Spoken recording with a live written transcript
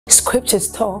Scriptures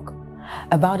talk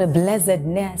about a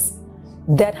blessedness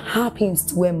that happens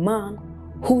to a man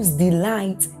whose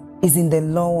delight is in the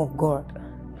law of God.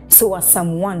 So as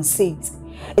Psalm 1 says,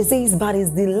 it says, but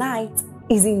his delight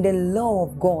is in the law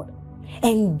of God,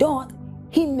 and doth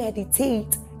he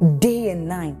meditate day and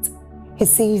night. He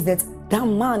says that that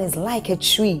man is like a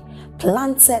tree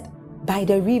planted by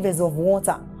the rivers of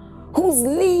water, whose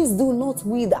leaves do not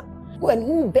wither, and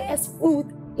who bears fruit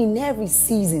in every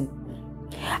season.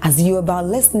 As you're about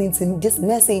listening to this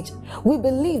message, we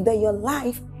believe that your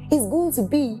life is going to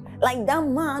be like that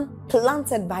man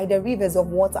planted by the rivers of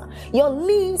water. Your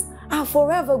leaves are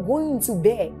forever going to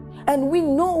bear. And we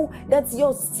know that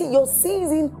your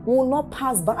season will not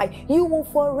pass by. You will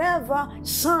forever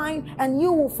shine and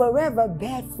you will forever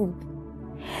bear fruit.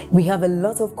 We have a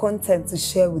lot of content to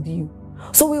share with you.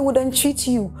 So we would entreat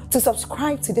you to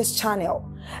subscribe to this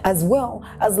channel, as well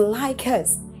as like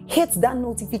us. Hit that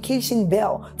notification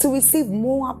bell to receive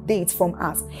more updates from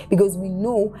us, because we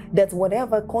know that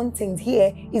whatever content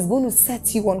here is going to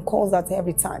set you on course at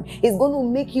every time. It's going to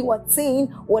make you attain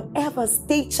whatever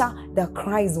stature that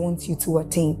Christ wants you to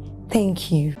attain. Thank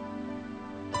you.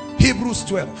 Hebrews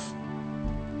 12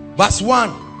 verse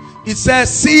 1, it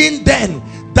says, seeing then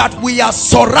that we are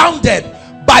surrounded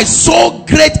by so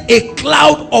great a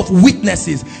cloud of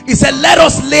witnesses, he said, let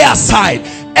us lay aside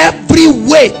every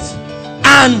weight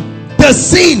and the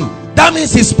sin. That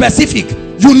means it's specific,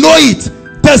 you know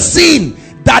it, the sin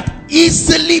that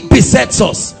easily besets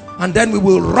us, and then we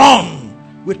will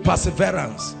run with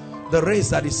perseverance the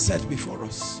race that is set before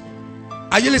us.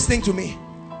 Are you listening to me?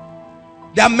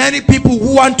 There are many people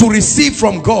who want to receive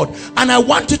from God, and I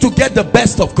want you to get the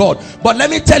best of God. But let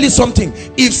me tell you something,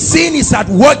 if sin is at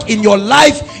work in your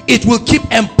life, it will keep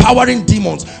empowering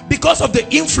demons. Because of the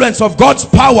influence of God's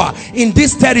power in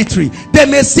this territory, they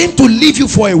may seem to leave you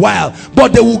for a while,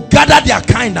 but they will gather their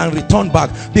kind and return back.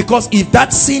 Because if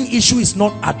that sin issue is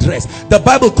not addressed, the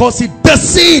Bible calls it the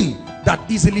sin that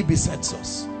easily besets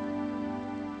us.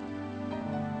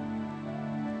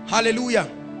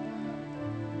 Hallelujah.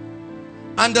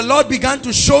 And the Lord began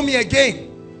to show me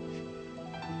again,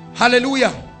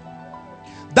 hallelujah,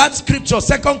 that scripture,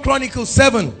 2 Chronicles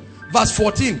 7 verse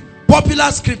 14, popular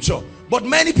scripture, but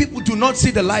many people do not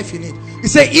see the life in it. He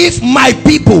said, if my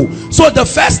people, so the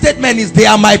first statement is they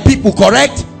are my people,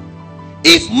 correct?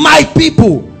 If my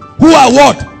people who are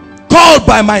what? Called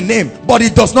by my name, but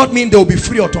it does not mean they will be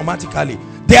free automatically.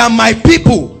 They are my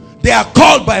people, they are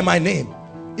called by my name.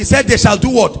 He said they shall do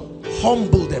what?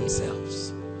 Humble themselves.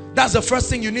 That's the first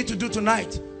thing you need to do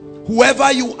tonight. Whoever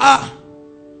you are,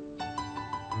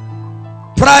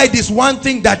 pride is one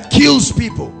thing that kills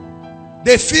people.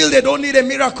 They feel they don't need a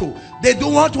miracle. They do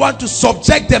not want to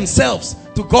subject themselves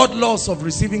to God's laws of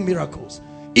receiving miracles.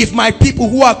 If my people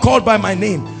who are called by my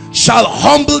name shall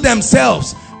humble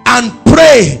themselves and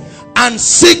pray and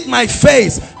seek my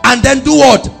face and then do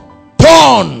what?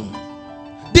 Turn.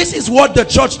 This is what the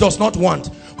church does not want.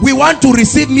 We want to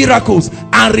receive miracles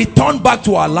and return back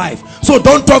to our life. So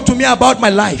don't talk to me about my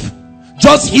life.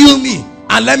 Just heal me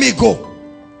and let me go.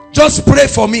 Just pray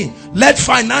for me. Let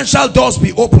financial doors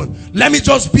be open. Let me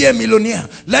just be a millionaire.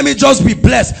 Let me just be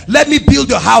blessed. Let me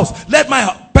build a house. Let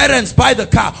my parents buy the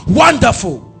car.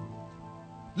 Wonderful.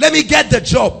 Let me get the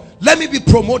job. Let me be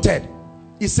promoted.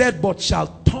 He said, but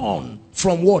shall turn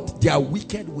from what? Their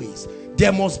wicked ways.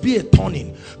 There must be a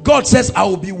turning. God says, I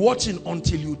will be watching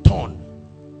until you turn.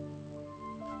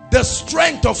 The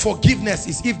strength of forgiveness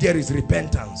is if there is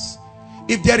repentance.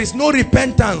 If there is no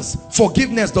repentance,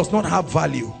 forgiveness does not have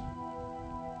value.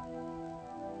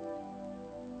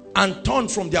 And turn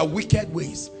from their wicked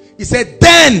ways. He said,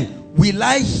 then will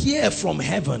I hear from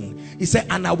heaven. He said,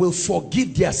 and I will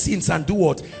forgive their sins and do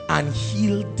what? And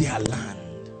heal their land.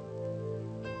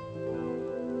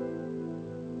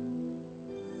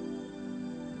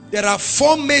 There are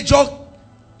 4 major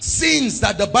sins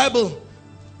that the Bible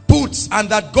puts and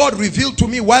that God revealed to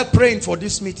me while praying for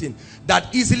this meeting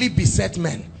that easily beset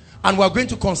men, and we're going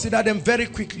to consider them very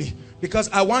quickly because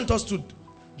I want us to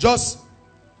just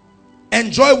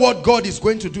enjoy what God is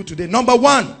going to do today. Number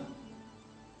one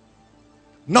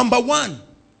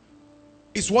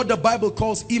is what the Bible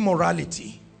calls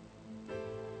immorality.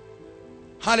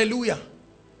 Hallelujah.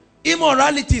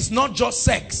 Immorality is not just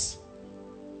sex.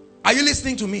 Are you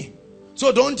listening to me?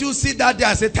 So don't you sit that there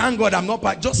and say, thank God I'm not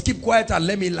back. Just keep quiet and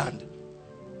let me land.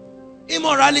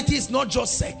 Immorality is not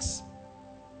just sex.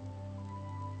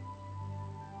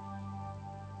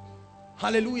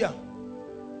 Hallelujah.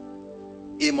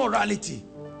 Immorality,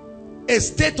 a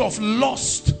state of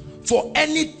lust for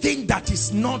anything that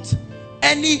is not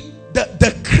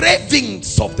the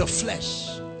cravings of the flesh.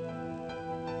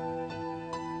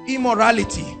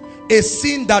 Immorality, a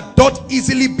sin that doth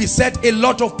easily beset a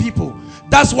lot of people.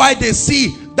 That's why they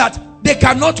see that they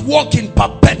cannot walk in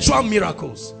perpetual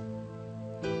miracles.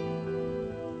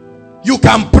 You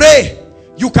can pray,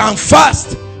 you can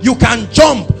fast, you can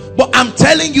jump, but I'm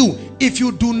telling you, if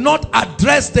you do not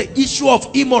address the issue of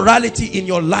immorality in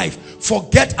your life,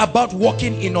 forget about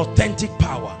walking in authentic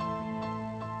power.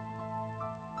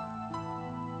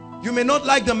 You may not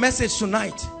like the message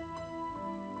tonight,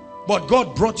 but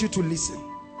God brought you to listen.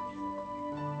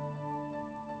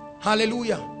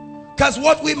 Hallelujah. Because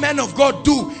what we men of God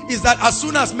do is that as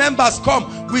soon as members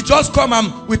come, we just come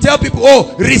and we tell people,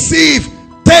 oh, receive,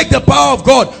 take the power of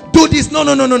God, do this. No.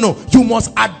 You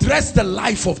must address the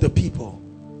life of the people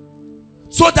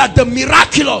so that the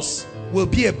miraculous will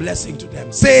be a blessing to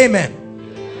them. Say amen.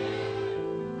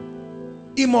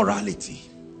 Immorality.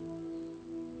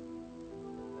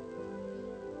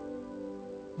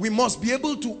 We must be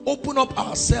able to open up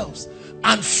ourselves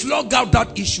and flog out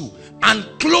that issue and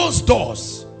close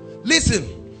doors. Listen,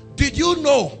 did you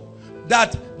know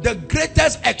that the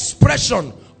greatest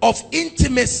expression of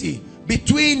intimacy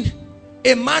between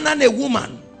a man and a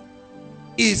woman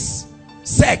is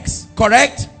sex?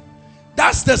 Correct?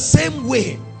 That's the same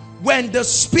way when the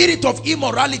spirit of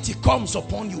immorality comes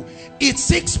upon you, it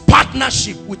seeks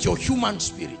partnership with your human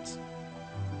spirit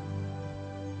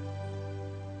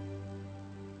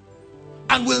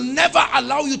and will never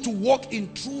allow you to walk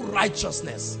in true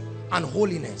righteousness and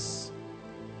holiness.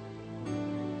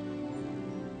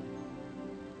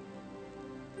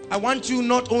 I want you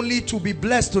not only to be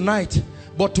blessed tonight,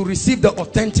 but to receive the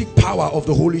authentic power of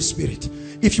the Holy Spirit.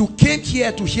 If you came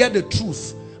here to hear the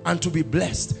truth and to be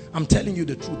blessed, I'm telling you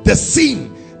the truth. The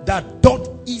sin that doth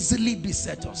easily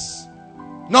beset us.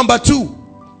 Number 2,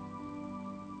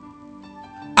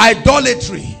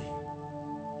 idolatry.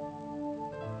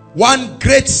 One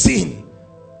great sin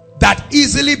that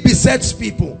easily besets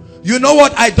people. You know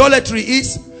what idolatry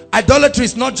is? Idolatry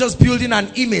is not just building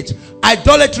an image.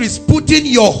 Idolatry is putting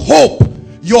your hope,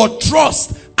 your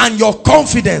trust, and your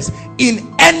confidence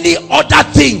in any other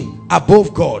thing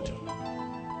above God.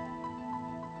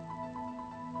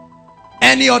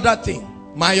 Any other thing.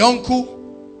 My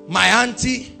uncle, my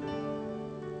auntie,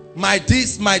 my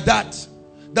this, my that.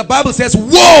 The Bible says,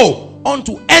 woe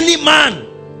unto any man,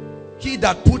 he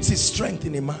that puts his strength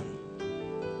in a man.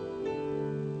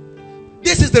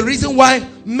 This is the reason why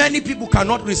many people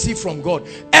cannot receive from God.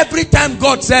 Every time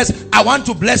God says, I want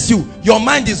to bless you, your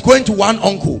mind is going to one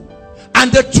uncle.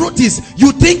 And the truth is,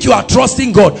 you think you are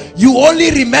trusting God. You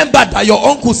only remember that your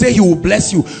uncle said he will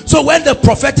bless you. So when the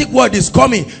prophetic word is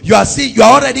coming, you are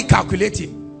already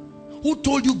calculating. Who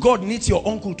told you God needs your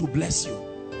uncle to bless you?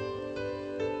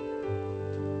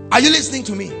 Are you listening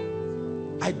to me?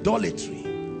 Idolatry.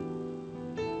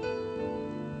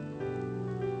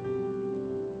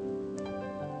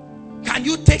 Can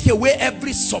you take away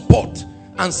every support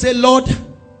and say, Lord,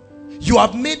 you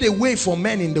have made a way for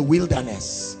men in the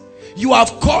wilderness. You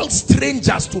have called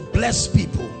strangers to bless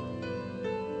people.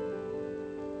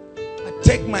 I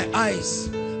take my eyes.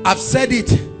 I've said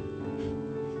it.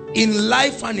 In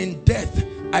life and in death,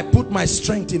 I put my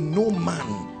strength in no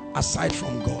man aside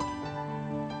from God.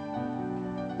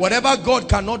 Whatever God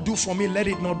cannot do for me, let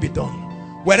it not be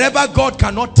done. Wherever God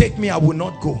cannot take me, I will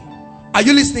not go. Are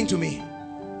you listening to me?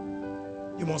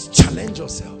 You must challenge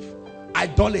yourself.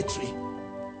 Idolatry.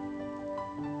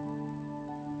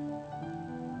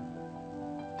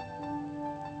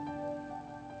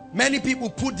 Many people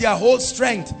put their whole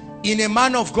strength in a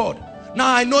man of God.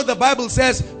 Now I know the Bible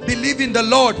says, believe in the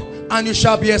Lord and you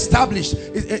shall be established.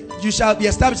 You shall be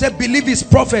established. Say, believe his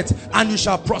prophet and you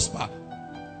shall prosper.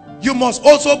 You must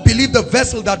also believe the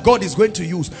vessel that God is going to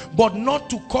use, but not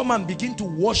to come and begin to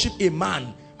worship a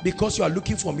man because you are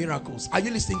looking for miracles. Are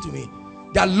you listening to me?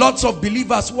 There are lots of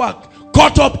believers who are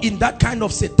caught up in that kind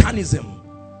of satanism.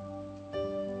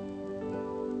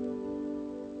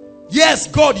 Yes,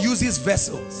 God uses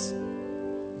vessels.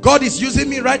 God is using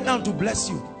me right now to bless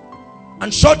you.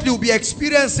 And shortly we'll be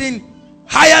experiencing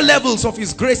higher levels of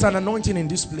his grace and anointing in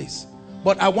this place.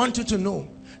 But I want you to know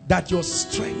that your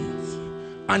strength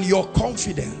and your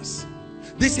confidence,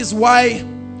 this is why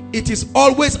it is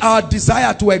always our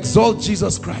desire to exalt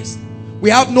Jesus Christ. We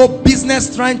have no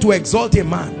business trying to exalt a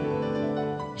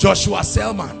man. Joshua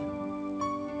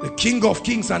Selman, the King of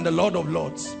Kings and the Lord of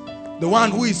Lords, the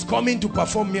one who is coming to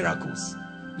perform miracles.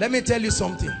 Let me tell you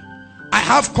something. I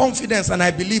have confidence and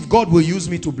I believe God will use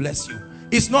me to bless you.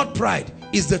 It's not pride,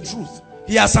 it's the truth.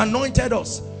 He has anointed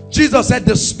us. Jesus said,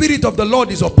 the Spirit of the Lord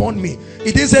is upon me.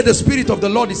 He didn't say the Spirit of the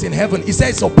Lord is in heaven. He said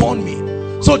it's upon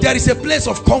me. So there is a place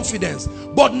of confidence,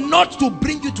 but not to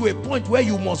bring you to a point where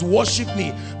you must worship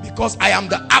me because I am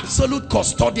the absolute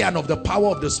custodian of the power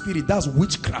of the Spirit. That's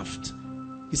witchcraft.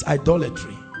 It's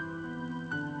idolatry.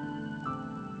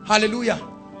 Hallelujah.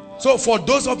 So for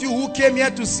those of you who came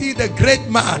here to see the great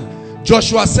man,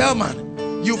 Joshua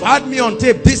Selman, you've had me on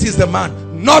tape. This is the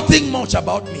man. Nothing much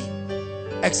about me,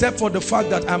 except for the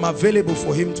fact that I'm available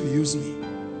for him to use me.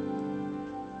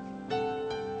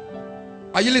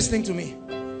 Are you listening to me?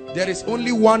 There is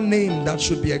only one name that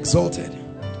should be exalted.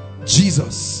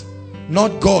 Jesus.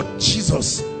 Not God.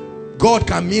 Jesus. God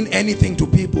can mean anything to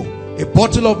people. A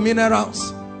bottle of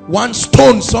minerals, one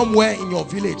stone somewhere in your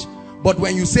village. But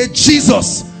when you say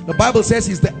Jesus, the Bible says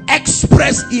he's the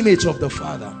express image of the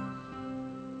Father.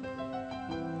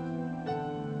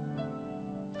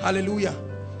 Hallelujah.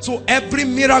 So every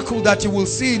miracle that you will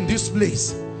see in this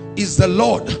place is the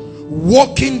Lord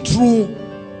walking through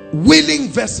willing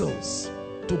vessels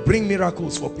to bring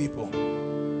miracles for people.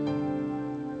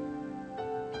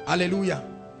 Hallelujah.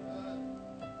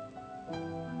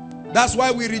 That's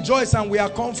why we rejoice and we are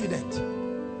confident.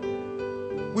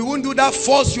 We won't do that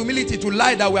false humility to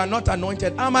lie that we are not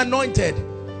anointed. I'm anointed.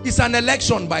 It's an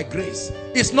election by grace.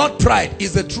 It's not pride,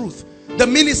 it's the truth. The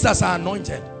ministers are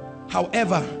anointed.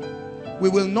 However, we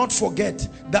will not forget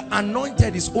the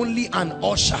anointed is only an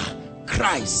usher.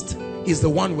 Christ is the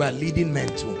one we are leading men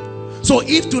to. So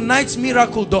if tonight's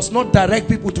miracle does not direct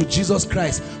people to Jesus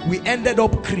Christ, we ended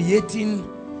up creating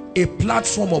a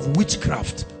platform of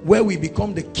witchcraft where we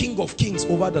become the King of Kings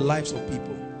over the lives of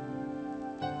people.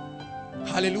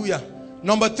 Hallelujah.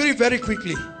 Number 3, very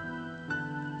quickly.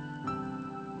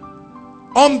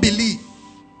 Unbelief.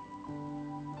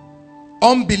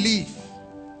 Unbelief.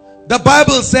 The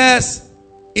Bible says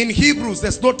in Hebrews,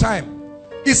 there's no time,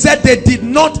 it said they did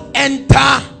not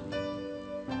enter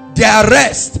their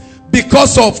rest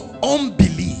because of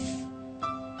unbelief.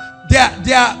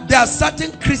 There are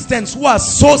certain Christians who are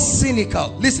so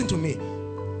cynical. Listen to me.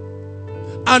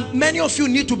 And many of you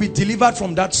need to be delivered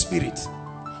from that spirit.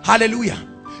 Hallelujah.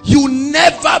 You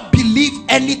never believe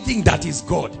anything that is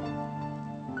God.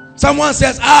 Someone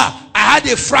says, I had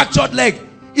a fractured leg,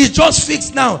 it's just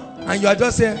fixed now, and you are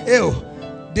just saying, hey,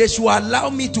 they should allow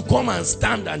me to come and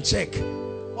stand and check.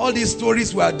 All these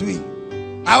stories we are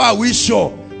doing, how are we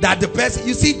sure that the person,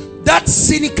 you see, that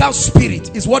cynical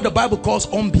spirit is what the Bible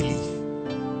calls unbelief.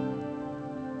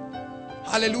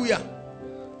 Hallelujah.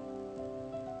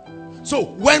 So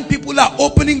when people are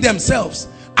opening themselves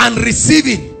and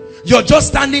receiving, you're just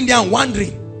standing there and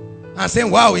wondering and saying,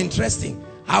 wow, interesting.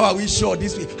 How are we sure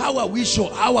this way? How are we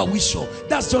sure? How are we sure?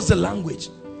 That's just the language.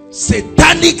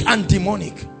 Satanic and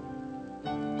demonic.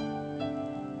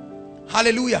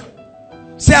 Hallelujah.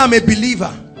 Say, I'm a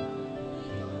believer.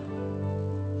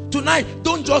 Tonight,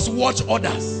 don't just watch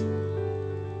others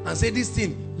and say this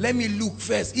thing, let me look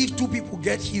first. If 2 people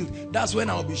get healed, that's when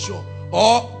I'll be sure.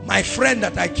 Or my friend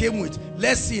that I came with,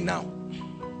 let's see now.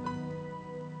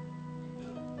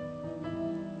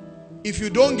 If you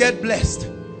don't get blessed,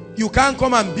 you can't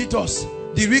come and beat us.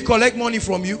 Did we collect money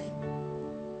from you?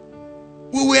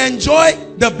 We will enjoy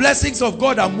the blessings of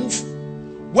God and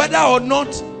move. Whether or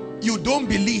not you don't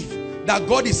believe that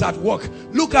God is at work,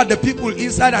 look at the people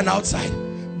inside and outside.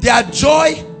 Their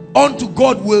joy unto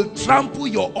God will trample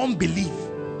your unbelief.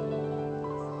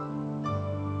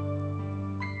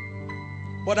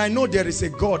 But I know there is a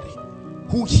God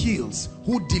who heals,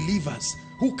 who delivers,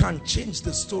 who can change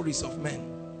the stories of men.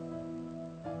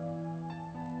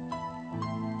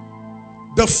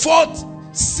 The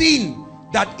 4th sin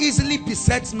that easily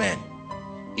besets men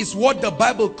is what the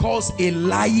Bible calls a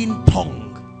lying tongue.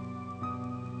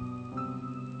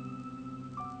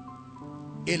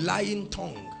 A lying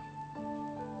tongue.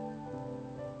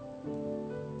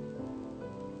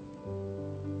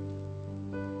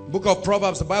 Book of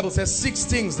Proverbs, the Bible says 6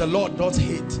 things the Lord does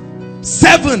hate,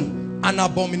 7 an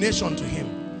abomination to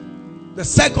him. The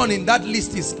second in that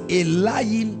list is a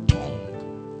lying tongue.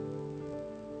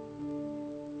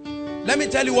 Let me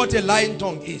tell you what a lying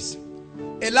tongue is.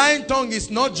 A lying tongue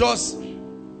is not just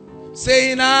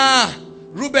saying,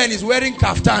 Reuben is wearing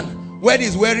kaftan, Wed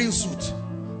is wearing suit.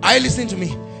 Are you listening to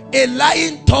me? A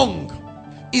lying tongue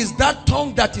is that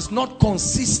tongue that is not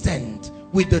consistent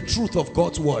with the truth of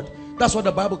God's word. That's what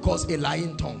the Bible calls a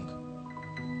lying tongue.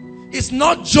 It's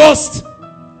not just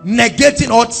negating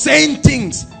or saying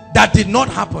things that did not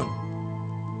happen.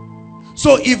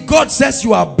 So if God says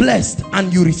you are blessed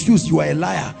and you refuse, you are a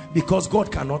liar, because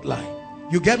God cannot lie.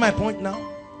 You get my point now?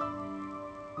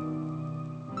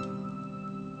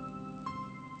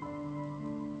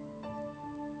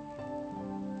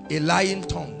 A lying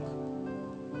tongue.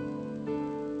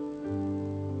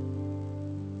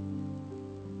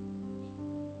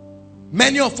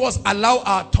 Many of us allow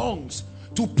our tongues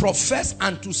to profess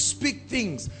and to speak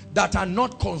things that are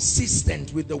not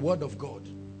consistent with the word of God.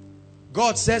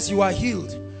 God says you are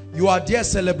healed. You are there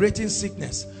celebrating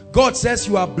sickness. God says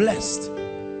you are blessed.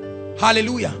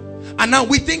 Hallelujah. And now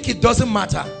we think it doesn't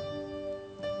matter.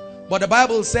 But the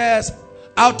Bible says,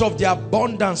 out of the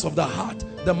abundance of the heart,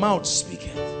 the mouth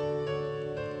speaketh.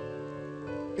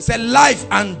 It said life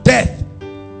and death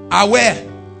are where?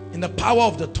 In the power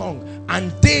of the tongue.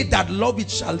 And they that love it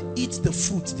shall eat the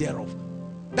fruit thereof.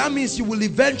 That means you will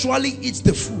eventually eat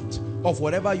the fruit of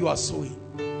whatever you are sowing.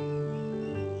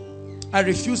 I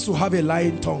refuse to have a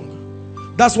lying tongue.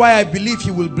 That's why I believe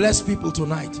he will bless people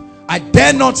tonight. I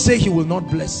dare not say he will not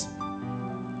bless.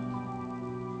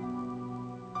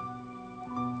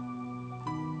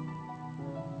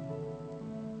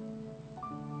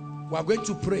 We are going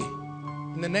to pray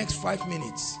in the next 5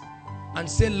 minutes and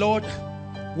say, Lord,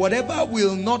 whatever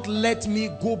will not let me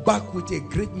go back with a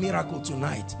great miracle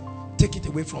tonight, take it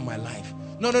away from my life.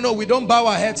 No, we don't bow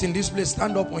our heads in this place.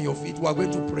 Stand up on your feet. We are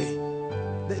going to pray.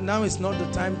 Now is not the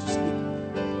time to sleep.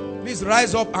 Please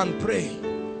rise up and pray.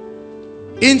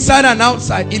 Inside and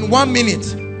outside, in 1 minute,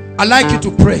 I'd like you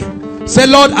to pray. Say,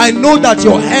 Lord, I know that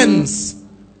your hands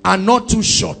are not too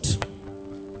short.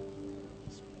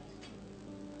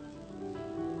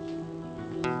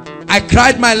 I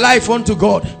cried my life unto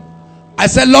God. I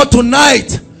said, Lord,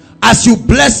 tonight, as you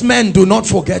bless men, do not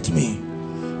forget me.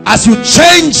 As you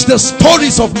change the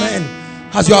stories of men,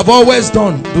 as you have always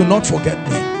done, do not forget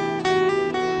me.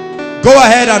 Go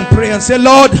ahead and pray and say,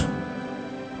 Lord,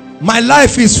 my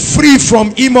life is free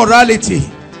from immorality.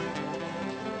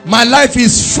 My life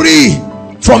is free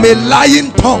from a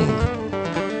lying tongue.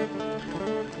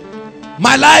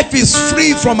 My life is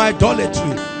free from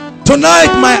idolatry.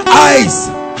 Tonight my eyes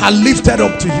are lifted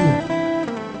up to you.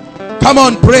 Come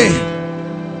on, pray.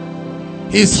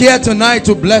 He's here tonight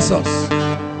to bless us.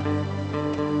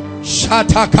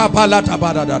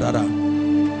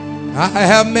 I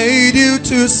have made you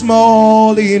too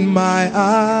small in my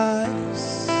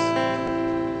eyes,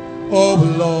 oh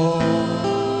Lord,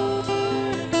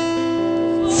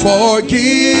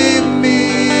 forgive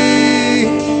me.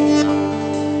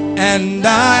 And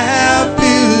I have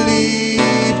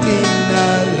believed in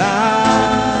a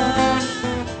lie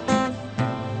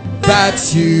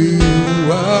that you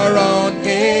were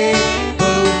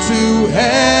unable to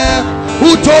help.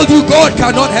 Who told you God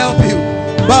cannot help you?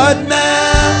 But now,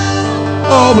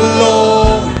 oh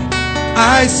Lord,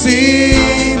 I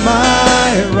see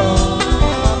my wrong.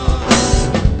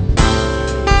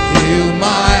 Heal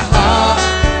my heart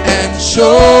and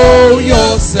show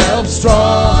yourself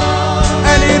strong.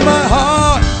 And in my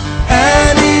heart,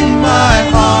 and in my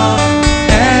heart,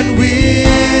 and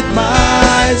with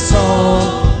my soul,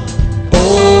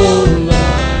 oh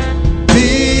Lord,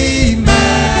 be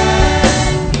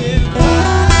magnified.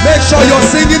 Make sure you're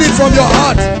singing it from your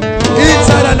heart,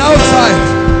 inside and outside.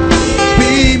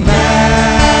 Be magnified.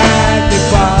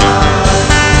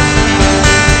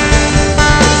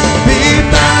 Be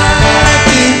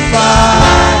magnified,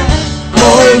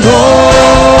 oh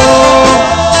Lord.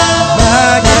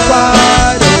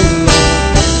 Magnified, oh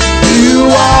Lord. You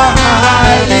are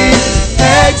highly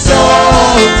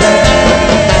exalted,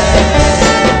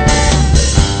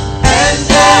 and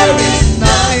there is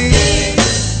nothing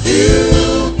you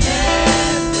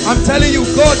can. I'm telling you,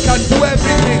 God can do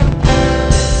everything.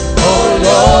 Oh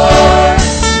Lord,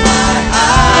 my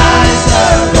eyes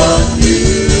are on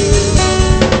you.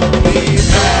 Be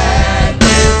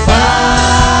magnified,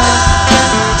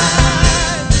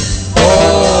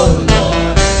 oh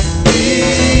Lord, be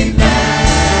magnified.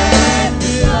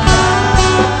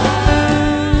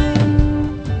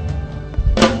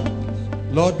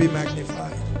 Lord, be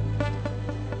magnified.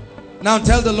 Now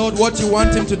tell the Lord what you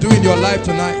want him to do in your life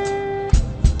tonight.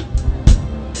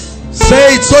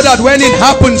 Say it so that when it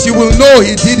happens, you will know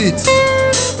he did it.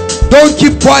 Don't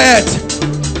keep quiet.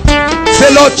 Say,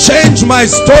 Lord, change my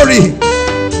story.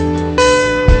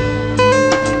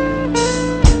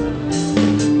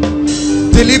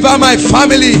 Deliver my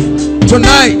family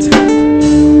tonight.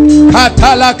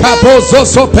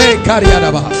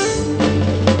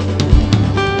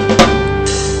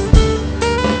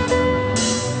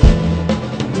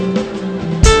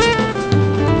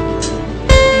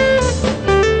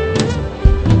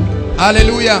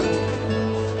 Hallelujah.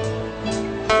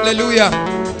 Hallelujah.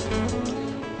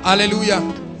 Hallelujah.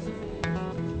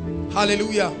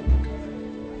 Hallelujah.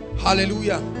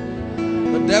 Hallelujah.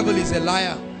 The devil is a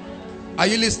liar. Are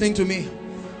you listening to me?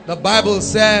 The Bible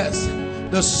says,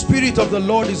 the Spirit of the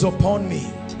Lord is upon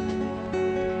me.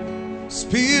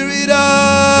 Spirit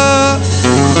of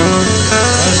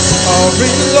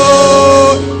Sovereign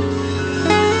Lord,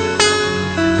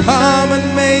 come and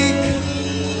make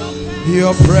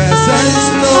your presence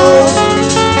known.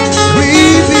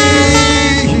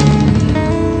 Reveal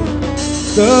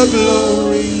the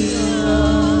glory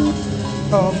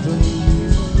of the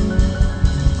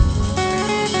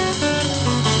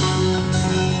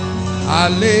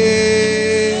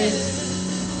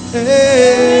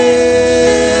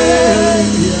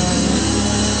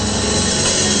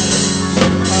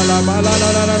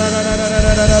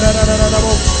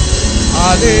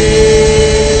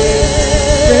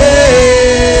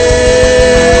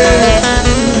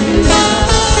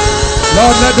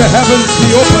Lord, let the heavens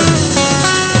be open.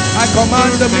 I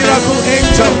command the miracle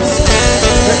angels,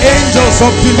 the angels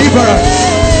of deliverance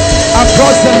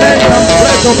across the length and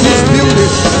breadth of this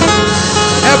building.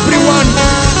 Everyone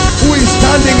who is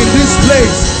standing in this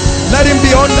place, let him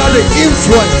be under the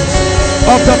influence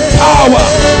of the power.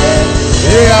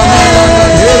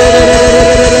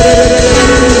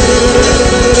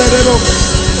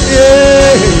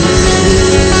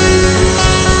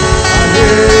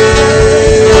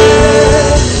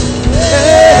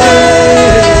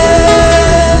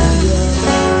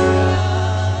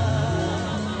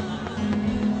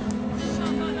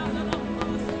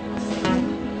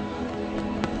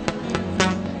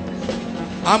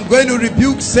 I'm going to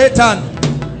rebuke Satan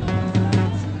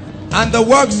and the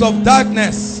works of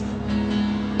darkness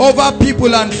over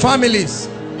people and families.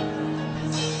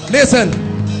 Listen,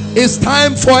 it's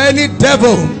time for any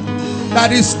devil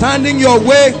that is standing your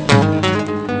way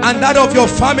and that of your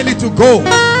family to go.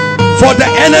 For the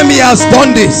enemy has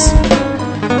done this,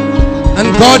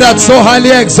 and God had so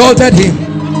highly exalted him.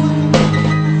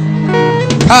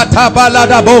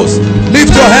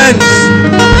 Lift your hands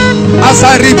as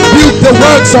I rebuke the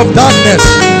works of darkness.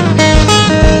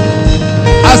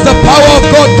 As the power of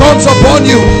God comes upon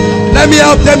you, let me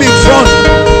have them in front.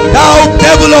 Thou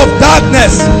devil of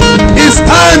darkness, it's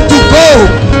time to go.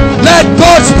 Let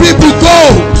God's people go.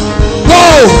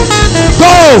 Go,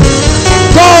 go,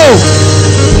 go.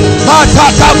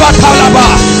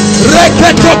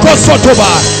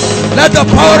 Let the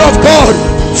power of God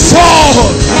fall,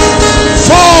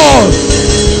 fall.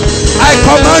 I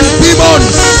command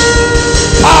demons,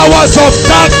 powers of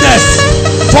darkness,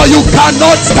 for you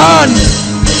cannot stand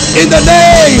in the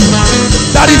name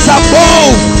that is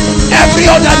above every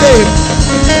other name.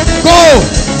 Go.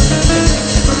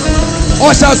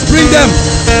 Ushers, bring them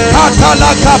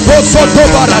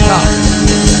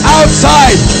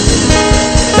outside.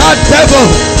 That devil,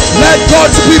 let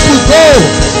God's people go.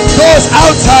 Those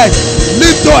outside,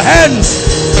 lift your hands.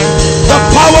 The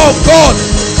power of God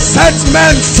sets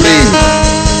men free,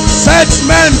 sets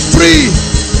men free,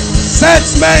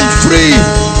 sets men free.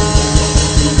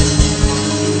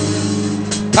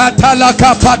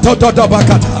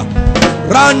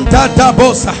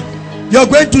 You're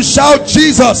going to shout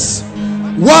Jesus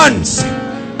once,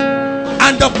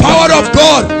 and the power of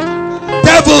God,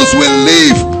 devils will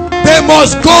leave. They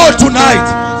must go tonight.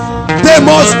 They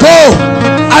must go.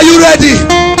 Are you ready?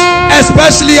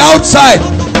 Especially outside,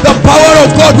 the power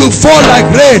of God will fall like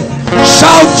rain.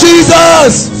 Shout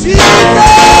Jesus!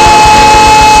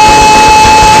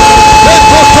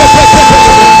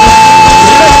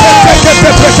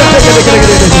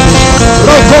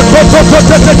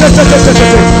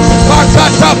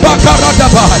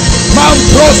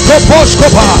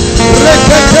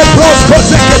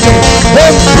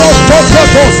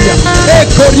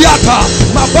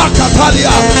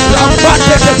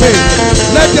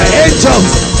 Let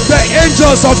the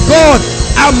angels of God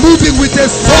are moving with a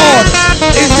sword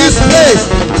in this place.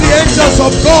 The angels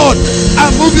of God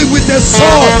are moving with a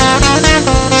sword.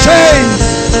 Chains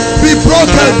be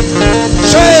broken,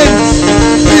 chains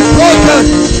be broken,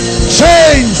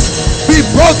 chains be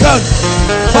broken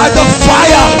by the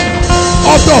fire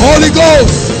of the Holy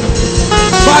Ghost,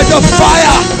 by the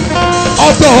fire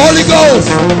of the Holy Ghost.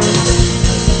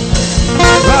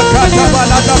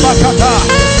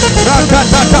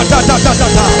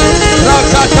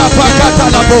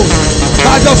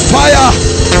 By the fire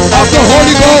of the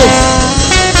Holy Ghost,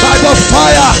 by the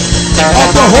fire of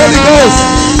the Holy Ghost,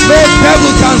 no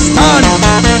devil can stand,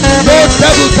 no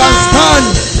devil can stand,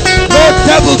 no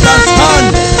devil can stand.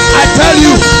 I tell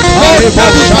you, no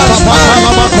devil can stand.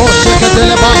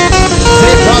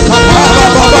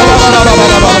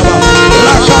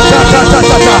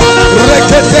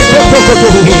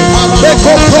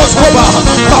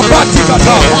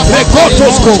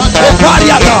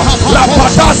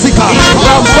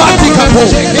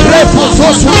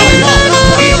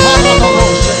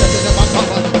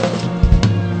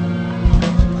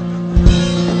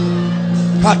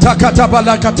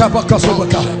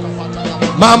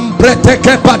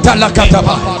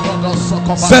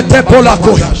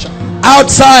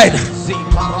 Outside,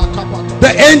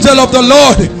 the angel of the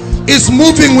Lord is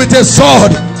moving with a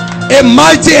sword. A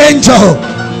mighty angel,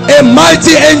 a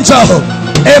mighty angel,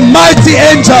 a mighty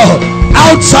angel.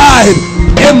 Outside,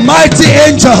 a mighty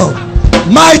angel,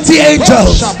 mighty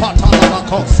angels,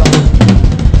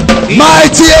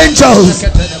 mighty angels,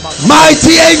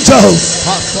 mighty angels.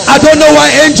 I don't know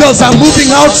why angels are moving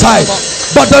outside,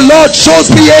 but the Lord shows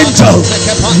me angels,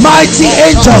 mighty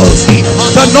angels,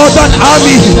 the northern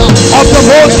army of the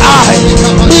Most High,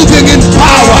 moving in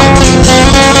power.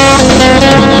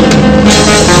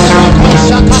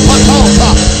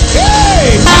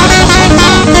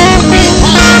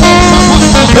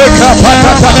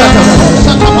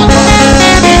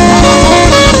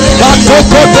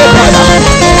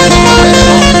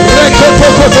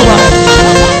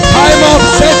 Time up,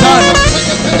 Satan.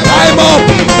 Time up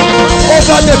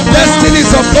over the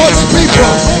destinies of God's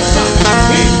people.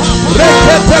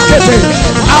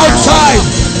 Outside,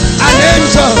 an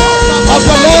angel of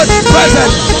the Lord's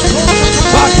presence.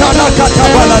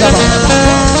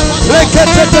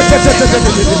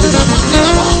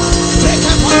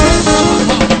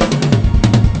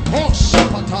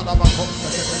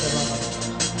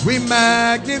 We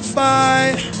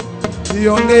magnify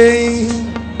your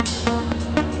name.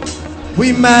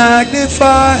 We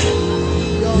magnify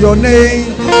your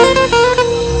name.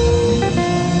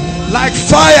 Like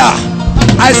fire,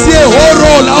 I see a whole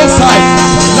roll outside.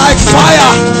 Like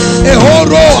fire, a whole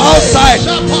roll outside.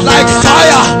 Like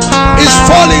fire is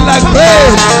falling like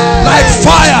rain. Like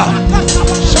fire.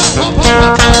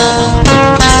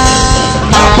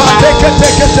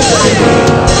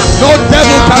 No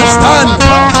devil can stand.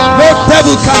 No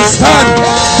devil can stand.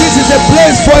 This is a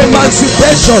place for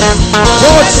emancipation.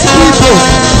 God's people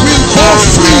will go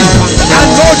free, and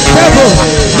no devil,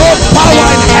 no power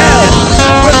in hell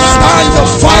will stand the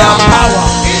fire power.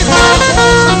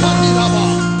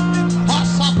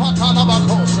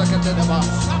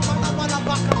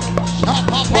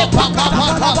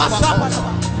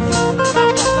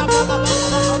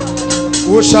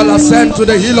 Who shall ascend to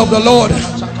the hill of the Lord,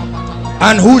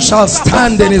 and who shall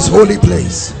stand in his holy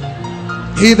place?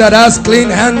 He that has clean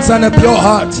hands and a pure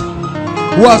heart,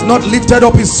 who has not lifted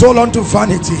up his soul unto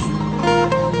vanity.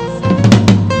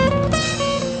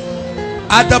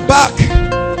 At the back,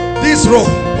 this row,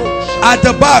 at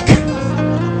the back,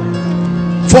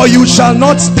 for you shall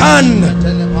not stand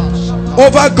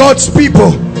over God's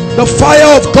people. The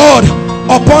fire of God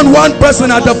upon one person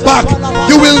at the back,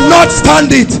 you will not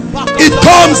stand it. It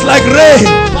comes like rain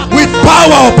with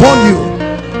power upon you.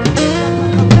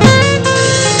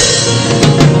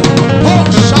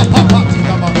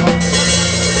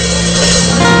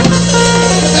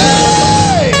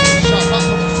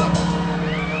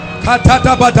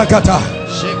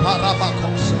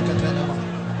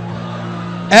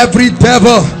 Every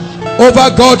devil over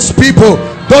God's people,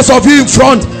 those of you in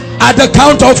front, at the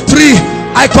count of 3,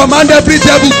 I command every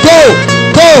devil, go,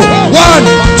 go. 1,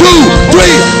 2, 3,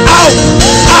 out,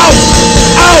 out,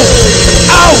 out,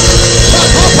 out,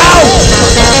 out, out.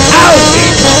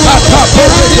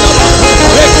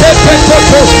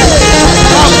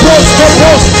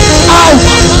 Out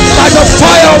by the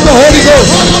fire of the Holy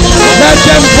Ghost. Let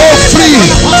them go free.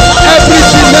 Every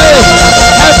delay,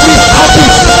 every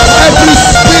habit, every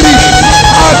spirit,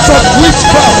 acts of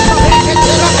witchcraft,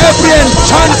 every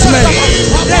enchantment.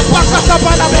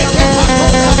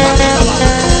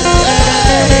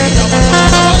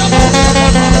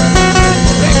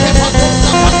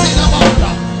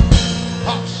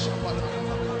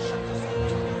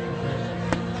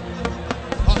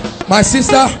 My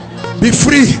sister, be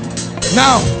free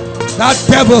now. That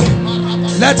devil,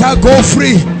 let her go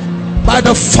free by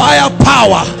the fire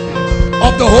power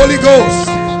of the Holy Ghost.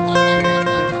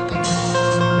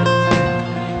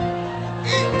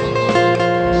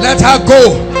 Let her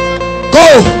go, go,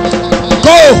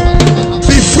 go,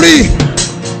 be free.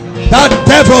 That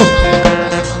devil,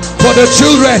 for the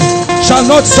children shall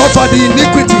not suffer the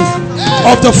iniquity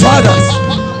of the fathers.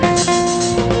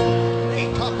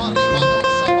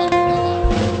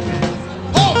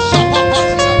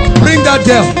 Bring that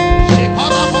devil.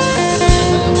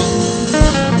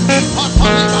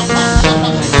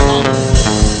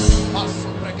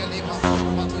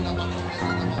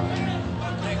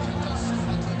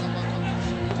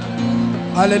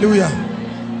 Hallelujah.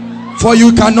 For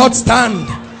you cannot stand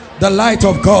the light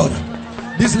of God.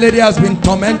 This lady has been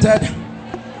tormented.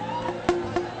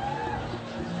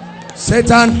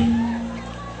 Satan,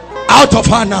 out of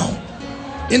her now.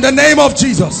 In the name of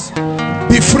Jesus,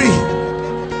 be free.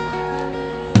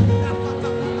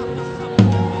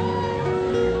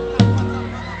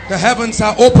 heavens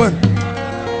are open.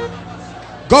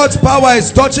 God's power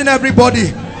is touching everybody,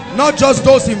 not just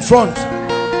those in front.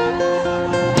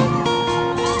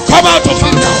 Come out of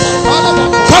him now.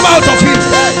 Come out of him.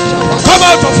 Come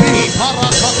out of him.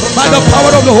 By the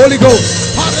power of the Holy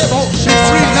Ghost. Be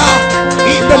free now.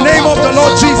 In the name of the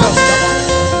Lord Jesus.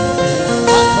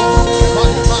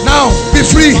 Now, be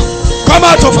free. Come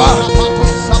out of her.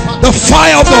 The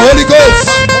fire of the Holy Ghost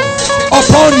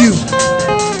upon you.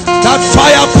 That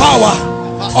fire power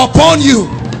upon you.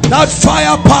 That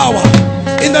fire power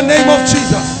in the name of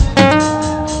Jesus.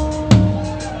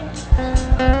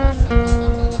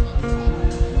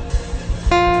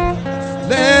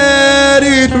 Let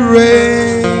it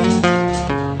rain.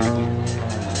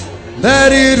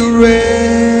 Let it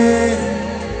rain.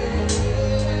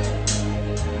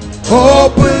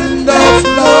 Open the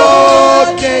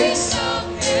floodgates.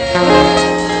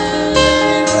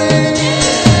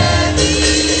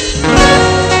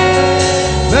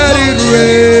 Let it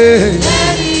rain.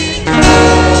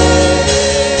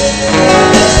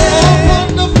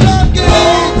 Open the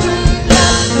floodgates.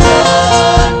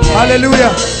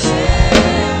 Hallelujah.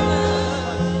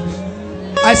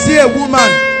 I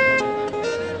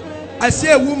see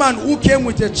a woman who came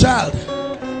with a child.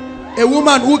 A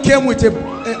woman who came with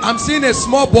I'm seeing a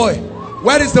small boy.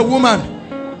 Where is the woman?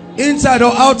 Inside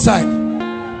or outside?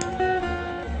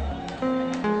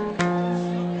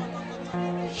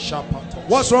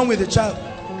 What's wrong with the child?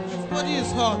 His body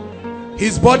is hot.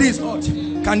 His body is hot.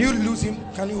 Can you lose him?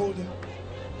 Can you hold him?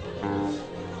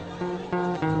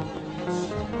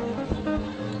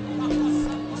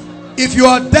 If you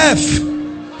are deaf,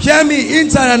 hear me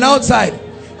inside and outside.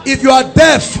 If you are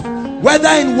deaf, whether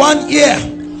in one ear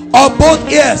or both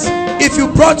ears, if you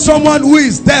brought someone who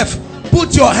is deaf,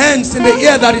 put your hands in the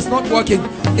ear that is not working.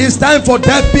 It's time for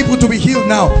deaf people to be healed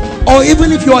now. Or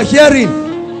even if you are hearing,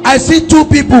 I see two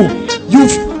people.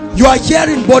 You are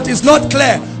hearing but it's not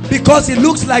clear because it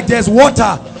looks like there's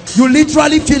water. You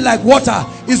literally feel like water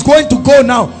is going to go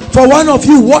now. For one of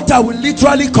you, water will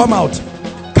literally come out.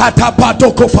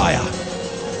 Katapatokopaya.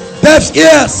 Deaf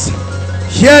ears,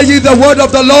 hear ye the word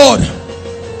of the Lord.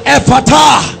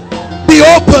 Ephata, be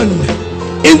opened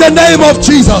in the name of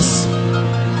Jesus.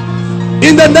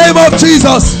 In the name of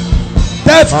Jesus.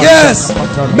 Deaf ears,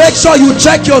 make sure you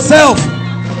check yourself.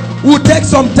 We'll take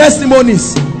some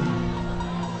testimonies.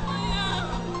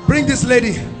 Bring this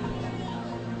lady.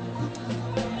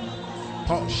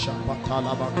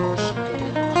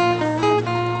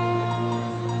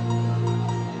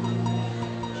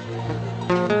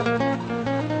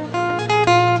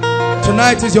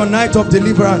 Tonight is your night of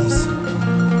deliverance.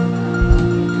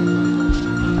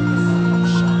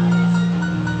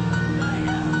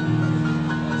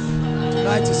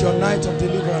 Tonight is your night of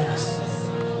deliverance.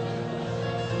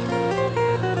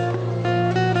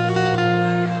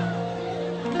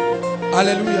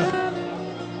 Hallelujah.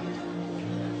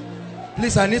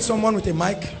 Please, I need someone with a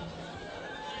mic.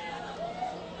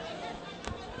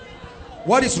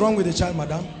 What is wrong with the child,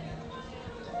 madam?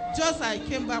 Just I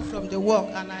came back from the work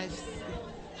and I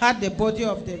had the body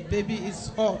of the baby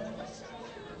is hot.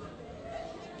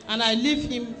 And I leave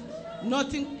him,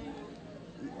 nothing.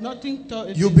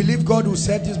 You believe God will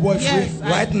set this boy free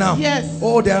right now? Yes.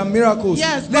 Oh, there are miracles.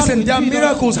 Yes. Listen, there are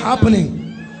miracles happening.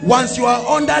 Once you are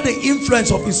under the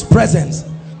influence of his presence,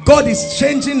 God is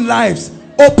changing lives,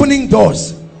 opening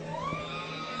doors.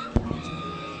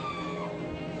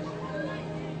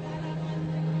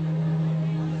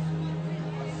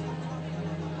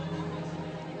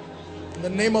 In the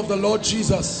name of the Lord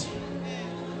Jesus,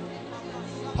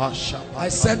 I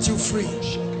set you free.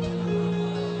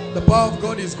 The power of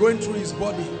God is going through his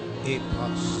body.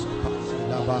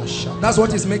 That's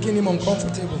what is making him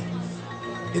uncomfortable.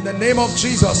 In the name of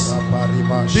Jesus,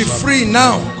 be free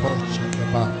now.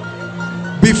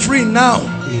 Be free now.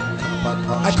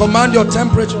 I command your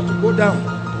temperature to go down.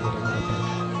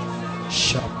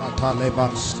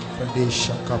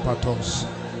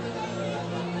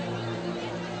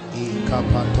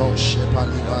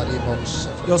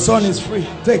 Your son is free.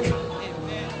 Take. In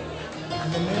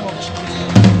the name of Jesus.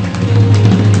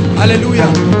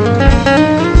 Hallelujah.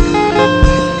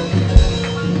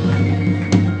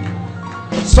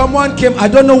 Someone came, I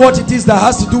don't know what it is that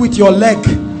has to do with your leg.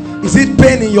 Is it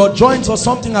pain in your joints or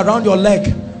something around your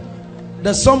leg?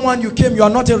 There's someone you came, you are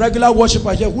not a regular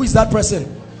worshiper here. Who is that person?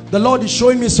 The Lord is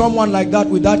showing me someone like that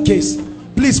with that case.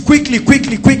 Please, quickly.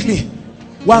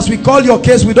 Once we call your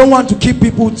case, we don't want to keep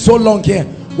people so long here.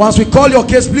 Once we call your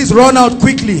case, please run out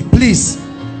quickly, please.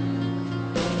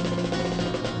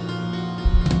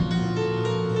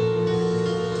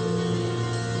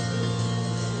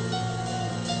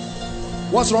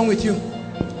 What's wrong with you?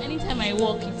 Anytime Anytime I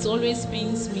walk, it always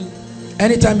pains me.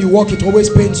 Anytime you walk, it always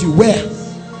pains you. Where?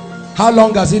 How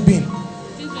long has it been?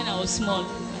 Since when I was small.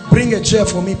 Bring a chair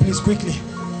for me, please, quickly.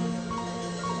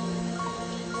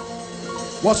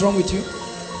 What's wrong with you?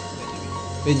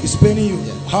 It's paining you.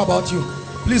 Yeah. How about you?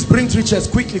 Please bring 3 chairs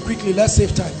quickly, quickly. Let's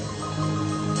save time.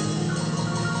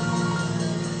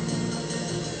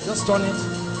 Just turn it.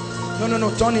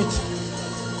 No, turn it.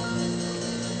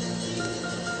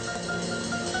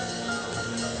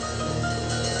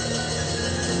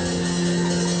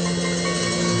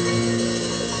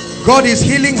 God is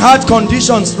healing heart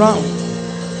conditions now.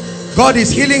 God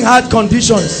is healing heart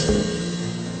conditions.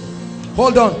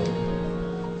 Hold on.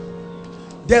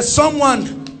 There's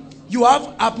someone, you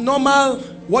have abnormal,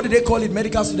 what do they call it,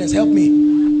 medical students, help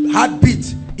me,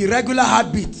 heartbeat, irregular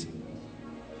heartbeat.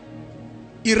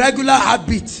 Irregular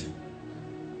heartbeat.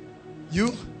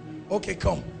 You? Okay,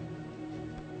 come.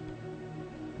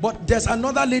 But there's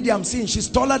another lady I'm seeing, she's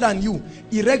taller than you.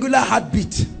 Irregular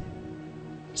heartbeat.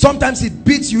 Sometimes it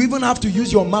beats, you even have to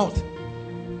use your mouth.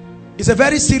 It's a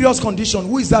very serious condition.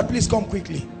 Who is that? Please come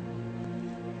quickly.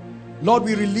 Lord,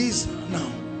 we release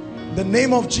now the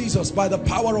name of Jesus by the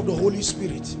power of the Holy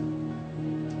Spirit.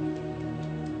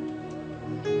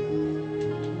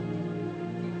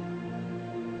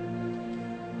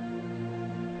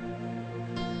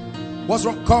 What's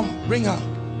wrong? Come, bring her.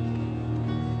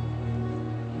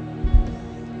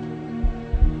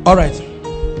 All right.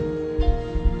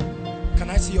 Can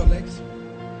I see your legs?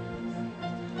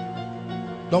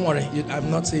 Don't worry, I'm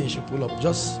not saying you should pull up.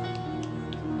 Just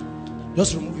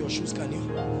remove your shoes, can you?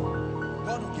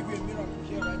 God will give you a miracle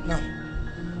here right now.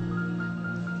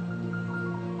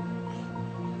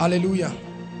 Hallelujah.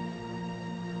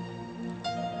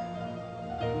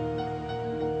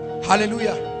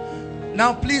 Hallelujah.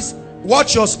 Now please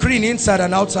watch your screen inside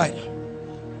and outside.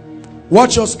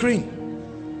 Watch your screen.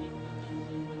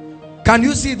 Can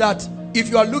you see that? If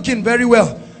you are looking very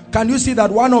well, can you see that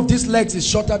one of these legs is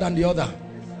shorter than the other?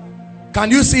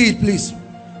 Can you see it, please?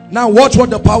 Now watch what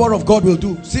the power of God will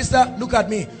do. Sister, look at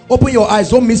me. Open your eyes.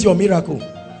 Don't miss your miracle.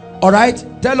 All right?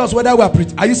 Tell us whether we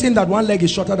are you seeing that one leg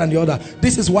is shorter than the other?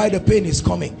 This is why the pain is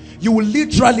coming. You will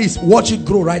literally watch it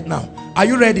grow right now. Are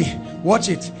you ready? Watch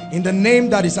it. In the name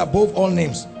that is above all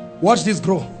names. Watch this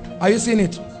grow. Are you seeing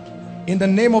it? In the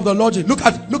name of the Lord Jesus. Look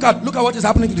at what is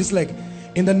happening to this leg.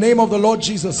 In the name of the Lord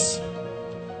Jesus.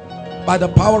 By the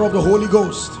power of the Holy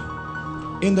Ghost.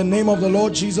 In the name of the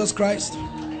Lord Jesus Christ.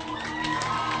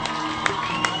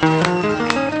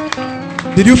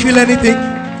 Did you feel anything?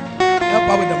 Help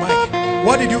her with the mic.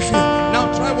 What did you feel?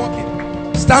 Now try walking.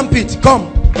 Stamp it.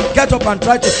 Come. Get up and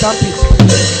try to stamp it.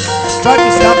 Try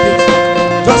to stamp it.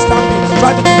 Just stamp it.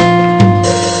 Try to.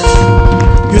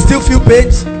 You still feel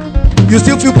pains? You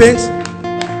still feel pains?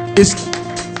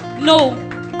 No.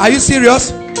 Are you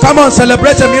serious? Come on,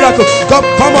 celebrate a miracle.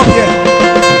 Come up here.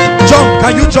 Jump.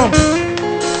 Can you jump?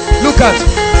 Look at.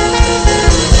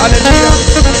 Hallelujah.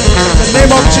 In the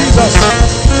name of Jesus.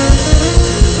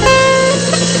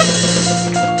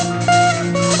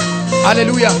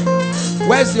 Hallelujah.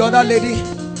 Where's the other lady?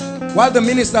 While the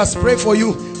ministers pray for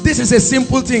you, this is a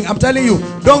simple thing. I'm telling you,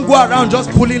 don't go around just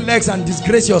pulling legs and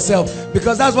disgrace yourself,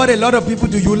 because that's what a lot of people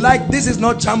do. You like, this is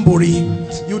not jamboree.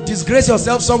 You disgrace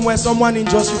yourself somewhere, someone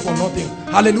injures you for nothing.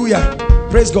 Hallelujah.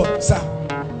 Praise God. Sir,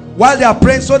 while they are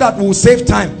praying, so that we'll save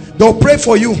time, they'll pray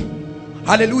for you.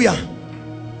 Hallelujah.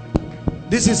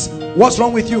 This is what's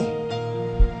wrong with you.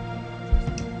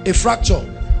 A fracture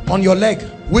on your leg.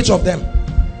 Which of them?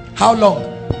 How long?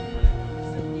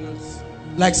 7 months.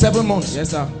 Like 7 months? Yes,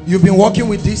 sir. You've been walking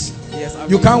with this? Yes,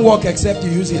 you can't walk except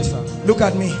you use it. Yes, sir. Look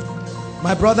at me.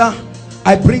 My brother,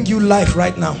 I bring you life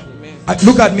right now.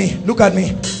 Look at me. Look at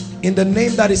me. In the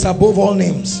name that is above all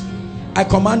names, I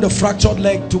command the fractured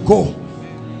leg to go.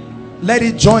 Let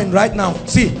it join right now.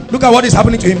 See, look at what is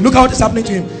happening to him. Look at what is happening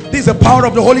to him. This is the power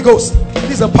of the Holy Ghost.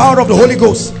 This is the power of the Holy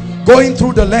Ghost going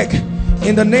through the leg.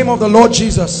 In the name of the Lord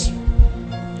Jesus.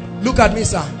 Look at me,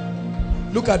 sir.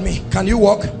 Look at me. Can you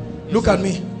walk? Look at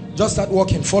me. Just start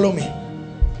walking. Follow me.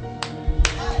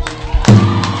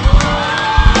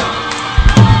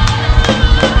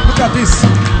 Look at this.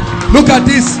 Look at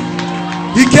this.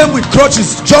 He came with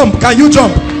crutches. Jump. Can you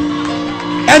jump?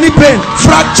 Any pain?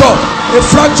 Fracture. A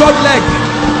fractured leg.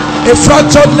 A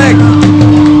fractured leg.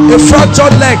 A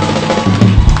fractured leg.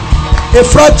 A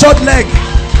fractured leg.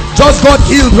 Just got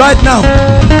healed right now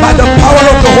by the power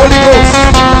of the Holy Ghost.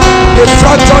 A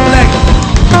fractured leg.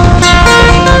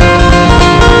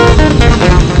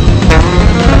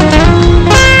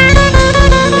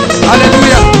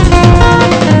 Hallelujah.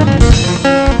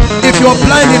 If you're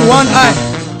blind in one eye,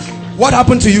 what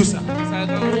happened to you, sir?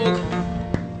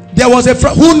 There was a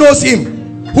friend who knows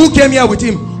him, who came here with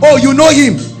him. Oh, you know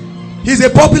him. He's a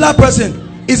popular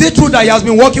person. Is it true that he has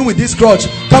been working with this crutch?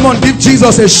 Come on, give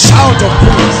Jesus a shout of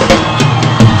praise.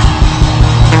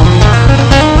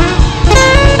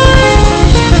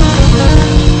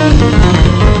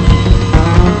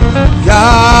 Yahweh.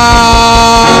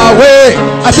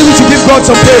 I think we should give God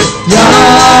some praise.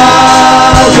 Yahweh.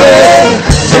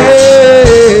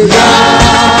 Hey. Yahweh.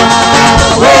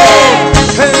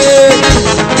 Hey.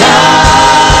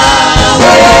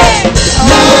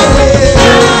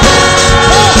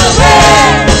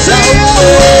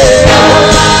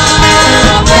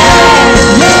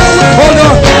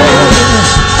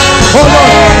 Hold on.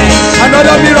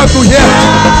 Another miracle here.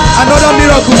 Another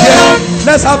miracle here.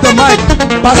 Let's have the mic.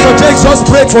 Pastor Jake just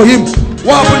prayed for him.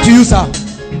 What happened to you, sir?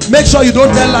 Make sure you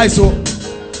don't tell lies. So,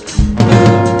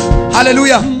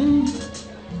 hallelujah.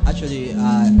 Actually,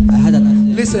 I had an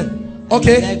accident. Listen,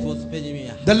 okay. The leg was paining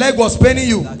me. The leg was paining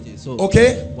you. Exactly. So,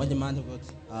 okay. when the man of God,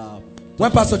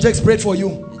 when Pastor Jake prayed for you,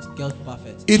 it got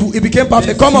perfect. It became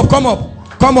perfect. Come up, come up,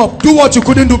 come up. Do what you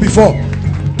couldn't do before.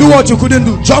 Do what you couldn't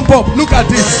do. Jump up. Look at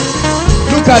this.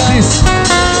 Look at this.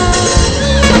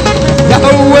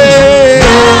 Yahweh.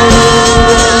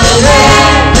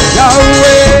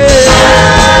 Yahweh.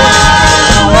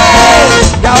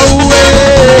 Yahweh.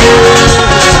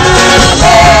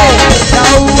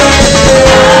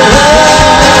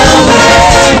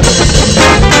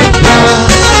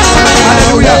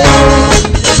 Hallelujah.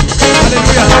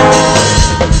 Hallelujah.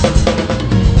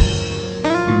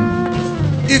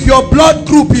 If your blood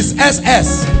group is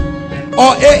SS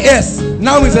or AS,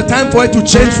 now is the time for it to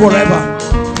change forever.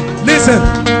 Listen,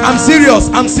 I'm serious.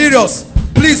 I'm serious.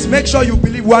 Please make sure you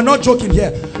believe. We are not joking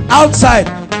here. Outside,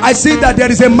 I see that there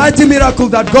is a mighty miracle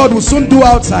that God will soon do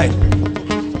outside.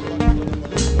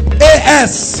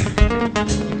 AS.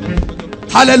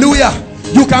 Hallelujah.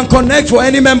 You can connect for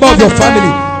any member of your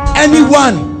family,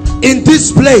 anyone in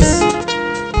this place.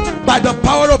 By the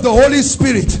power of the Holy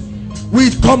Spirit, we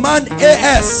command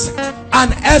AS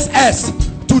and SS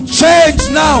to change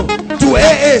now to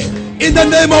AA in the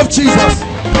name of Jesus.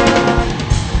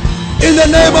 In the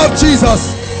name of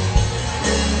Jesus.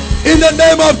 In the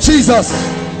name of Jesus.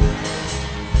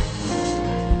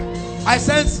 I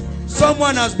sense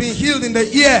someone has been healed in the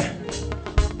ear.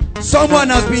 Someone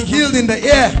has been healed in the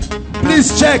ear.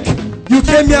 Please check. You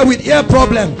came here with ear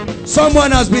problem.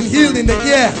 Someone has been healed in the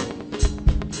ear.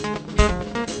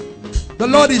 The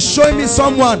Lord is showing me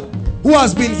someone who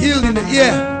has been healed in the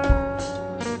ear.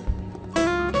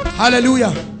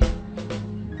 Hallelujah.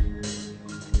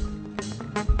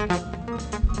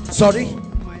 Sorry?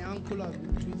 My uncle has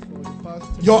been treated for the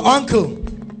past. Your uncle?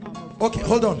 Okay,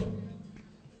 hold on.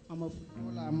 I'm a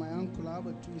footballer. My uncle have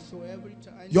a twist, so every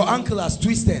time. Your uncle has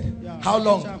twisted. Yeah, How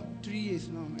long? 3 years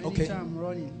now. Okay. Anytime I'm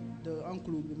running, the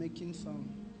uncle will be making sound.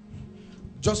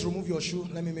 Just remove your shoe.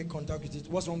 Let me make contact with it.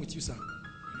 What's wrong with you, sir?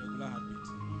 Irregular heartbeat.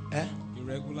 Eh?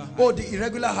 Irregular heartbeat. Oh, the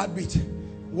irregular heartbeat.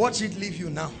 Watch it leave you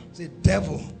now. Say,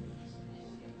 devil.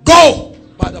 Go!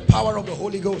 By the power of the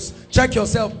Holy Ghost. Check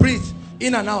yourself. Breathe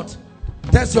in and out.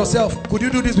 Test yourself. Could you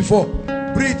do this before?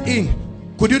 Breathe in.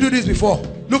 Could you do this before?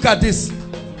 Look at this.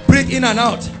 Breathe in and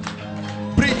out.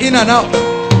 Breathe in and out.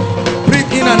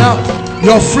 Breathe in and out.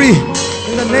 You're free.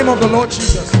 In the name of the Lord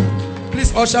Jesus.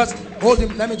 Please, ushers, hold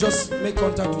him. Let me just make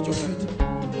contact with your feet.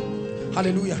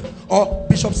 Hallelujah. Or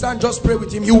Bishop Stan, just pray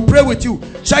with him. He will pray with you.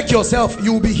 Check yourself.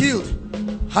 You will be healed.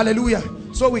 Hallelujah.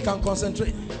 So we can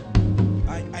concentrate.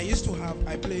 I used to have,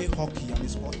 I play hockey. I'm a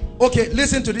sport. Okay,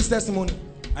 listen to this testimony.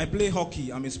 I play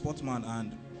hockey. I'm a sportsman,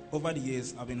 and over the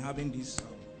years, I've been having this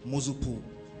muzzle pull.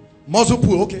 Muzzle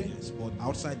pull, okay. Yes, but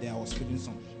outside there, I was feeling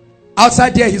some.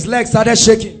 Outside there, his legs started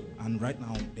shaking. And right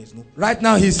now, there's no. Right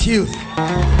now, he's healed.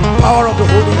 Power of the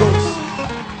Holy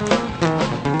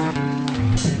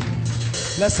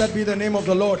Ghost. Blessed be the name of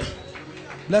the Lord.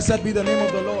 Blessed be the name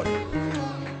of the Lord.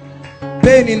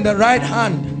 Pain in the right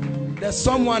hand. There's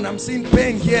someone, I'm seeing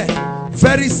pain here.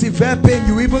 Very severe pain.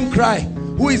 You even cry.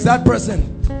 Who is that person?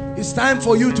 It's time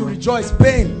for you to rejoice.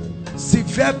 Pain.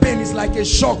 Severe pain is like a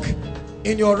shock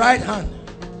in your right hand.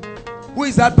 Who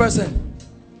is that person?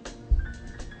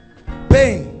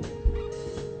 Pain.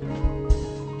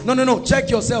 No.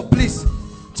 Check yourself, please.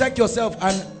 Check yourself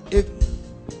and if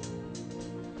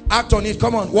act on it.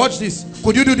 Come on, watch this.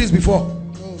 Could you do this before?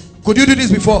 Could you do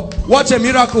this before? Watch a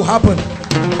miracle happen.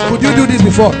 Could you do this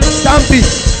before? Stamp it.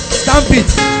 Stamp it.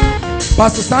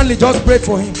 Pastor Stanley just prayed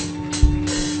for him.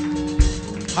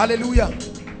 Hallelujah.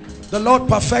 The Lord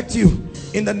perfect you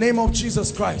in the name of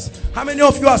Jesus Christ. How many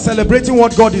of you are celebrating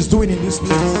what God is doing in this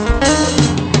place?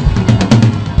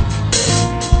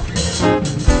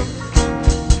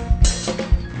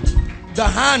 The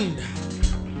hand.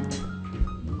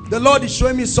 The Lord is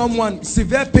showing me someone,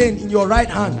 severe pain in your right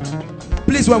hand.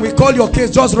 Please, when we call your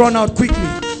case, just run out quickly.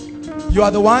 You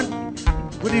are the one?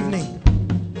 Good evening.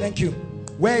 Thank you.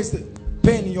 Where is the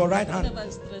pain in your right hand?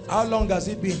 How long has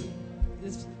it been?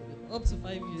 It's up to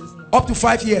 5 years now. Up to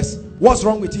 5 years. What's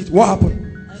wrong with it? What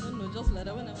happened? I don't know, just like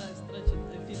that. Whenever I stretch it,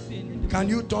 I feel pain. Can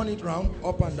you turn it round,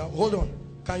 up and down? Hold on.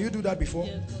 Can you do that before?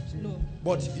 Yes, but no.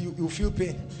 But you feel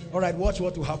pain. All right, watch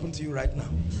what will happen to you right now.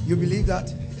 You believe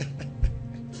that?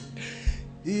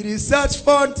 It is such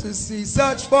fun to see,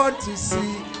 such fun to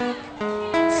see.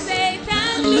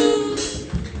 Satan lose.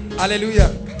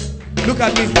 Hallelujah. Look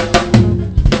at me.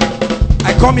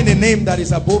 I come in a name that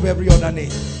is above every other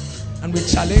name. And we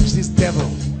challenge this devil.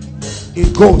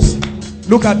 It goes.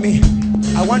 Look at me.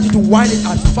 I want you to wind it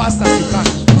as fast as you can.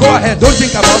 Go ahead. Don't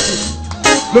think about it.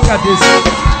 Look at this.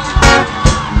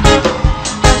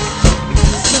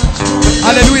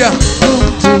 Hallelujah.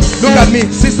 Look at me.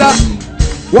 Sister,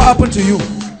 what happened to you?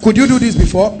 Could you do this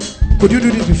before? Could you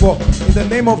do this before? In the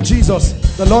name of Jesus,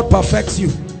 the Lord perfects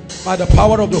you by the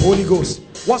power of the Holy Ghost.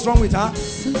 What's wrong with her? I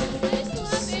used to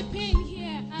have a pain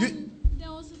here, and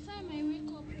there was a time I wake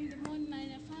up in the morning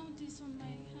and I found this on my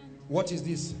hand. What is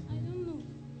this? I don't know.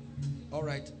 All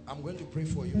right, I'm going to pray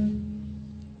for you.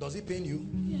 Does it pain you?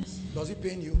 Yes. Does it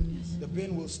pain you? Yes. The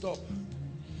pain will stop.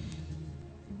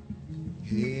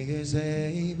 He is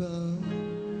able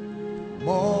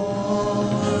more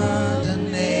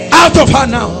than able. Out of her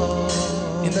now.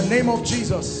 In the name of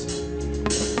Jesus.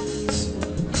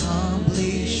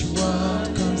 Accomplish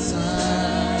what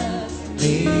concerns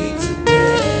me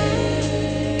today.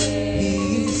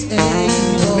 He's able.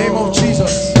 In the name of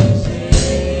Jesus.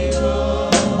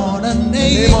 More than In the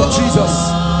name of able. Jesus.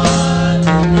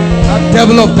 That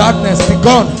devil of darkness be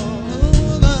gone.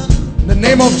 In the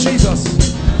name of Jesus.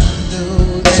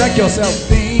 Check yourself.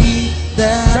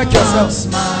 Check yourself.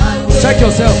 Check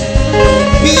yourself.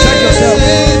 Check yourself.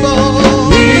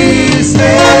 He's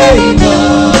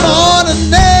able. More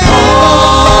than able.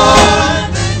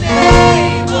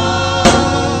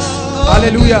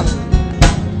 Hallelujah.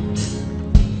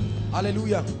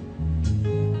 Hallelujah.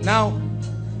 Now,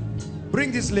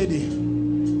 bring this lady.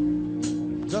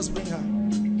 Just bring her.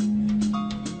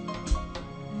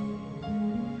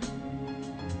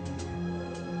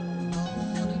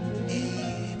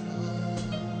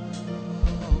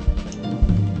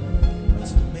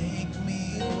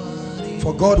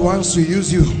 For God wants to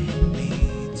use you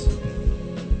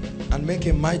and make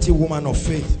a mighty woman of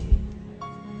faith.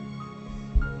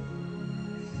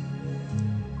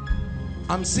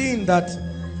 I'm seeing that,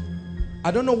 I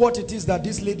don't know what it is that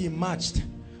this lady matched,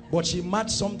 but she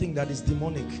matched something that is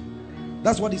demonic.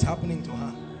 That's what is happening to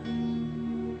her.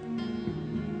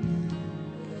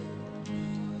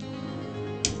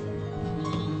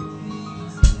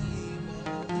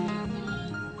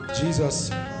 Jesus,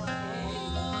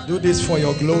 do this for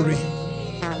your glory.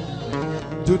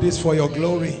 Do this for your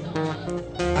glory.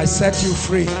 I set you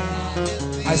free.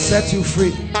 I set you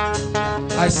free.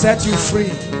 I set you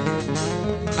free.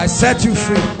 I set you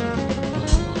free.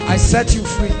 I set you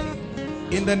free.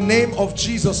 In the name of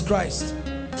Jesus Christ,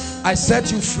 I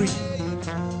set you free.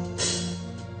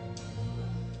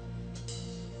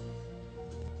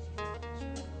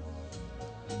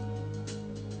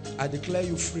 I declare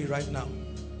you free right now.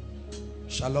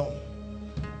 Shalom.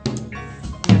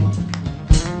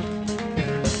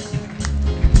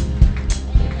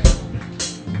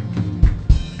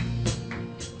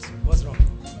 What's wrong?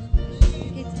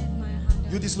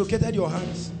 You dislocated your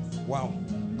hands. Wow.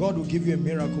 God will give you a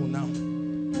miracle now.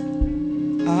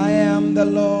 I am the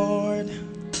Lord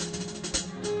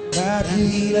that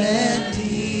healeth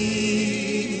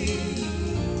thee.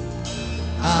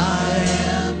 I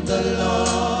am the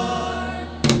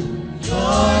Lord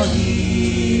your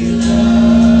healer.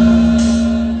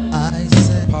 I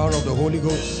send power of the Holy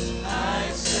Ghost.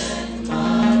 I send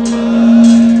my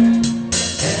word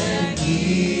and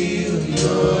heal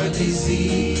your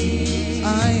disease.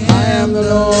 I am the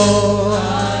Lord.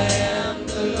 I am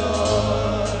the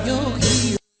Lord your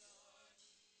healer.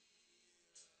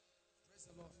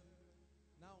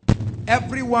 Now,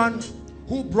 everyone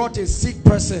who brought a sick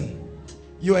person,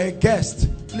 you are a guest.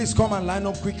 Please come and line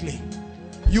up quickly.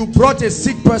 You brought a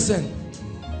sick person.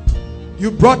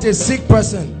 You brought a sick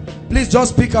person. Please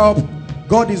just pick up.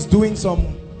 God is doing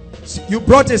some. You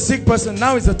brought a sick person.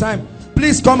 Now is the time.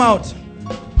 Please come out.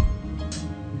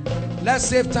 Let's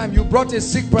save time. You brought a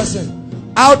sick person.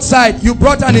 Outside, you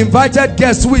brought an invited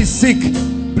guest who is sick.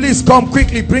 Please come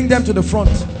quickly. Bring them to the front.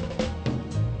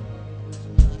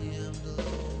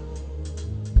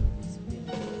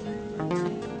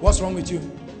 What's wrong with you?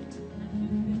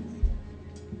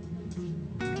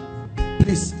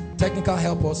 Please, technical,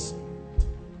 help us.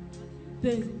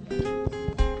 Pains.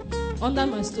 Under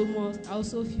my stomach, I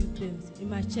also feel pains. In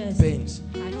my chest, Pains.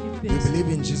 I feel You pains. believe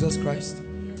in Jesus Christ?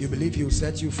 You believe he will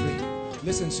set you free?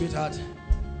 Listen, sweetheart,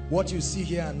 what you see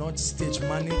here are not stage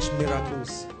managed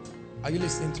miracles. Are you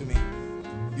listening to me?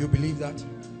 You believe that?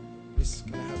 Please,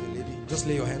 can I have a lady? Just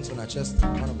lay your hands on her chest,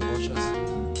 one of the ushers.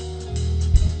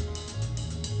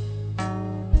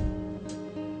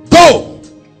 Go!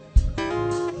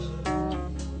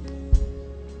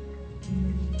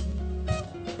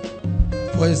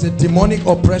 For it's a demonic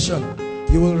oppression.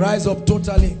 You will rise up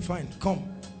totally. Fine, come.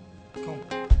 Come.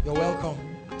 You're welcome.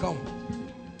 Come.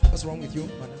 What's wrong with you,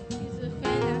 madam?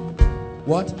 Schizophrenia.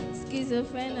 What?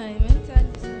 Schizophrenia. Mental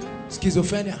disorder.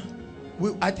 Schizophrenia.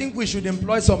 I think we should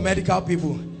employ some medical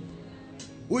people.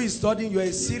 Who is studying? You're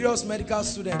a serious medical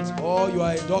student or you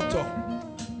are a doctor.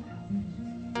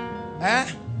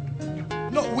 Eh?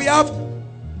 No, we have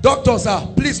doctors, sir.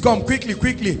 Please come quickly,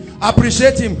 quickly.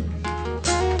 Appreciate him.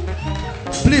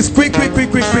 Please, quick.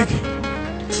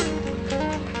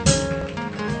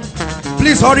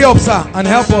 Please hurry up, sir, and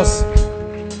help us.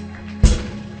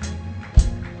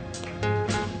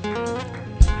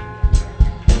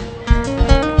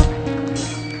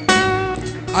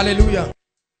 Hallelujah.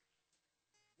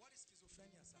 What is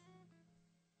schizophrenia, sir?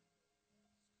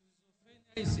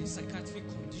 Schizophrenia is a psychiatric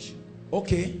condition.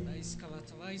 Okay. That is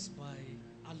characterized by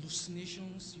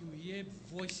hallucinations. You hear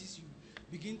voices. You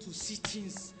begin to see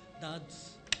things that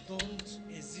don't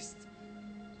exist.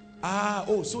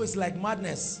 So it's like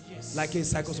madness. Yes. Like a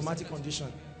psychosomatic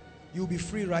condition. You'll be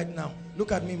free right now.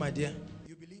 Look at me, my dear.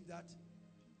 You believe that?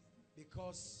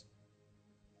 Because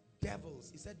devils,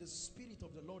 he said, the Spirit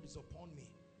of the Lord is upon me.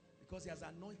 Because he has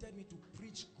anointed me to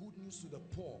preach good news to the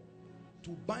poor, to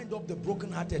bind up the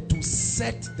brokenhearted, to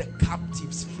set the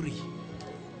captives free.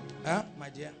 Huh, my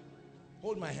dear?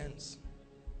 Hold my hands.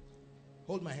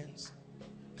 Hold my hands.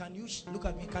 Can you look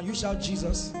at me? Can you shout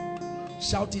Jesus?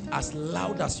 Shout it as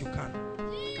loud as you can.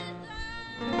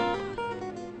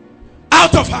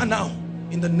 Out of her now,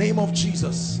 in the name of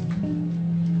Jesus.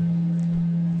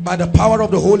 By the power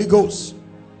of the Holy Ghost.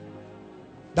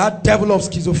 That devil of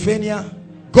schizophrenia,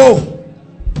 go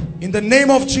in the name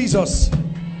of Jesus.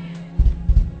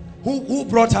 Who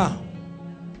brought her?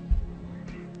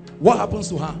 What happens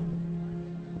to her?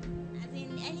 As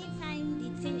in, anytime the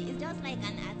thing is just like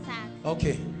an attack.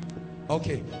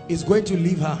 Okay, it's going to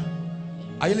leave her.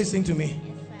 Are you listening to me?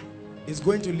 Yes, sir. It's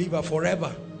going to leave her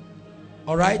forever.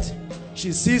 All right,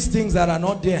 she sees things that are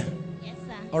not there. Yes,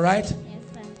 sir. All right, Yes,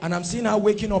 sir. and I'm seeing her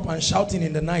waking up and shouting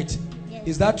in the night. Yes.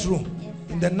 Is that true? Yes,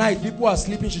 sir. In the night, people are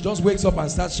sleeping, she just wakes up and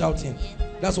starts shouting. Yes, sir.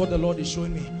 That's what the Lord is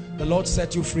showing me. The Lord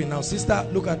set you free. Now, sister,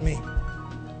 look at me.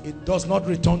 It does not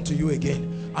return to you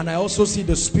again. And I also see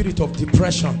the spirit of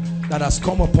depression that has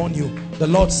come upon you. The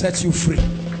Lord sets you free.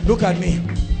 Look at me.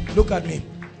 Look at me.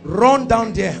 Run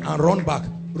down there and run back.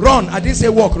 Run. I didn't say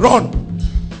walk. Run.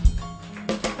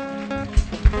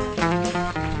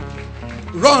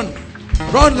 Run.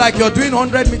 Run like you're doing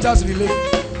 100 meters relay.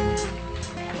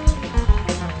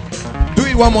 Do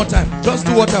it one more time. Just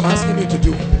do what I'm asking you to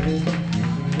do.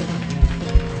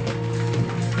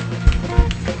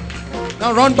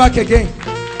 Now run back again.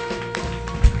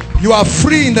 You are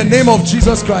free in the name of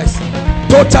Jesus Christ.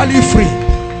 Totally free.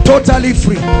 Totally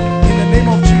free. In the name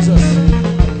of Jesus.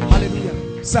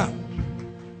 Hallelujah. Sir,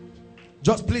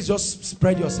 please just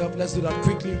spread yourself. Let's do that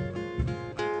quickly.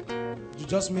 You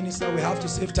just minister. We have to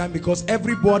save time because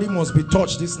everybody must be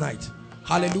touched this night.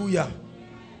 Hallelujah.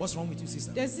 What's wrong with you,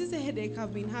 sister? There's this headache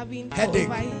I've been having for Headache.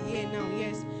 over a year now,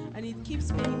 yes. And it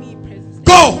keeps making me persistent.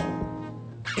 Go!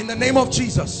 In the name of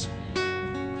Jesus.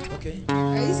 Okay.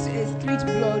 I used to excrete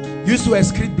blood. Used to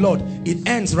excrete blood. It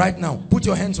ends right now. Put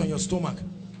your hands on your stomach.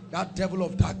 That devil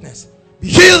of darkness, be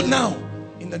healed now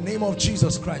in the name of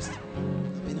Jesus Christ.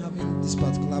 I've been having this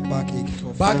particular backache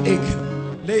for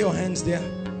Backache. Lay your hands there.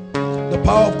 The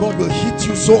power of God will hit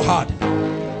you so hard.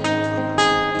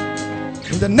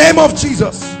 In the name of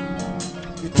Jesus,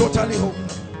 you totally hope.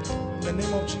 In the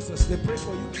name of Jesus, they pray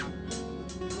for you.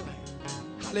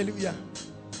 Hallelujah.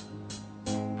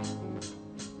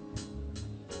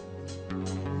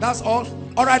 That's all.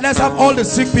 All right, let's have all the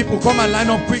sick people come and line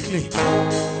up quickly.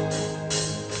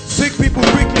 Sick people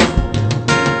quickly.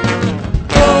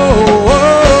 Oh,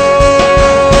 oh,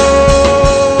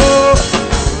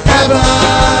 heaven,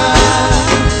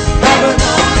 heaven.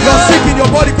 You're sick in your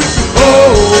body quickly. Oh,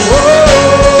 oh,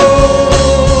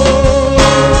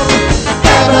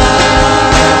 heaven.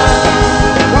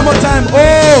 One more time.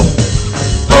 Oh,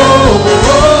 oh, oh.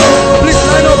 Please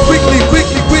line up quickly,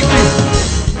 quickly, quickly.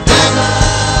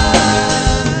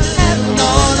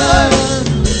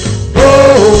 Oh,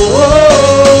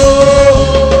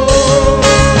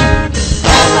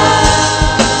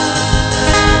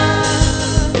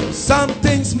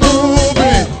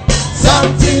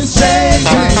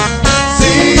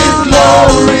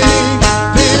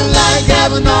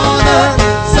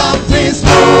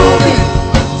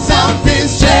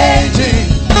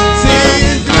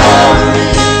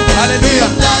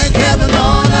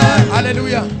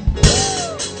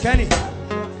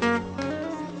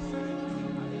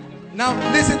 Now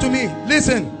listen to me.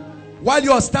 Listen. While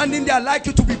you are standing there, I'd like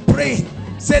you to be praying.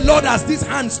 Say, Lord, as these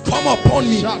hands come upon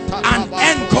me, an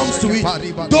end comes to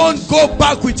it. Don't go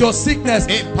back with your sickness.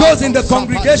 Those in the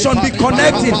congregation, be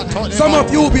connecting. Some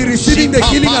of you will be receiving the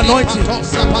healing anointing.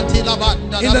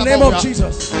 In the name of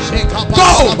Jesus.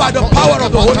 Go by the power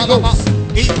of the Holy Ghost.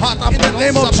 In the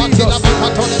name of Jesus.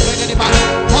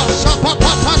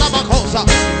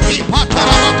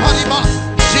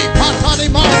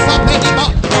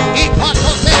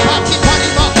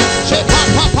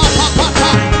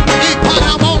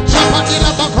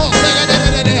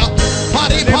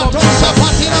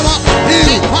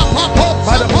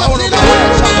 By the power of the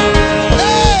Holy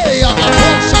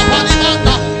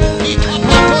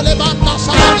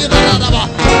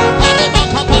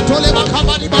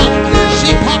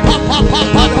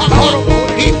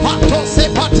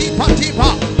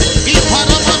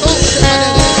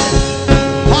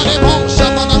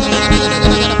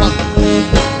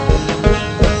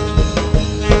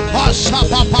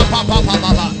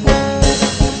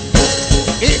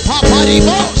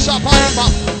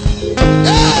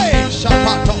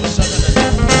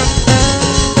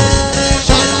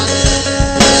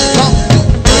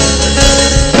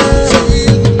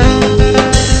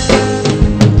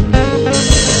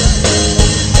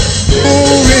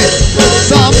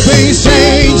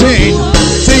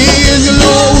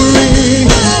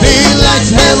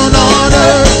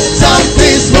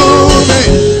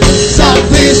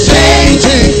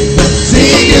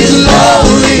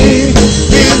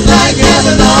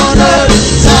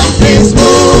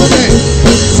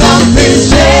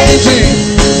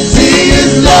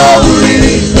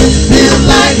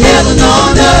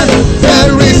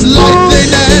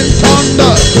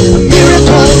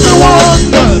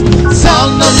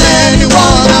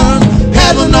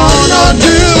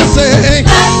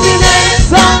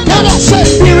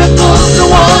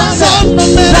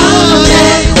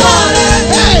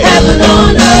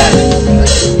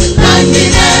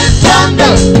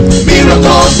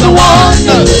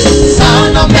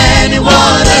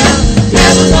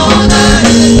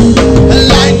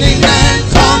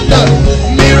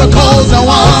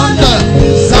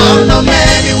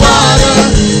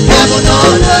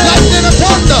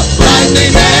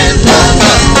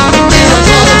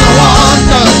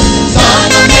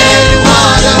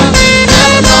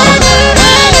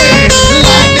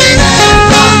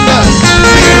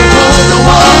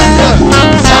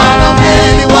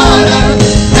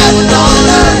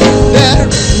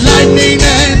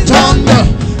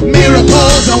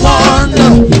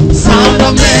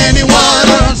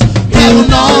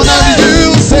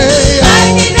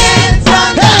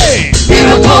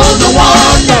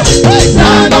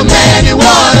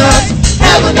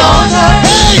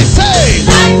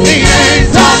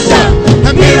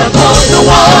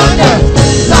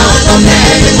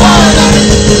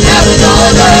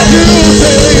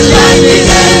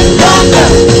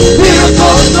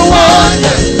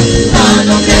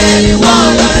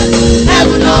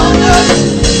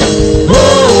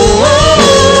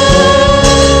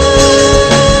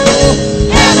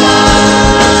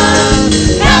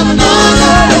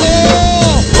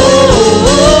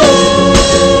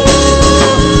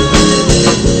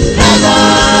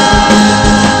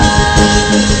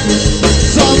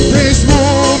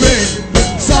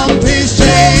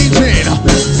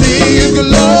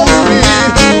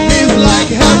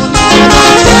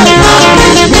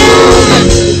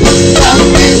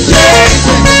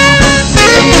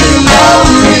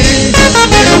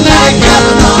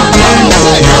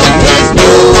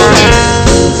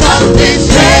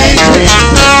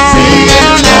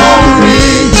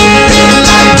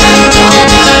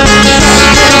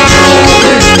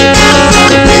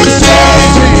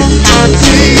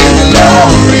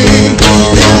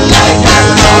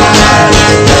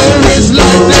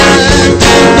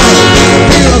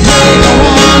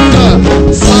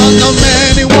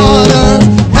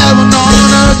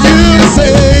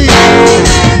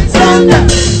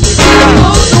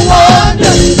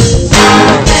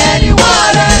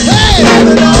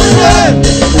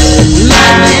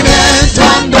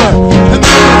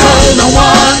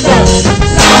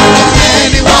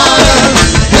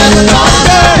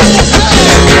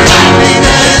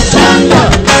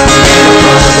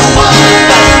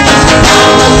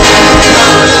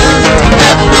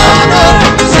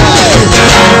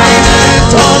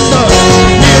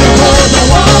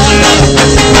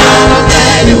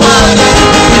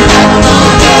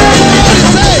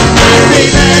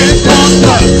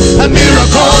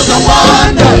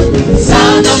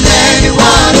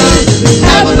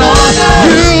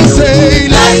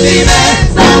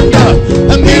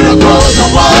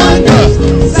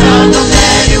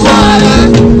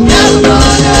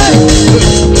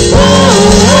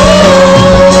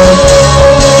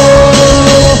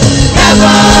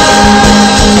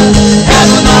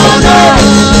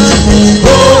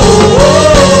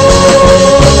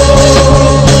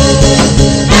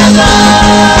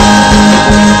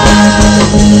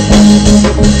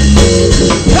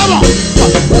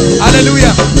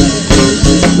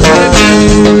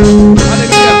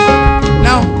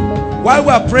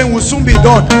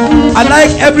I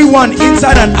like everyone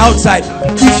inside and outside.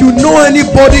 If you know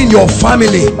anybody in your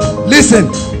family, listen,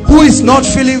 who is not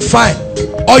feeling fine,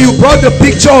 or you brought the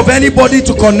picture of anybody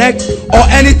to connect or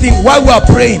anything while we are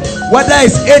praying, whether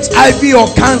it's HIV or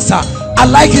cancer, I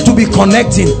like you to be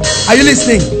connecting. Are you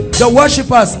listening? The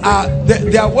worshippers are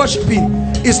they are worshiping.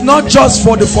 It's not just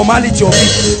for the formality of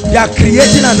it. They are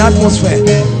creating an atmosphere.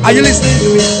 Are you listening to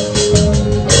me?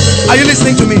 Are you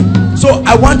listening to me? So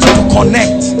I want you to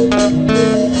connect.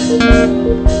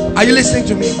 Are you listening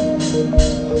to me?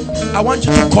 I want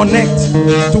you to connect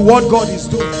to what God is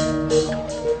doing.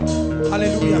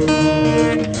 Hallelujah.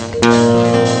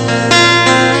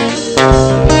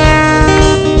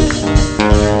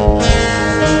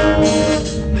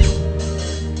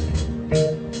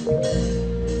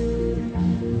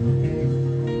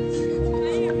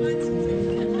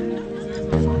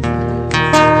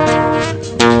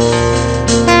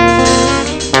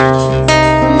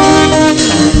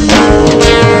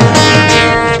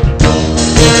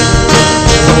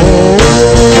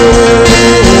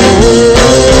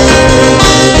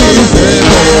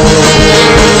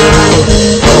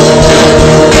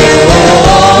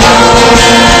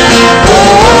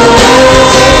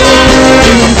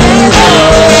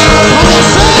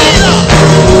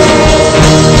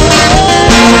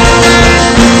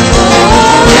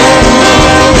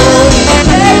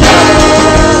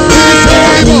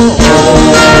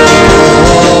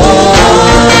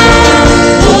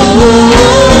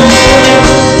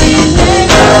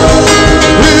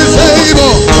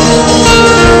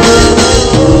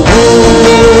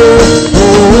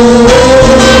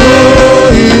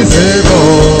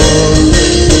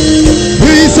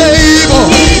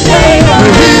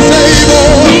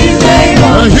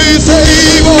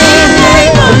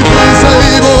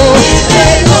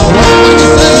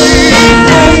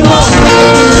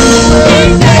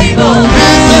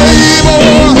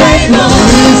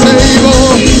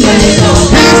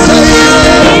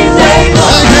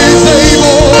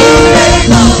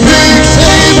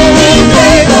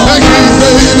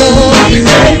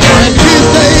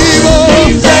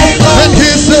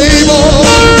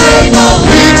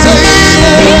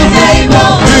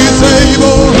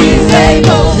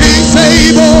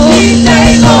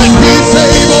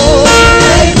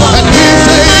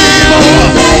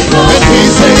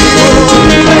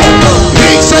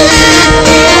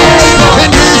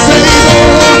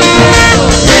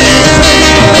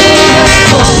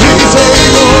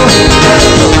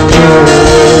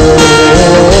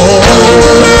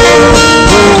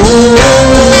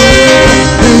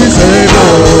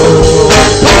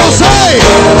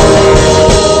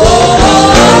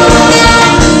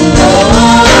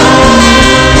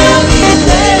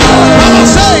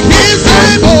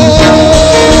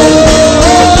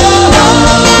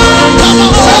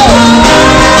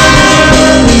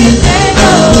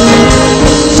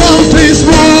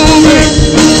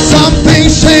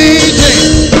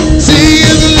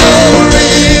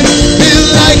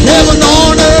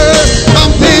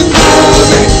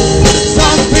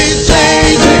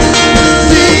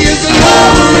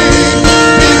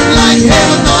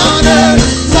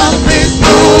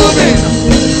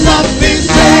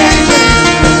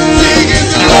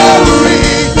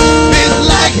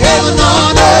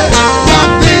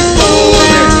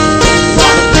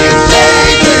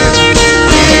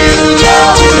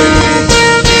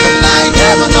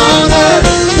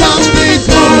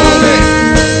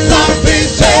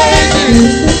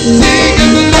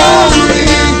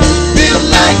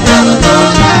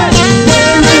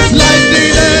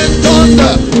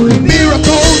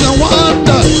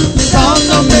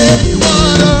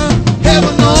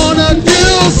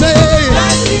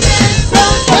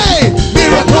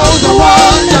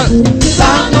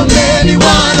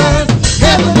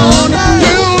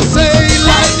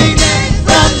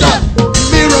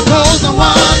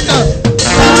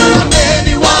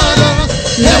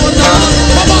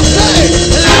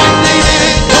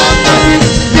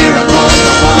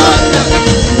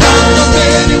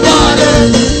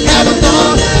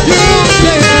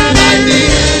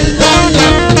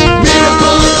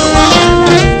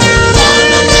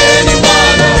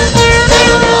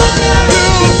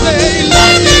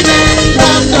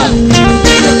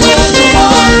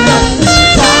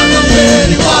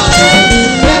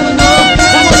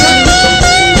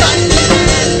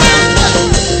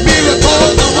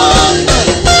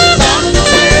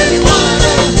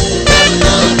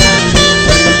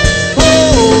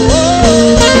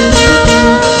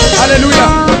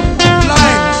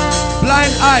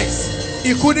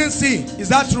 couldn't see. Is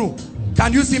that true?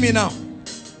 Can you see me now?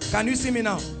 Can you see me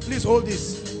now? Please hold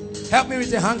this. Help me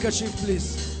with a handkerchief,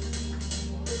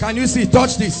 please. Can you see?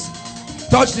 Touch this.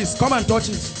 Touch this. Come and touch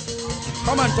it.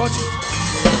 Come and touch it.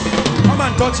 Come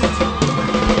and touch it.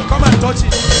 Come and touch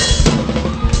it.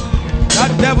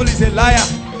 That devil is a liar.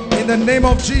 In the name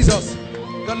of Jesus,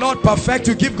 the Lord perfect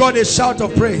you. Give God a shout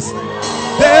of praise.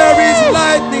 There is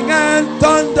lightning and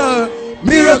thunder,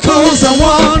 miracles and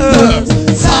wonders,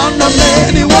 sound of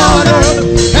many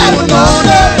waters, heaven on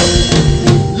earth.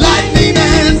 Lightning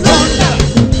and thunder,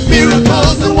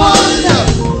 miracles and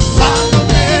wonders, sound of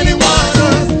many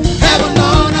waters, heaven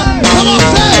on earth. Come on,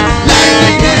 say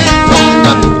lightning and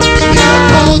thunder,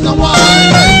 miracles and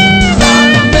wonders,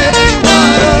 sound of many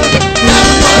waters,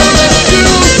 heaven on earth. You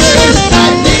say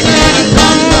lightning and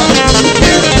thunder,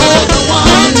 miracles and wonders,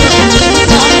 sound of many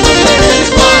waters,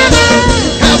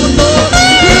 heaven on earth.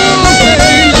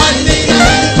 You say lightning and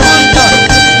thunder,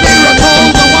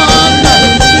 miracles and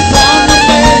wonders, sound of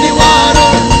many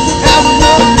waters, heaven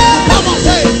on earth. Come on,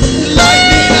 say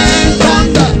lightning and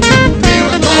thunder, miracles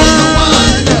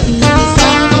and wonders,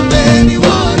 sound of many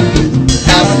waters,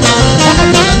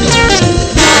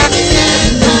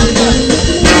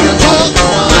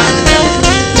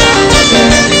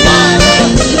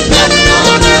 heaven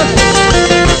on earth.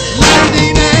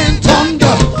 Lightning and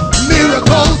thunder,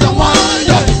 miracles and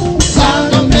wonders,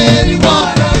 sound of many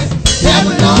waters,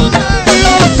 heaven on earth.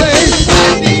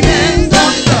 Lightning and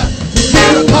thunder,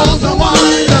 miracles and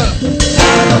wonders,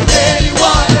 sound of many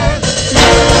waters, heaven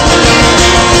on earth.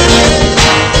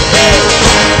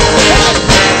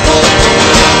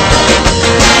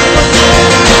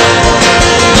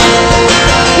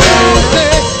 You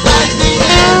say lightning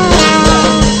and thunder,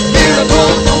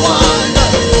 miracles and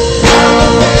wonders, sound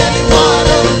of many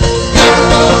waters, heaven on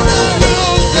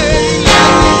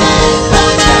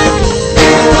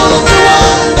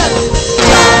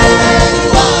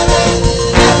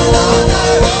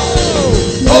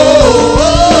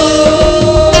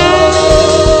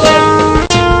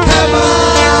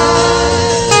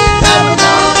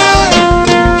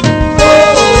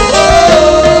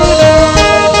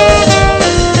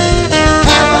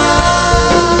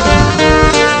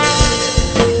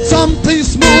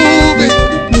something's moving,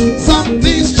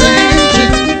 something's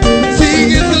changing,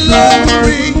 singing the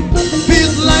glory,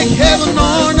 feels like heaven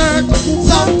on earth.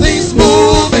 Something's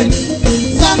moving,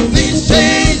 something's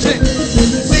changing,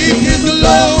 singing the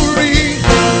glory,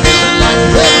 feels like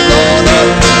heaven on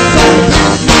earth. Something's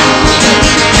moving,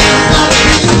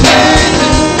 something's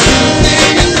changing,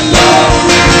 singing the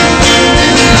glory,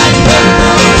 feels like heaven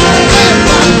on earth.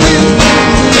 Something's moving,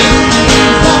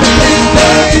 something's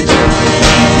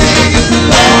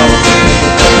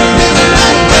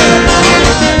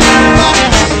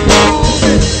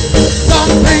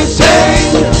changing. Something's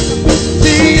changed.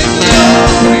 See His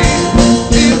glory.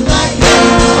 Feels like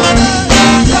heaven on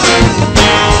earth.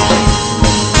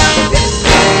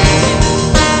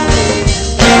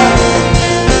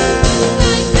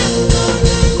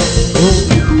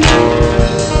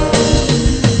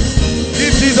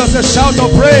 Give Jesus a shout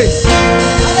of praise.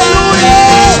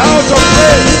 Hallelujah. Shout of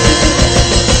praise.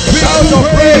 Shout of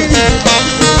praise.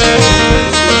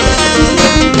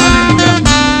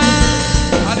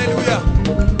 Hallelujah.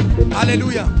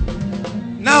 Hallelujah.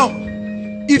 Now,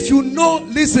 if you know,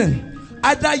 listen,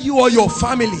 either you or your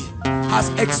family has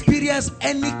experienced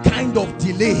any kind of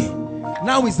delay,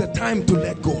 now is the time to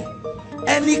let go.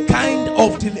 Any kind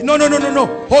of delay. No.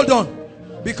 Hold on.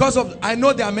 Because of, I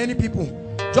know there are many people.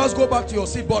 Just go back to your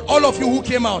seat. But all of you who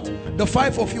came out, the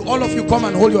 5 of you, all of you come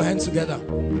and hold your hands together.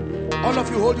 All of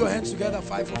you hold your hands together,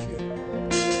 5 of you.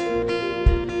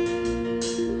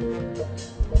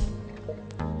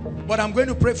 But I'm going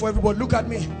to pray for everybody. Look at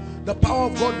me. The power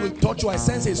of God will touch you. I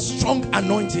sense a strong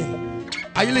anointing.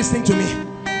 Are you listening to me?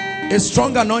 A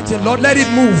strong anointing. Lord, let it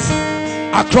move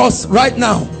across right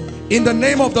now. In the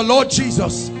name of the Lord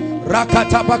Jesus.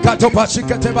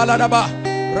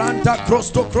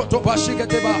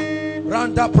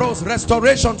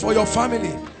 Restoration for your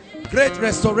family. Great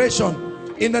restoration.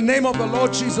 In the name of the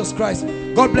Lord Jesus Christ.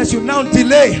 God bless you. Now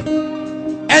delay.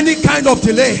 Any kind of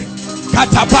delay. No.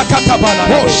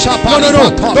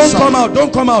 Don't come out.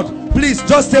 Don't come out. Please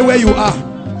just stay where you are.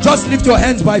 Just lift your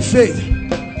hands by faith.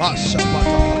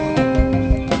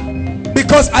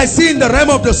 Because I see in the realm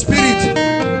of the spirit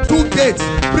 2 gates.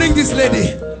 Bring this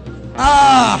lady.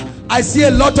 I see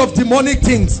a lot of demonic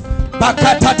things. Come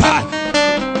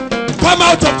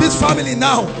out of this family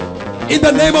now. In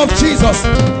the name of Jesus,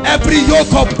 every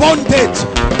yoke of bondage,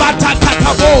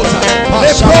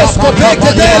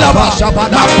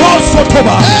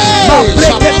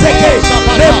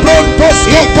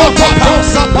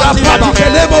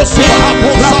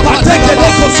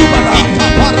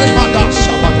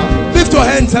 lift your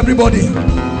hands, everybody.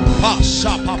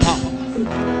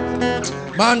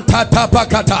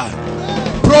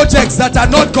 Projects that are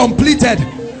not completed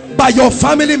by your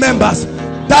family members.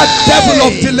 That devil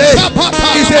of delay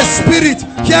is a spirit.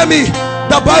 Hear me.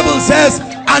 The Bible says,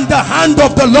 and the hand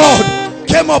of the Lord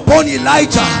came upon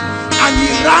Elijah, and he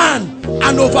ran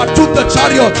and overtook the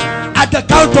chariot. At the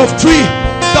count of 3,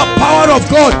 the power of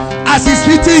God, as he's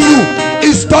hitting you,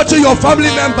 is touching your family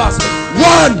members.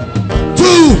 1,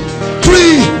 2,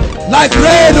 3. Like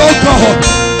rain, oh God.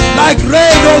 Like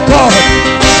rain, oh God.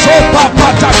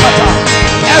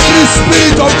 Every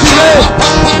spirit of delay,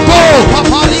 go,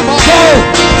 go, go,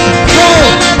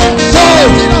 go,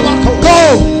 go,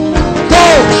 go.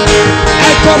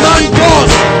 I command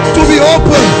doors to be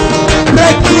open.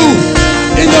 Breakthrough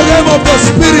in the realm of the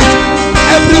spirit.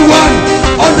 Everyone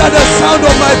under the sound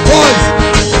of my voice,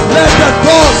 let the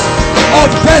doors of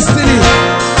destiny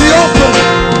be open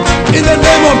in the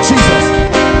name of Jesus.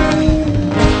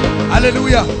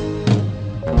 Hallelujah.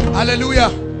 Hallelujah.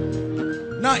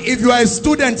 Now, if you are a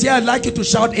student here, I'd like you to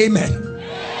shout amen.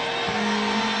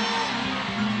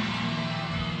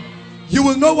 You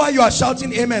will know why you are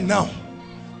shouting amen now.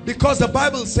 Because the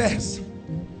Bible says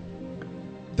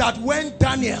that when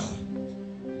Daniel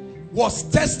was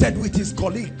tested with his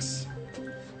colleagues,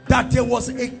 that there was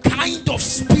a kind of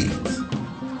spirit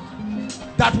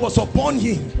that was upon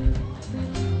him,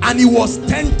 and he was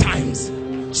 10 times.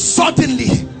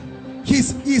 Suddenly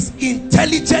his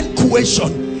intelligent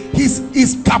cohesion,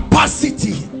 his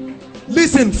capacity.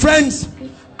 Listen, friends,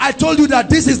 I told you that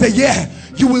this is the year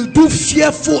you will do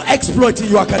fearful exploits in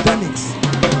your academics.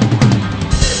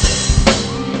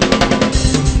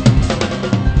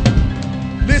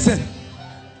 Listen,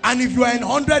 and if you are in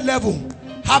 100 level,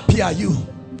 happy are you.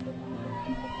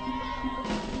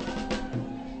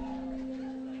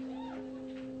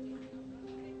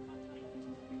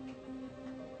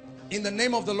 In the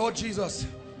name of the Lord Jesus.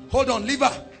 Hold on, leave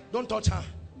her. Don't touch her.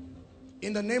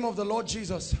 In the name of the Lord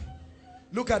Jesus.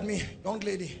 Look at me, young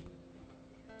lady.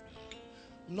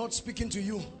 I'm not speaking to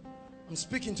you. I'm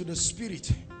speaking to the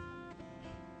spirit.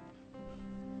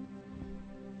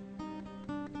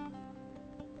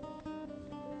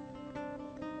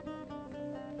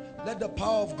 Let the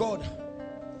power of God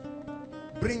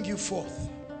bring you forth.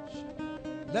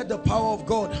 Let the power of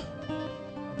God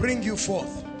bring you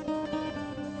forth.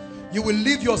 You will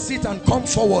leave your seat and come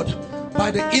forward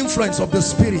by the influence of the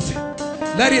Spirit.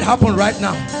 Let it happen right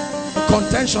now. The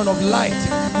contention of light.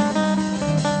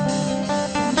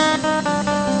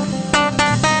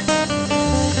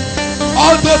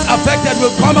 All those affected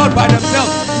will come out by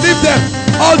themselves. Leave them.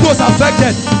 All those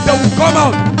affected, they will come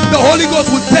out. The Holy Ghost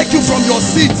will take you from your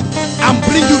seat and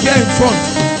bring you here in front.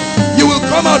 You will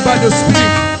come out by the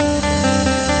Spirit.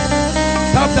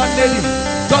 Tap that lady.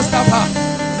 Just tap her.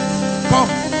 Come.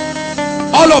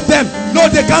 All of them. No,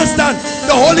 they can't stand.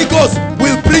 The Holy Ghost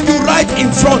will bring you right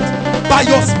in front by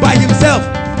himself.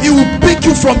 He will pick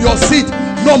you from your seat.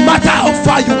 No matter how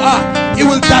far you are, he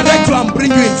will direct you and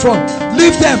bring you in front.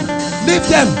 Leave them. Leave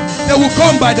them. They will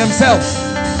come by themselves.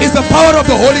 It's the power of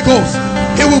the Holy Ghost.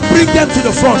 He will bring them to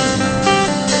the front.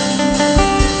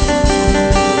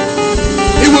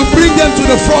 He will bring them to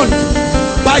the front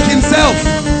by himself.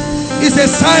 It's a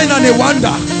sign and a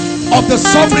wonder of the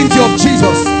sovereignty of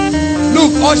Jesus.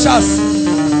 Look, ushers,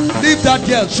 leave that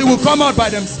girl. She will come out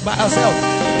by herself.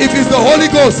 If it's the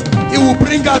Holy Ghost, he will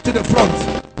bring her to the front.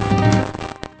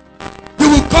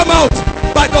 You will come out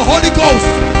by the Holy Ghost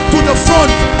to the front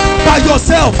by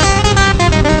yourself.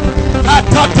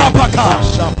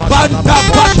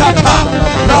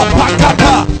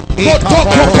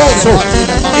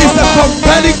 Is the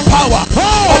compelling power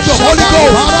of the Holy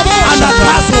Ghost and the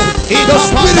castle, the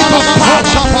spirit of power.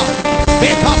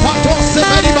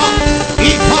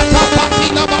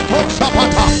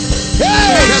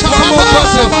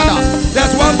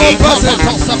 There's one more person.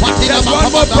 There's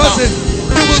one more person.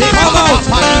 You will come out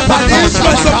by the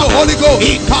influence of the Holy Ghost.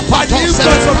 By the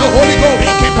influence of the Holy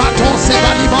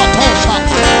Ghost.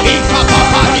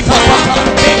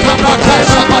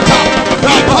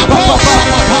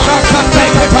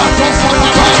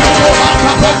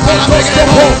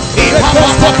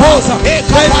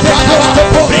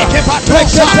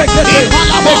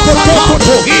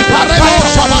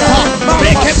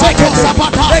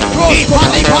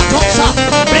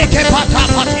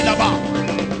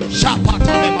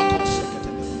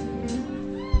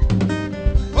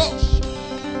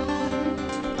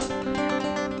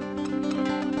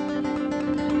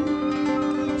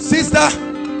 Sister,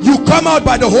 you come out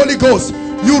by the Holy Ghost.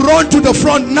 You run to the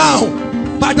front now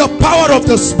by the power of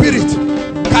the Spirit.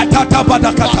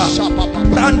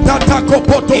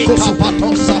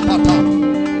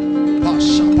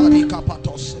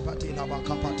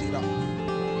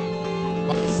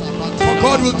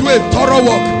 God will do a thorough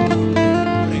work.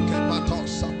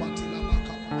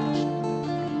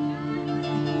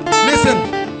 Listen,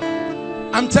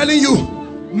 I'm telling you,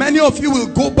 many of you will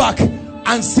go back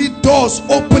and see doors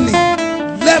opening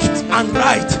left and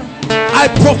right. I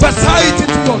prophesy it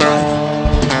into your life.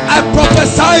 I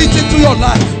prophesy it into your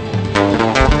life.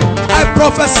 I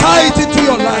prophesy it into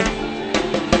your life.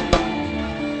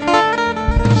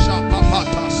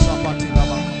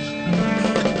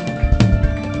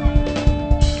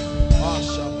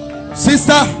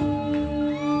 Sister,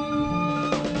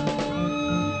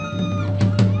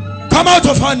 come out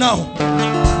of her now.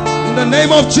 In the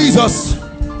name of Jesus.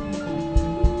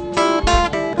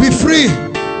 Be free.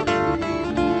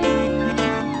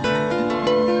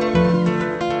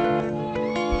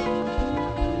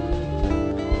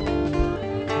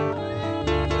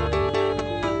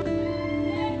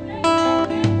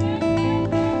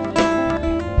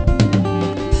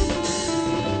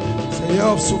 It's a year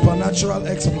of supernatural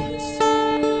exploits.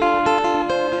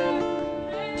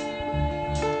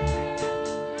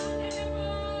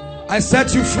 I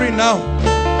set you free now.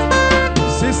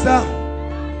 Sister,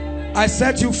 I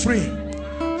set you free.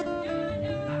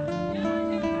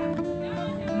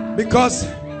 Because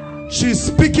she's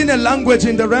speaking a language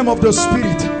in the realm of the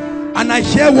spirit. And I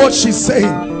hear what she's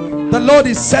saying. The Lord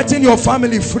is setting your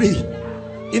family free.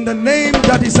 In the name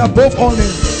that is above all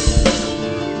names.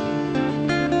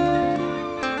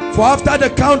 For after the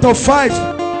count of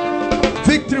 5,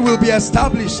 victory will be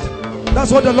established.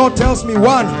 That's what the Lord tells me.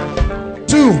 1,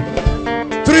 2,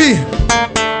 3,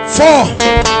 4,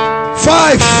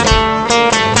 5.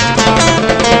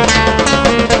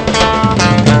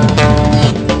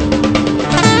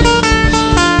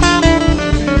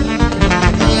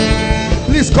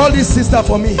 Please call this sister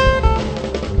for me.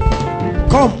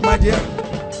 Come, my dear.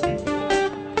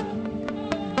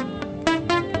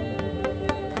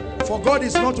 For God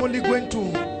is not only going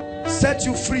to set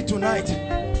you free tonight,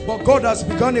 but God has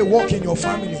begun a work in your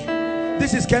family.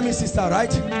 This is Kemi's sister,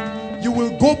 right? You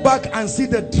will go back and see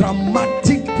the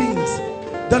dramatic things.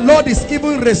 The Lord is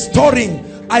even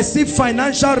restoring. I see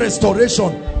financial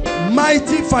restoration,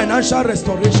 mighty financial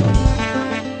restoration.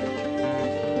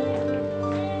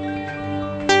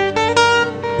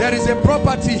 There is a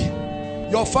property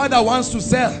your father wants to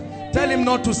sell. Tell him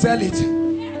not to sell it.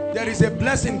 There is a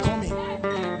blessing coming.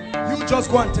 You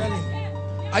just go and tell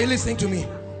him. Are you listening to me?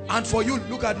 And for you,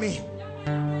 look at me.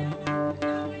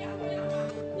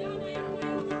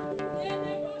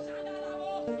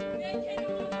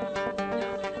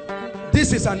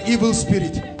 This is an evil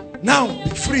spirit. Now be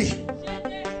free.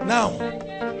 Now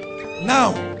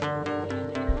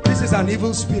this is an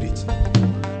evil spirit.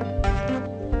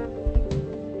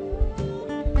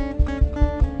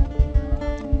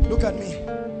 Look at me.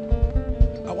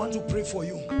 I want to pray for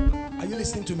you. Are you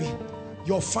listening to me?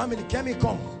 Your family. Can we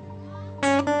come?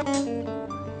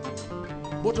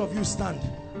 Both of you stand.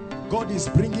 God is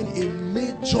bringing a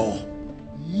major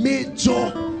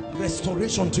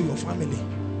restoration to your family.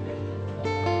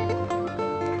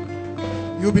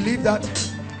 You believe that?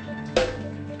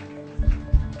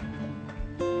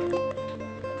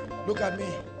 Look at me.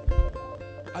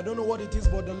 I don't know what it is,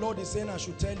 but the Lord is saying I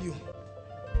should tell you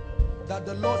that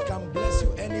the Lord can bless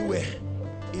you anywhere.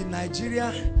 In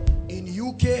Nigeria, in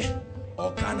UK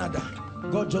or Canada.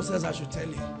 God just says I should tell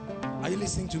you. Are you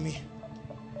listening to me?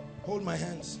 Hold my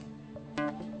hands.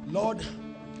 Lord,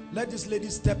 let this lady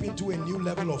step into a new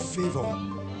level of favor.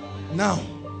 Now,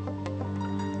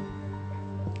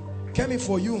 Kemi,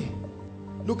 for you,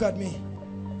 look at me,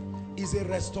 is a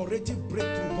restorative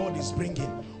breakthrough God is bringing.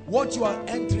 What you are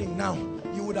entering now,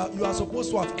 you are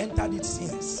supposed to have entered it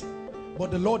since,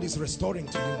 but the Lord is restoring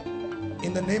to you.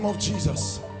 In the name of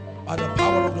Jesus, by the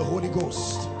power of the Holy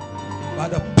Ghost, by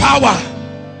the power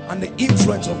and the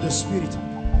influence of the Spirit.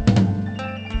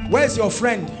 Where's your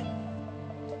friend?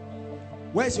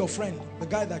 Where's your friend? The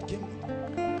guy that came.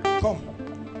 Come.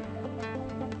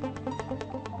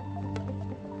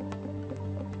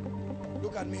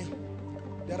 Look at me.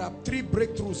 There are 3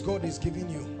 breakthroughs God is giving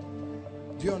you.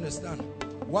 Do you understand?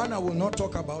 One, I will not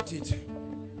talk about it,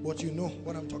 but you know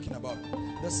what I'm talking about.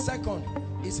 The second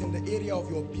is in the area of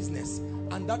your business,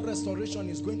 and that restoration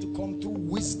is going to come through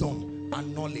wisdom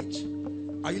and knowledge.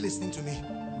 Are you listening to me?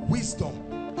 Wisdom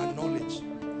and knowledge.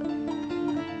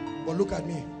 But look at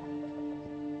me.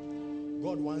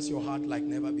 God wants your heart like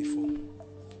never before.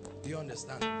 Do you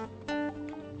understand?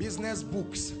 Business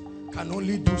books can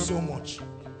only do so much.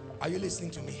 Are you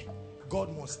listening to me?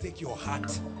 God must take your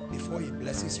heart before he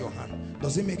blesses your hand.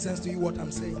 Does it make sense to you what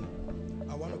I'm saying?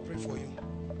 I want to pray for you.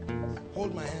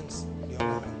 Hold my hands. The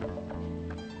other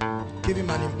hand. Give him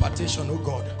an impartation, oh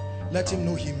God. Let him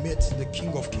know he met the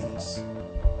King of Kings.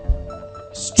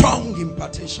 Strong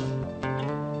impartation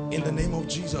in the name of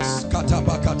Jesus. I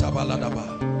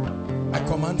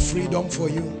command freedom for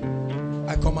you.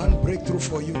 I command breakthrough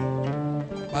for you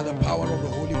by the power of the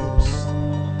Holy Ghost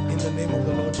in the name of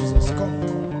the Lord Jesus. Come.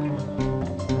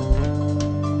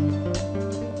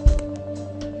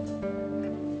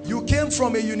 You came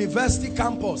from a university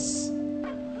campus,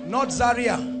 not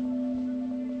Zaria.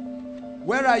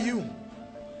 Where are you?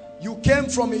 You came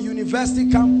from a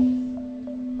university campus,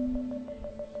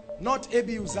 not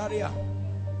ABU, Zaria.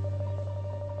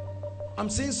 I'm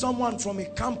seeing someone from a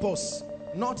campus,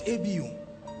 not ABU.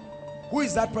 Who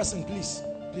is that person, please?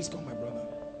 Please come, my brother.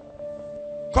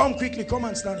 Come quickly, come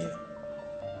and stand here.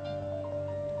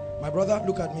 My brother,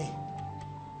 look at me.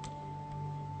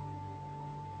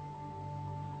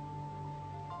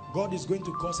 God is going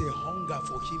to cause a hunger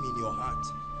for him in your heart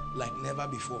like never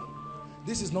before.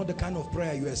 This is not the kind of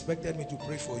prayer you expected me to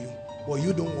pray for you, but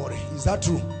you don't worry. Is that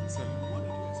true? Sir, what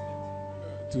did you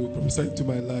expect? To prophesy into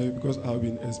my life, because I've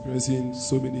been experiencing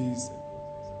so many.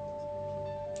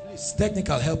 Please,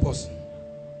 technical, help us.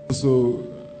 So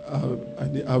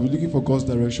I've been looking for God's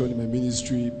direction in my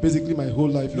ministry. Basically, my whole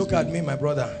life. Look at me, my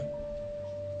brother.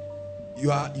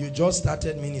 You just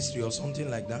started ministry or something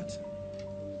like that.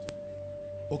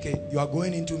 Okay, you are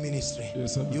going into ministry.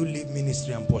 Yes, sir. You leave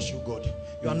ministry and pursue God.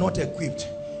 You are not equipped.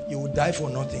 You will die for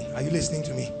nothing. Are you listening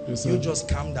to me? Yes, sir. You just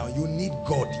calm down. You need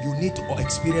God. You need to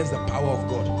experience the power of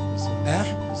God. Yes, sir.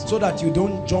 Yes, so that you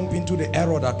don't jump into the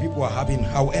error that people are having.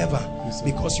 However, yes,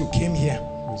 because you came here,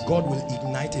 yes, God will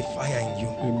ignite a fire in you.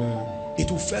 Amen. It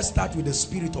will first start with the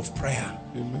spirit of prayer.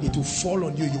 Amen. It will fall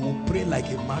on you. You will pray like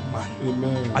a madman.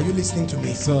 Amen. Are you listening to me?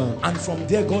 Yes, sir. And from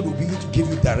there, God will begin to give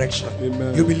you direction.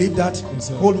 Amen. You believe that? Yes,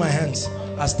 sir. Hold my hands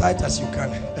as tight as you can.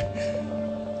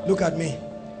 Look at me.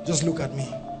 Just look at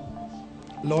me.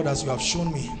 Lord, as you have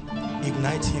shown me,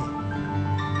 ignite him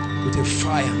with a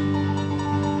fire.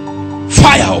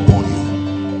 Fire upon you.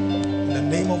 In the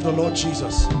name of the Lord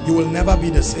Jesus, you will never be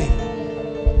the same.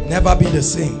 Never be the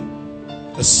same.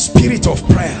 The spirit of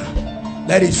prayer,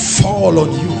 let it fall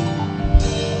on you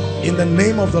in the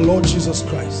name of the Lord Jesus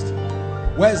Christ.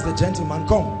 Where is the gentleman?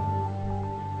 Come.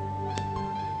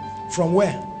 From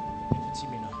where?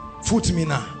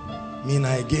 Futmina.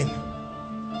 Mina again.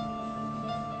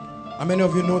 How many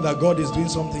of you know that God is doing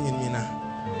something in Mina?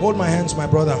 Hold my hands, my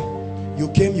brother. You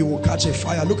came, you will catch a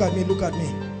fire. Look at me, look at me.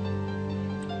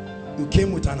 You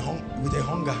came with a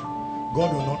hunger.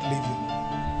 God will not leave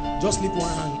you. Just lift one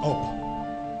hand up.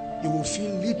 You will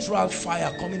feel literal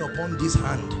fire coming upon this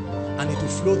hand, and it will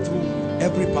flow through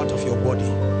every part of your body.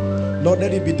 Lord,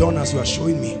 let it be done as you are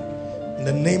showing me. In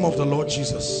the name of the Lord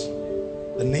Jesus.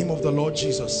 The name of the Lord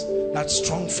Jesus. That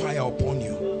strong fire upon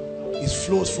you. It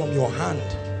flows from your hand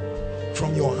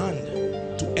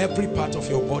to every part of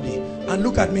your body. And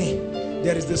look at me.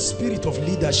 There is the spirit of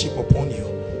leadership upon you.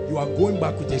 You are going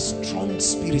back with a strong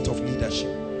spirit of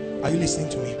leadership. Are you listening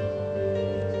to me?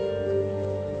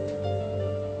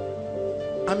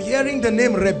 I'm hearing the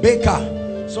name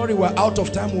Rebecca. Sorry, we're out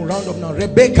of time. We'll round up now.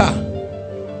 Rebecca.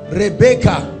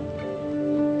 Rebecca.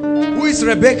 Who is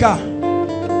Rebecca?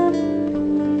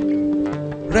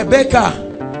 Rebecca.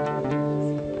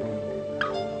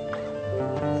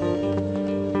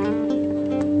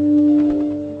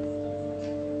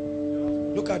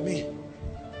 Look at me.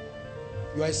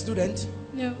 You are a student?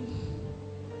 No.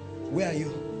 Where are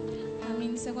you? I'm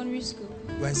in secondary school.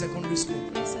 You are in secondary school?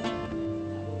 Yes, sir.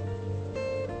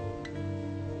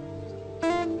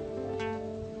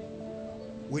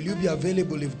 Will you be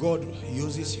available if God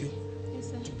uses you? Yes,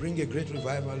 sir. To bring a great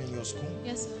revival in your school?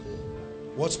 Yes, sir.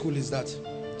 What school is that?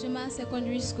 Jamal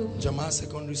Secondary School. Jamal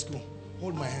Secondary School.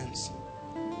 Hold my hands.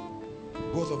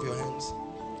 Both of your hands.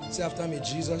 Say after me,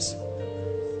 Jesus,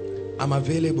 I'm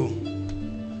available.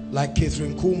 Like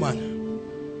Catherine Kuhlman,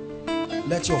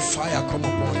 let your fire come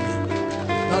upon me.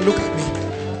 Now look at me.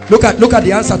 Look at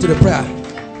the answer to the prayer.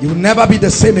 You will never be the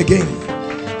same again.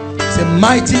 It's a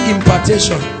mighty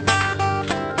impartation.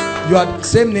 You are the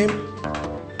same name.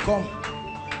 Come.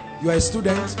 You are a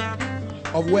student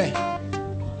of where?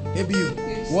 Maybe you.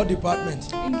 Yes. What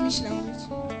department? English language.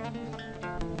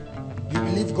 You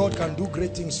believe God can do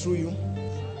great things through you?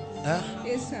 Huh?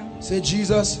 Yes, sir. Say,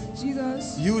 Jesus,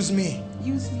 Jesus, use me.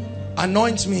 use me.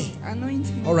 Anoint me.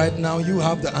 Anoint me. All right, now you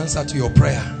have the answer to your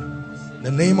prayer. In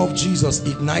the name of Jesus,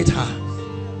 ignite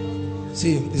her.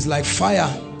 See, it's like fire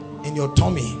in your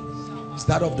tummy. It's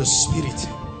that of the spirit.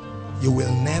 You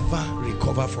will never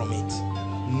recover from it.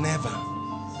 Never.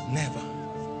 Never.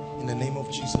 In the name of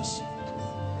Jesus.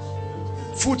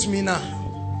 Foot me now.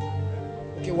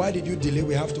 Okay, why did you delay?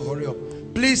 We have to hurry up.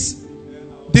 Please,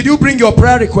 Did you bring your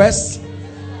prayer requests?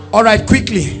 All right,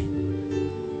 quickly.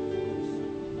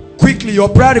 Quickly, your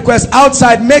prayer request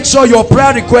outside. Make sure your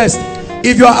prayer request,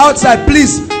 if you're outside,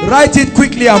 please write it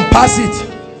quickly and pass it.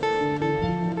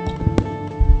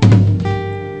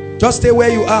 Just stay where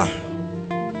you are.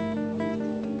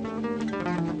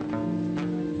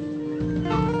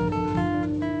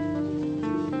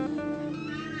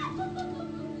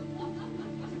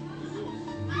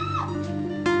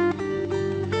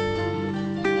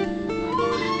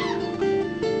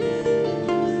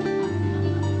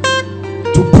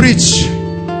 To preach,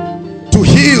 to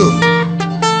heal,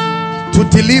 to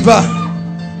deliver,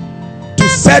 to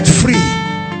set free,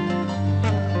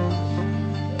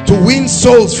 to win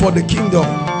souls for the kingdom.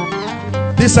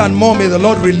 This and more may the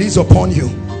Lord release upon you.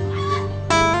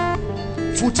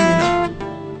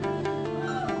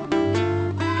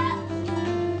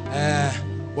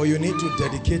 But you need to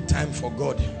dedicate time for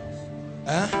God.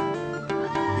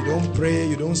 You don't pray,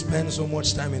 you don't spend so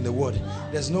much time in the word.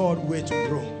 There's no other way to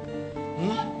grow.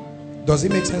 Does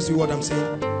it make sense to you what I'm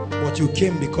saying? But you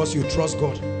came because you trust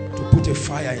God to put a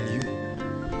fire in you.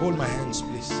 Hold my hands,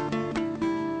 please.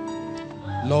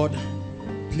 Lord,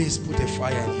 please put a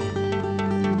fire in him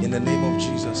in the name of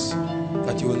Jesus,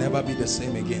 that you will never be the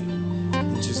same again.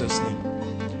 In Jesus' name.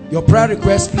 Your prayer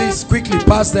requests, please quickly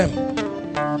pass them.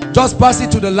 Just pass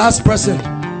it to the last person.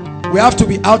 We have to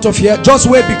be out of here. Just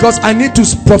wait, because I need to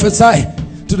prophesy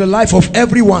to the life of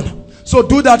everyone. So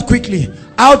do that quickly.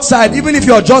 Outside, even if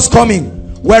you're just coming,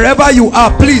 wherever you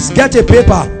are, please get a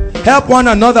paper. Help one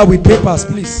another with papers,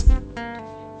 please.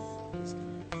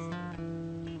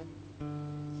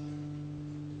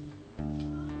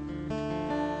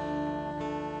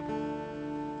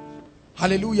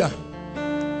 Hallelujah.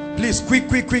 Please,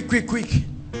 quick.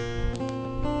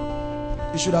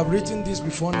 You should have written this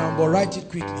before now, but write it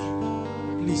quickly,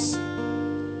 please.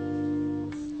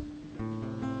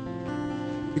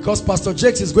 Because Pastor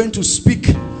Jakes is going to speak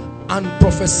and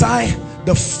prophesy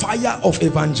the fire of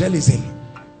evangelism.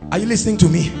 Are you listening to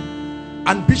me?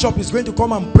 And Bishop is going to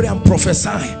come and pray and prophesy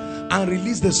and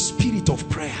release the spirit of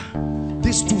prayer.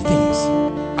 These two things.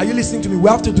 Are you listening to me? We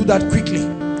have to do that quickly.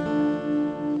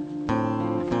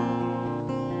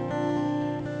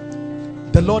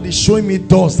 The Lord is showing me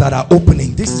doors that are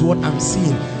opening. This is what I'm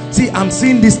seeing. See, I'm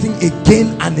seeing this thing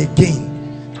again and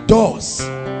again. Doors.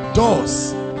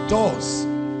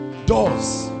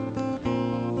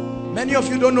 Many of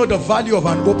you don't know the value of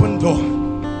an open door.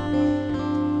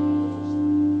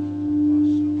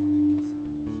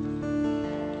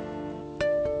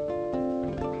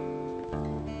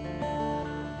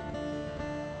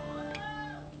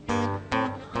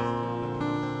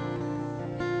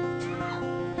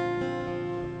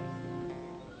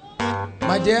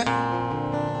 My dear,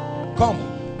 come.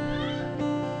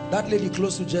 That lady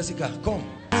close to Jessica, come.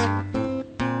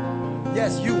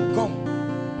 Yes, you, come.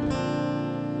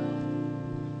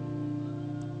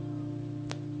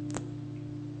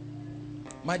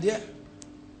 My dear,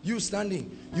 you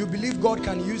standing, you believe God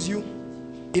can use you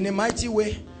in a mighty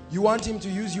way. You want him to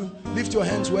use you. Lift your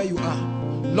hands where you are.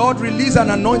 Lord, release an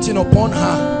anointing upon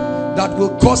her that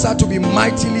will cause her to be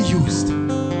mightily used.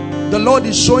 The Lord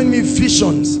is showing me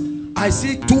visions. I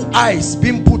see 2 eyes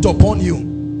being put upon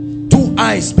you. 2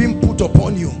 eyes being put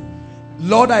upon you.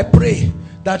 Lord, I pray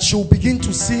that she'll begin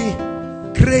to see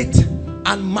great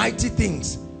and mighty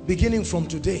things beginning from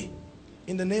today.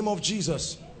 In the name of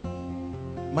Jesus.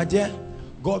 My dear,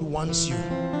 God wants you.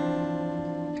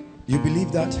 You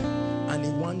believe that? And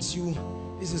he wants you.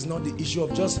 This is not the issue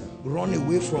of just run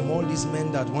away from all these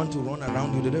men that want to run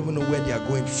around you. They don't even know where they are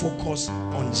going. Focus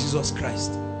on Jesus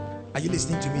Christ. Are you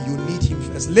listening to me? You need him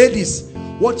first. Ladies,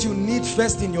 what you need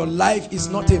first in your life is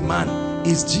not a man,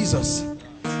 it's Jesus.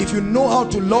 If you know how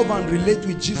to love and relate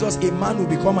with Jesus, a man will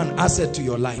become an asset to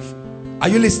your life. Are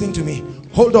you listening to me?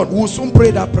 Hold on, we'll soon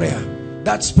pray that prayer,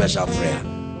 that special prayer,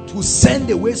 to send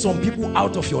away some people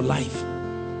out of your life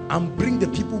and bring the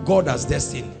people God has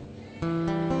destined.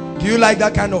 Do you like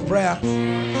that kind of prayer?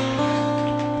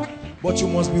 But you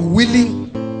must be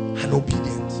willing and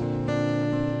obedient.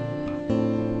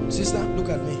 Sister, look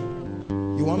at me.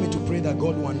 You want me to pray that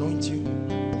God will anoint you?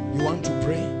 You want to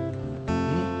pray?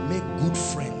 Make good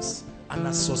friends. An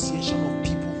association of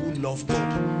people who love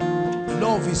God.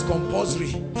 Love is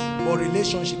compulsory, but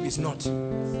relationship is not.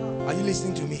 Are you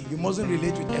listening to me? You mustn't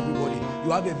relate with everybody.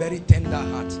 You have a very tender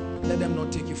heart. Let them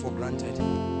not take you for granted.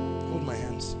 Hold my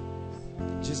hands.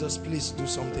 Jesus, please do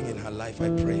something in her life, I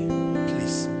pray.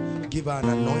 Please give her an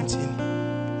anointing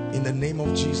in the name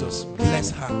of Jesus.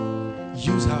 Bless her.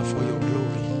 Use her for your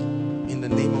glory in the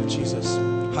name of Jesus.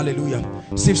 Hallelujah.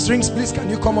 Steve Strings, please can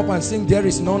you come up and sing There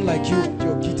Is None Like You,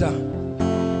 your guitar.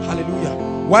 Hallelujah.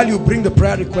 While you bring the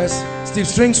prayer request, Steve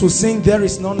Strings will sing "There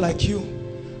Is None Like You."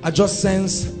 I just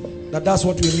sense that that's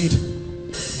what we need.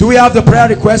 Do we have the prayer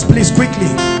request? Please, quickly.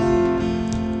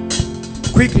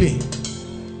 Quickly.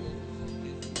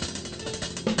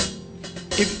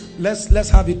 Let's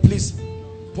have it, please.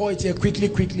 Pour it here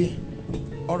quickly.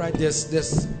 All right,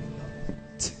 there's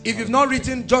if you've not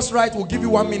written, just write. We'll give you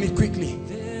 1 minute quickly.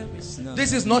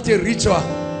 This is not a ritual.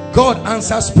 God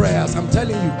answers prayers, I'm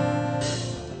telling you.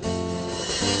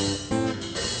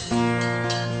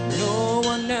 No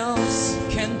one else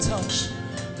can touch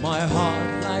my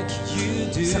heart like you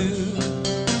do.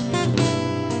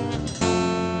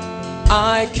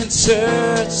 I can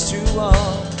search through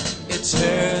all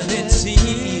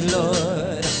eternity,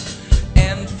 Lord,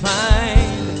 and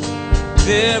find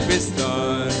there is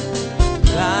none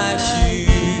like you.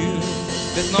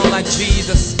 There's none like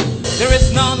Jesus. There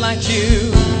is none like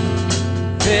you.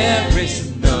 There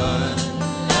is none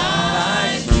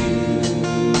like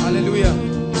you. Hallelujah.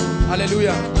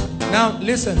 Hallelujah. Now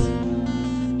listen.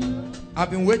 I've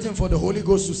been waiting for the Holy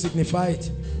Ghost to signify it.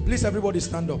 Please, everybody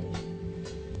stand up.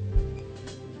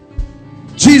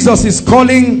 Jesus is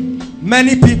calling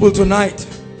many people tonight.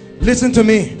 Listen to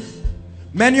me.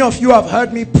 Many of you have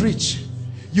heard me preach.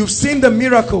 You've seen the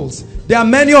miracles. There are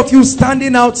many of you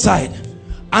standing outside,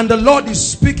 and the Lord is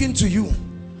speaking to you.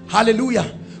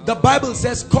 Hallelujah. The Bible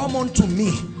says, "Come unto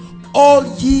me, all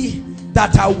ye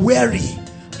that are weary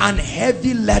and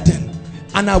heavy laden,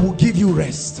 and I will give you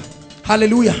rest."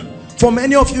 Hallelujah. For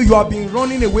many of you, you have been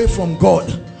running away from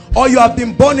God, or you have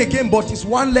been born again, but it's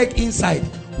one leg inside,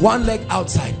 one leg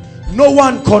outside. No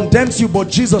one condemns you, but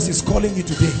Jesus is calling you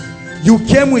today. You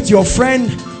came with your friend,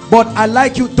 but I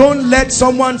like you. Don't let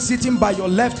someone sitting by your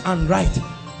left and right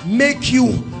make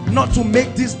you not to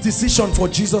make this decision for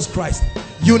Jesus Christ.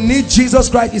 You need Jesus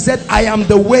Christ. He said, "I am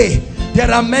the way."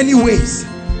 There are many ways.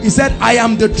 He said, "I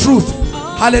am the truth."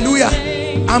 Hallelujah.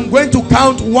 I'm going to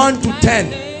count 1 to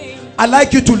 10. I'd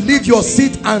like you to leave your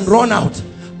seat and run out.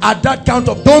 At that count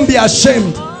of, don't be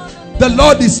ashamed. The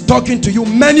Lord is talking to you.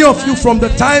 Many of you, from the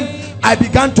time I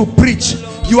began to preach,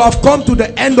 you have come to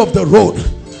the end of the road.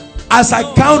 As I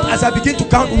begin to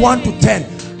count 1 to 10,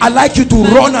 I'd like you to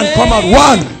run and come out.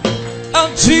 1,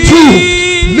 2,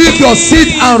 leave your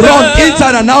seat and run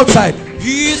inside and outside.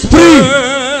 3,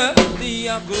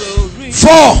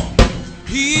 4,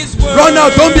 run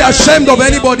out. Don't be ashamed of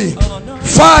anybody.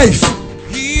 5,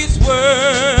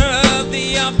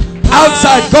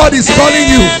 outside. God is calling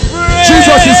you.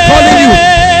 Jesus is calling you.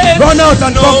 Run out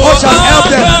and come. Ushers, help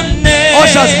them.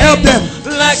 Ushers, help them.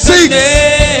 6,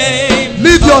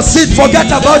 leave your seat. Forget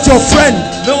about your friend.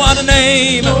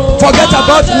 Forget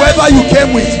about whoever you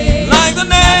came with.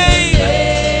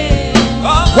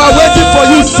 We're waiting for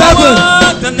you. 7,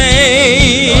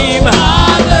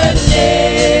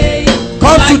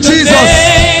 come to Jesus.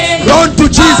 Run to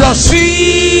Jesus.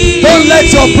 Don't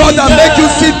let your brother make you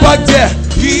sit back there.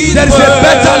 There is a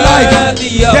better life.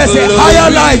 There's a higher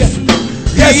life.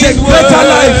 There's a greater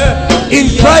life in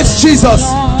Christ Jesus.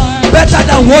 Better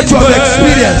than what you have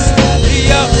experienced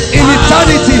in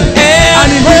eternity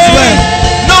and in this world.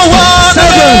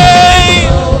 7,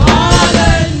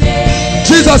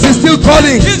 Jesus is still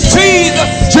calling.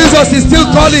 Jesus is still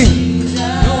calling.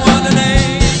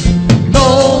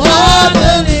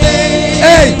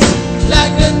 8,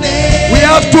 we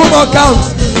have 2 more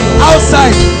counts.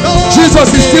 Outside,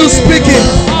 Jesus is still speaking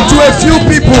to a few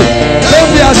people. Don't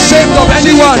be ashamed of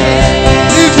anyone.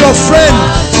 Leave your friend,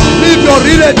 leave your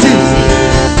relatives.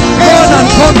 Run and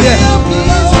come here.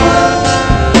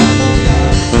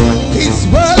 He's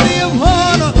worthy of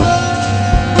honor.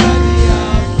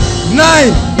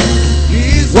 9,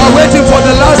 we're waiting for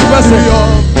the last person.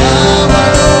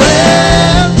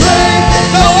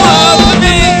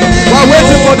 We're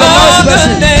waiting for the last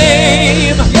person.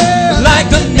 Like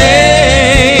the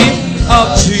name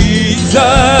of Jesus.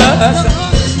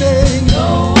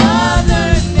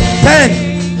 10.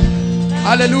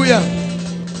 Hallelujah.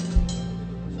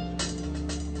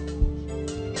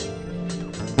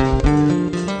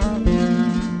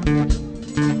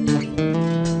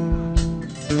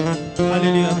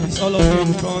 Hallelujah. Please, all of you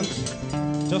in front,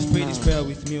 just pray this prayer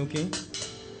with me, okay?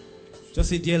 Just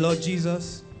say, "Dear Lord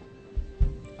Jesus,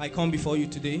 I come before you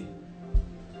today,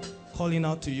 calling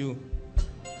out to you.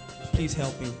 Please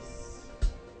help me.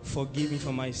 Forgive me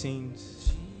for my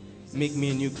sins. Make me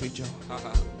a new creature.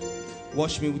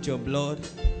 Wash me with your blood.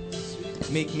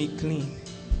 Make me clean.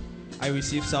 I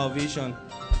receive salvation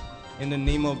in the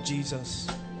name of Jesus.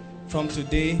 From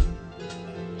today,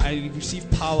 I receive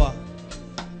power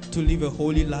to live a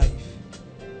holy life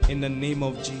in the name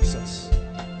of Jesus."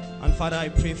 And Father, I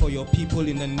pray for your people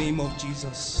in the name of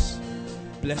Jesus.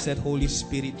 Blessed Holy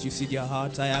Spirit, you see their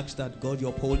hearts. I ask that God, you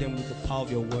uphold them with the power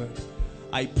of your word.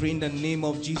 I pray in the name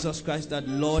of Jesus Christ that,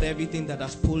 Lord, everything that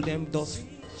has pulled them thus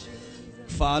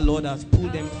far, Lord, has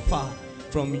pulled them far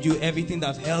from you. Everything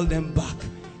that's held them back,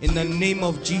 in the name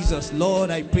of Jesus,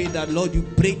 Lord, I pray that, Lord, you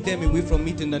break them away from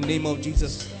it in the name of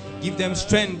Jesus. Give them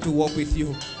strength to walk with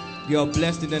you. You are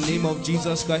blessed in the name of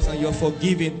Jesus Christ, and you are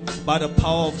forgiven by the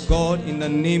power of God in the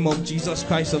name of Jesus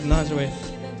Christ of Nazareth.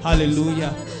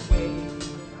 Hallelujah.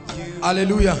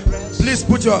 Hallelujah. Please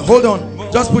hold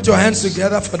on. Just put your hands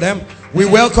together for them. We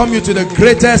welcome you to the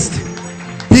greatest,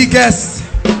 biggest,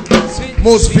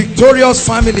 most victorious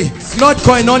family. Not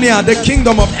koinonia, the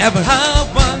kingdom of heaven.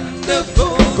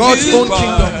 God's own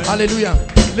kingdom. Hallelujah.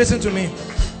 Listen to me.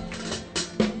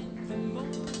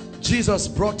 Jesus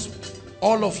brought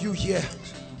all of you here.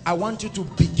 I want you to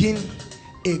begin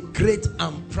a great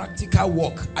and practical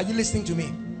walk. Are you listening to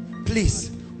me?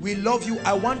 Please, we love you.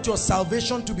 I want your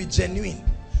salvation to be genuine.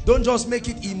 Don't just make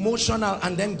it emotional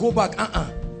and then go back.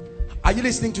 Are you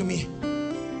listening to me?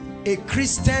 A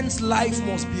Christian's life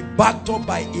must be backed up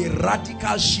by a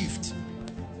radical shift.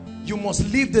 You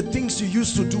must leave the things you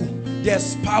used to do.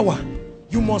 There's power.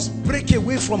 You must break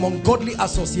away from ungodly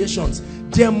associations.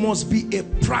 There must be a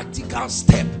practical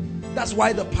step. That's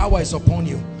why the power is upon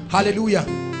you. Hallelujah.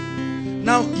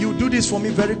 Now you do this for me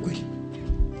very quickly.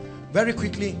 Very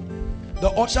quickly. The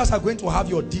ushers are going to have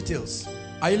your details.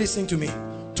 Are you listening to me?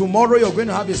 Tomorrow you're going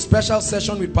to have a special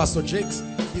session with Pastor Jakes.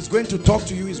 He's going to talk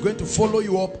to you. He's going to follow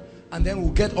you up. And then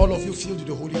we'll get all of you filled with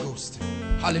the Holy Ghost.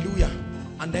 Hallelujah.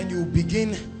 And then you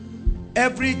begin.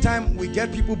 Every time we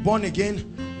get people born again,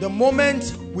 the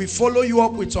moment we follow you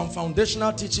up with some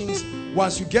foundational teachings,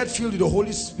 once you get filled with the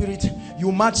Holy Spirit,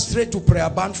 you march straight to prayer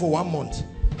band for 1 month.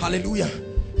 Hallelujah.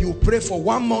 You pray for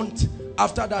 1 month.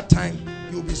 After that time,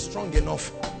 you'll be strong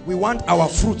enough. We want our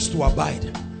fruits to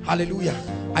abide. Hallelujah.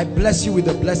 I bless you with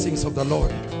the blessings of the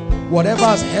Lord. Whatever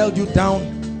has held you down,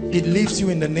 it leaves you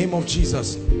in the name of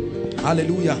Jesus.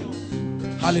 Hallelujah.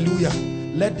 Hallelujah.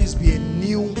 Let this be a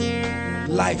new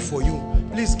life for you.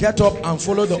 Please get up and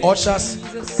follow the ushers.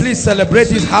 Please celebrate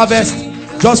this harvest.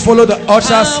 Just follow the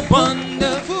ushers.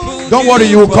 Don't worry,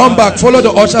 you will come back. Follow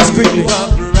the ushers quickly.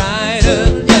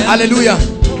 Hallelujah.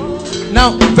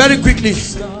 Now, very quickly,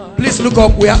 please look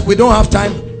up. We don't have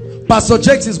time. Pastor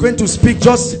Jakes is going to speak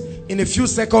just in a few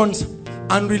seconds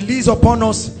and release upon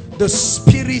us the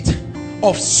spirit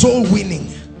of soul winning.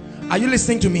 Are you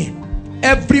listening to me?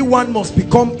 Everyone must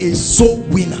become a soul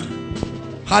winner.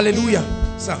 Hallelujah.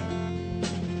 Sir.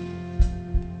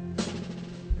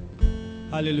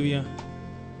 Hallelujah.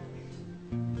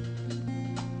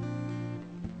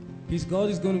 Peace. God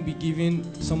is going to be giving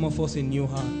some of us a new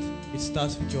heart. It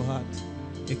starts with your heart,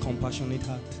 a compassionate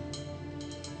heart.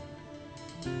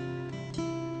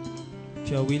 If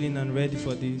you are willing and ready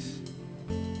for this,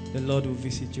 the Lord will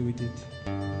visit you with it.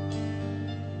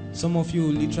 Some of you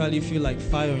will literally feel like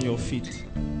fire on your feet.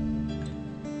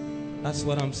 That's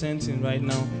what I'm sensing right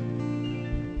now.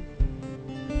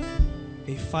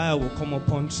 A fire will come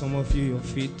upon some of you, your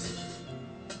feet.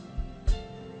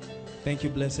 Thank you,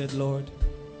 blessed Lord.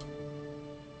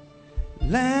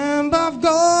 Lamb of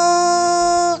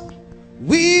God,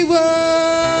 we worship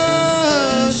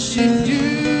you.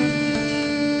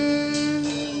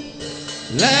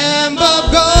 Lamb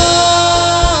of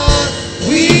God,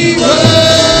 we worship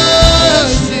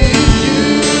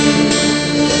you.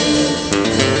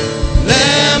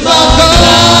 Lamb of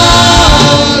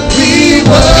God, we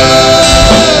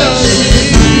worship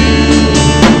you.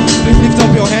 Please lift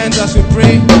up your hands as we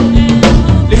pray.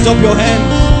 Lift up your hands.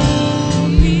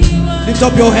 Lift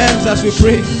up your hands as we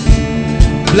pray.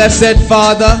 Blessed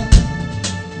Father,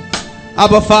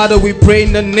 Abba Father, we pray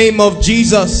in the name of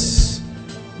Jesus.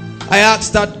 I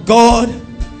ask that God,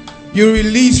 you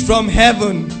release from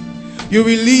heaven. You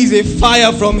release a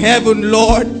fire from heaven,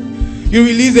 Lord. You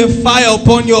release a fire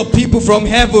upon your people from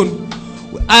heaven.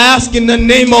 I ask in the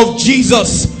name of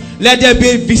Jesus, let there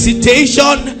be a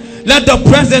visitation. Let the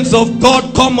presence of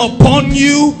God come upon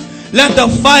you. Let the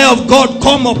fire of God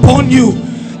come upon you.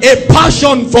 A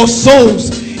passion for souls.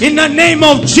 In the name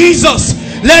of Jesus,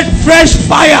 let fresh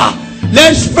fire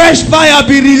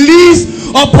be released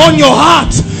upon your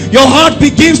heart. Your heart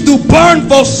begins to burn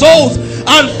for souls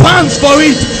and pants for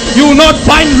it. You will not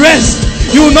find rest.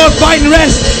 You will not find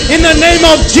rest. In the name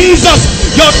of Jesus,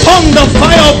 your tongue, the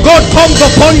fire of God comes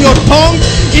upon your tongue.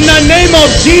 In the name of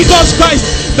Jesus Christ,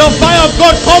 the fire of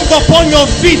God comes upon your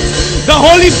feet. The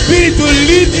Holy Spirit will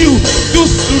lead you to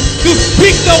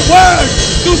speak the word,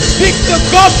 to speak the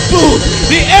gospel.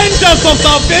 The angels of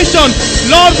salvation,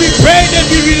 Lord, we pray that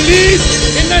be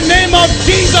released in the name of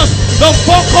Jesus. The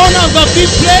four corners of this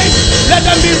place, let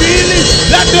them be released.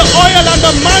 Let the oil and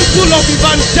the mantle of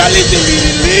evangelism be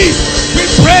released. We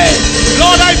pray,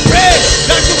 Lord, I pray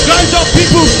that you grant your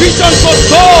people vision for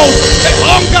souls, a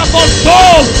hunger for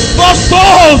souls, for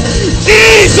souls.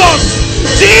 Jesus,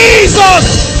 Jesus,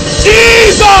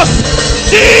 Jesus,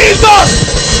 Jesus,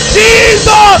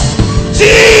 Jesus,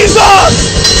 Jesus,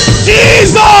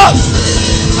 Jesus.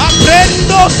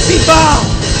 Aprendo siva,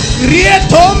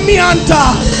 rieto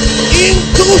mianta,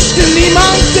 intus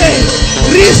limante,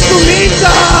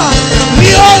 ristumita,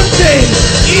 rionte,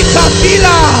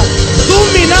 itafila,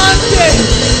 dominante,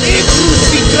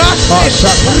 crucigraste,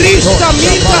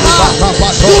 ristamita,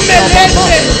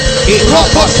 sumelente,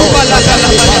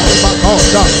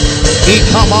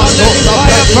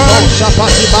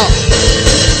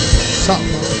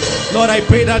 Lord, I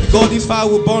pray that God, this fire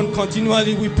will burn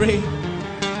continually. We pray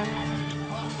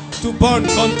to burn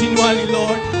continually,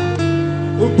 Lord.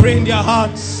 We pray in their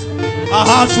hearts. Our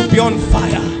hearts will be on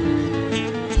fire.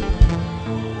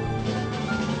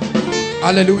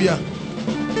 Hallelujah.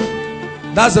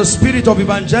 That's the spirit of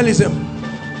evangelism.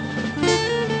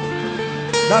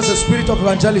 That's the spirit of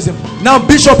evangelism. Now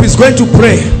Bishop is going to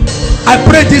pray. I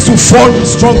pray this will fall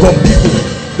strong on people.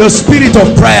 The spirit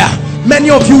of prayer. Many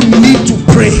of you need to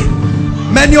pray.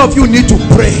 Many of you need to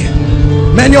pray.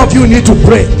 Many of you need to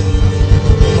pray.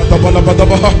 Let the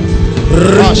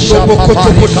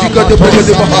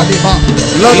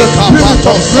spirit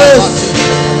of grace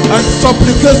and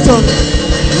supplication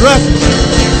rest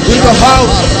in the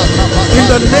house in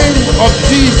the name of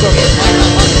Jesus.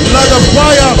 Let the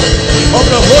fire of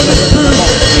the Holy Spirit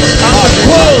and the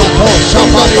coal from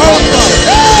the altar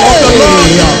of the Lord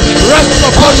rest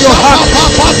upon your heart.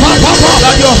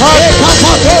 That your heart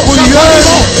will yearn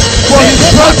for his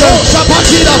presence.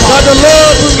 That the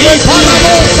Lord will make you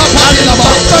an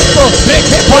intercessor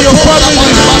for your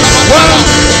family. One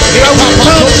that will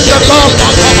come to the Lord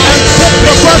and take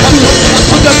the person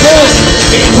to the Lord.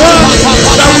 One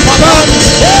that will come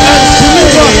and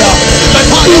deliver the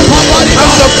sheep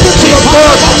and the people of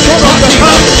God from the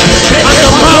hand and the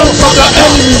mouth of the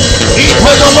enemy.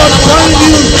 May the Lord find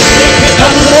you and make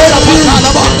you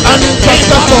an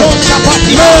intercessor,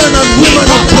 men and women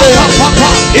of prayer,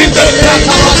 in the name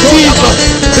of Jesus.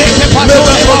 May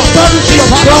the authority of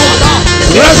God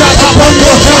rest upon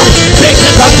your head,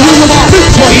 that you will speak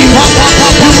for him,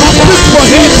 you will speak for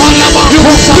him, you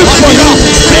will speak for him,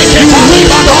 you will win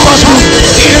the battle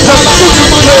in the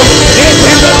secret place,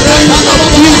 in the name of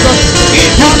Jesus.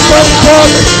 You thank God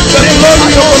the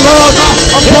glory of the Lord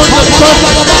upon the top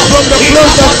from the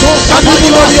closet and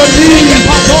even on your knees,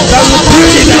 that will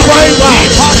bring revival.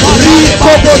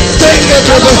 Rikobo senge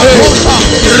bebehe,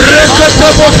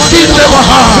 reketebo sinde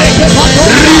baha,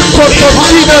 rikoto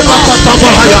sinde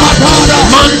bakatabahaya,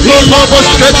 manto lobo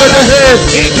senge bebehe.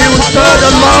 He will stir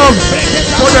the love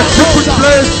for the secret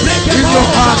place in your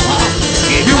heart.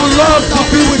 You will love to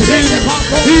be with him.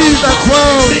 He that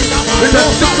dwells in the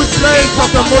secret place of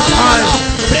the Most High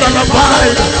shall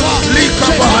abide.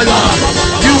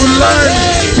 You will learn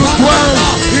to dwell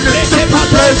in the secret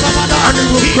place, and it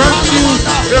will grant you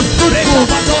a fruitful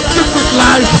secret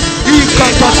life.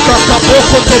 Intercessor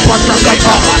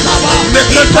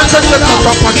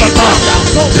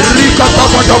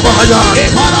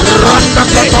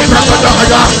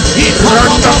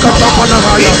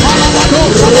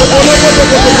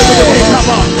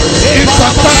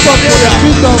for the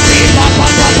kingdom.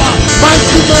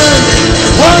 Mighty man,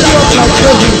 worthy of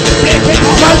salvation.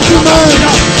 Mighty man,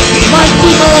 mighty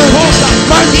man,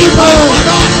 mighty man,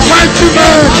 mighty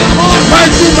man,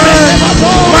 mighty man,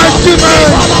 mighty man,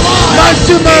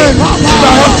 mighty man,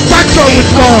 that has stature with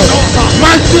God.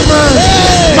 Mighty man,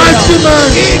 mighty man,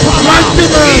 mighty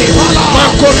man.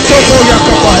 Makotobo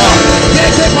Yakabaha.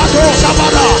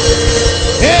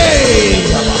 Hey.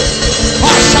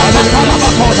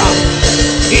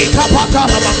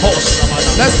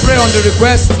 Let's pray on the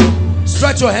request.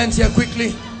 Stretch your hands here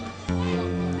quickly.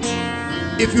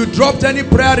 If you dropped any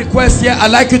prayer request here,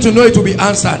 I'd like you to know it will be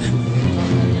answered.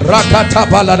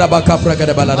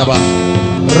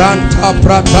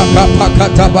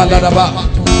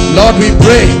 Lord, we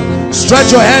pray.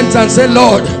 Stretch your hands and say,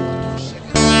 Lord,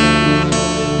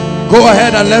 go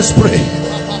ahead and let's pray.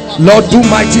 Lord, do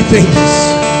mighty things.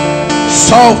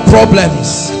 Solve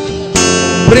problems.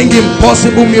 Bring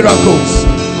impossible miracles.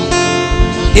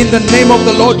 In the name of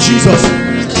the Lord Jesus,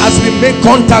 as we make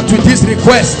contact with these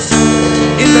requests,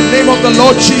 in the name of the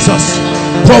Lord Jesus,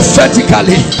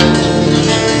 prophetically,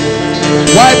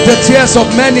 Wipe the tears of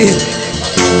many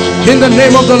in the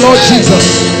name of the Lord Jesus.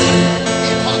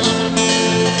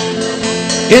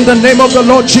 In the name of the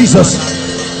Lord Jesus.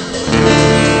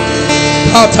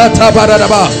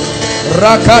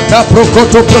 Rakata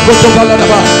prokoto prokoto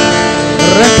baladaba.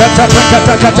 Rekata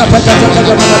prakata kata pakata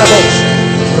kata baladaba.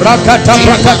 Rakata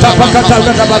prakata pakata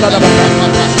kata baladaba.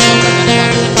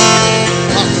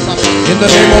 In the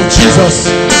name of Jesus.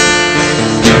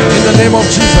 In the name of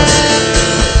Jesus.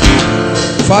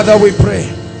 Father, we pray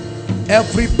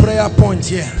every prayer point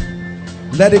here,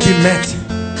 let it be met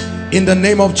in the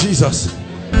name of Jesus.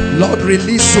 Lord,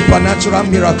 release supernatural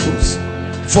miracles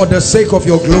for the sake of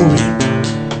your glory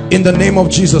in the name of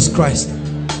Jesus Christ.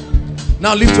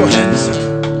 Now lift your hands.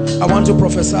 I want to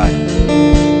prophesy.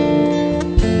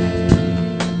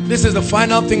 This is the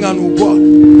final thing, and we'll go.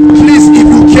 Please, if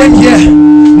you came here,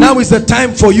 now is the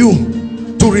time for you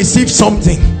to receive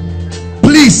something.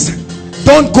 Please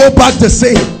don't go back the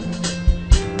same.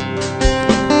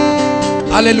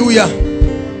 Hallelujah.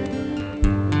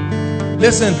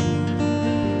 Listen,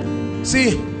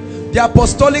 see, the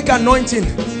apostolic anointing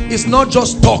is not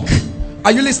just talk.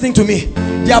 Are you listening to me?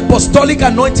 The apostolic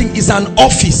anointing is an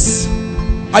office.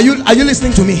 Are you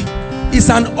listening to me? It's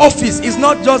an office. It's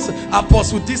not just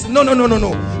apostle this. No.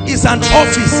 It's an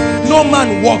office. No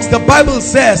man walks. The Bible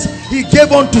says he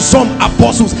gave unto some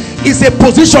apostles. It's a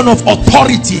position of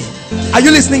authority. Are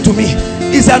you listening to me?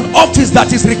 It's an office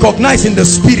that is recognized in the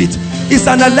spirit. It's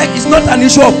not an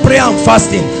issue of prayer and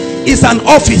fasting. It's an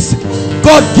office.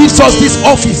 God gives us this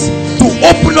office to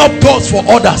open up doors for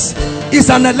others. It's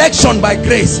an election by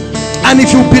grace. And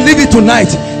if you believe it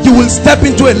tonight, you will step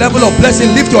into a level of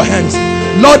blessing. Lift your hands.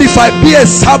 Lord, if I be a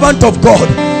servant of God,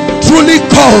 truly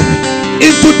called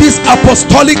into this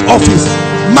apostolic office,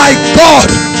 my God,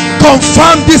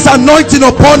 confirm this anointing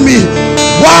upon me.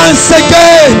 Once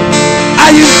again,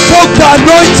 I invoke the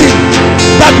anointing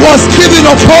that was given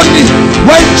upon me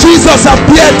when Jesus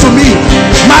appeared to me.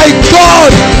 My God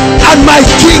and my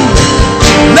King,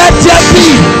 let there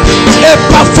be a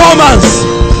performance.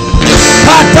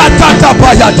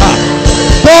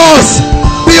 Doors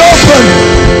be open.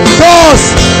 Doors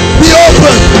be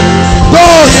open.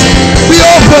 Doors be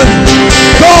open.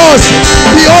 Doors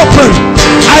be open.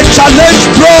 I challenge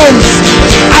thrones.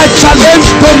 I challenge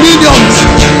dominions.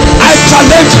 I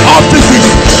challenge offices.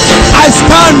 I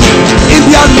stand in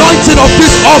the anointing of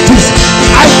this office.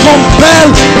 I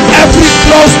compel every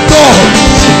closed door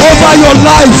over your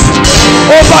life,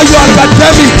 over your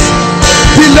academics,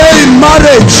 delay in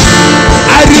marriage.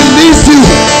 I release you.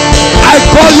 I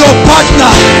call your partner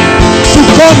to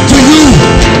come to you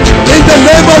in the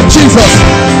name of Jesus.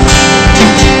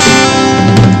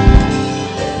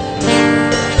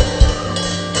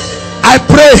 I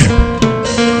pray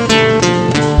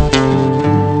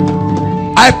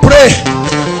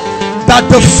that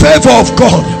the favor of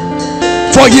God,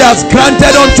 for he has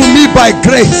granted unto me by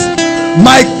grace,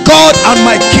 my God and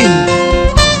my King.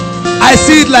 I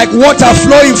see it like water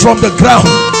flowing from the ground.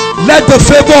 Let the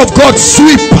favor of God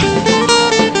sweep.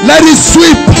 Let it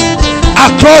sweep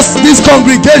across this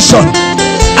congregation.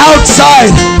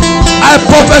 Outside, I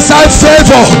prophesy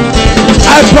favor.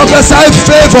 I prophesy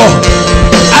favor.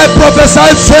 I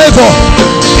prophesy favor.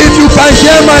 If you can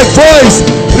hear my voice,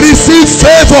 receive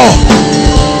favor.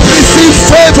 Receive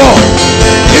favor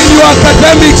in your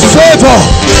academics, favor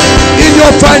in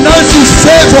your finances,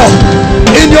 favor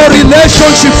in your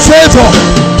relationship, favor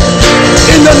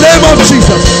in the name of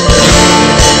Jesus.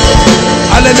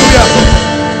 Hallelujah.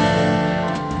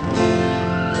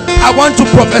 I want to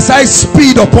prophesy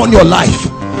speed upon your life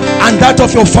and that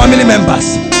of your family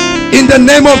members in the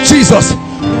name of Jesus.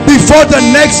 Before the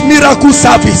next miracle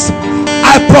service,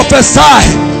 I prophesy,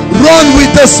 run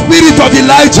with the spirit of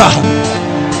Elijah.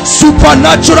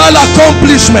 Supernatural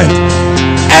accomplishment,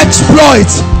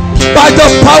 exploits by the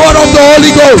power of the Holy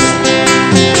Ghost.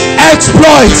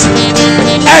 Exploits,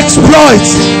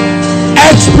 exploits,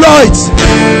 exploits.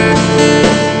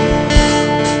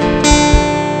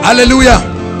 Hallelujah.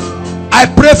 I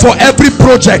pray for every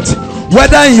project,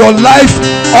 whether in your life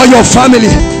or your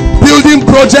family, building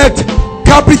project,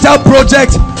 capital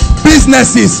project,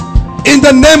 businesses, in the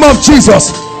name of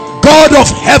Jesus. God of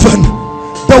heaven,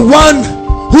 the one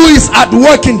who is at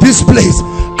work in this place,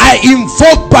 I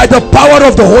invoke by the power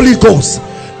of the Holy Ghost,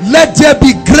 let there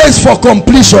be grace for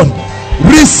completion.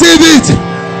 Receive it.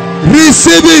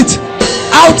 Receive it.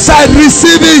 Outside,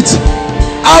 receive it.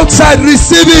 Outside,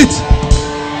 receive it.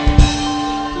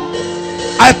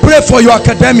 I pray for your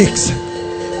academics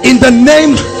in the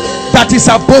name that is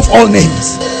above all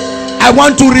names. I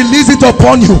want to release it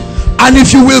upon you, and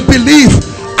if you will believe,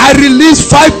 I release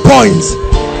 5 points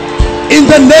In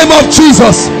the name of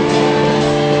Jesus,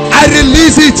 I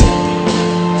release it.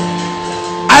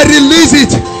 I release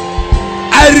it.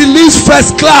 I release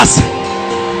first class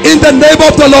in the name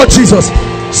of the Lord Jesus.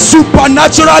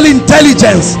 Supernatural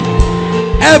intelligence.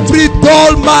 Every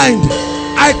dull mind,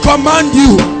 I command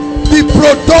you, be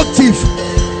productive,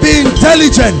 be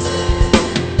intelligent.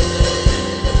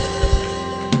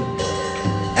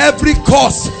 Every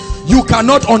cause you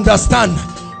cannot understand,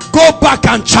 go back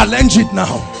and challenge it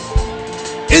now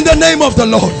in the name of the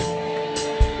Lord.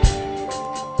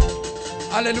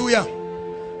 Hallelujah.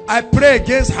 I pray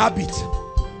against habit,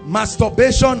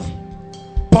 masturbation,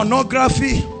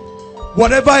 pornography,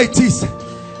 whatever it is.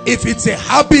 If it's a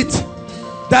habit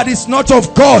that is not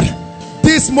of God,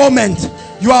 this moment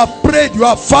you have prayed, you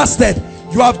have fasted,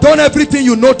 you have done everything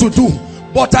you know to do,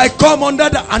 but I come under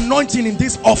the anointing in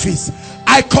this office.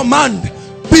 I command,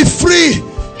 be free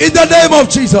in the name of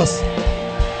Jesus.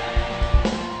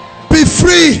 Be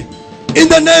free in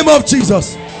the name of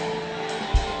Jesus.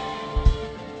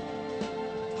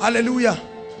 Hallelujah.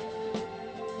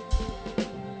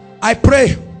 I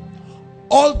pray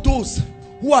all those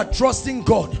who are trusting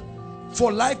God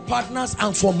for life partners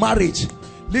and for marriage,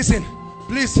 listen,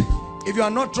 please, if you are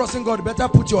not trusting God, better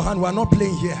put your hand. We are not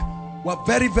playing here. We are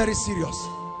very, very serious.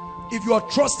 If you are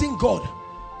trusting God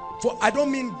for, I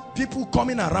don't mean people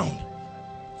coming around.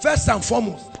 First and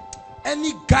foremost,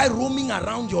 any guy roaming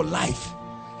around your life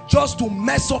just to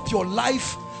mess up your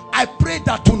life, I pray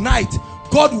that tonight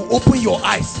God will open your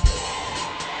eyes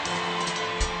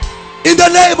in the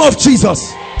name of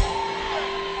Jesus.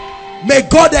 May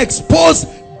God expose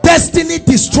destiny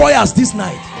destroyers this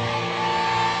night.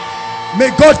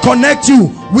 May God connect you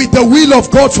with the will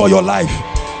of God for your life.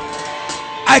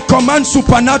 I command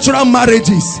supernatural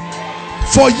marriages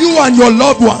for you and your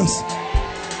loved ones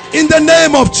in the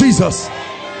name of Jesus.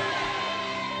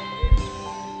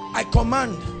 I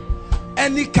command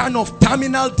any kind of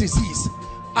terminal disease,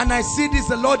 and I see this,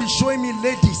 the Lord is showing me,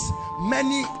 ladies,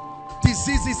 many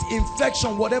diseases,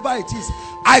 infection, whatever it is,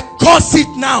 I curse it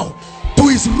now to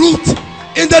its root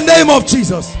in the name of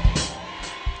Jesus.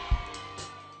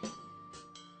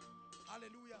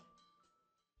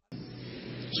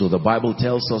 So the Bible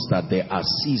tells us that there are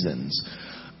seasons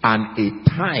and a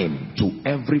time to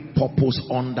every purpose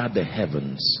under the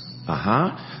heavens.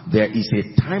 There is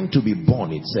a time to be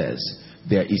born, it says.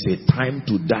 There is a time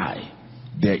to die.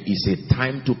 There is a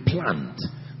time to plant.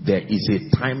 There is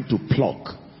a time to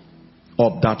pluck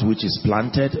up that which is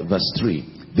planted. Verse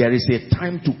 3. There is a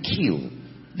time to kill.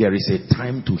 There is a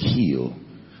time to heal.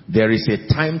 There is a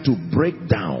time to break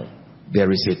down.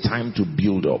 There is a time to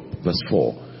build up. Verse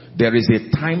 4. There is a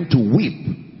time to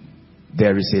weep.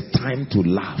 There is a time to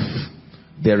laugh.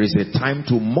 There is a time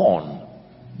to mourn.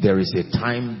 There is a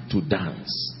time to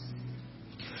dance.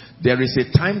 There is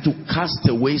a time to cast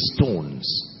away stones,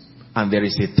 and there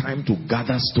is a time to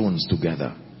gather stones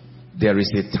together. There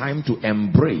is a time to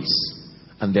embrace,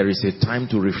 and there is a time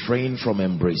to refrain from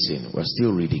embracing. We're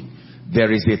still reading.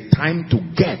 There is a time to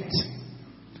get,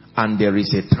 and there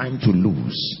is a time to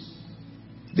lose.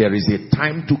 There is a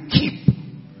time to keep,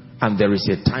 and there is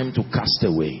a time to cast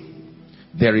away.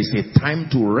 There is a time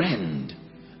to rend,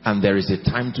 and there is a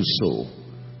time to sow.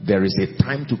 There is a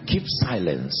time to keep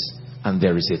silence, and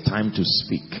there is a time to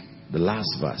speak. The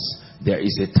last verse. There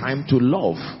is a time to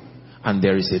love, and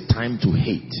there is a time to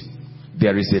hate.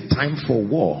 There is a time for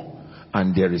war,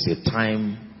 and there is a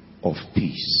time of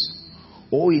peace.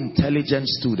 Oh, intelligent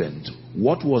student,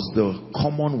 what was the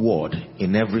common word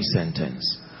in every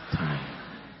sentence? Time.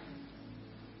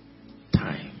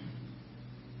 Time.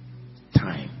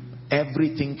 Time.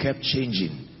 Everything kept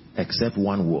changing except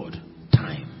one word.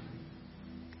 Time.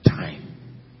 Time.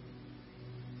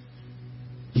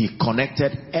 He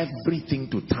connected everything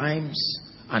to times,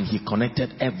 and he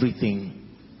connected everything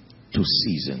to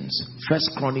seasons.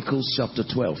 First Chronicles chapter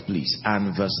 12, please,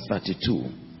 and verse 32.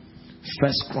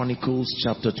 First Chronicles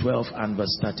chapter 12 and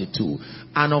verse 32.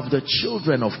 And of the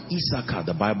children of Issachar,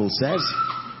 the Bible says,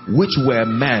 which were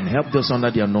men, help us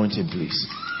under the anointing, please.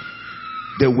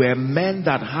 They were men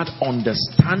that had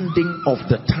understanding of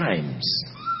the times.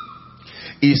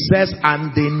 It says,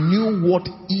 and they knew what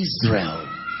Israel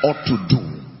ought to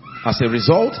do. As a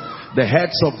result, the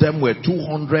heads of them were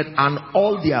 200, and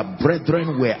all their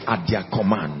brethren were at their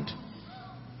command.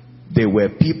 They were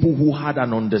people who had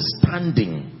an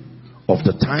understanding of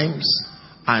the times,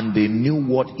 and they knew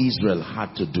what Israel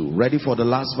had to do. Ready for the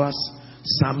last verse?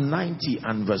 Psalm 90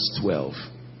 and verse 12.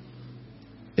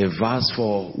 A verse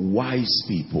for wise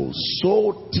people.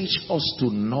 So teach us to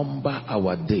number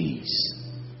our days,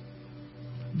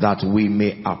 that we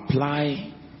may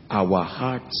apply our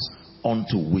hearts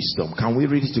unto wisdom. Can we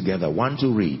read it together? 1,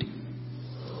 2, read.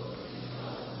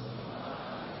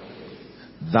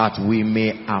 That we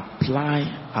may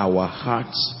apply our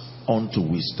hearts unto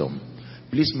wisdom.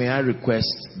 Please, may I request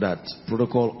that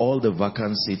protocol, all the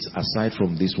vacant seats aside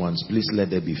from these ones, please let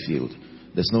them be filled.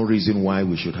 There's no reason why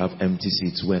we should have empty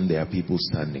seats when there are people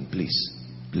standing. Please,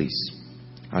 please.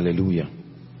 Hallelujah.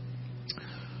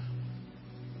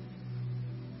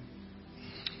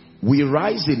 We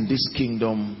rise in this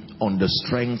kingdom on the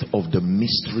strength of the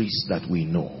mysteries that we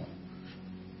know.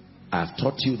 I've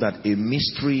taught you that a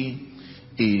mystery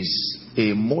is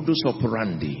a modus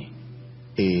operandi,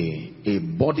 a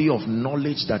body of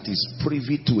knowledge that is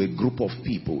privy to a group of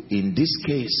people. In this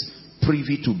case,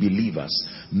 privy to believers,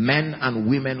 men and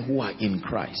women who are in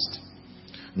Christ.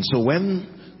 And so when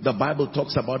the Bible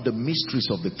talks about the mysteries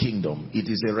of the kingdom, it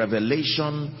is a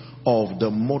revelation of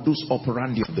the modus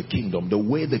operandi of the kingdom, the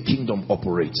way the kingdom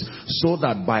operates, so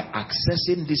that by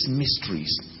accessing these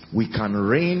mysteries, we can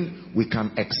reign, we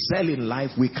can excel in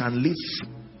life, we can live.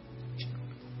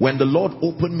 When the Lord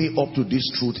opened me up to this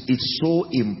truth, it so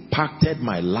impacted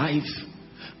my life.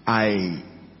 I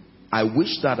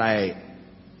wish that I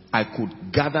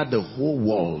could gather the whole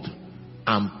world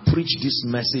and preach this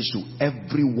message to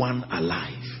everyone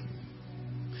alive.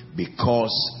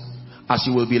 Because, as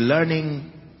you will be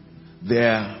learning,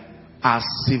 there are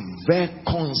severe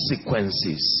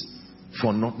consequences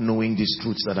for not knowing these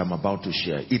truths that I'm about to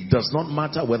share. It does not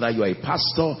matter whether you are a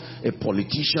pastor, a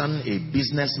politician, a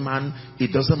businessman.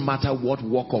 It doesn't matter what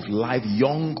walk of life,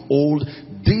 young, old.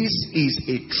 This is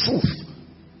a truth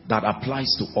that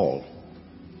applies to all.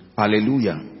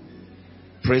 Hallelujah.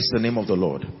 Praise the name of the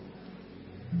Lord.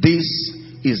 This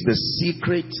is the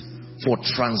secret for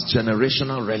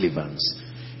transgenerational relevance.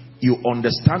 You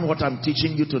understand what I'm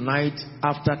teaching you tonight.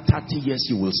 After 30 years,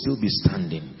 you will still be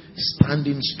standing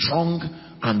strong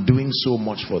and doing so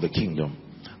much for the kingdom.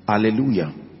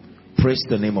 Hallelujah. Praise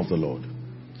the name of the Lord.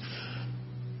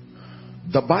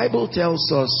 The Bible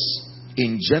tells us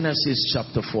in Genesis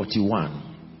chapter 41,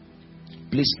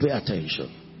 please pay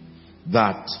attention,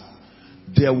 that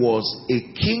there was a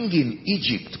king in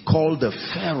Egypt called the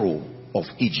Pharaoh of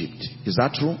Egypt. Is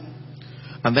that true?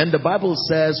 And then the Bible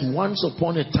says, once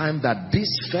upon a time, that this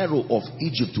Pharaoh of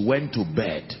Egypt went to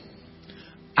bed,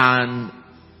 and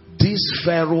this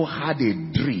Pharaoh had a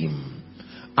dream,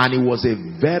 and it was a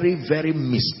very, very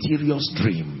mysterious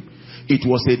dream. It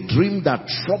was a dream that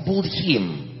troubled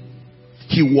him.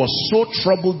 He was so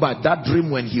troubled by that dream,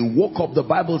 when he woke up, the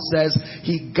Bible says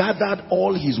he gathered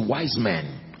all his wise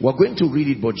men. We're going to read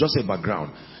it, but just a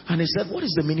background. And he said, what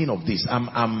is the meaning of this?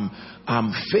 I'm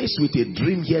faced with a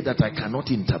dream here that I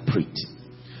cannot interpret.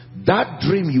 That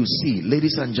dream you see,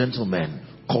 ladies and gentlemen,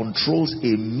 controls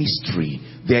a mystery.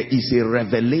 There is a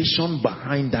revelation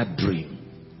behind that dream.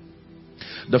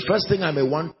 The first thing I may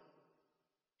want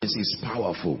is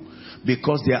powerful,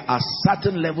 because there are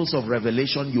certain levels of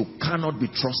revelation you cannot be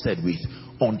trusted with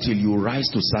until you rise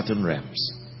to certain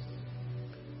realms.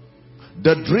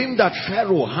 The dream that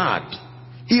Pharaoh had,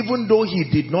 even though he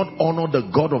did not honor the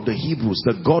God of the Hebrews,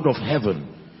 the God of heaven,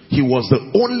 he was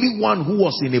the only one who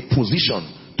was in a position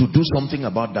to do something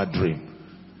about that dream.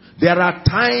 There are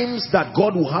times that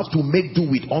God will have to make do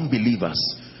with unbelievers,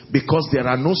 because there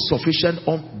are no sufficient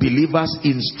unbelievers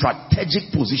in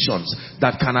strategic positions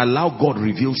that can allow God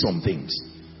reveal some things.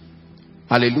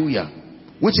 Hallelujah.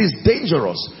 Which is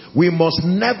dangerous. We must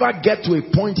never get to a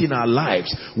point in our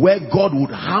lives where God would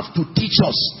have to teach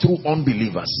us through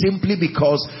unbelievers, simply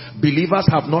because believers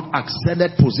have not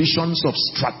ascended positions of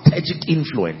strategic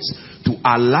influence to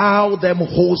allow them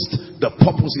host the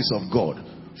purposes of God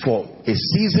for a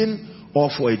season or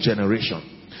for a generation.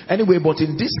 Anyway, but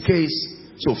in this case,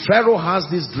 so Pharaoh has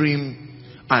this dream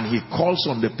and he calls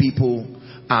on the people,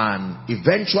 and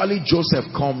eventually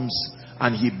Joseph comes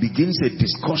and he begins a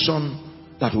discussion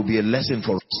that will be a lesson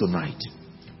for us tonight.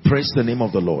 Praise the name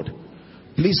of the Lord.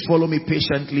 Please follow me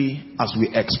patiently as we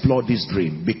explore this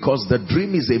dream, because the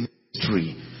dream is a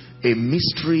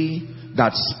mystery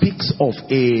that speaks of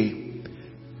a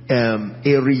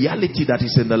reality that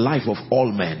is in the life of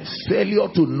all men. Failure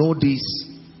to know this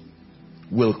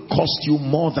will cost you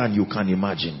more than you can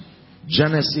imagine.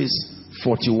 Genesis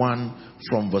 41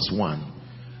 from verse 1.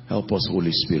 Help us,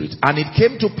 Holy Spirit. And it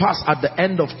came to pass at the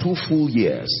end of 2 full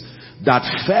years that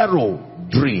Pharaoh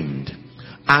dreamed,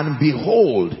 and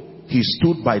behold, he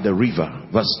stood by the river.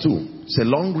 Verse 2. It's a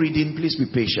long reading, please be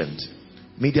patient.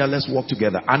 Media, let's walk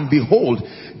together. And behold,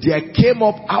 there came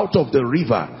up out of the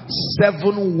river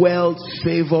 7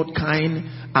 well-favored kine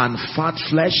and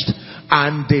fat-fleshed,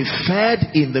 and they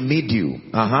fed in the meadew.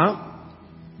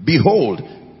 Behold,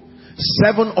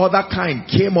 7 other kind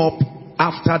came up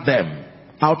after them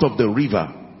out of the river,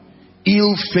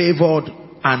 ill-favored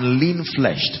and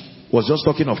lean-fleshed. Was just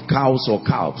talking of cows or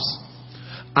calves.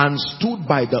 And stood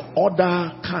by the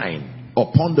other kind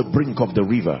upon the brink of the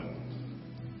river.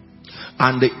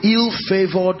 And the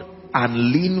ill-favored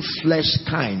and lean-fleshed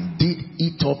kind did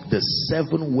eat up the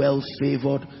 7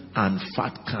 well-favored and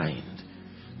fat kind.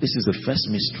 This is the first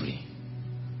mystery.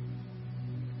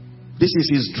 This is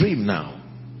his dream now.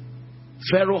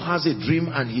 Pharaoh has a dream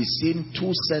and he's seen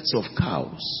 2 sets of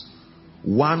cows.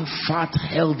 One fat,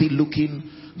 healthy looking,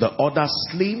 the other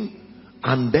slim.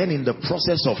 And then in the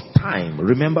process of time,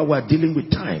 remember we're dealing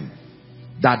with time,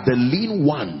 that the lean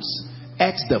ones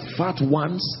ate the fat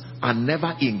ones and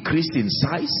never increased in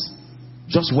size.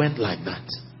 Just went like that.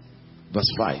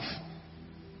 Verse 5.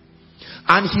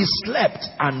 And he slept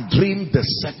and dreamed the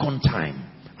second time.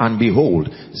 And behold,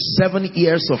 7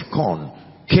 ears of corn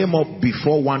came up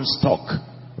before one stalk,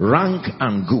 rank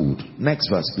and good. Next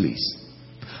verse, please.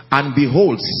 And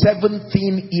behold,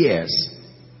 17 ears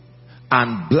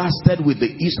and blasted with the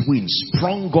east wind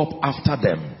sprung up after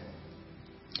them.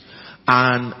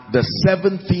 And the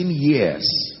 17 years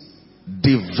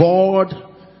devoured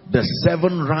the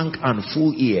 7 rank and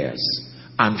full ears.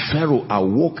 And Pharaoh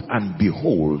awoke, and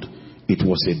behold, it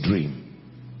was a dream.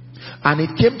 And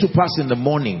it came to pass in the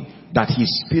morning that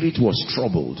his spirit was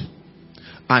troubled.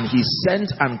 And he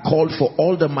sent and called for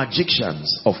all the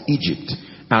magicians of Egypt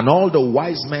and all the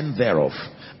wise men thereof.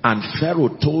 And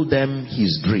Pharaoh told them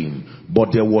his dream, but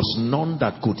there was none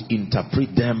that could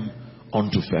interpret them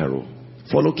unto Pharaoh.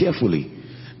 Follow carefully.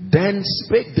 Then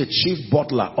spake the chief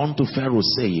butler unto Pharaoh,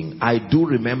 saying, I do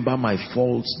remember my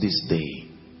faults this day.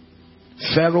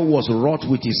 Pharaoh was wroth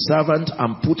with his servant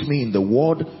and put me in the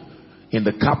ward, in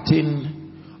the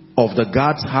captain of the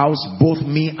guard's house, both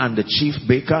me and the chief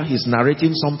baker. He's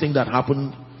narrating something that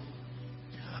happened.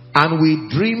 And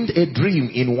we dreamed a dream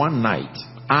in one night.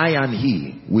 I and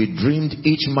he, we dreamed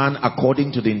each man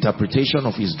according to the interpretation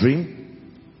of his dream.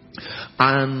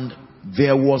 And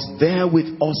there was there with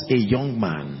us a young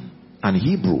man, an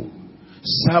Hebrew,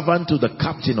 servant to the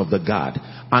captain of the guard.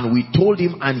 And we told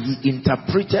him, and he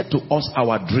interpreted to us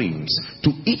our dreams.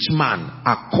 To each man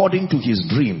according to his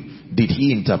dream did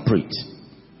he interpret.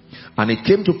 And it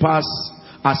came to pass,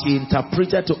 as he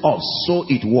interpreted to us, so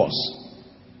it was.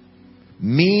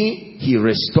 Me he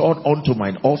restored unto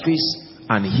mine office,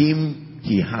 and him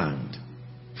he hanged.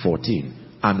 14.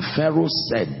 And Pharaoh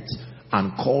sent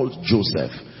and called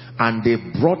Joseph, and they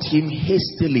brought him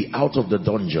hastily out of the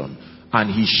dungeon. And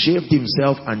he shaved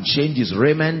himself and changed his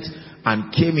raiment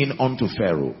and came in unto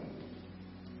Pharaoh.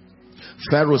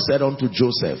 Pharaoh said unto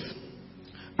Joseph,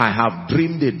 I have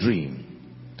dreamed a dream,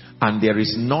 and there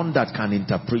is none that can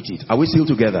interpret it. Are we still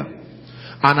together?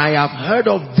 And I have heard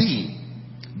of thee,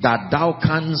 that thou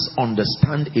canst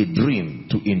understand a dream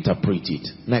to interpret it.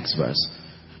 Next verse.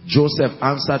 Joseph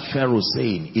answered Pharaoh,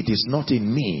 saying, it is not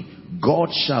in me. God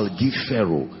shall give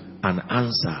Pharaoh an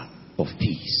answer of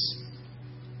peace.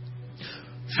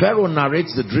 Pharaoh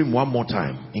narrates the dream one more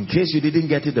time. In case you didn't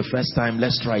get it the first time,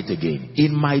 let's try it again.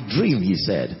 In my dream, he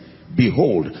said,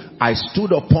 behold, I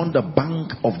stood upon the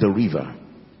bank of the river.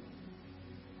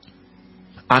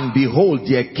 And behold,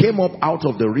 there came up out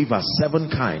of the river 7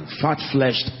 kind,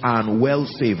 fat-fleshed and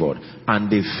well-favored, and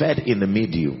they fed in the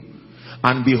meadew.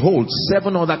 And behold,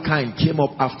 7 other kind came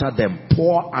up after them,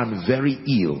 poor and very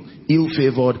ill,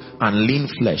 ill-favored and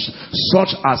lean-fleshed,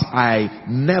 such as I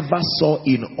never saw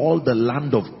in all the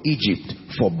land of Egypt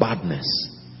for badness.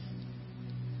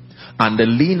 And the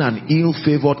lean and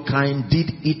ill-favored kind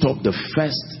did eat up the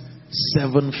first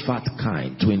 7 fat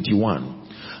kind. 21.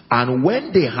 And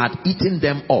when they had eaten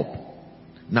them up,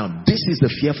 now this is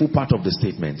the fearful part of the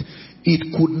statement,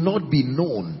 it could not be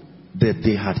known that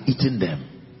they had eaten them.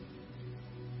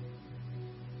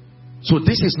 So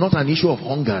this is not an issue of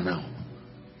hunger now.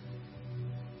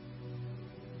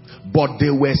 But they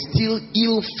were still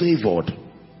ill-favored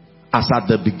as at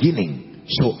the beginning.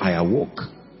 So I awoke.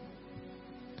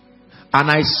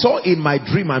 And I saw in my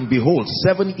dream, and behold,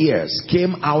 7 ears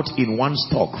came out in one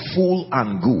stalk, full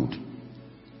and good.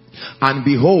 And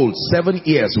behold, 7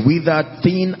 ears withered,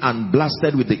 thin and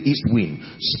blasted with the east wind,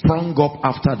 sprung up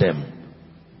after them.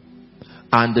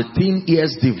 And the thin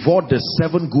ears devoured the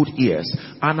 7 good ears.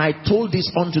 And I told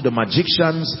this unto the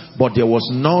magicians, but there was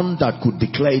none that could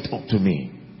declare it unto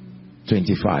me.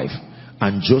 25.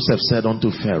 And Joseph said unto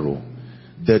Pharaoh,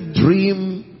 the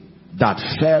dream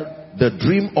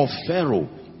of Pharaoh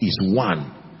is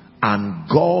one, and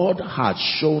God had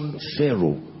shown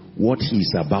Pharaoh what he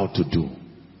is about to do.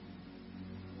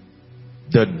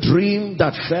 The dream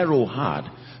that Pharaoh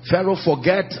had Pharaoh,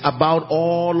 forget about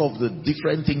all of the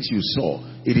different things you saw.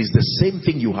 It is the same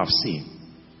thing you have seen.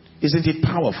 Isn't it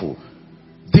powerful?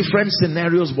 Different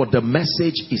scenarios, but the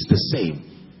message is the same.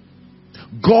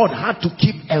 God had to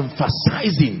keep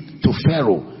emphasizing to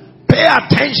Pharaoh, pay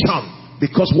attention,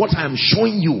 because what I am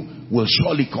showing you will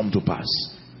surely come to pass.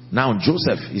 Now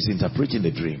Joseph is interpreting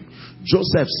the dream.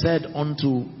 Joseph said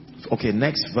unto, okay,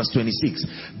 next verse 26,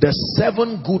 the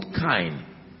 7 good kind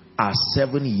are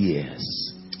 7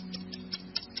 years.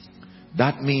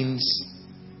 That means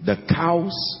the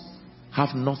cows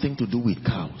have nothing to do with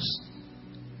cows.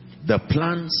 The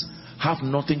plants have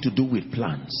nothing to do with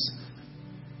plants.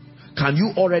 Can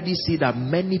you already see that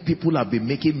many people have been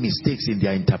making mistakes in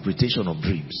their interpretation of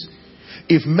dreams?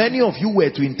 If many of you were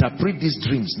to interpret these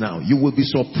dreams now, you will be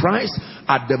surprised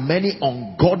at the many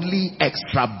ungodly,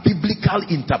 extra-biblical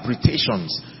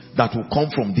interpretations that will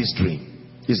come from this dream.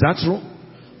 Is that true?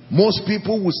 Most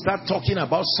people will start talking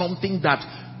about something that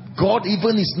God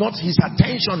even is not, his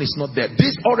attention is not there.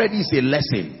 This already is a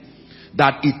lesson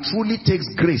that it truly takes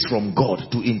grace from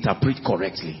God to interpret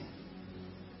correctly.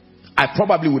 I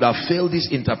probably would have failed this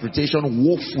interpretation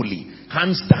woefully,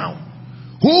 hands down.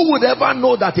 Who would ever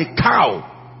know that a cow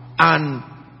and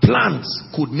plants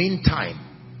could mean time?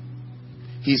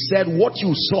 He said what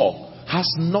you saw has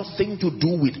nothing to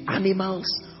do with animals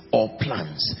or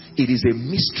plants. It is a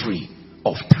mystery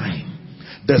of time.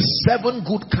 The 7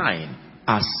 good kind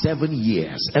are 7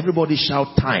 years. Everybody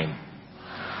shout time.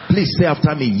 Please say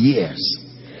after me, years.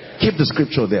 Keep the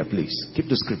scripture there, please. Keep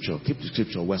the scripture. Keep the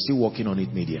scripture. We're still working on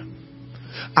it, media.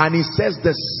 And it says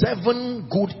the 7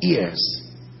 good years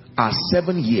are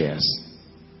 7 years.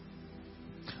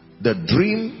 The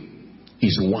dream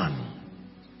is 1.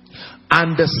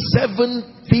 And the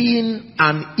 17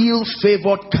 and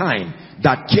ill-favored kind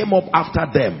that came up after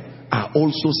them are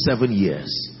also 7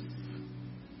 years.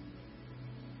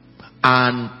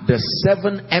 And the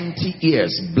 7 empty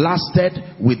years blasted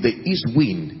with the east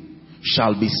wind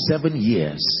shall be 7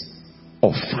 years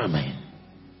of famine.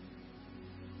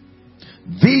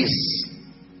 This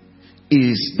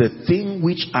is the thing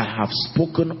which I have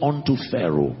spoken unto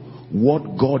Pharaoh.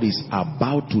 What God is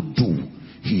about to do,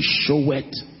 he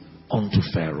showeth unto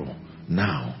Pharaoh.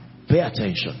 Now, pay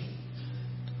attention.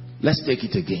 Let's take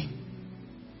it again.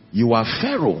 You are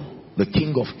Pharaoh, the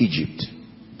king of Egypt,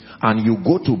 and you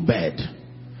go to bed,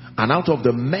 and out of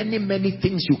the many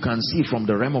things you can see from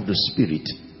the realm of the spirit,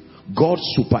 God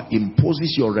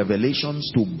superimposes your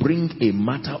revelations to bring a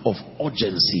matter of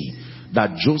urgency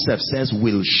that Joseph says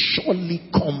will surely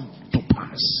come to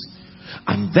pass.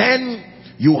 And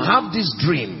then you have this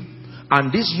dream,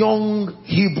 and this young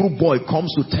Hebrew boy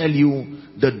comes to tell you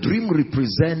the dream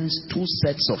represents 2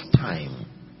 sets of time.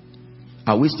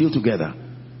 Are we still together?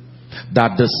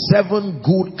 That the 7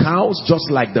 good cows, just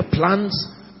like the plants,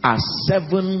 are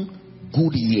 7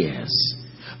 good years,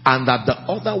 and that the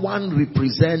other one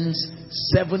represents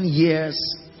 7 years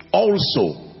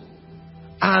also.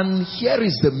 And here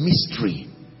is the mystery,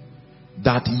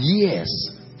 that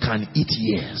years can eat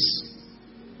years.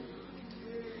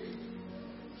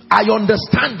 I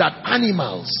understand that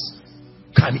animals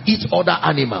can eat other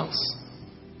animals.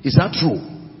 Is that true?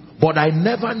 But I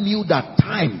never knew that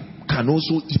time can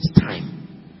also eat time.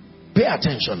 Pay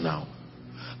attention now.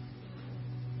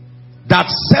 That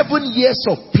 7 years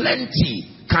of plenty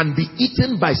can be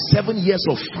eaten by 7 years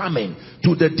of famine,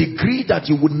 to the degree that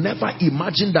you would never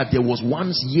imagine that there was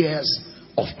once years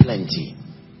of plenty.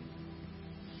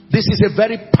 This is a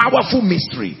very powerful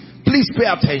mystery. Please pay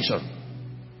attention.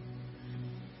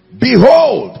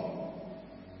 Behold,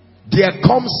 there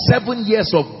comes 7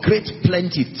 years of great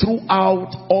plenty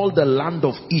throughout all the land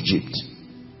of Egypt,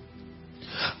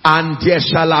 and there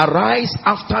shall arise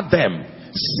after them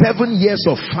 7 years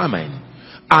of famine,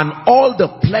 and all the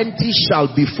plenty shall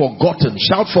be forgotten.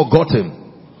 Shout forgotten.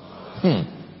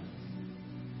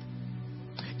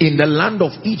 In the land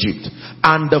of Egypt,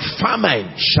 and the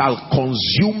famine shall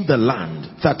consume the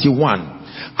land. 31.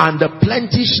 And the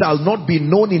plenty shall not be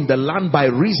known in the land by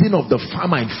reason of the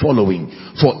famine following,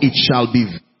 for it shall be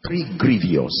very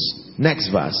grievous. Next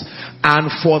verse. And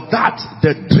for that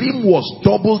the dream was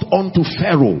doubled unto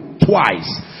Pharaoh twice.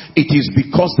 It is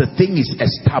because the thing is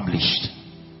established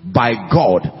by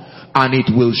God, and it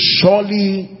will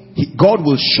surely, God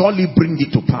will surely bring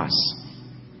it to pass.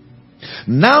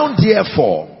 Now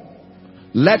therefore,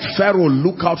 let Pharaoh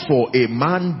look out for a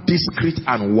man discreet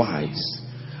and wise,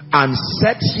 and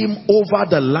set him over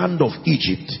the land of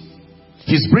Egypt.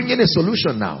 He's bringing a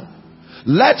solution now.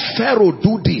 Let Pharaoh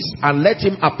do this, and let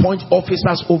him appoint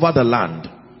officers over the land,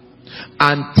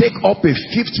 and take up a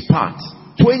 5th part,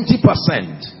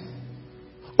 20%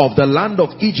 of the land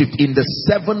of Egypt in the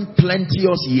 7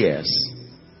 plenteous years,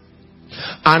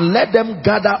 and let them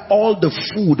gather all the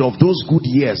food of those good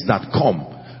years that come,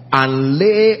 and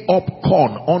lay up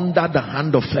corn under the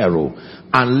hand of Pharaoh,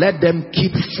 and let them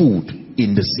keep food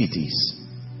in the cities.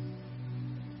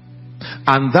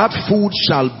 And that food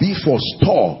shall be for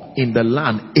store in the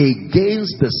land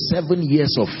against the 7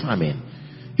 years of famine.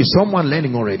 Is someone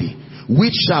learning already?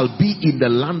 Which shall be in the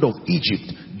land of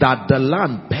Egypt, that the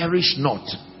land perish not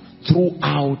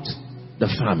throughout the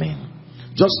famine.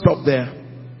 Just stop there.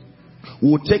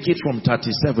 We'll take it from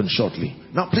 37 shortly.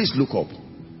 Now please look up.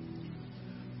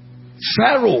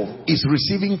 Pharaoh is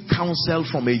receiving counsel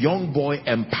from a young boy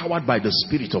empowered by the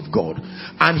Spirit of God,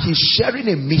 and he's sharing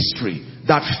a mystery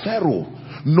that Pharaoh,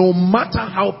 no matter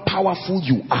how powerful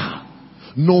you are,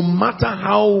 no matter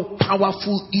how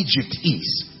powerful Egypt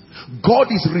is, God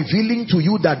is revealing to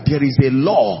you that there is a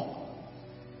law,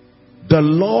 the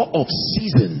law of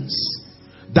seasons,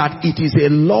 that it is a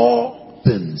law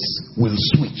things will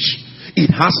switch. It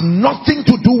has nothing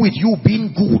to do with you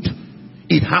being good.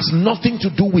 It has nothing to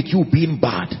do with you being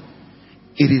bad.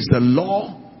 It is the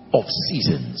law of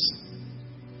seasons.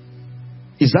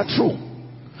 Is that true?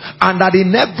 And that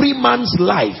in every man's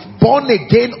life, born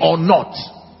again or not,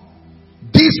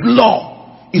 this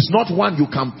law is not one you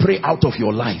can pray out of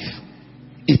your life.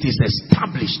 It is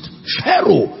established.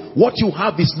 Pharaoh, what you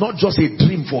have is not just a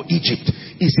dream for Egypt.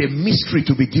 It's a mystery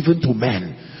to be given to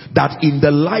men. That in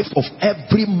the life of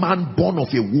every man born of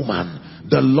a woman,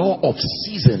 the law of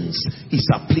seasons is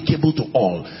applicable to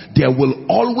all. There will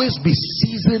always be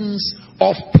seasons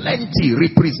of plenty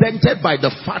represented by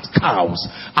the fat cows,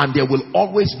 and there will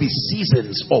always be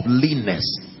seasons of leanness.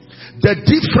 The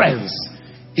difference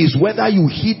is whether you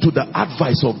heed to the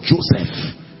advice of Joseph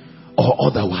or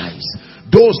otherwise.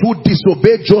 Those who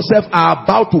disobey Joseph are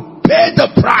about to pay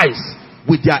the price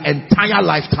with their entire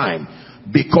lifetime,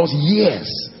 because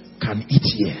years can eat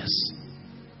years.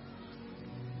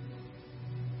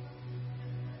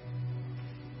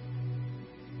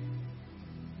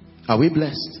 Are we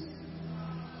blessed?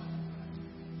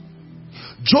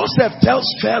 Joseph tells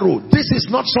Pharaoh, this is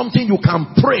not something you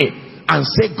can pray and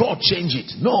say, God, change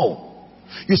it. No.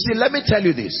 You see, let me tell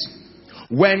you this.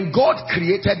 When God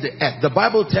created the earth, the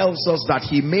Bible tells us that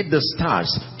he made the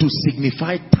stars to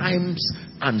signify times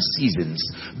and seasons.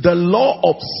 The law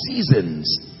of seasons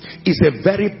is a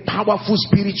very powerful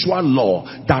spiritual law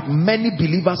that many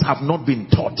believers have not been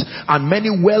taught, and many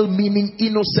well-meaning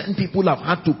innocent people have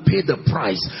had to pay the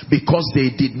price because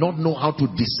they did not know how to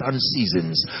discern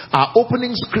seasons. Our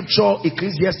opening scripture,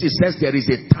 Ecclesiastes, says there is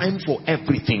a time for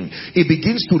everything. It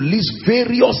begins to list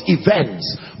various events,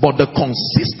 but the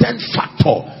consistent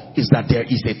factor is that there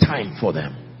is a time for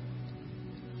them.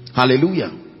 Hallelujah.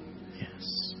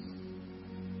 Yes.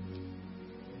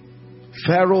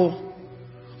 Pharaoh,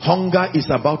 hunger is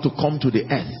about to come to the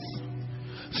earth.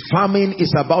 Famine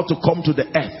is about to come to the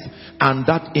earth, and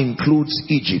that includes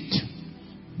Egypt.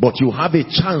 But you have a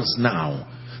chance now.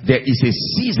 There is a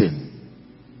season.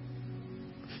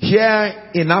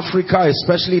 Here in Africa,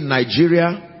 especially in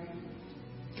Nigeria,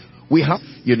 we have,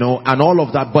 and all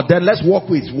of that. But then let's work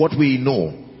with what we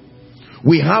know.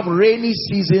 We have rainy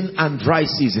season and dry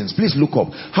seasons. Please look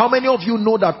up. How many of you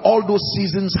know that all those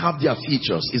seasons have their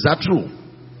features? Is that true?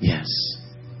 Yes.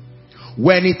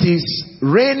 When it is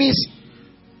rainy,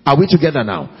 are we together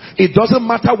now? It doesn't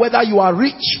matter whether you are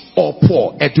rich or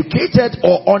poor, educated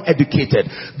or uneducated.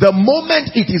 The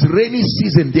moment it is rainy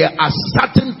season, there are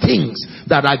certain things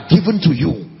that are given to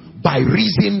you by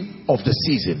reason of the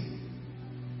season.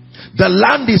 The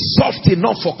land is soft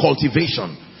enough for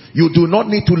cultivation. You do not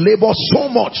need to labor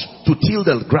so much to till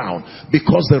the ground,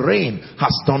 because the rain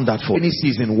has done that for any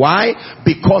season. Why?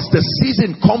 Because the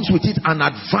season comes with it an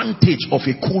advantage of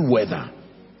a cool weather.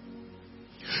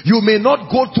 You may not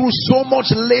go through so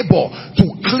much labor to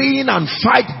clean and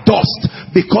fight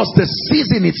dust, because the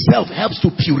season itself helps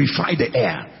to purify the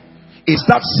air. If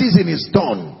that season is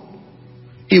done,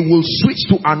 it will switch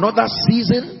to another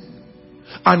season,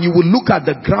 and you will look at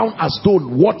the ground as though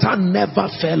water never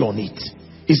fell on it.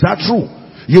 Is that true?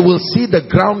 You will see the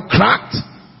ground cracked.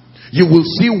 You will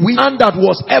see wind that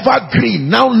was evergreen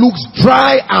now looks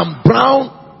dry and brown,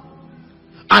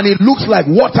 and it looks like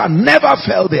water never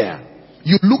fell there.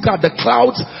 You look at the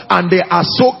clouds and they are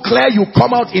so clear. You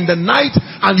come out in the night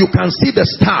and you can see the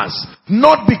stars.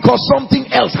 Not because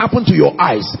something else happened to your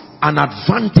eyes. An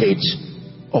advantage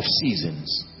of seasons.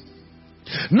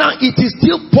 Now it is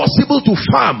still possible to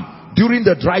farm during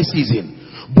the dry season,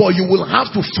 but you will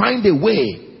have to find a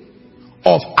way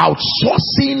of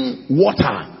outsourcing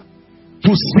water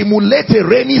to simulate a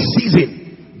rainy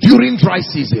season during dry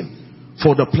season.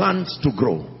 for the plant to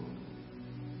grow.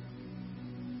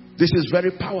 This is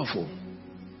very powerful.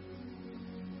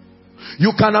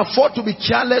 You can afford to be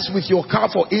careless with your car,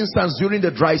 for instance, during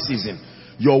the dry season.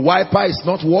 Your wiper is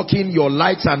not working, your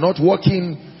lights are not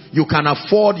working, you can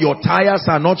afford, your tires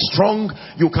are not strong,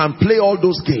 you can play all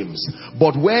those games.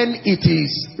 But when it is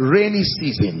rainy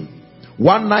season,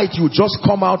 one night you just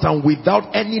come out and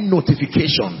without any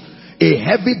notification, a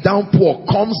heavy downpour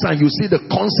comes and you see the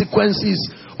consequences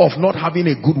of not having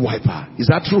a good wiper. Is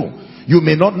that true? You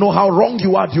may not know how wrong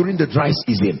you are during the dry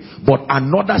season, but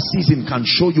another season can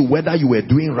show you whether you were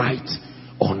doing right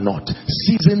or not.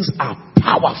 Seasons are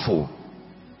powerful.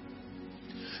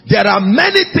 There are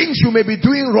many things you may be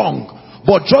doing wrong,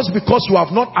 but just because you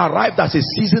have not arrived at a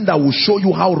season that will show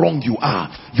you how wrong you are,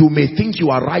 you may think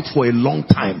you are right for a long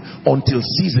time until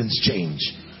seasons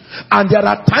change. And there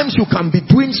are times you can be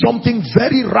doing something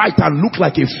very right and look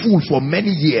like a fool for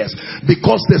many years,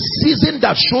 because the season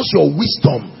that shows your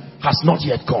wisdom has not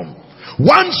yet come.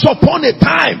 Once upon a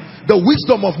time, the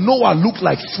wisdom of Noah looked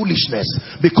like foolishness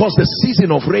because the season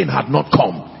of rain had not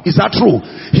come. Is that true?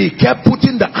 He kept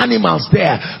putting the animals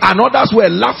there, and others were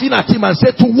laughing at him and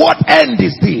said, to what end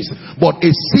is this? But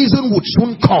a season would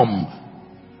soon come.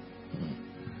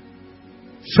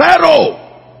 Pharaoh,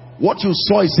 what you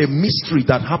saw is a mystery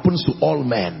that happens to all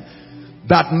men.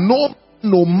 That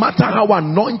no matter how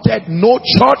anointed, no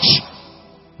church,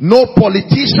 no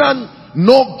politician,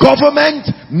 no government,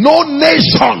 no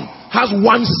nation has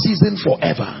one season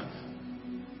forever.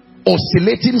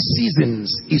 Oscillating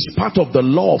seasons is part of the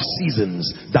law of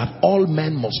seasons that all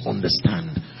men must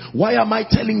understand. Why am I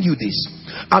telling you this?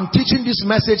 I'm teaching this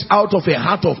message out of a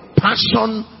heart of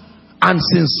passion and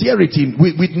sincerity,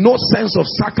 with no sense of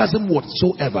sarcasm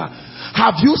whatsoever.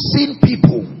 Have you seen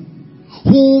people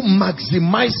who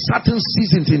maximize certain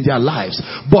seasons in their lives,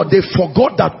 but they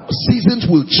forgot that seasons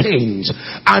will change,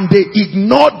 and they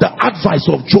ignored the advice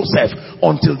of Joseph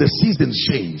until the seasons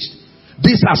changed?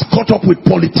 This has caught up with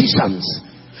politicians.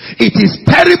 It is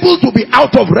terrible to be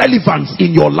out of relevance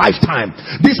in your lifetime.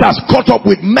 This has caught up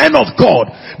with men of God.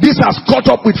 This has caught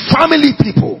up with family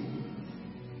people.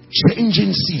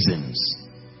 Changing seasons.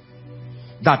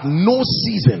 That no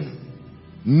season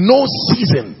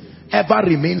ever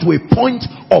remain to a point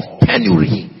of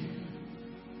penury.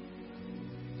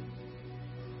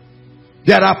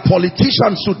 There are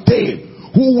politicians today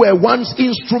who were once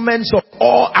instruments of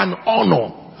awe and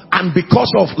honor, and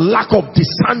because of lack of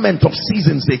discernment of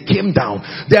seasons, they came down.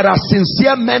 There are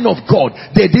sincere men of God.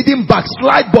 They didn't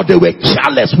backslide, but they were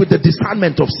careless with the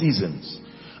discernment of seasons,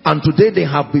 and today they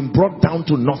have been brought down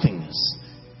to nothingness.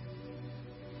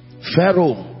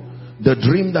 Pharaoh, the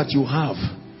dream that you have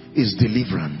is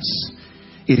deliverance.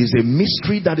 It is a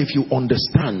mystery that, if you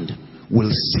understand,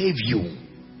 will save you.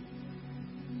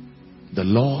 The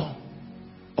law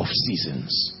of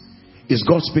seasons. Is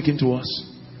God speaking to us?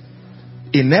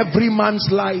 In every man's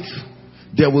life,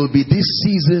 there will be this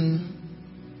season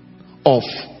of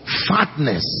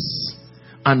fatness,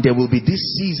 and there will be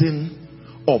this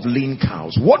season of lean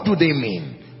cows. What do they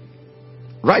mean?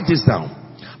 Write this down.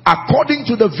 According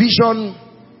to the vision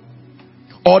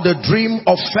or the dream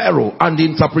of Pharaoh and the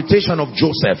interpretation of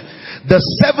Joseph, the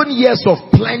 7 years of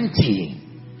plenty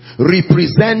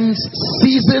represents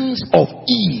seasons of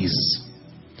ease,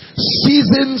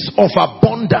 seasons of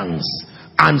abundance,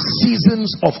 and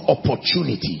seasons of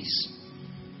opportunities.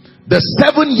 The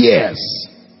 7 years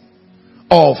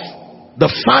of the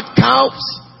fat cows,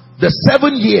 the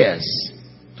 7 years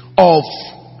of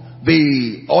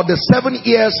the 7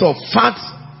 years of fat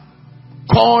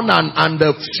corn and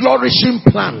the flourishing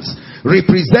plants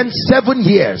represent 7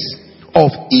 years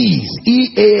of ease,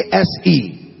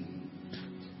 E-A-S-E,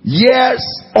 years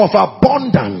of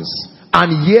abundance,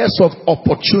 and years of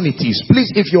opportunities.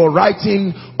 Please, if you're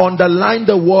writing, underline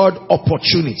the word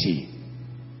opportunity.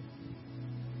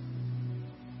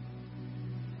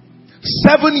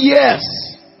 7 years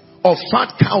of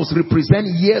fat cows represent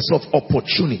years of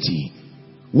opportunity.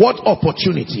 What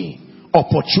opportunity?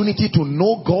 Opportunity to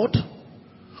know God,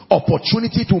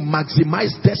 opportunity to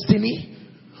maximize destiny,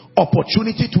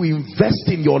 opportunity to invest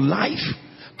in your life.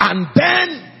 And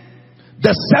then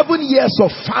the 7 years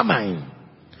of famine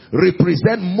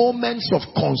represent moments of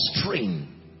constraint,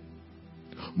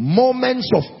 moments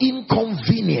of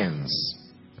inconvenience,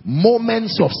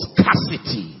 moments of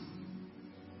scarcity.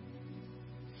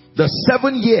 The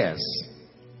 7 years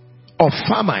of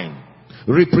famine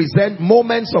represent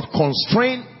moments of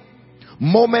constraint,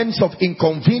 moments of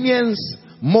inconvenience,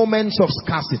 moments of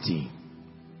scarcity.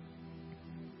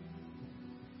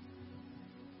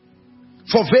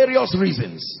 For various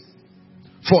reasons.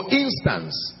 For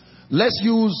instance, let's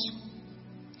use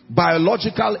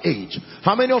Biological age.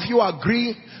 How many of you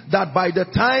agree that by the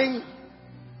time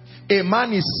a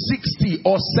man is 60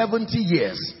 or 70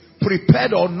 years,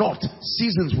 prepared or not,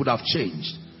 seasons would have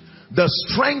changed? The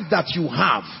strength that you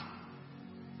have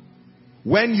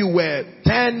when you were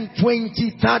 10,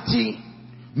 20, 30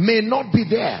 may not be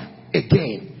there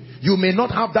again. You may not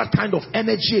have that kind of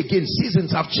energy again.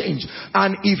 Seasons have changed.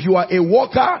 And if you are a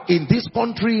worker in this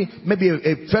country, maybe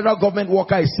a federal government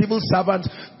worker, a civil servant,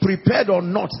 prepared or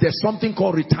not, there's something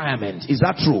called retirement. Is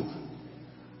that true?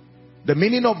 The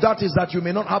meaning of that is that you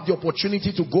may not have the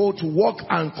opportunity to go to work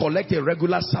and collect a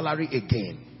regular salary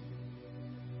again.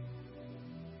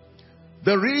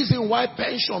 The reason why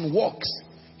pension works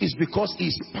is because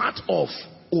it's part of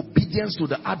obedience to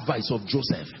the advice of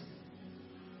Joseph.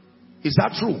 Is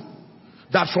that true?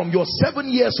 That from your 7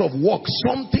 years of work,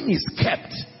 something is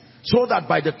kept so that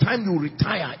by the time you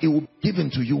retire, it will be given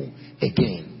to you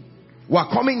again. We are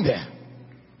coming there.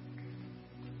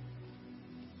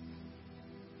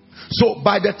 So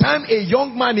by the time a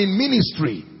young man in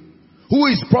ministry, who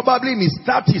is probably in his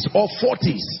 30s or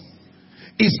 40s,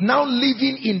 is now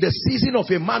living in the season of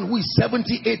a man who is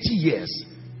 70, 80 years,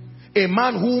 a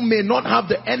man who may not have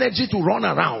the energy to run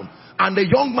around, and the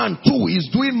young man too is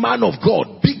doing man of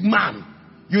God, big man.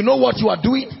 You know what you are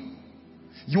doing?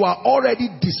 You are already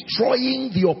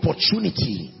destroying the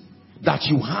opportunity that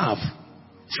you have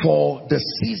for the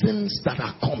seasons that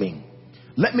are coming.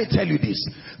 Let me tell you this.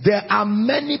 There are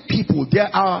many people,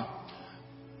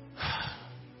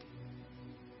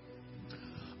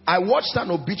 I watched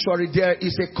an obituary. There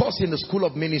is a course in the School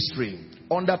of Ministry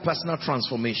under personal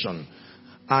transformation.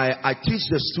 I teach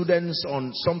the students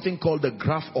on something called the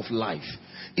graph of life.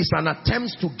 It's an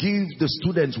attempt to give the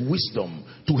students wisdom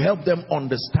to help them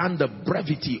understand the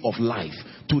brevity of life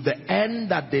to the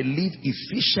end that they live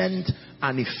efficient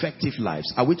and effective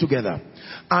lives. Are we together?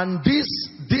 And this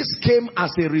came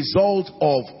as a result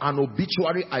of an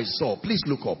obituary I saw. Please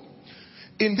look up.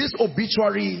 In this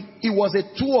obituary, it was a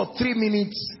 2 or 3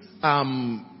 minutes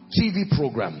TV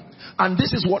program. And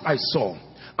this is what I saw.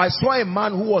 I saw a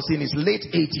man who was in his late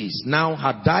 80s, now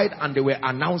had died, and they were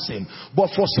announcing. But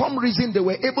for some reason, they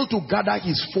were able to gather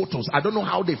his photos. I don't know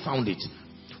how they found it.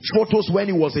 Photos when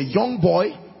he was a young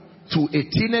boy, to a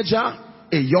teenager,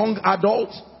 a young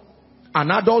adult,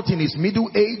 an adult in his middle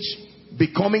age,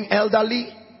 becoming elderly,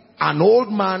 an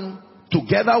old man,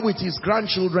 together with his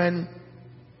grandchildren,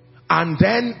 and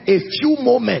then a few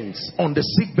moments on the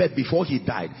sickbed before he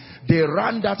died. They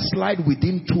ran that slide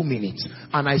within 2 minutes,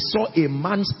 and I saw a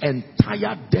man's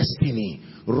entire destiny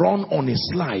run on a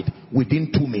slide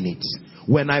within 2 minutes.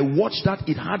 When I watched that,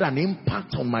 it had an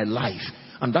impact on my life.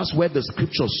 And that's where the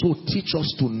scriptures so teach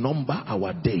us to number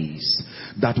our days,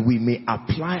 that we may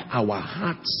apply our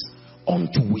hearts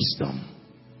unto wisdom.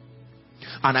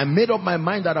 And I made up my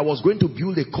mind that I was going to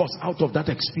build a course out of that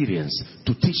experience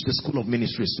to teach the School of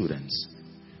Ministry students.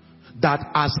 That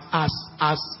as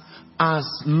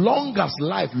long as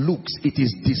life looks, it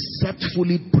is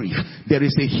deceptively brief. There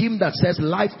is a hymn that says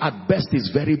life at best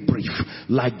is very brief,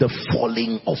 like the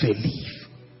falling of a leaf.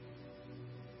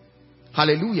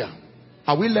 Hallelujah.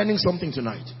 Are we learning something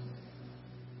tonight?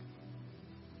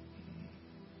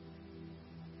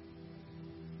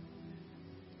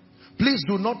 Please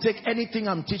do not take anything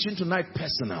I'm teaching tonight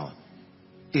personal.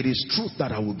 It is truth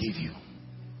that I will give you.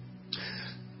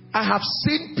 I have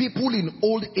seen people in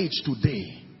old age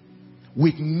today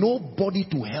with nobody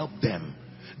to help them.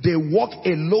 They walk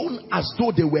alone as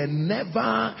though they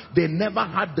never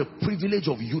had the privilege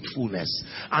of youthfulness.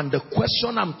 And the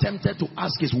question I'm tempted to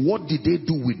ask is, what did they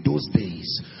do with those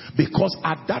days? Because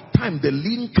at that time, the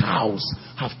lean cows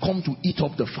have come to eat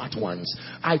up the fat ones.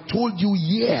 I told you,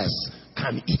 years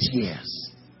can eat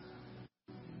years.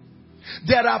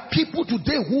 There are people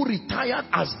today who retired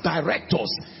as directors,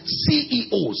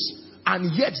 CEOs,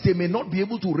 and yet they may not be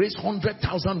able to raise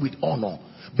 100,000 with honor,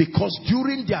 because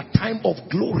during their time of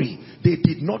glory, they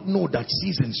did not know that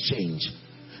seasons change.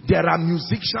 There are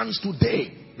musicians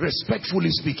today, respectfully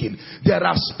speaking, there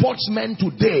are sportsmen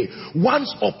today.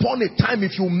 Once upon a time,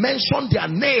 if you mention their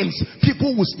names,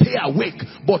 people will stay awake.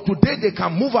 But today they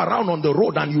can move around on the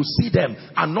road and you see them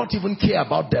and not even care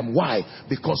about them. Why?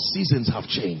 Because seasons have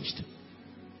changed.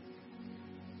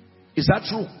 Is that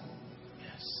true?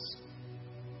 Yes.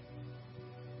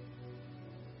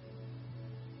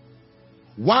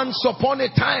 Once upon a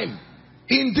time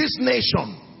in this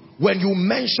nation, when you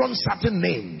mention certain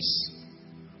names,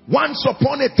 once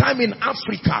upon a time in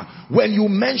Africa, when you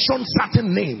mention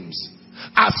certain names,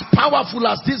 as powerful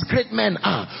as these great men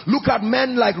are, look at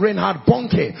men like Reinhard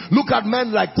Bonnke, look at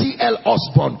men like T.L.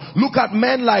 Osborne, look at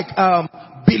men like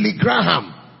Billy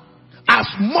Graham, As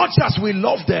much as we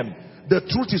love them, the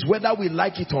truth is whether we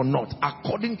like it or not,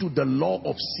 according to the law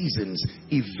of seasons,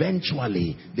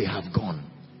 eventually they have gone.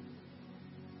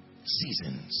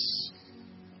 Seasons.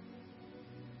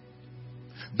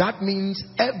 That means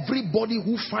everybody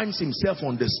who finds himself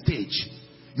on the stage,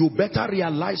 you better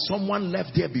realize someone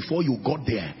left there before you got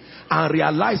there, and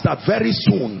realize that very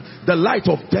soon the light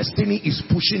of destiny is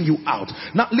pushing you out.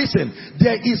 Now listen,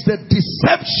 there is the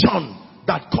deception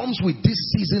that comes with these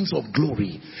seasons of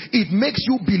glory. It makes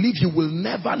you believe you will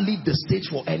never leave the stage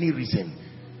for any reason.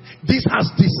 This has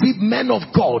deceived men of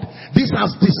God. This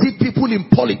has deceived people in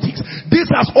politics. This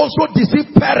has also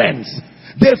deceived parents.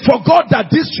 They forgot that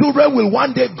these children will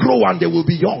one day grow and they will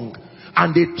be young.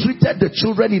 And they treated the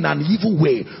children in an evil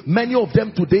way. Many of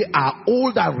them today are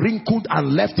old and wrinkled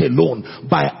and left alone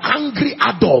by angry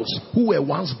adults who were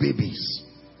once babies.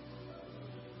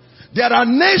 There are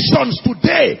nations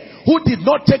today who did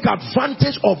not take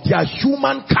advantage of their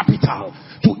human capital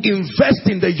to invest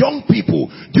in the young people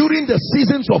during the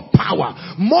seasons of power.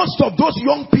 Most of those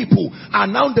young people are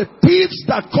now the thieves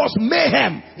that cause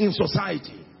mayhem in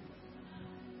society.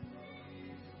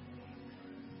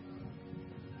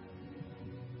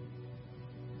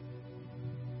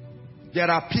 There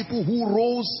are people who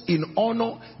rose in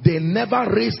honor. They never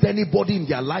raised anybody in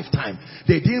their lifetime.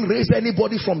 They didn't raise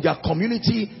anybody from their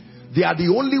community. They are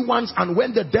the only ones, and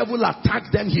when the devil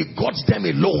attacked them, he got them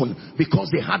alone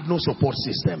because they had no support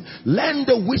system. Learn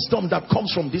the wisdom that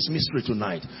comes from this mystery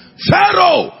tonight.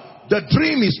 Pharaoh, the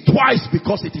dream is twice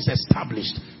because it is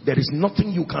established. There is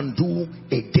nothing you can do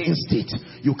against it.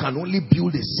 You can only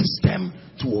build a system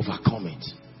to overcome it.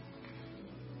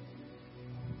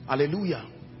 Hallelujah.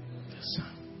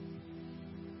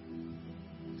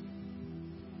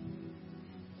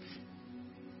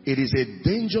 It is a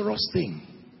dangerous thing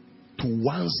to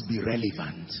once be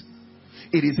relevant.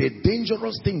 It is a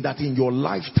dangerous thing that in your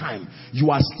lifetime you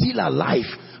are still alive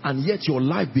and yet your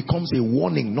life becomes a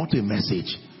warning, not a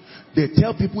message. They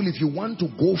tell people, if you want to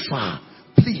go far,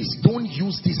 please don't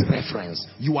use this reference.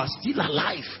 You are still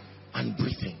alive and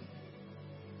breathing.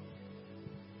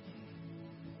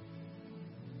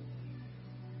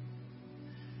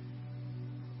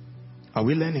 Are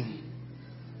we learning?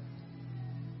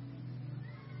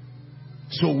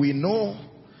 So we know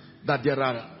that there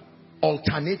are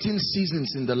alternating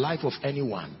seasons in the life of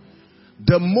anyone.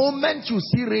 The moment you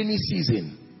see rainy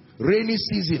season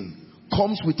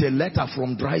comes with a letter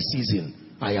from dry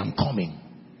season. I am coming.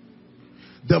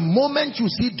 The moment you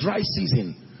see dry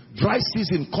season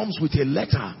comes with a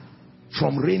letter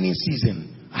from rainy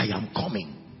season. I am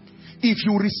coming. If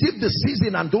you receive the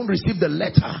season and don't receive the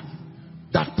letter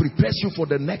that prepares you for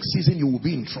the next season, you will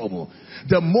be in trouble.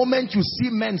 The moment you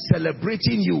see men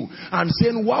celebrating you and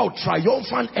saying, wow,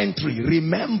 triumphant entry,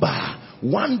 remember,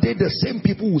 one day the same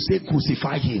people will say,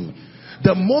 crucify him.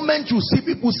 The moment you see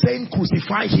people saying,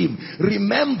 crucify him,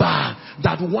 remember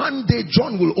that one day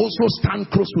John will also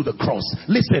stand close to the cross.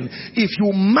 Listen, if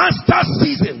you master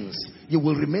seasons, you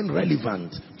will remain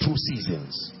relevant through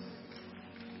seasons.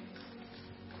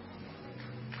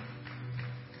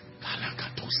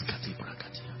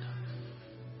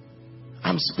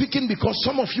 I'm speaking because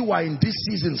some of you are in these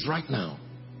seasons right now.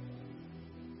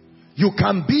 You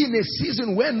can be in a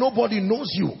season where nobody knows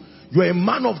you. You're a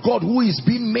man of God who is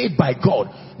being made by God.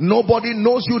 Nobody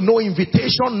knows you, no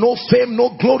invitation, no fame,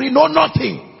 no glory, no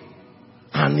nothing.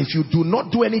 And if you do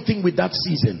not do anything with that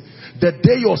season, the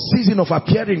day your season of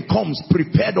appearing comes,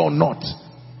 prepared or not.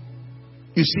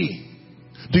 You see,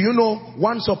 do you know,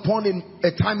 once upon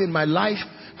a time in my life,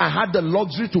 I had the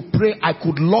luxury to pray. I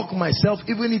could lock myself,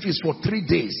 even if it's for 3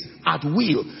 days, at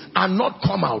will, and not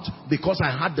come out because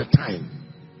I had the time.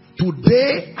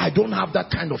 Today, I don't have that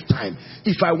kind of time.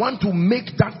 If I want to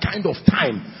make that kind of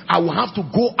time, I will have to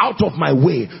go out of my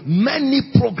way. Many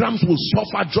programs will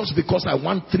suffer just because I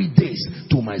want 3 days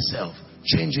to myself.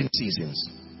 Changing seasons.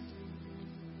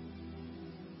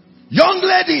 Young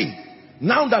lady,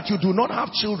 now that you do not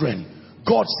have children,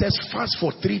 God says fast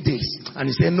for 3 days. And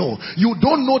he said, no, you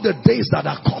don't know the days that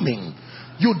are coming.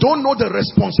 You don't know the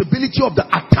responsibility of the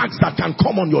attacks that can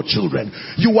come on your children.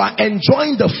 You are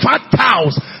enjoying the fat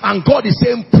cows and God is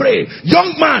saying, pray.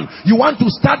 Young man, you want to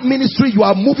start ministry, you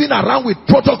are moving around with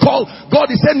protocol.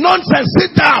 God is saying, nonsense,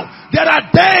 sit down. There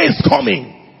are days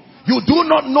coming. You do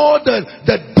not know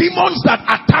the demons that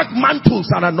attack mantles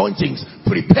and anointings.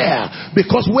 Prepare,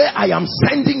 because where I am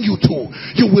sending you to,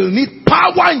 you will need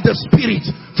power in the spirit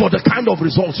for the kind of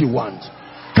results you want.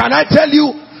 Can I tell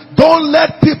you, Don't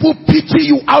let people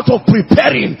pity you out of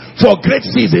preparing for great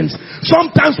seasons.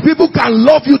 Sometimes people can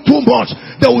love you too much.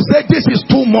 They will say, this is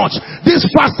too much. This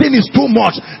fasting is too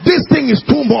much. This thing is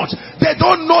too much. They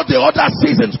don't know the other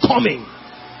seasons coming.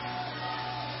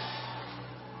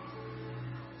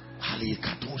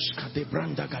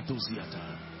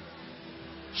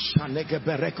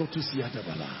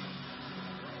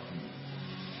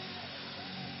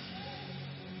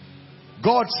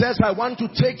 God says, I want to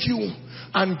take you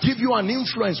and give you an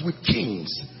influence with kings.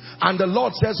 And the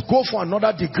Lord says, go for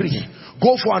another degree,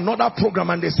 go for another program.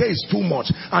 And they say it's too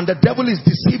much. And the devil is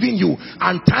deceiving you.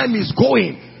 And time is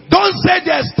going. Don't say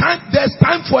there's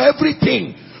time for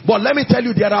everything. But let me tell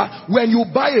you, when you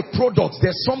buy a product,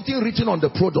 there's something written on the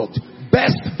product.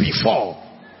 Best before.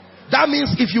 That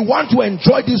means if you want to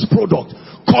enjoy this product,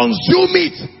 consume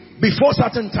it before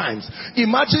certain times.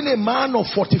 Imagine a man of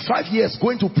 45 years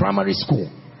going to primary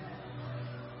school.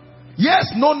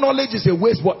 Yes, no knowledge is a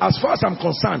waste, but as far as I'm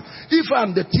concerned, if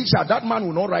I'm the teacher, that man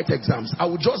will not write exams. I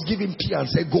will just give him key and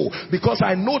say go, because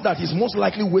I know that he's most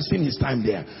likely wasting his time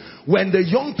there. When the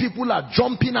young people are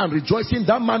jumping and rejoicing,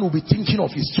 that man will be thinking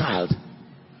of his child.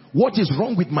 What is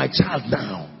wrong with my child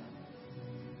now?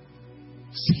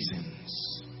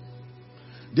 Seasons.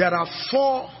 There are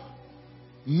 4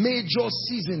 major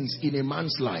seasons in a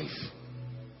man's life.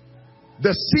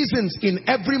 The seasons in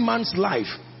every man's life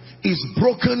is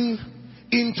broken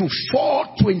into 4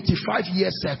 25-year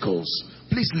circles.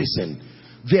 Please listen.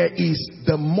 There is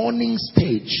the morning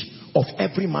stage of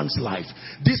every man's life.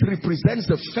 This represents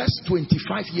the first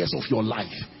 25 years of your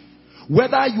life.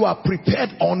 Whether you are prepared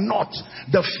or not,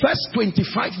 the first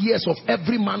 25 years of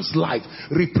every man's life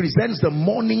represents the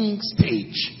morning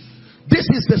stage. This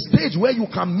is the stage where you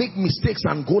can make mistakes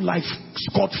and go life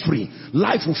scot-free.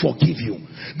 Life will forgive you.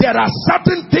 There are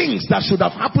certain things that should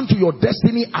have happened to your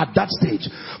destiny at that stage.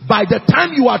 By the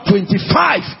time you are 25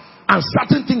 and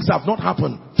certain things have not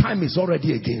happened, time is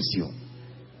already against you.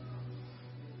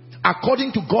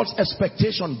 According to God's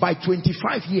expectation, by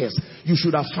 25 years, you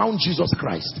should have found Jesus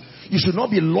Christ. You should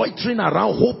not be loitering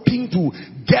around hoping to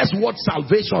guess what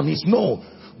salvation is. No.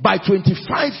 By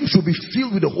 25, you should be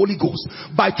filled with the Holy Ghost.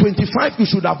 By 25, you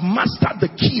should have mastered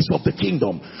the keys of the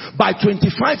kingdom. By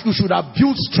 25, you should have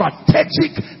built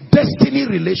strategic destiny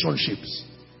relationships.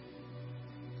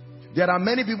 There are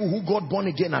many people who got born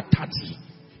again at 30.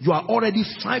 You are already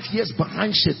 5 years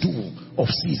behind schedule of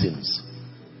seasons.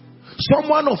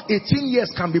 Someone of 18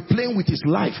 years can be playing with his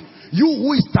life. You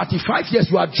who is 35 years,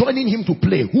 you are joining him to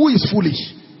play. Who is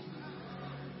foolish?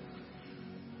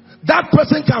 That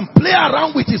person can play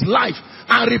around with his life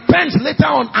and repent later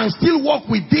on and still walk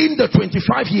within the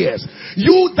 25 years.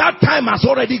 You, that time has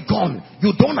already gone.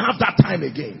 You don't have that time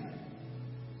again.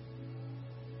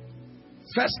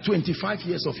 First 25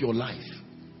 years of your life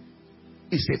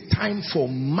is a time for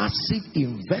massive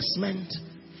investment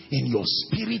in your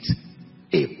spirit,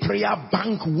 a prayer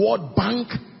bank, word bank.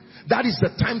 That is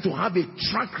the time to have a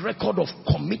track record of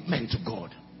commitment to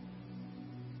God.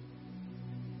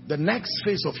 The next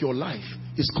phase of your life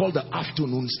is called the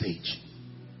afternoon stage.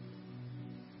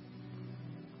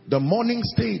 The morning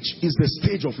stage is the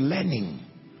stage of learning.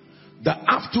 The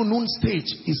afternoon stage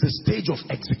is the stage of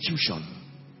execution.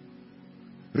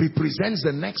 Represents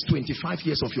the next 25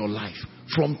 years of your life,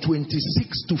 from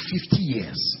 26 to 50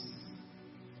 years.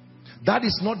 That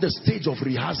is not the stage of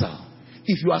rehearsal.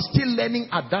 If you are still learning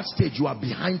at that stage, you are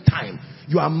behind time.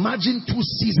 You are merging 2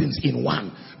 seasons in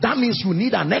one. That means you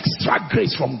need an extra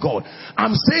grace from God.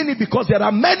 I'm saying it because there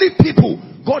are many people,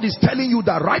 God is telling you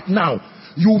that right now,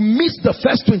 you missed the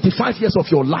first 25 years of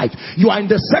your life. You are in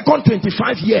the second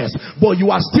 25 years, but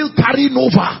you are still carrying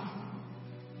over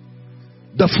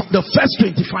the first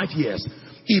 25 years.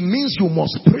 It means you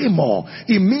must pray more.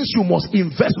 It means you must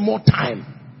invest more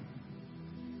time.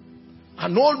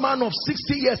 An old man of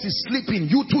 60 years is sleeping.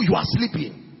 You too, you are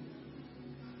sleeping.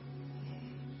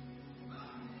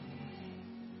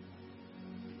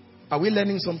 Are we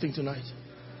learning something tonight?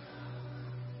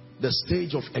 The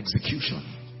stage of execution.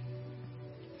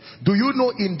 Do you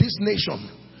know in this nation,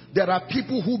 there are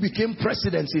people who became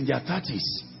presidents in their 30s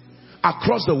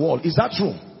across the world? Is that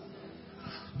true?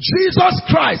 Jesus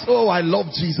Christ. Oh, I love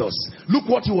Jesus. Look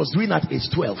what he was doing at age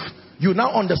 12. You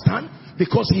now understand?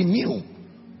 Because he knew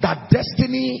that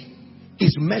destiny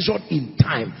is measured in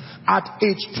time. At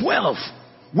age 12,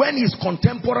 when his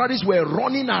contemporaries were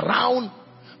running around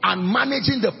and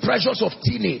managing the pressures of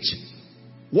teenage,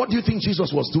 what do you think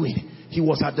Jesus was doing? He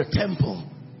was at the temple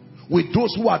with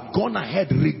those who had gone ahead,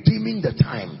 redeeming the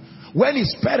time. When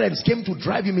his parents came to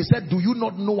drive him, he said, do you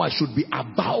not know I should be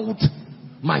about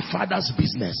my father's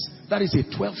business? That is a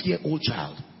 12-year-old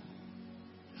child.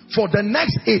 For the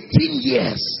next 18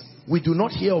 years, we do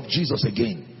not hear of Jesus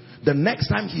again. The next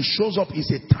time he shows up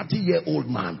is a 30-year-old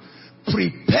man,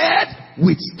 prepared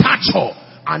with stature.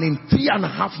 And in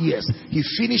 3.5 years, he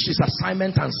finished his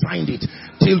assignment and signed it.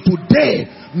 Till today,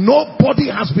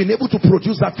 nobody has been able to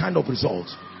produce that kind of result.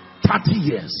 30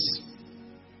 years.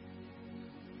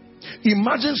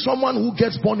 Imagine someone who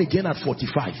gets born again at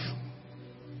 45.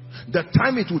 The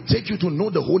time it will take you to know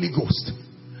the Holy Ghost.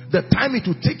 The time it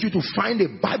will take you to find a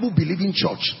Bible-believing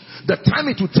church. The time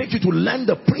it will take you to learn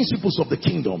the principles of the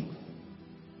kingdom.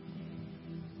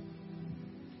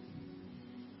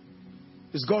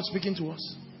 Is God speaking to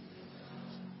us?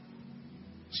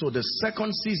 So the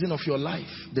second season of your life,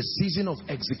 the season of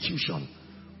execution,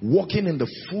 walking in the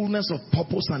fullness of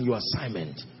purpose and your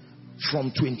assignment,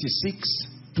 from 26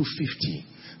 to 50.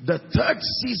 The third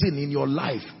season in your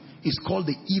life is called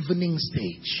the evening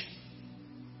stage.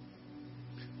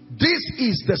 This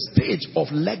is the stage of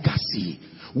legacy,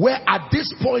 where at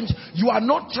this point you are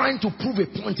not trying to prove a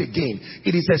point again.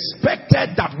 It is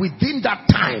expected that within that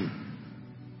time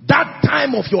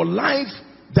of your life,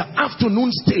 the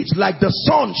afternoon stage, like the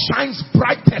sun shines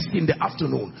brightest in the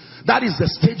afternoon, that is the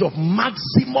stage of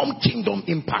maximum kingdom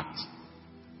impact.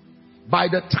 By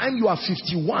the time you are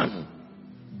 51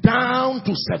 down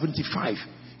to 75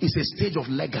 is a stage of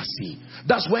legacy.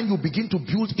 That's when you begin to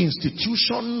build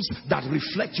institutions that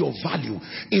reflect your value,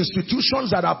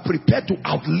 institutions that are prepared to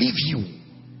outlive you.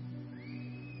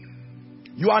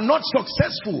 You are not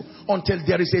successful until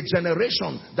there is a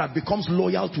generation that becomes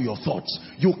loyal to your thoughts.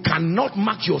 You cannot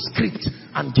mark your script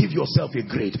and give yourself a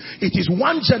grade. It is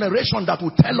one generation that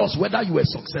will tell us whether you were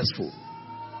successful.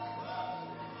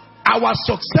 Our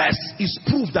success is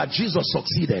proof that Jesus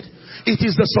succeeded. It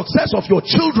is the success of your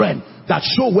children that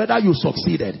show whether you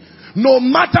succeeded. No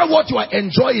matter what you are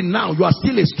enjoying now, you are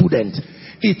still a student.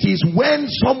 It is when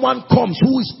someone comes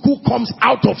who comes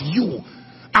out of you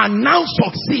and now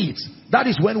succeeds, that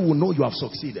is when we will know you have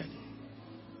succeeded.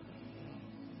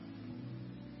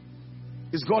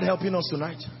 Is God helping us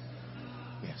tonight?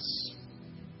 Yes.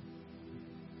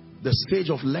 The stage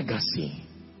of legacy.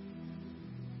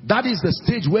 That is the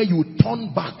stage where you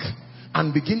turn back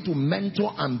and begin to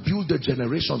mentor and build the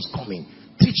generations coming,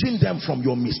 teaching them from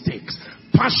your mistakes,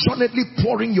 passionately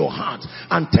pouring your heart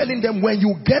and telling them, when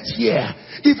you get here,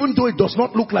 even though it does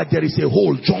not look like there is a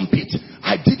hole, jump it.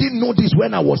 I didn't know this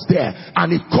when I was there,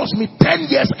 and it cost me 10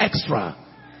 years extra.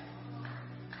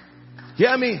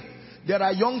 Hear me? There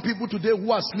are young people today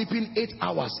who are sleeping 8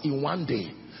 hours in one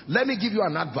day. Let me give you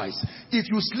an advice. If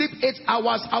you sleep 8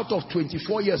 hours out of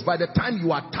 24 years, by the time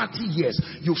you are 30 years,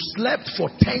 you've slept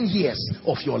for 10 years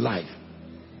of your life.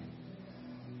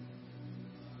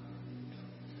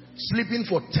 Sleeping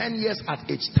for 10 years at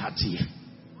age 30.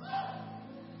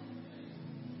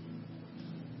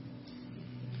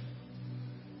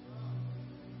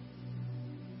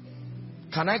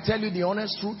 Can I tell you the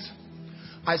honest truth?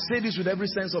 I say this with every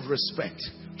sense of respect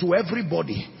to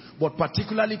everybody, but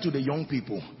particularly to the young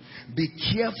people. Be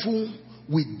careful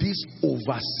with this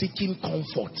over-seeking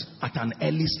comfort at an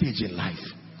early stage in life.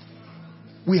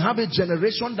 We have a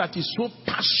generation that is so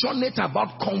passionate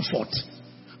about comfort.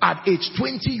 At age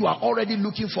 20, you are already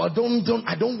looking for, I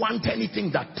don't want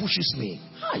anything that pushes me.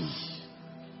 Hi.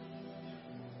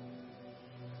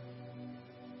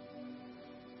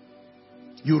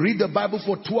 You read the Bible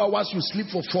for 2 hours, you sleep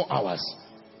for 4 hours.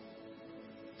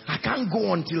 I can't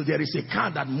go until there is a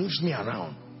car that moves me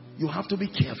around. You have to be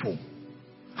careful.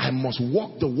 I must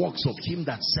walk the works of him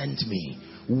that sent me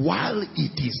while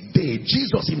it is day.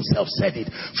 Jesus himself said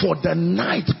it. For the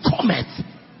night cometh,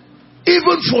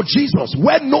 even for Jesus,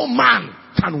 when no man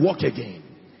can walk again.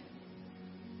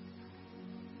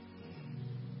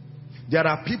 There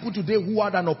are people today who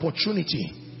had an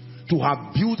opportunity to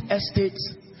have built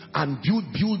estates and build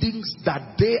buildings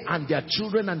that they and their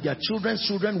children and their children's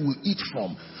children will eat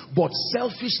from. But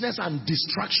selfishness and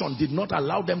distraction did not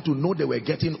allow them to know they were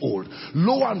getting old.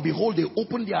 Lo and behold, they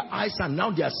opened their eyes and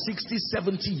now they are 60,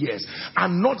 70 years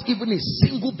and not even a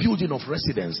single building of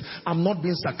residence. I'm not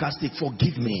being sarcastic,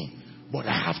 forgive me, but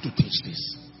I have to teach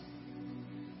this.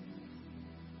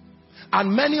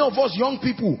 And many of us young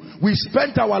people, we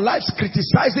spent our lives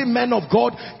criticizing men of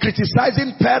God,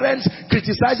 criticizing parents,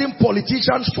 criticizing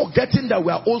politicians, forgetting that we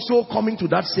are also coming to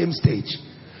that same stage.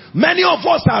 Many of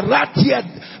us are right here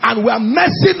and we are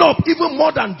messing up even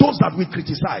more than those that we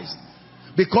criticized.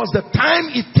 Because the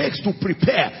time it takes to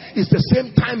prepare is the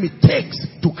same time it takes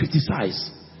to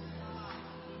criticize.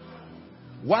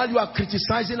 While you are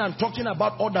criticizing and talking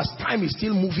about others, time is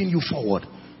still moving you forward.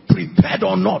 Prepared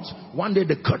or not, one day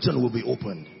the curtain will be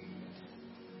opened.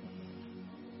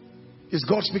 Is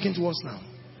God speaking to us now?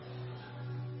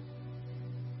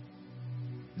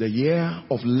 the year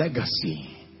of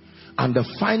legacy, and the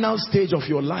final stage of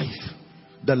your life,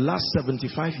 the last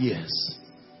 75 years,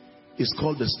 is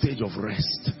called the stage of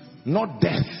rest. Not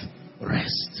death,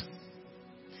 rest.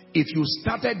 If you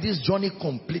started this journey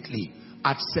completely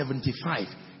at 75,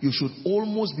 you should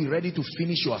almost be ready to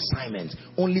finish your assignment,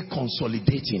 only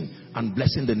consolidating and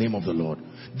blessing the name of the Lord.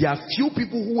 There are few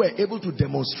people who were able to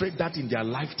demonstrate that in their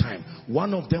lifetime.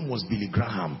 One of them was Billy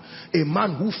Graham, a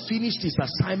man who finished his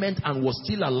assignment and was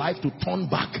still alive to turn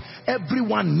back.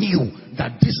 Everyone knew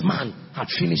that this man had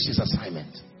finished his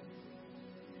assignment.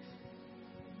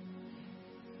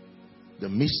 The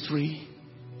mystery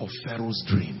of Pharaoh's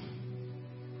dream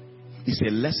is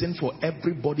a lesson for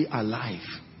everybody alive,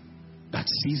 that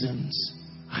seasons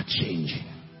are changing.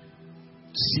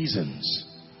 Seasons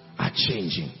are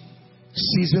changing.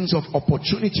 Seasons of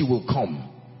opportunity will come.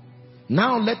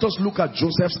 Now let us look at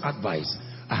Joseph's advice.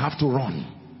 I have to run.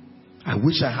 I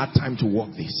wish I had time to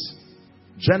walk this.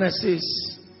 Genesis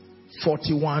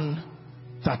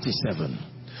 41:37.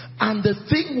 And the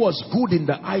thing was good in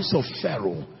the eyes of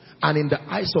Pharaoh and in the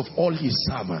eyes of all his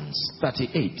servants.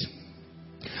 38.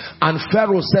 And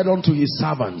Pharaoh said unto his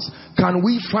servants, can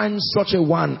we find such a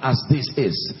one as this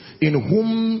is, in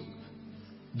whom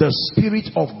the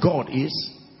Spirit of God is?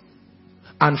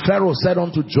 And Pharaoh said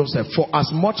unto Joseph, for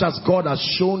as much as God has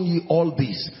shown you all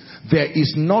this, there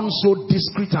is none so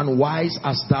discreet and wise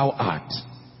as thou art.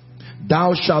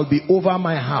 Thou shalt be over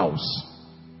my house,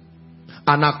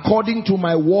 and according to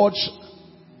my word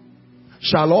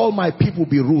shall all my people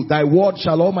be ruled. Thy word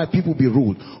shall all my people be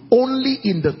ruled. Only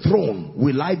in the throne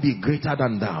will I be greater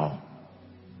than thou.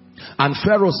 And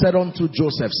Pharaoh said unto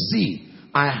Joseph, see,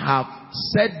 I have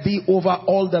set thee over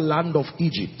all the land of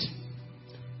Egypt.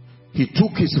 He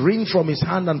took his ring from his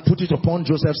hand and put it upon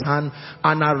Joseph's hand,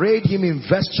 and arrayed him in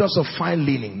vestures of fine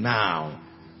linen. Now,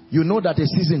 you know that a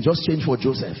season just changed for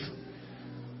Joseph.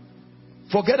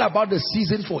 Forget about the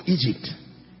season for Egypt.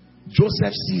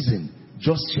 Joseph's season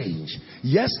just changed.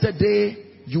 Yesterday,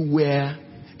 you were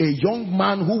a young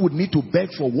man who would need to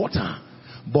beg for water,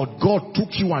 but God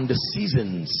took you on the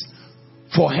seasons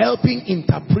for helping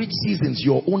interpret seasons.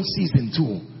 Your own season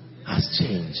too has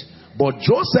changed. But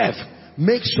Joseph,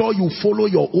 make sure you follow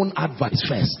your own advice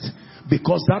first,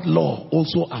 because that law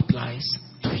also applies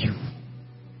to you.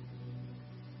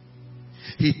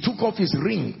 He took off his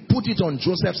ring, put it on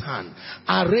Joseph's hand,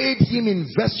 arrayed him in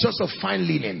vestures of fine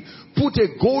linen, put a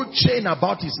gold chain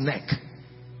about his neck.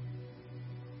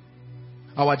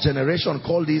 Our generation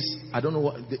call this, I don't know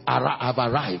what, I've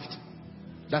arrived.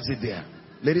 That's it there.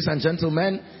 Ladies and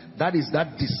gentlemen, that is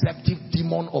that deceptive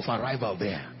demon of arrival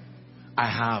there. I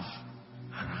have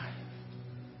arrived.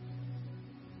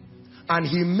 And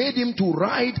he made him to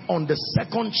ride on the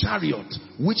second chariot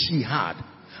which he had.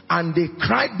 And they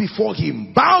cried before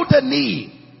him, bow the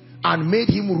knee, and made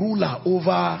him ruler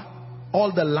over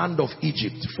all the land of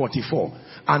Egypt. 44.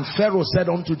 And Pharaoh said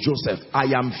unto Joseph,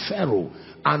 I am Pharaoh,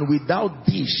 and without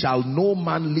thee shall no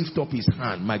man lift up his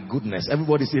hand. My goodness,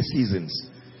 everybody say seasons.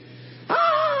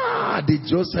 Did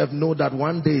Joseph know that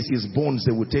one day his bones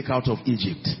they would take out of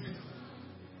Egypt?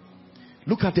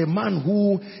 Look at a man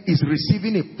who is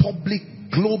receiving a public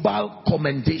global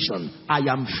commendation. I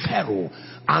am Pharaoh,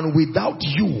 and without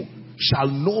you shall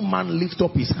no man lift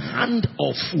up his hand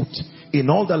or foot in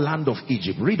all the land of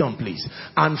Egypt. Read on, please.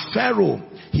 And Pharaoh,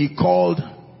 he called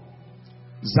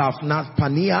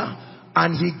Zaphnath-Paneah,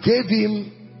 and he gave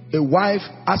him a wife,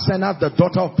 Asenath, the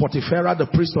daughter of Potipharah, the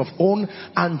priest of On.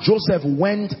 And Joseph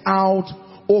went out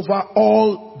over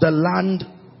all the land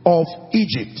of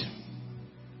Egypt.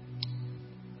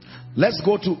 Let's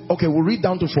go to, okay, we'll read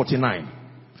down to 49.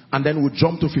 And then we'll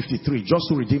jump to 53, just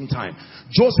to redeem time.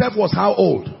 Joseph was how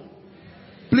old?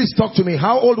 Please talk to me.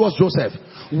 How old was Joseph?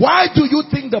 Why do you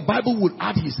think the Bible would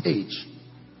add his age?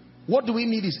 What do we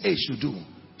need his age to do?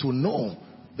 To know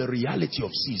the reality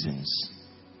of seasons.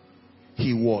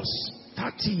 He was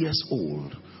 30 years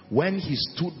old when he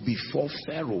stood before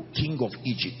Pharaoh, king of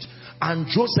Egypt. And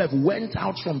Joseph went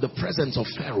out from the presence of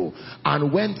Pharaoh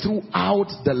and went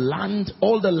throughout the land,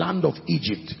 all the land of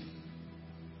Egypt.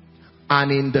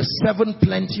 And in the 7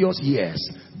 plenteous years,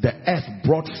 the earth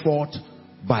brought forth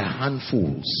by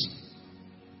handfuls.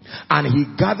 And he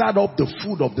gathered up the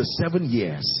food of the 7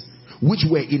 years, which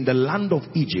were in the land of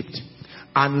Egypt,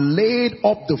 and laid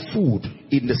up the food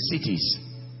in the cities.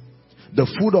 The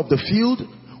food of the field,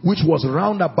 which was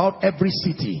round about every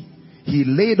city, he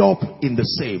laid up in the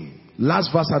same.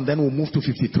 Last verse, and then we'll move to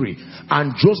 53.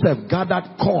 And Joseph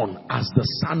gathered corn as the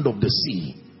sand of the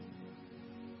sea,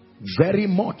 very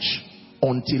much,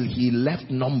 until he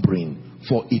left numbering,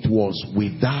 for it was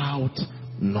without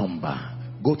number.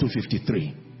 Go to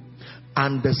 53.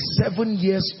 And the 7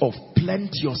 years of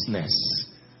plenteousness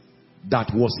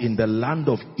that was in the land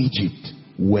of Egypt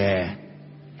were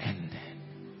ended.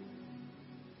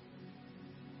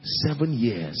 7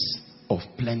 years of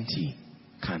plenty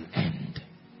can end.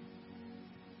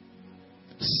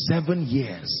 7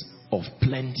 years of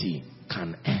plenty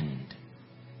can end.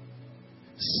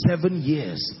 7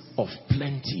 years of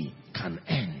plenty can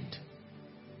end.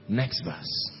 Next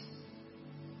verse.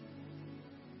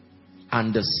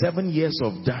 And the 7 years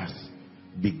of death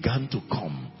began to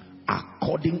come,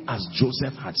 according as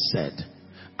Joseph had said.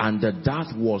 And the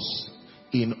death was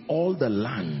in all the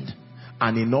land,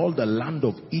 and in all the land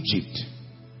of Egypt.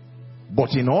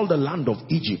 But in all the land of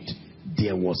Egypt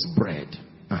there was bread.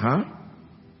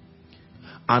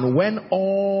 And when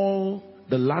all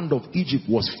the land of Egypt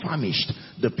was famished,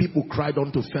 the people cried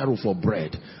unto Pharaoh for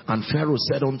bread. And Pharaoh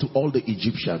said unto all the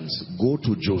Egyptians, go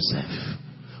to Joseph.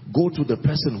 Go to the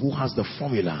person who has the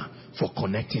formula for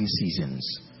connecting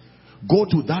seasons. Go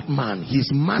to that man.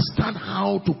 He's mastered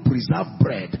how to preserve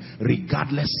bread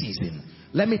regardless season.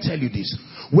 Let me tell you this.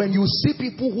 When you see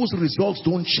people whose results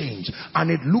don't change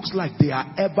and it looks like they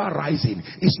are ever rising,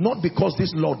 it's not because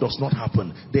this law does not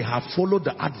happen. They have followed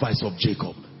the advice of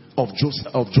Jacob, of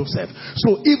Joseph.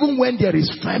 So even when there is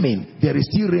famine, there is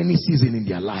still rainy season in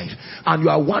their life. And you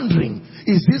are wondering,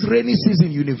 is this rainy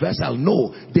season universal?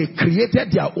 No. They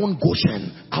created their own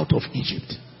Goshen out of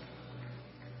Egypt.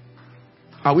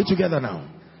 Are we together now?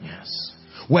 Yes.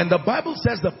 When the Bible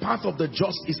says the path of the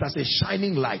just is as a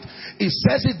shining light, it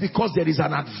says it because there is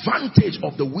an advantage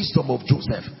of the wisdom of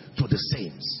Joseph to the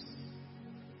saints.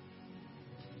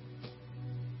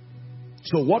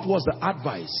 So what was the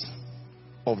advice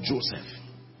of Joseph?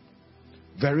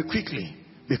 Very quickly,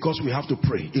 because we have to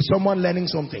pray. Is someone learning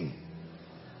something?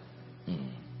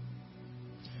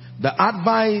 The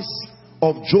advice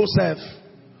of Joseph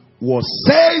was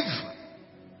save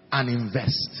and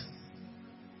invest.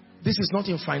 This is not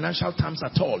in financial terms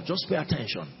at all. Just pay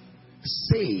attention.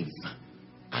 Save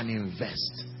and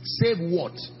invest. Save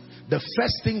what? The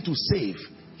first thing to save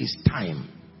is time,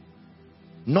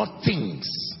 not things.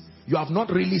 You have not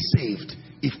really saved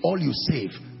if all you save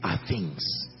are things.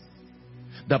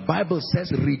 The Bible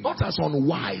says, not as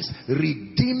unwise,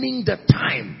 redeeming the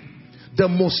time. The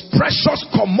most precious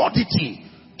commodity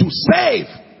to save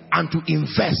and to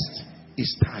invest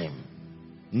is time,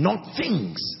 not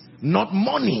things, not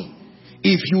money.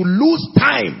 If you lose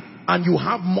time and you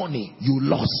have money, you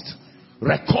lost.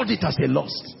 Record it as a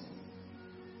loss.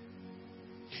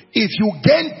 If you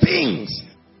gain things,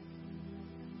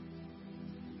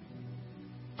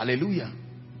 hallelujah.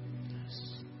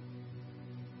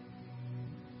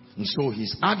 And so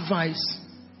his advice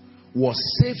was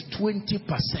save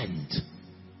 20%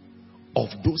 of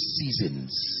those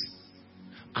seasons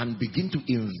and begin to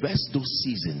invest those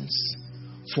seasons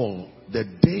for the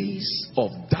days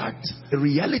of that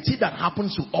reality that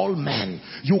happens to all men.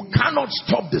 You cannot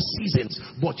stop the seasons,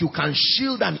 but you can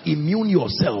shield and immune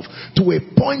yourself to a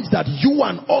point that you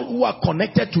and all who are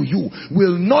connected to you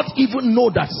will not even know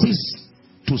that cease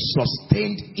to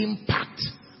sustained impact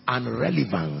and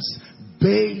relevance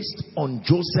based on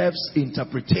Joseph's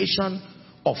interpretation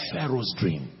of Pharaoh's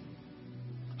dream.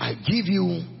 I give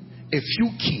you a few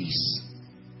keys.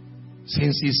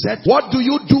 Since he said, what do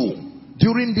you do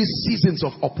during these seasons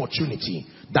of opportunity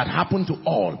that happen to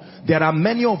all? There are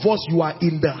many of us, you are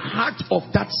in the heart of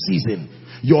that season.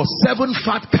 Your 7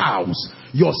 fat cows,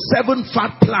 your 7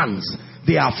 fat plants,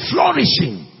 they are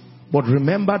flourishing. But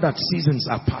remember that seasons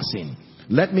are passing.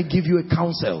 Let me give you a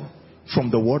counsel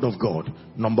from the word of God.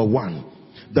 Number 1,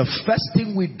 the first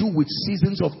thing we do with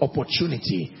seasons of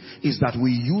opportunity is that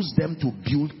we use them to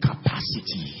build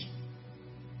capacity.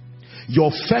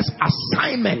 Your first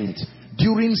assignment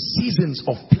during seasons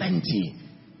of plenty,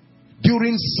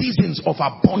 during seasons of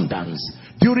abundance,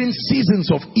 during seasons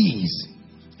of ease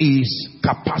is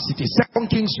capacity. 2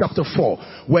 Kings chapter 4,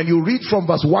 when you read from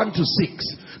verse 1 to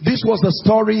 6, this was the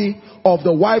story of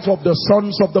the wife of the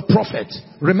sons of the prophet.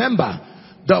 Remember,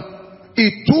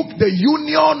 it took the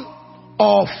union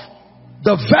of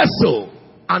the vessel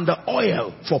and the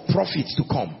oil for profits to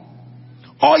come.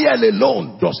 Oil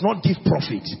alone does not give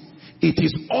profit. It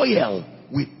is oil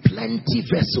with plenty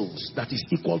vessels that is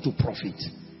equal to profit.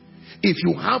 If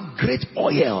you have great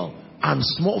oil and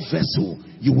small vessel,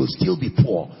 you will still be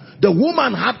poor. The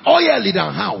woman had oil in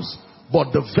her house,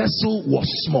 but the vessel was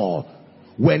small.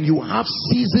 When you have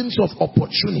seasons of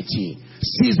opportunity,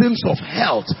 seasons of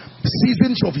health,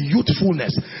 seasons of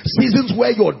youthfulness, seasons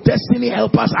where your destiny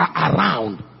helpers are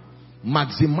around,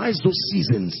 maximize those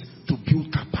seasons to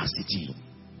build capacity.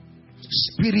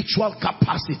 Spiritual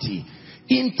capacity,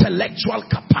 intellectual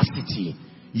capacity.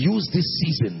 use these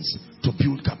seasons to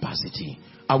build capacity.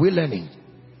 Are we learning?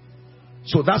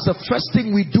 So that's the first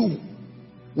thing we do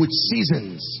with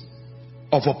seasons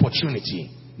of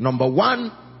opportunity. Number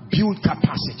one, build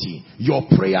capacity. Your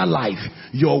prayer life,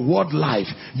 your word life,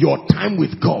 your time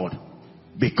with God.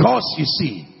 Because you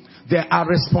see, there are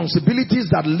responsibilities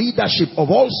that leadership of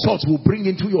all sorts will bring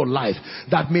into your life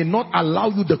that may not allow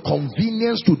you the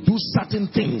convenience to do certain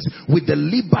things with the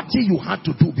liberty you had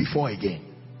to do before again.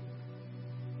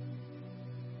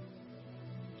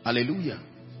 Hallelujah.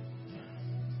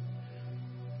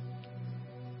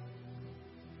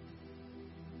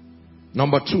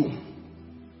 Number two,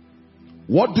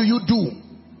 what do you do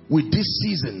with these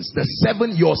seasons?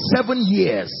 Your 7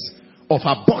 years of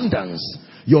abundance,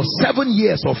 your 7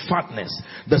 years of fatness.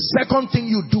 The second thing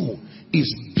you do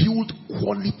is build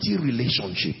quality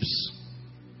relationships.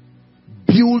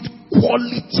 Build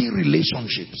quality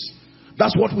relationships.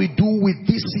 That's what we do with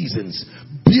these seasons.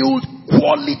 Build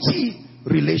quality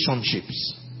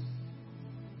relationships.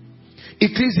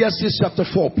 Ecclesiastes chapter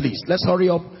 4, please. Let's hurry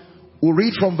up. We'll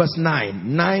read from verse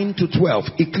 9 to 12.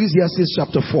 Ecclesiastes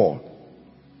chapter 4.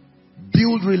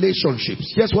 Build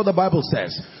relationships. Here's what the Bible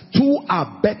says. 2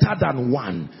 are better than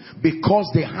 1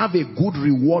 because they have a good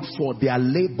reward for their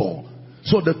labor.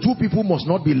 So the 2 people must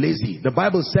not be lazy. The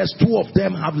Bible says 2 of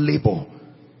them have labor.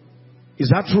 Is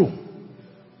that true?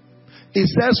 It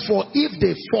says, for if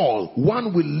they fall,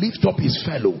 one will lift up his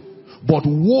fellow. But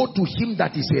woe to him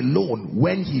that is alone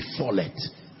when he falleth,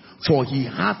 for he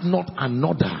hath not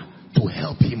another to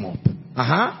help him up.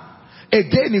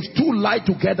 Again, if 2 lie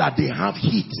together, they have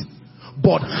heat.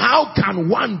 But how can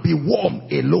one be warm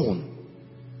alone?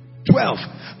 12.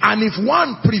 And if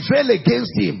one prevail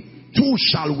against him, 2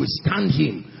 shall withstand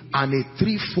him, and a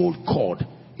threefold cord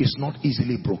is not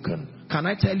easily broken. Can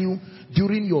I tell you,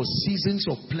 during your seasons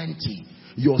of plenty,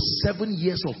 your 7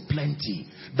 years of plenty,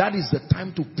 that is the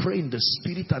time to pray in the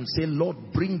spirit and say, Lord,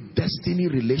 bring destiny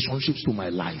relationships to my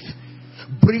life.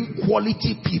 Bring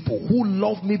quality people who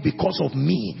love me because of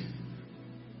me.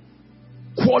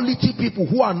 Quality people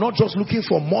who are not just looking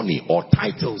for money or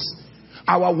titles.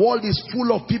 Our world is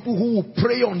full of people who will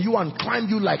prey on you and climb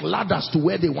you like ladders to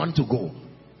where they want to go.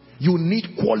 You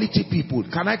need quality people.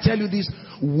 Can I tell you this?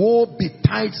 Woe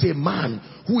betides a man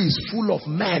who is full of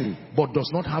men but does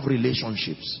not have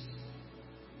relationships.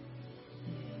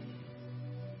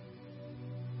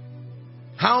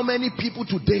 How many people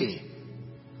today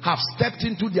have stepped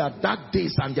into their dark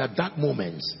days and their dark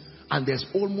moments, and there's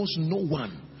almost no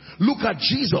one? Look at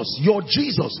Jesus, your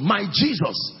Jesus, my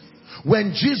Jesus.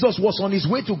 When Jesus was on his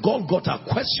way to Golgotha,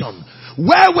 question,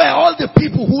 where were all the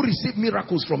people who received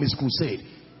miracles from his crusade?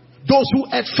 Those who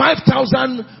ate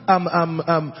 5,000,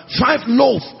 5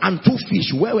 loaves and 2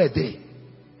 fish, where were they?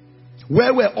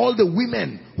 Where were all the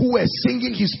women who were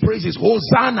singing his praises?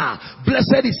 Hosanna,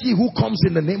 blessed is he who comes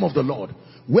in the name of the Lord.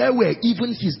 Where were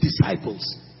even his disciples?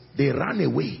 They ran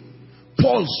away.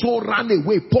 Paul so ran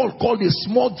away. Paul called a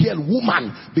small girl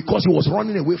woman because he was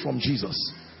running away from Jesus.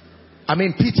 I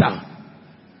mean, Peter.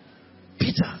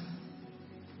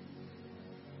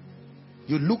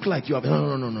 You look like you have...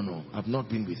 No. I've not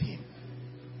been with him.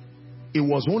 It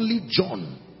was only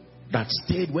John that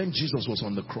stayed when Jesus was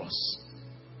on the cross.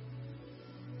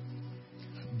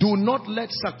 Do not let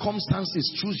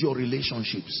circumstances choose your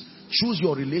relationships. Choose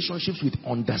your relationships with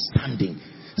understanding.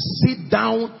 Sit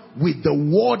down with the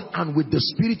word and with the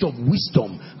spirit of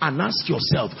wisdom and ask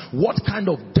yourself, what kind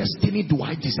of destiny do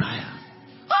I desire?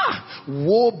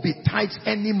 Woe betides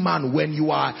any man when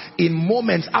you are in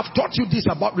moments. I've taught you this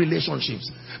about relationships,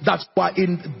 that you are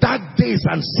in dark days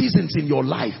and seasons in your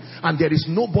life and there is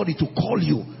nobody to call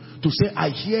you to say, I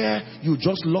hear you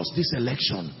just lost this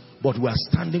election, but we are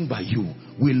standing by you.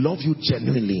 We love you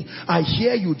genuinely. I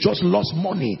hear you just lost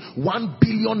money. 1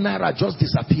 billion naira just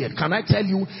disappeared. Can I tell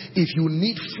you, if you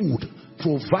need food,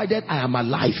 provided I am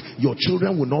alive, your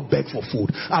children will not beg for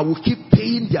food. I will keep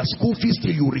paying their school fees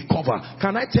till you recover.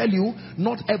 Can I tell you,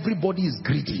 not everybody is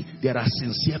greedy. There are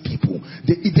sincere people.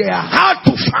 They are hard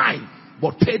to find,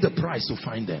 but pay the price to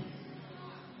find them.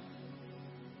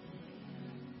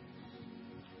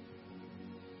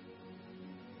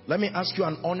 Let me ask you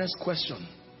an honest question.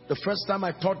 The first time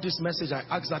I taught this message, I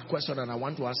asked that question and I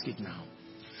want to ask it now.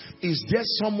 Is there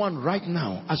someone right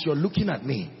now, as you're looking at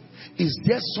me, is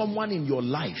there someone in your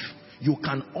life you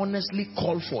can honestly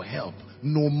call for help,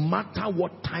 no matter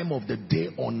what time of the day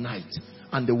or night,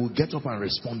 and they will get up and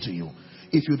respond to you?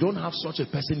 If you don't have such a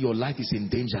person, your life is in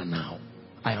danger now.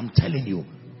 I am telling you.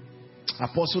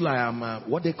 Apostle, I am,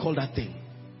 what they call that thing?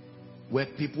 Where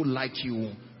people like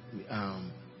you,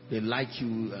 they like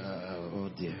you,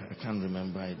 oh dear, I can't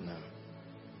remember it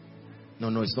now.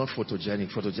 No, it's not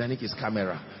photogenic. Photogenic is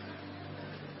camera.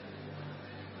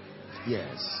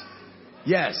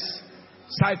 Yes.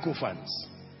 Sycophants.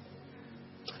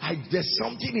 There's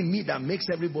something in me that makes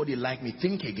everybody like me.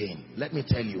 Think again. Let me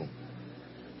tell you.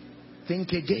 Think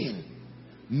again.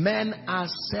 Men are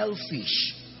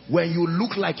selfish. When you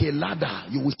look like a ladder,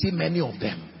 you will see many of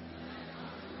them.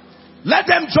 Let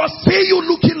them just see you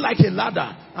looking like a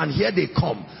ladder, and here they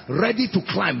come, ready to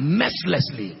climb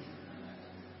mercilessly.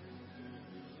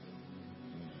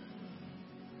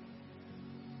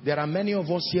 There are many of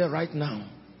us here right now.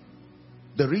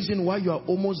 The reason why you are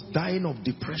almost dying of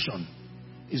depression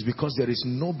is because there is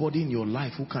nobody in your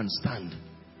life who can stand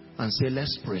and say,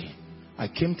 let's pray. I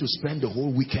came to spend the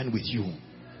whole weekend with you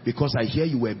because I hear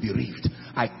you were bereaved.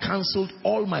 I cancelled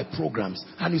all my programs.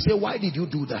 And you say, why did you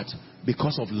do that?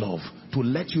 Because of love. To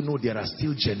let you know there are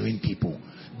still genuine people.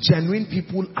 Genuine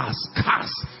people are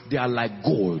scarce. They are like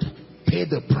gold. Pay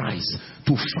the price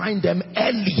to find them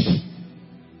early.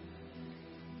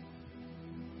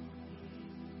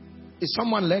 Is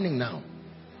someone learning now?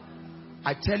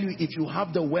 I tell you, if you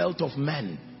have the wealth of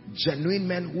men, genuine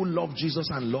men who love Jesus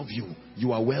and love you,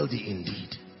 you are wealthy indeed.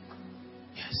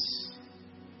 Yes.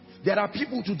 There are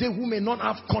people today who may not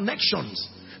have connections.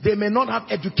 They may not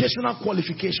have educational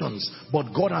qualifications,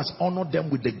 but God has honored them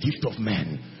with the gift of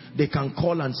men. They can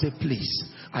call and say,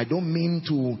 please, I don't mean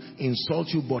to insult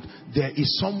you, but there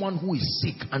is someone who is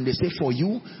sick, and they say, for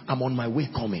you, I'm on my way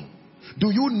coming.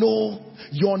 Do you know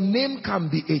your name can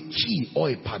be a key or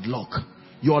a padlock?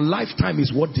 Your lifetime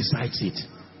is what decides it.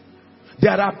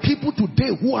 There are people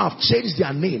today who have changed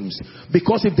their names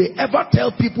because if they ever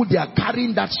tell people they are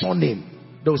carrying that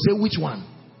surname, they'll say, which one?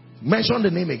 Mention the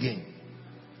name again.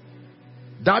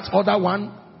 That other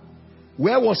one,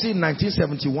 where was he in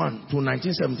 1971 to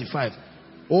 1975?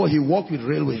 Oh, he worked with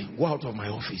railway. Go out of my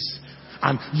office.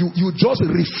 And you just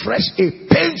refresh a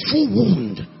painful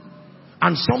wound.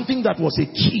 And something that was a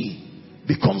key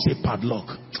becomes a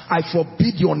padlock. I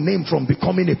forbid your name from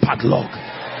becoming a padlock.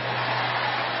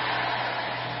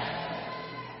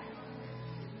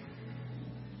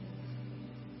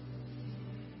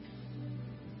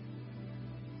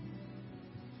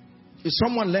 Is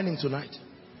someone learning tonight?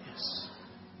 Yes.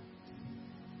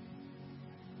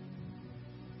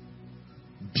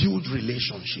 Build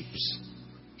relationships.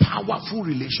 Powerful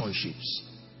relationships.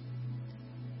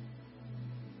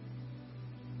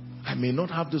 I may not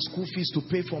have the school fees to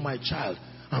pay for my child,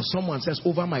 and someone says,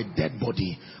 over my dead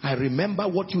body, I remember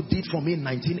what you did for me in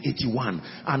 1981,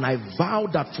 and I vow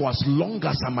that for as long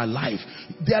as I'm alive.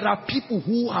 There are people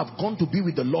who have gone to be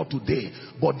with the Lord today,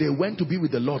 but they went to be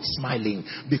with the Lord smiling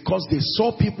because they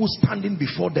saw people standing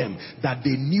before them that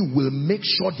they knew will make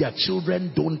sure their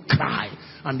children don't cry,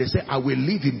 and they say, I will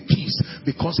live in peace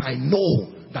because I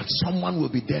know that someone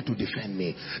will be there to defend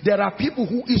me. There are people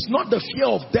who, it's not the fear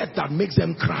of death that makes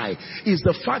them cry. It's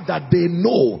the fact that they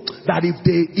know that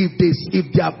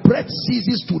if their breath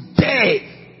ceases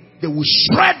today, they will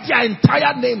shred their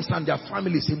entire names and their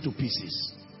families into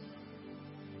pieces.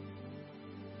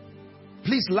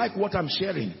 Please like what I'm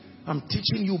sharing. I'm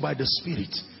teaching you by the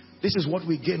Spirit. This is what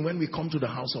we gain when we come to the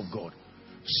house of God.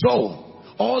 So,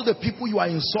 all the people you are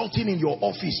insulting in your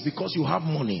office because you have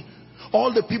money,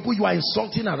 all the people you are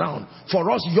insulting around,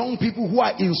 for us young people who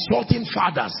are insulting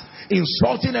fathers,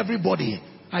 insulting everybody,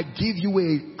 I give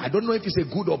you I don't know if it's a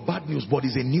good or bad news, but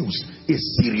it's a news, a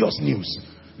serious news,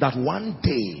 that one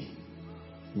day,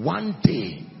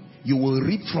 you will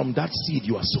reap from that seed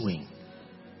you are sowing.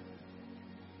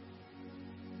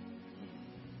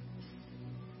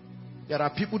 There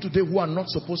are people today who are not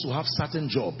supposed to have certain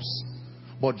jobs,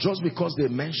 but just because they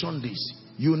mention this,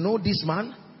 you know this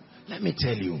man? Let me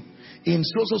tell you, in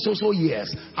so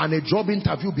years, and a job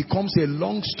interview becomes a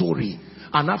long story,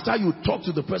 and after you talk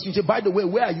to the person, you say, by the way,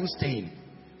 where are you staying?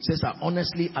 He says,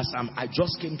 honestly, I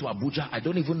just came to Abuja, I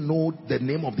don't even know the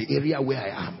name of the area where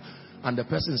I am. And the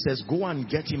person says, go and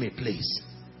get him a place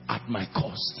at my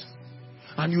cost.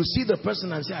 And you see the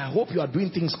person and say, I hope you are doing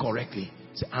things correctly.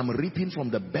 Say, I'm reaping from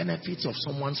the benefits of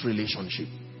someone's relationship.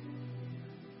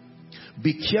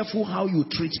 Be careful how you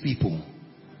treat people.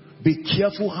 Be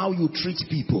careful how you treat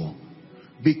people.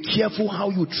 Be careful how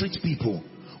you treat people.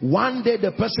 One day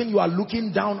the person you are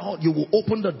looking down on, you will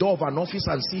open the door of an office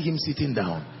and see him sitting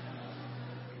down.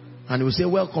 And he will say,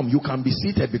 welcome, you can be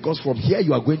seated because from here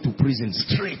you are going to prison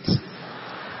straight.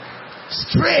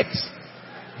 Straight.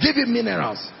 Give him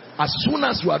minerals. As soon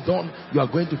as you are done, you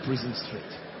are going to prison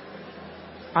straight.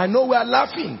 I know we are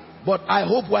laughing, but I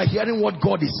hope we are hearing what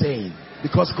God is saying,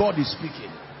 because God is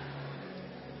speaking.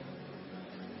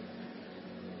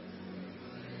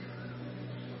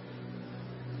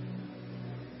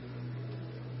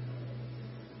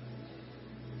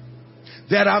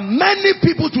 There are many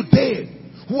people today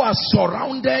who are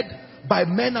surrounded by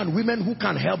men and women who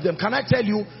can help them. Can I tell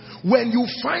you, when you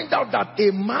find out that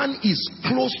a man is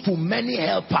close to many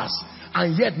helpers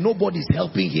and yet nobody is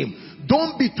helping him,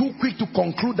 don't be too quick to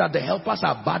conclude that the helpers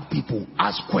are bad people.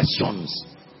 Ask questions.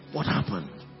 What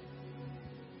happened?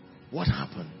 What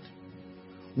happened?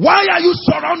 Why are you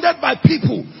surrounded by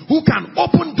people who can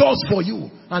open doors for you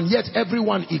and yet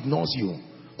everyone ignores you?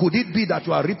 Could it be that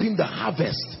you are reaping the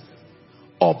harvest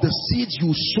of the seeds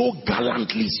you so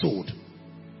gallantly sowed?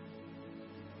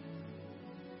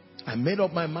 I made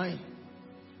up my mind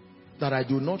that I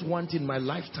do not want in my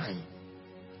lifetime.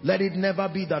 Let it never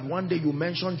be that one day you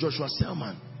mention Joshua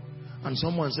Selman and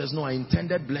someone says, no, I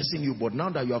intended blessing you, but now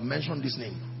that you have mentioned this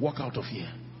name, walk out of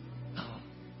here. No.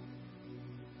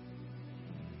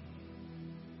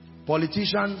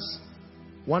 Politicians,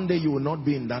 one day you will not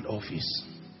be in that office.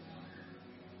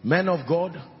 Men of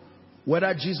God,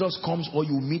 whether Jesus comes or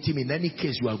you meet him, in any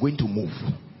case you are going to move.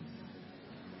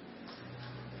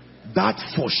 That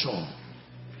for sure.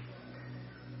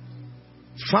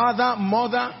 Father,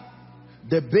 mother,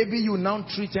 the baby you now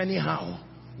treat anyhow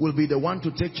will be the one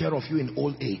to take care of you in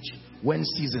old age when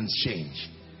seasons change.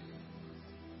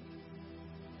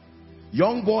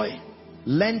 Young boy,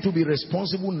 learn to be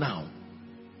responsible now.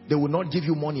 They will not give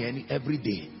you money every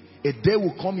day. A day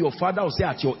will come, your father will say,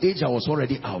 at your age I was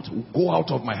already out. Go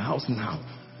out of my house now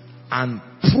and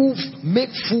make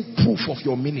full proof of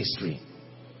your ministry.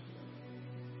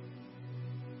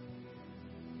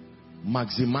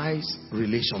 Maximize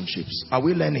relationships. Are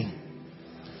we learning?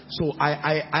 So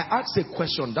I asked a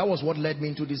question. That was what led me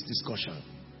into this discussion.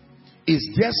 Is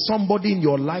there somebody in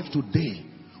your life today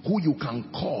who you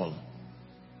can call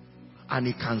and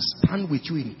he can stand with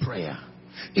you in prayer?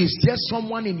 Is there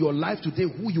someone in your life today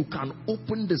who you can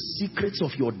open the secrets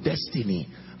of your destiny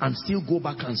and still go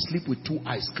back and sleep with two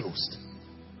eyes closed?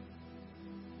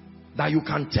 That you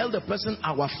can tell the person,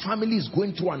 our family is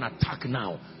going through an attack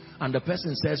now, and the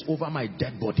person says, over my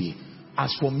dead body,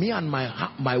 as for me and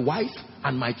my wife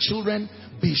and my children,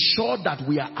 be sure that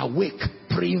we are awake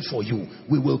praying for you.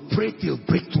 We will pray till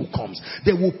breakthrough comes.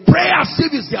 They will pray as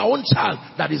if it's their own child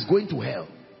that is going to hell.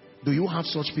 Do you have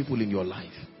such people in your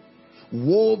life?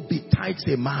 Woe betides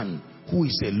a man who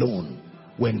is alone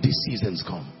when these seasons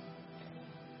come.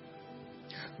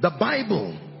 The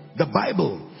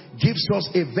Bible gives us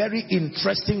a very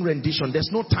interesting rendition. There's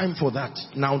no time for that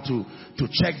now to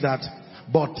check that.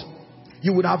 But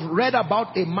you would have read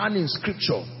about a man in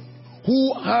scripture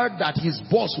who heard that his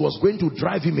boss was going to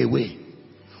drive him away.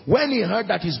 When he heard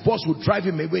that his boss would drive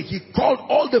him away, he called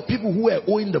all the people who were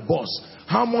owing the boss.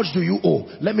 How much do you owe?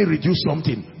 Let me reduce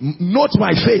something. Note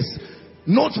my face.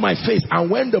 Note my face.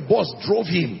 And when the boss drove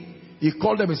him, he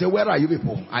called them and said, where are you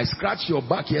people? I scratched your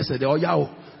back yesterday. Oh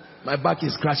yeah, my back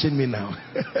is scratching me now.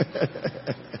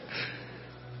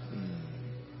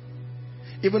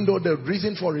 Even though the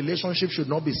reason for relationship should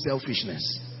not be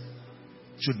selfishness,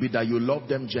 should be that you love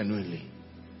them genuinely.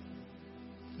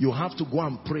 You have to go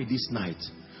and pray this night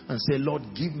and say, Lord,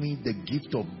 give me the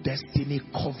gift of destiny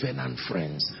covenant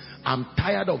friends. I'm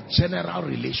tired of general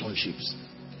relationships.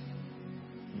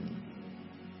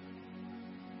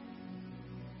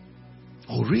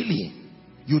 Oh really?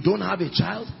 You don't have a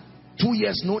child? 2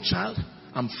 years no child?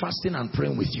 I'm fasting and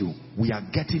praying with you. We are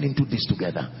getting into this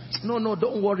together. No,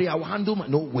 don't worry, I will handle my...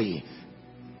 No way.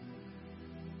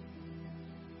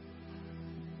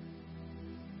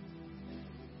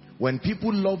 When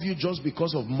people love you just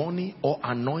because of money or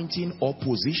anointing or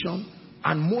position,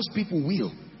 and most people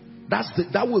will,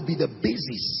 that will be the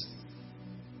basis.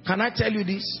 Can I tell you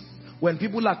this? When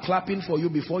people are clapping for you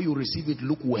before you receive it,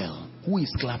 look well. Who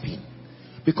is clapping?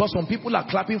 Because some people are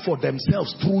clapping for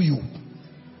themselves through you.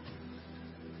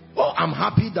 Oh, I'm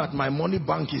happy that my money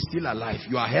bank is still alive.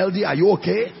 You are healthy. Are you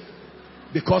okay?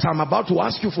 Because I'm about to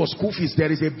ask you for school fees.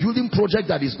 There is a building project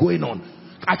that is going on.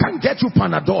 I can get you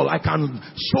Panadol. I can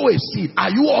sow a seed.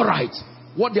 Are you all right?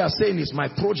 What they are saying is my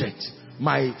project,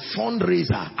 my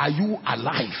fundraiser. Are you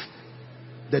alive?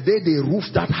 The day they roof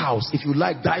that house, if you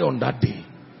like, die on that day.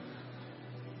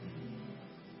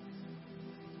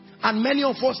 And many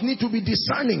of us need to be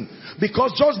discerning,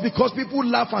 because just because people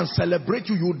laugh and celebrate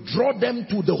you, you draw them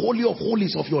to the holy of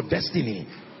holies of your destiny.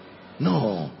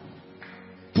 No.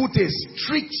 Put a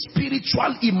strict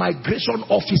spiritual immigration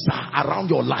officer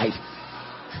around your life,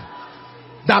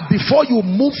 that before you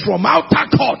move from outer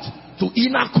court to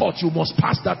inner court, you must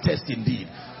pass that test indeed.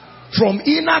 From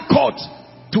inner court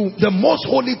to the most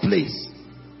holy place.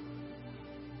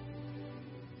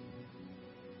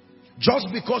 Just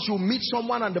because you meet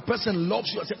someone and the person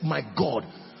loves you, and say, my God,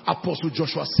 Apostle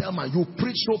Joshua Selman, you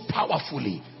preach so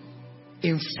powerfully.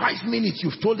 In 5 minutes,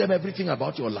 you've told them everything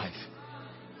about your life.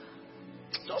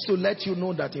 Just to let you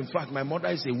know that, in fact, my mother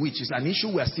is a witch. It's an issue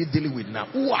we are still dealing with now.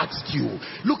 Who asked you?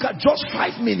 Look at just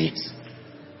 5 minutes.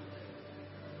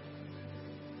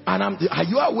 And are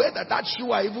you aware that that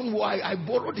shoe I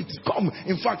borrowed it? Come,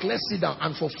 in fact, let's sit down.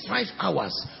 And for 5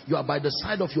 hours, you are by the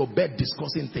side of your bed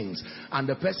discussing things. And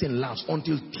the person laughs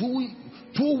until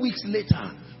two weeks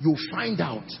later, you find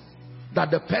out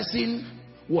that the person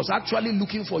was actually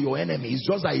looking for your enemy. It's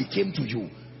just that he came to you.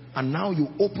 And now you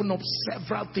open up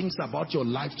several things about your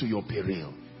life to your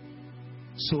peril.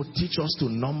 So teach us to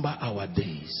number our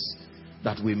days,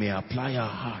 that we may apply our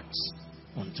hearts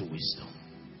unto wisdom.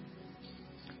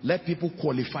 Let people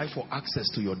qualify for access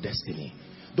to your destiny.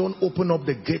 Don't open up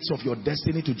the gates of your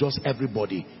destiny to just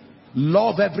everybody.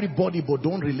 Love everybody, but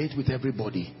don't relate with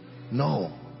everybody.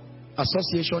 No.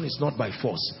 Association is not by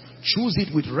force. Choose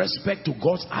it with respect to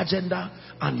God's agenda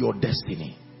and your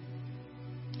destiny.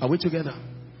 Are we together?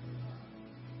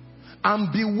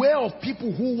 And beware of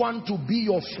people who want to be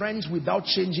your friends without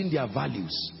changing their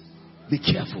values. Be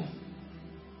careful.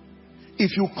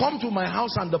 If you come to my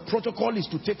house and the protocol is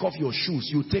to take off your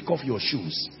shoes, you take off your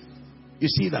shoes. You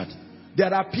see that?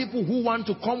 There are people who want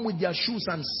to come with their shoes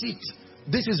and sit.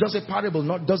 This is just a parable,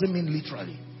 doesn't mean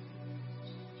literally.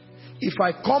 If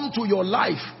I come to your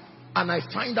life and I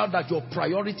find out that your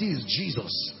priority is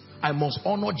Jesus, I must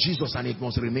honor Jesus and it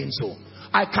must remain so.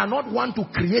 I cannot want to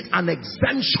create an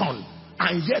exemption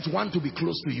and yet want to be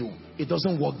close to you. It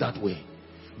doesn't work that way.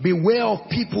 Beware of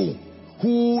people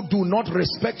who do not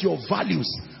respect your values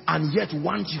and yet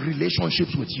want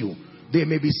relationships with you. They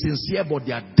may be sincere, but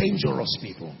they are dangerous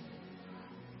people.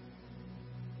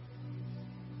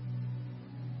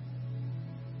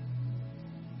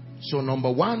 So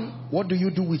number one, what do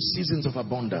you do with seasons of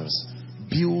abundance?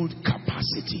 Build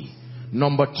capacity.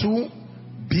 Number two,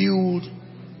 build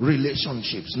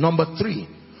relationships. Number three,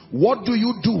 what do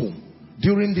you do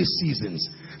during these seasons?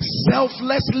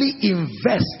 Selflessly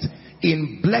invest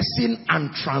in blessing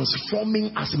and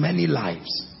transforming as many lives.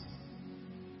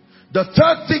 The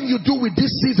third thing you do with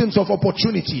these seasons of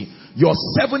opportunity, your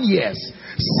 7 years,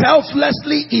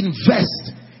 selflessly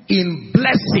invest in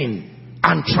blessing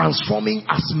and transforming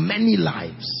as many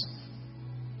lives.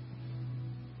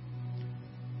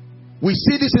 We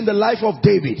see this in the life of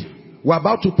David. We're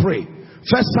about to pray. 1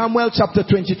 Samuel chapter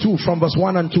 22 from verse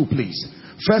 1 and 2, please.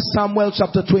 1 Samuel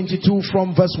chapter 22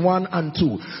 from verse 1 and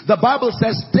 2. The Bible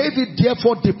says, David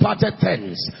therefore departed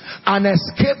thence and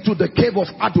escaped to the cave of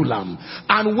Adullam.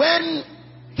 And when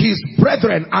his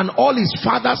brethren and all his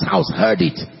father's house heard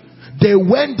it, they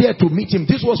went there to meet him.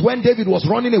 This was when David was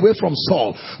running away from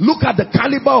Saul. Look at the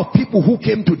caliber of people who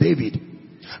came to David.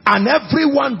 And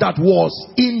everyone that was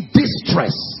in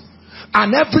distress,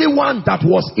 and everyone that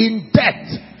was in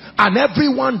debt, and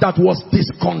everyone that was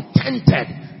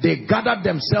discontented, they gathered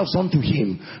themselves unto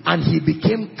him, and he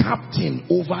became captain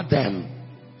over them.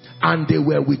 And they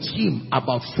were with him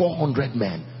about 400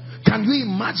 men. Can you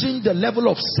imagine the level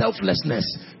of selflessness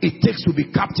it takes to be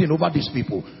captain over these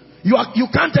people? You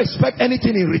can't expect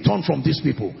anything in return from these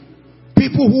people.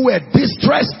 People who were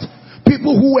distressed,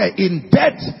 people who were in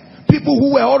debt, people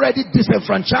who were already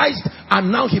disenfranchised,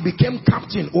 and now he became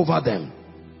captain over them.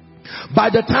 By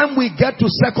the time we get to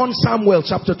 2 Samuel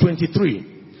chapter 23,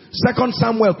 2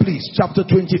 Samuel please, chapter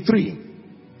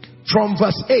 23, from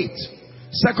verse 8.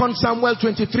 2 Samuel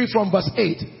 23 from verse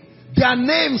 8. Their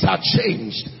names are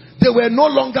changed. They were no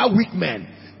longer weak men.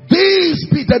 These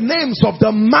be the names of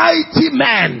the mighty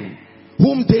men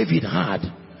whom David had.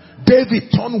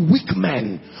 David turned weak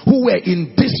men who were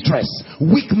in distress,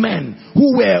 weak men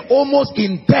who were almost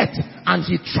in debt, and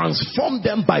he transformed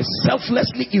them by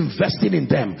selflessly investing in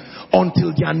them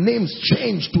until their names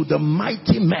changed to the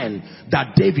mighty men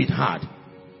that David had.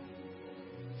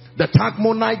 The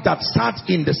Tachmonite that sat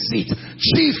in the seat,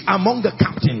 chief among the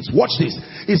captains. Watch this.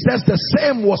 It says the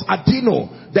same was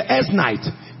Adino the Eznite.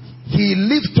 He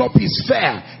lifted up his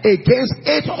fare against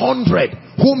 800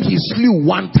 whom he slew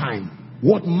one time.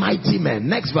 What mighty men.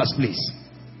 Next verse please.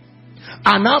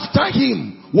 And after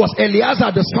him was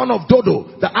Eleazar the son of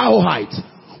Dodo the Ahohite,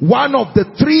 one of the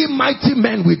 3 mighty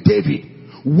men with David,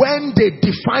 when they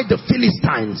defied the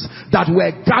Philistines that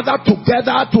were gathered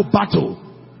together to battle,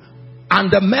 and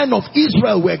the men of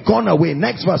Israel were gone away.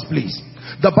 Next verse please.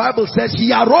 The Bible says he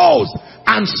arose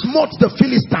and smote the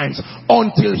Philistines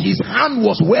until his hand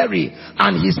was weary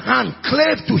and his hand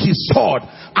clave to his sword,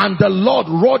 and the Lord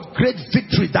wrought great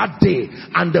victory that day,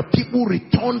 and the people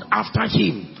returned after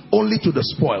him only to the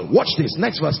spoil. Watch this.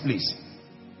 Next verse please.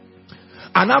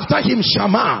 And after him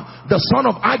Shammah the son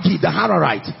of Agi the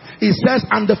Hararite. It says,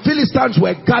 and the Philistines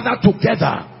were gathered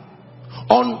together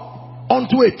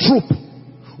unto a troop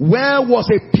where was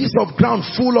a piece of ground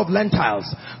full of lentils,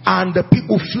 and the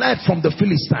people fled from the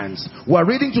Philistines. We're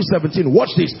reading to 17.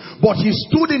 Watch this. But he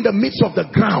stood in the midst of the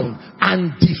ground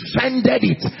and defended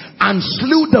it and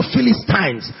slew the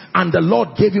Philistines, and the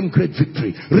Lord gave him great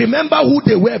victory. Remember who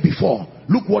they were before.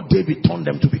 Look what David turned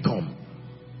them to become.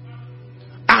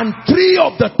 And 3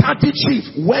 of the 30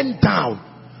 chiefs went down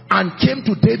and came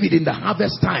to David in the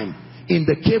harvest time in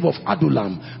the cave of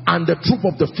Adullam, and the troop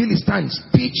of the Philistines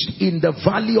pitched in the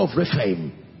valley of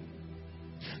Rephaim.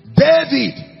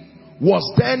 David was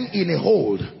then in a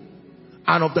hold,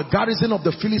 and of the garrison of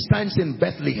the Philistines in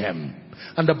Bethlehem.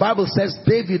 And the Bible says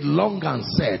David longed and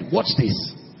said, watch this,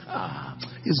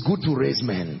 it's good to raise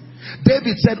men.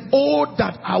 David said, oh,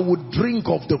 that I would drink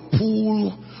of the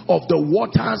pool of the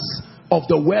waters of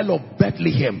the well of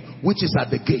Bethlehem, which is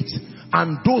at the gate.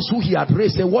 And those who he had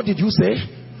raised said, what did you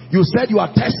say? You said you are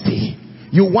thirsty.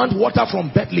 You want water from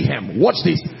Bethlehem. Watch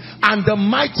this. And the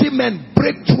mighty men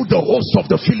break through the host of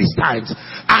the Philistines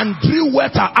and drew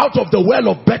water out of the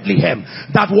well of Bethlehem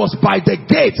that was by the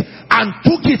gate, and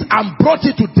took it and brought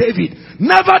it to David.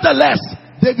 Nevertheless,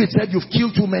 David said, you've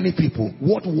killed too many people.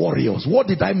 What warriors? What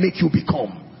did I make you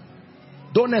become?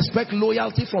 Don't expect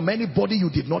loyalty from anybody you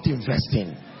did not invest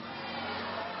in.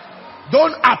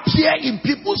 Don't appear in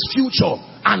people's future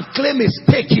and claim a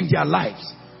stake in their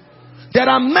lives. There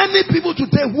are many people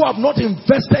today who have not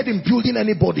invested in building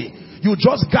anybody. You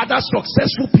just gather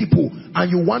successful people and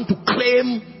you want to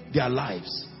claim their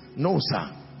lives. No,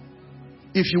 sir.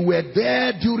 If you were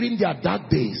there during their dark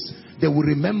days, they will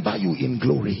remember you in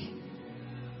glory.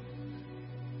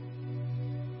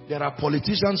 There are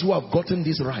politicians who have gotten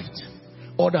this right.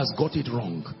 Others got it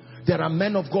wrong. There are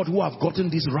men of God who have gotten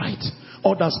this right.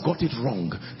 Others got it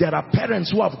wrong. There are parents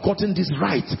who have gotten this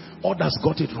right. Others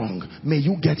got it wrong. May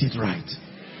you get it right.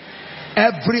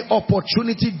 Every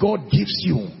opportunity God gives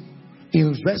you,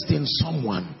 invest in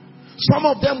someone. Some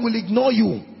of them will ignore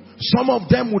you. Some of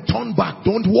them will turn back.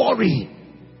 Don't worry.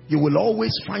 You will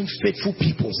always find faithful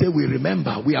people. Say, we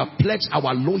remember, we have pledged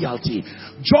our loyalty.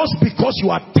 Just because you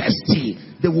are thirsty,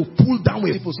 they will pull down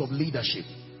with people of leadership.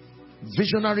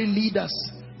 Visionary leaders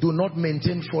do not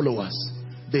maintain followers.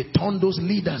 They turn those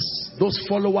leaders, those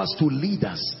followers, to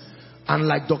leaders. And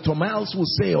like Dr. Miles will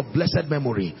say of blessed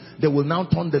memory, they will now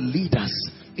turn the leaders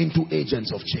into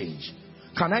agents of change.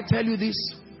 Can I tell you this?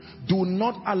 Do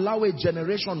not allow a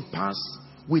generation pass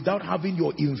without having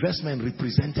your investment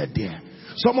represented there.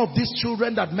 Some of these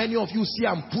children that many of you see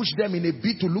and push them in a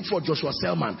bid to look for Joshua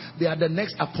Selman, they are the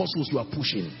next apostles you are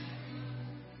pushing.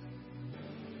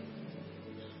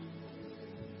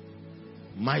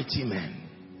 Mighty men.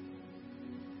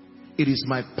 It is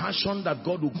my passion that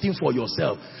God will think for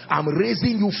yourself. I'm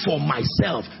raising you for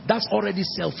myself. That's already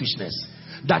selfishness.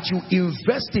 That you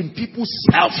invest in people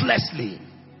selflessly.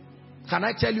 Can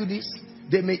I tell you this?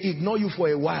 They may ignore you for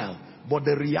a while, but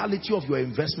the reality of your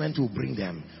investment will bring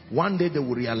them. One day they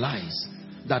will realize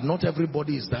that not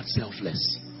everybody is that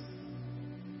selfless.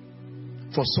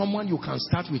 For someone, you can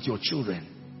start with your children.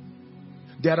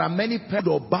 There are many parents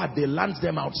or bad, they land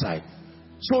them outside.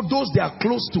 So those they are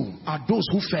close to are those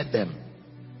who fed them,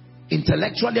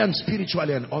 intellectually and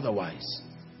spiritually and otherwise.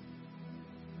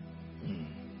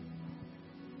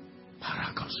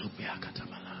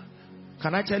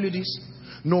 Can I tell you this?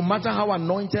 No matter how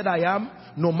anointed I am,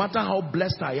 no matter how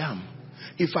blessed I am,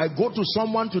 if I go to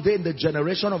someone today in the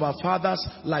generation of our fathers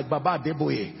like Baba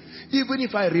Adeboye, even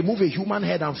if I remove a human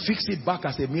head and fix it back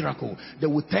as a miracle, they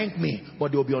will thank me,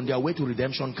 but they will be on their way to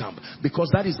redemption camp,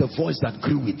 because that is the voice that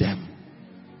grew with them.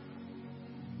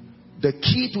 The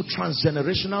key to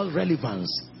transgenerational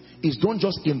relevance is don't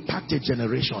just impact a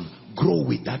generation, grow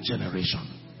with that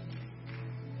generation.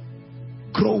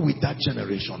 Grow with that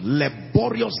generation.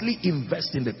 Laboriously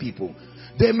invest in the people.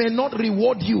 They may not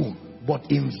reward you,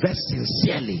 but invest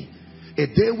sincerely. A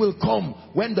day will come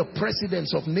when the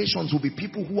presidents of nations will be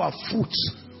people who are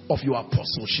fruits of your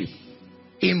apostleship.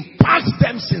 Impart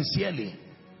them sincerely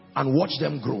and watch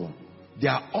them grow.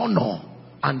 Their honor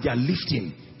and their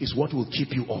lifting is what will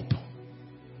keep you up.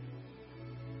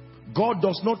 God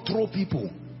does not throw people,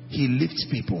 he lifts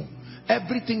people.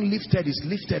 Everything lifted is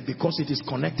lifted because it is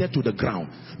connected to the ground.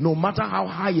 No matter how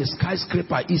high a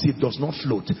skyscraper is, it does not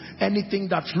float. Anything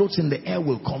that floats in the air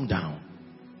will come down.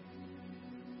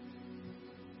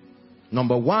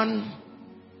 Number one,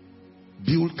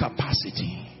 build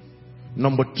capacity.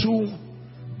 Number two,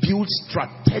 build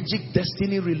strategic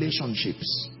destiny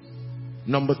relationships.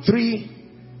 Number three,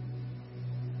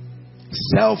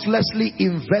 selflessly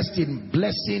invest in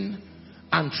blessing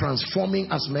and transforming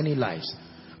as many lives.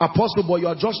 Apostle, but you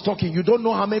are just talking. You don't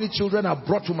know how many children are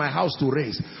brought to my house to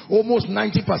raise. Almost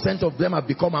 90% of them have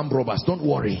become armed robbers. Don't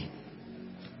worry.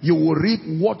 You will reap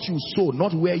what you sow,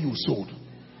 not where you sowed.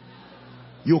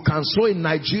 You can sow in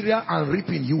Nigeria and reap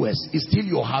in US. It's still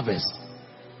your harvest.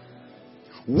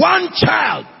 One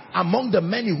child among the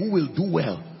many who will do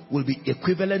well will be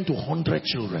equivalent to 100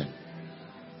 children.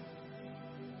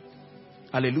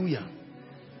 Hallelujah.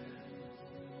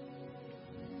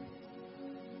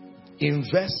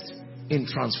 Invest in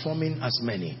transforming as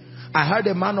many. I heard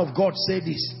a man of God say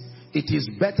this: it is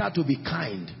better to be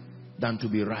kind than to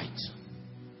be right.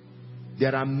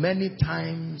 There are many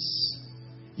times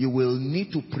you will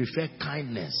need to prefer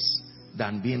kindness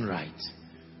than being right.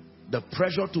 The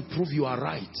pressure to prove you are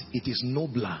right, it is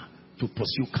nobler to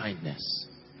pursue kindness.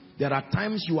 There are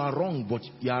times you are wrong, but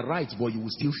you are right, but you will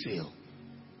still fail.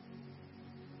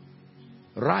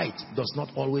 Right does not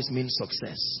always mean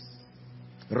success.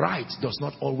 Right does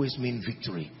not always mean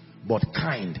victory, but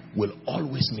kind will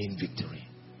always mean victory.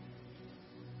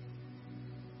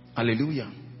 Hallelujah.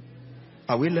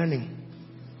 Are we learning?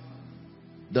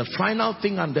 The final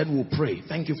thing, and then we'll pray.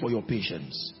 Thank you for your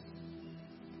patience.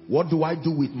 What do I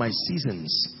do with my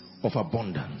seasons of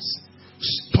abundance?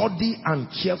 Study and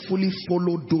carefully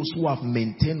follow those who have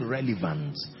maintained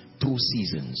relevance through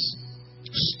seasons.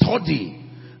 Study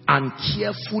and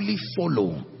carefully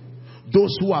follow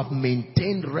those who have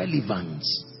maintained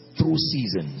relevance through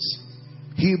seasons.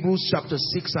 Hebrews chapter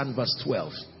 6 and verse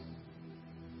 12.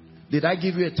 Did I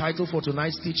give you a title for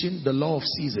tonight's teaching? The law of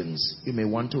seasons. You may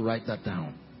want to write that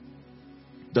down.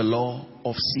 The law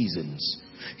of seasons.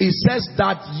 It says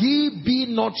that ye be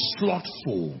not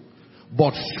slothful,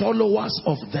 but followers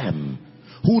of them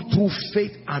who through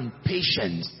faith and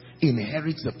patience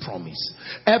inherit the promise.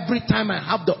 Every time I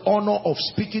have the honor of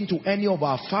speaking to any of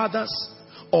our fathers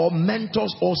or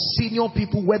mentors or senior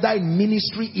people, whether in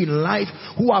ministry, in life,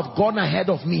 who have gone ahead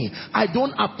of me, I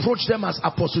don't approach them as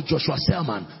Apostle Joshua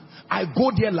Selman. I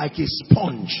go there like a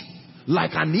sponge,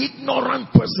 like an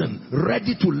ignorant person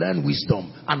ready to learn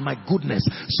wisdom. And my goodness,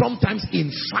 sometimes in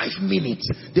 5 minutes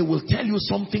they will tell you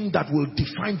something that will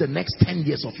define the next 10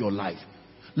 years of your life.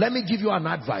 Let me give you an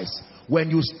advice. When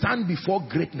you stand before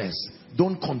greatness,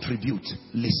 don't contribute,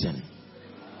 listen.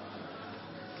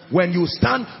 When you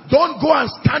stand, don't go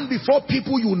and stand before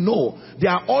people you know. They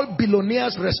are all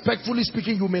billionaires, respectfully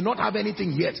speaking. You may not have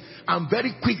anything yet. I'm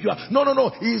very quick. You are, no.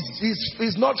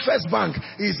 It's not First Bank.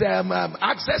 It's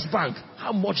Access Bank.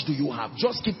 How much do you have?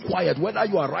 Just keep quiet, whether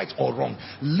you are right or wrong.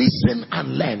 Listen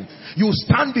and learn. You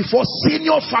stand before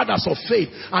senior fathers of faith,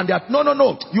 and they are,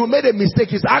 no. You made a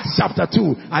mistake. It's Acts chapter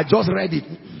 2. I just read it.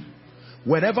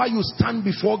 Whenever you stand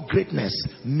before greatness,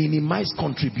 minimize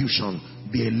contribution.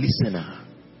 Be a listener.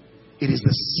 It is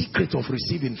the secret of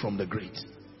receiving from the great.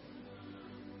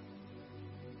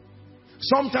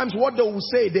 Sometimes what they will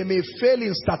say, they may fail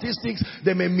in statistics,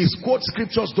 they may misquote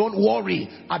scriptures. Don't worry.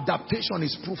 Adaptation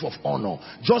is proof of honor.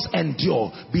 Just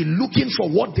endure. Be looking for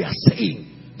what they are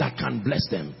saying that can bless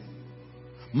them.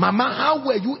 Mama, how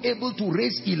were you able to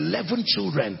raise 11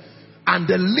 children and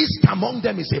the least among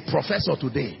them is a professor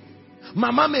today?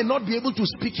 Mama may not be able to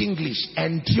speak English.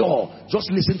 Endure. Just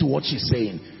listen to what she's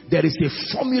saying. There is a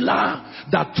formula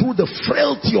that through the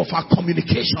frailty of our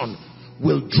communication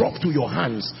will drop to your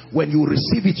hands. When you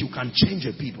receive it, you can change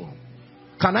a people.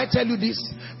 Can I tell you this?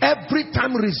 Every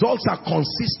time results are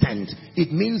consistent,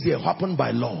 it means they happen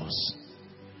by laws.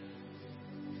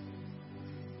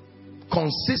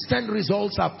 Consistent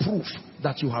results are proof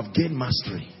that you have gained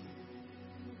mastery.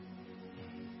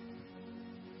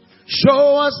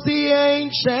 Show us the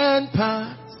ancient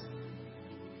path.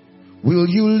 Will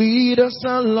you lead us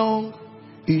along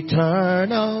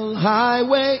eternal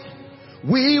highway?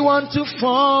 We want to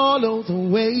follow the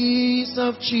ways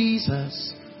of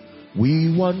Jesus.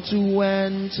 We want to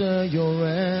enter your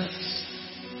rest.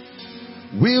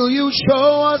 Will you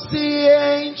show us the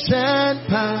ancient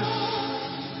path?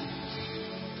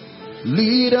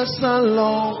 Lead us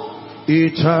along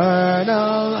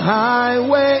eternal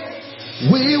highway.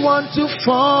 We want to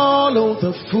follow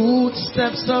the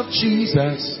footsteps of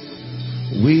Jesus.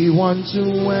 We want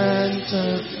to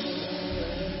enter.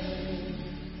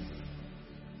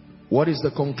 What is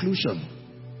the conclusion?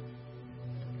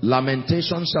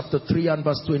 Lamentations chapter 3 and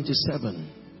verse 27.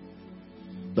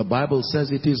 The Bible says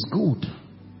it is good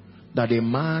that a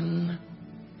man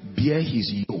bear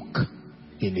his yoke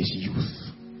in his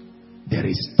youth. There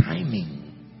is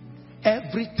timing.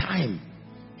 Every time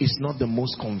is not the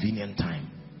most convenient time.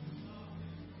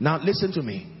 Now listen to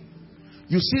me.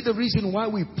 You see the reason why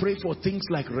we pray for things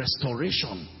like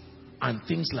restoration and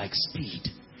things like speed.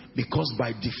 Because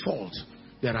by default,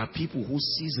 there are people whose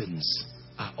seasons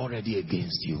are already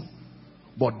against you.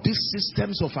 But these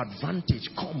systems of advantage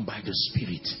come by the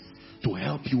Spirit to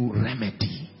help you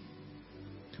remedy.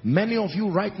 Many of you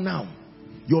right now,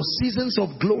 your seasons of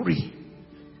glory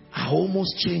are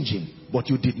almost changing, but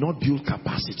you did not build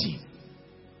capacity.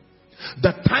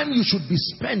 The time you should be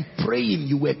spent praying,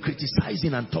 you were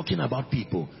criticizing and talking about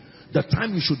people. The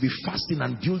time you should be fasting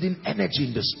and building energy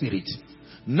in the Spirit.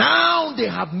 Now they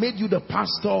have made you the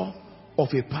pastor of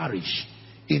a parish.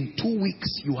 In 2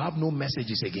 weeks, you have no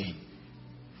messages again.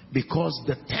 Because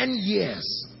the 10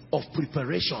 years of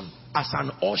preparation as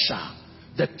an usher,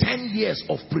 the 10 years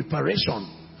of preparation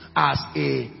as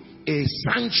a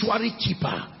sanctuary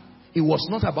keeper, it was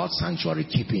not about sanctuary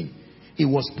keeping. It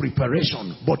was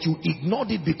preparation. But you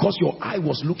ignored it because your eye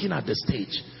was looking at the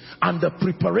stage. And the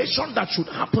preparation that should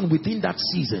happen within that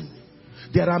season.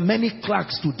 There are many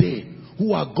clerks today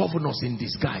who are governors in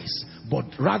disguise. But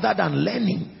rather than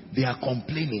learning, they are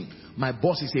complaining. My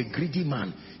boss is a greedy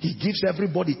man. He gives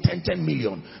everybody 10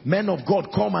 million. Men of God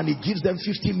come and he gives them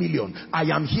 50 million. I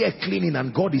am here cleaning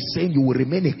and God is saying you will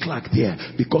remain a clerk there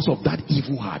because of that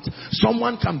evil heart.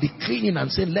 Someone can be cleaning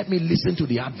and say, let me listen to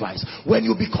the advice. When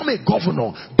you become a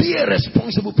governor, be a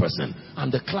responsible person.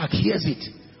 And the clerk hears it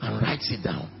and writes it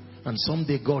down. And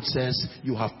someday God says,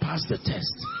 you have passed the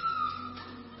test.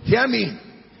 Hear me.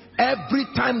 Every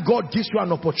time God gives you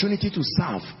an opportunity to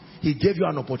serve, he gave you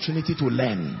an opportunity to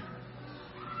learn.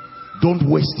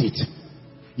 Don't waste it.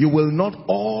 You will not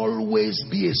always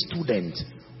be a student.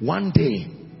 One day,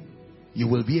 you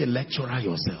will be a lecturer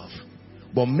yourself.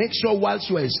 But make sure whilst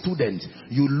you are a student,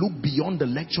 you look beyond the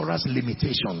lecturer's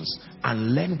limitations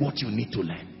and learn what you need to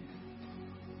learn.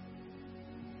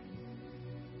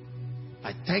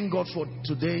 I thank God for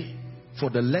today, for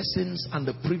the lessons and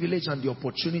the privilege and the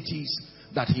opportunities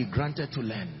that he granted to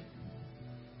learn.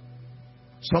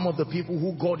 Some of the people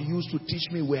who God used to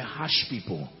teach me were harsh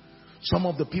people. Some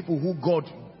of the people who God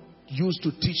used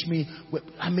to teach me,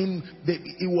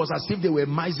 it was as if they were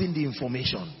mising the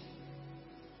information.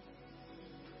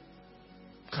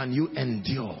 Can you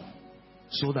endure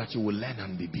so that you will learn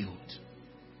and be built?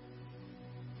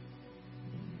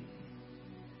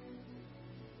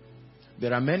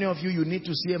 There are many of you, you need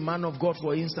to see a man of God,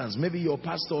 for instance, maybe your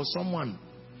pastor or someone,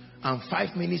 and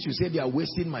 5 minutes you say they are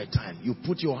wasting my time. You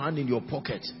put your hand in your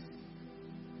pocket.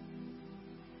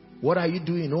 What are you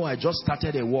doing? Oh, I just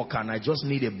started a walk and I just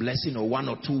need a blessing or 1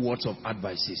 or 2 words of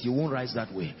advices. You won't rise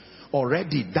that way.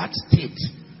 Already that state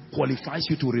qualifies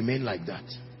you to remain like that.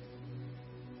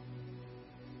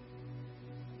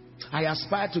 I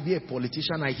aspire to be a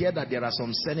politician. I hear that there are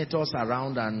some senators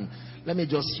around, and let me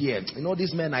just hear. You know,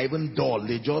 these men are even dull.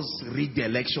 They just read the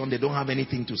election. They don't have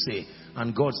anything to say.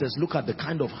 And God says, look at the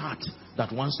kind of heart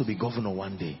that wants to be governor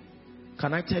one day.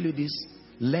 Can I tell you this?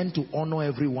 Learn to honor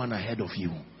everyone ahead of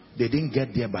you. They didn't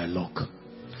get there by luck.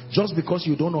 Just because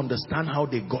you don't understand how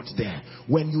they got there,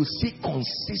 when you see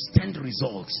consistent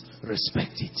results,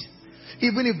 respect it.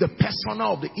 Even if the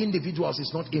persona of the individuals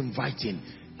is not inviting,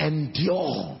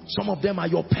 endure. Some of them are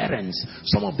your parents.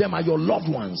 Some of them are your loved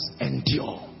ones.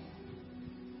 Endure.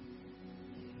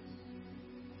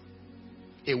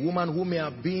 A woman who may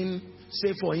have been,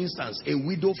 say for instance, a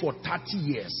widow for 30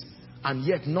 years, and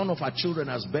yet none of her children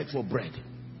has begged for bread.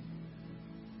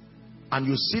 And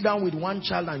you sit down with one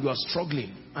child and you are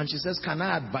struggling. And she says, can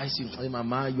I advise you? Hey,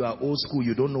 Mama, you are old school.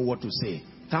 You don't know what to say.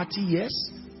 30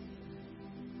 years?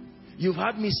 You've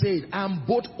heard me say it. I am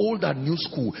both old and new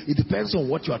school. It depends on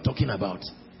what you are talking about.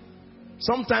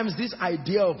 Sometimes this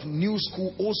idea of new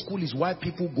school, old school is why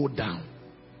people go down.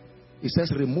 It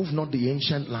says, remove not the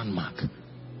ancient landmark.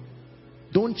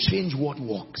 Don't change what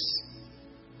works.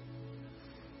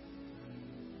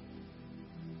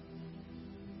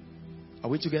 Are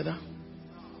we together?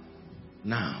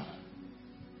 Now,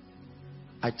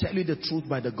 I tell you the truth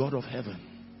by the God of heaven.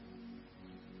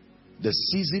 The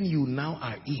season you now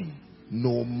are in,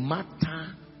 no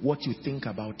matter what you think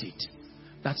about it,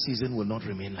 that season will not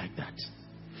remain like that.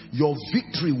 Your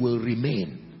victory will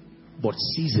remain, but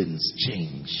seasons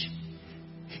change.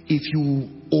 If you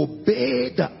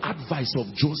obey the advice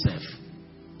of Joseph,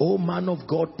 oh man of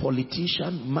God,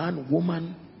 politician, man,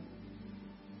 woman,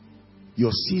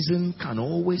 your season can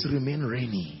always remain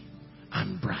rainy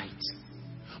and bright.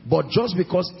 But just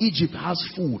because Egypt has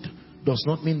food does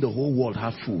not mean the whole world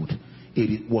have food.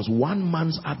 It was one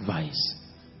man's advice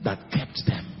that kept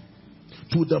them.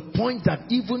 To the point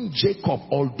that even Jacob,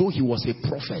 although he was a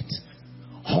prophet,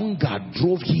 hunger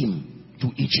drove him to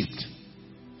Egypt.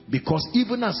 Because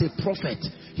even as a prophet,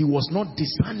 he was not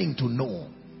discerning to know.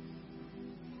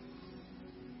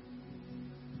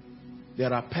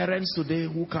 There are parents today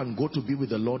who can go to be with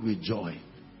the Lord with joy.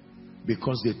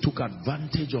 because they took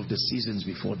advantage of the seasons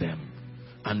before them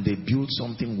and they built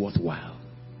something worthwhile.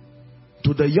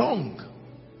 To the young,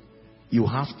 you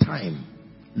have time,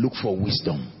 look for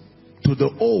wisdom. To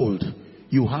the old,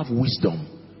 you have wisdom,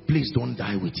 please don't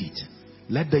die with it.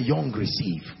 Let the young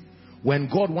receive. When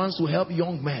God wants to help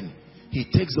young men, he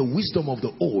takes the wisdom of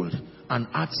the old and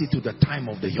adds it to the time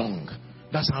of the young.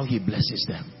 That's how he blesses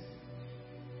them.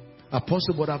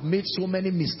 Apostle, but I've made so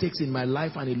many mistakes in my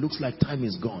life and it looks like time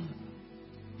is gone.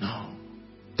 No,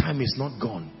 time is not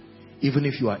gone. Even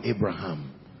if you are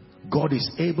Abraham, God is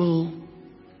able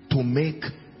to make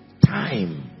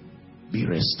time be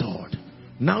restored.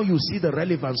 Now you see the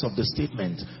relevance of the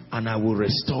statement, and I will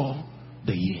restore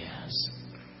the years.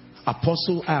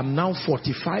 Apostle, I am now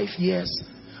 45 years.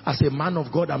 As a man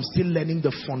of God, I'm still learning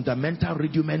the fundamental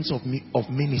rudiments of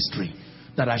ministry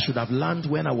that I should have learned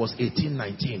when I was 18,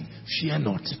 19. Fear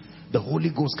not. The Holy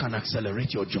Ghost can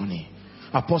accelerate your journey.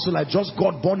 Apostle, I just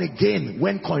got born again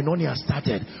when Koinonia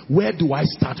started. Where do I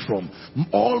start from?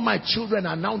 All my children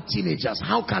are now teenagers.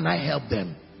 How can I help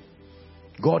them?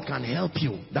 God can help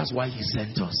you. That's why he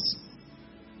sent us.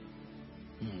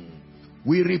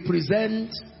 We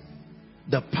represent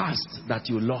the past that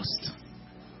you lost.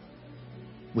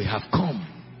 We have come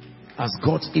as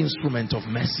God's instrument of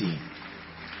mercy.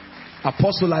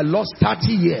 Apostle, I lost 30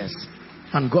 years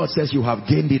and God says you have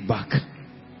gained it back.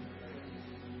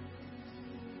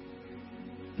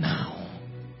 Now,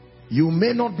 you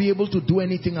may not be able to do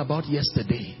anything about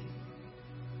yesterday,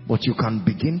 but you can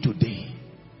begin today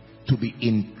to be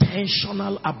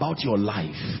intentional about your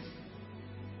life.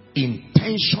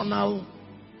 Intentional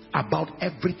about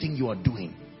everything you are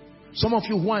doing. Some of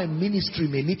you who are in ministry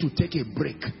may need to take a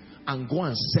break and go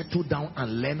and settle down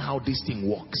and learn how this thing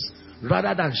works,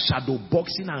 rather than shadow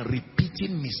boxing and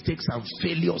repeating mistakes and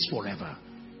failures forever.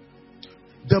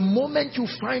 The moment you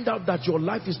find out that your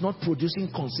life is not producing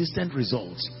consistent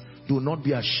results, do not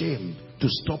be ashamed to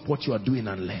stop what you are doing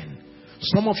and learn.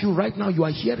 Some of you right now, you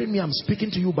are hearing me, I'm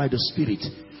speaking to you by the Spirit.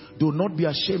 Do not be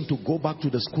ashamed to go back to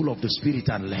the school of the Spirit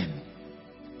and learn.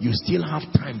 You still have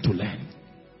time to learn.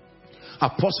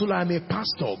 Apostle, I am a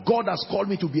pastor. God has called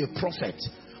me to be a prophet,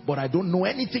 but I don't know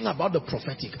anything about the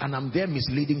prophetic and I'm there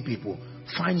misleading people.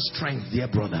 Find strength, dear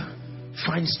brother.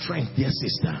 Find strength, dear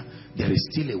sister. There is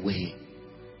still a way.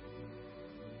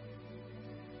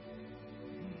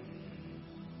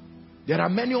 There are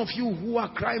many of you who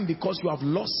are crying because you have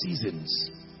lost seasons.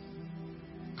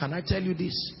 Can I tell you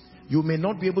this? You may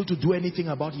not be able to do anything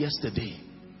about yesterday,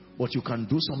 but you can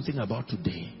do something about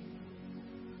today.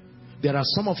 There are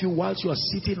some of you, whilst you are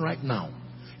sitting right now,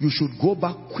 you should go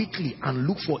back quickly and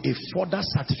look for a further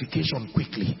certification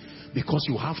quickly, because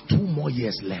you have 2 more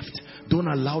years left. Don't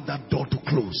allow that door to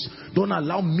close. Don't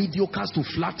allow mediocres to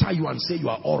flatter you and say you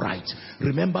are all right.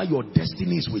 Remember, your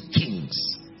destiny is with kings.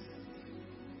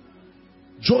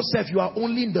 Joseph, you are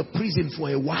only in the prison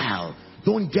for a while.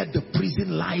 Don't get the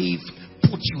prison life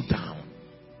put you down.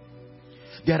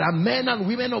 There are men and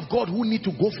women of God who need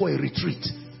to go for a retreat.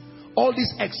 All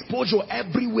this exposure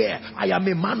everywhere. I am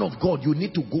a man of God. You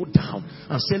need to go down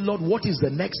and say, Lord, what is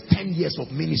the next 10 years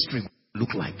of ministry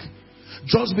look like?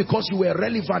 Just because you were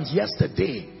relevant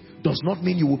yesterday does not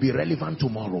mean you will be relevant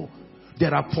tomorrow.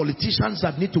 There are politicians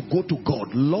that need to go to God.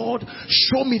 Lord,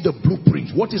 show me the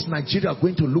blueprint. What is Nigeria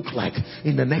going to look like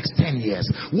in the next 10 years?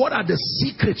 What are the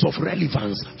secrets of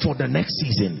relevance for the next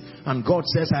season? And God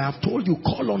says, I have told you,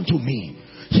 call unto me.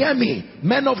 Hear me,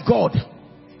 men of God.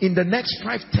 In the next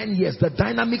 5-10 years, the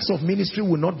dynamics of ministry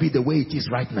will not be the way it is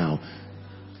right now.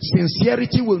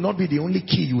 Sincerity will not be the only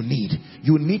key you need.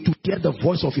 You need to hear the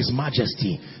voice of His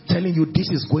Majesty telling you this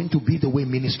is going to be the way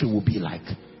ministry will be like.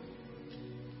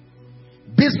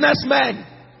 Businessmen,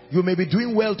 you may be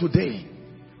doing well today,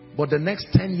 but the next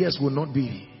 10 years will not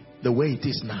be the way it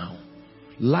is now.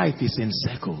 Life is in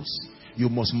circles. You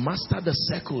must master the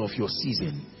circle of your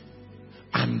season.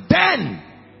 And then,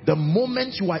 the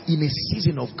moment you are in a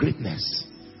season of greatness,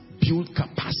 build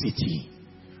capacity,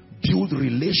 build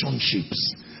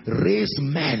relationships, raise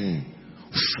men,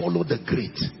 follow the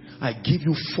great. I give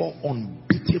you 4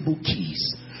 unbeatable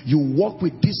keys. You walk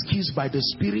with these keys by the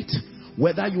Spirit,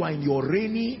 whether you are in your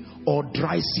rainy or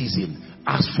dry season.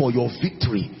 As for your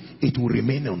victory, it will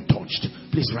remain untouched.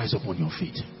 Please rise up on your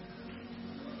feet.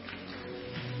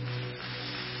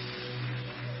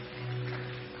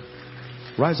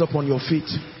 Rise up on your feet.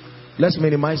 Let's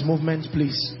minimize movement,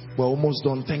 please. We're almost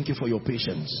done. Thank you for your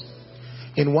patience.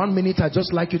 In 1 minute, I'd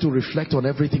just like you to reflect on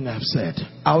everything I've said.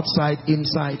 Outside,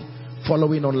 inside,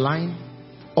 following online,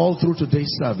 all through today's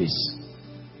service.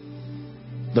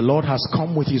 The Lord has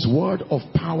come with his word of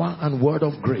power and word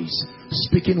of grace,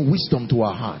 speaking wisdom to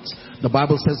our hearts. The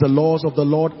Bible says the laws of the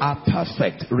Lord are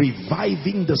perfect,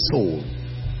 reviving the soul.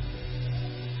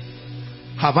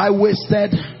 Have I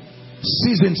wasted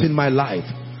seasons in my life?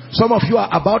 Some of you are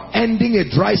about ending a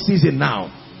dry season now.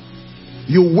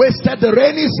 You wasted the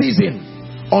rainy season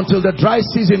until the dry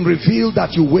season revealed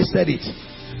that you wasted it.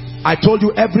 I told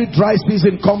you every dry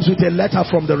season comes with a letter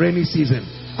from the rainy season.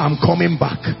 I'm coming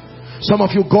back. Some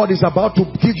of you, God is about to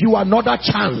give you another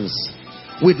chance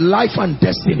with life and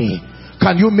destiny.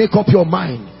 Can you make up your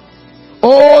mind?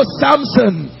 Oh,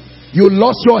 Samson, you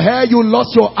lost your hair, you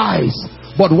lost your eyes,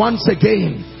 but once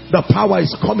again the power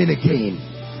is coming again.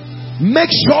 Make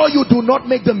sure you do not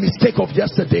make the mistake of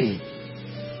yesterday.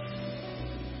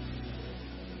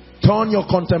 Turn your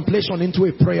contemplation into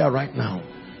a prayer right now.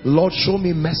 Lord, show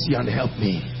me mercy and help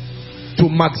me to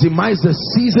maximize the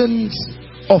seasons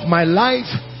of my life,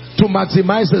 to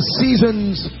maximize the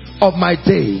seasons of my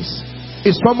days.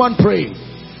 Is someone praying?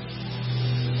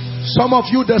 Some of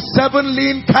you, the 7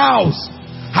 lean cows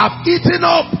have eaten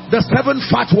up the 7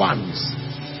 fat ones.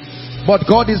 But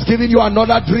God is giving you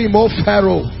another dream, oh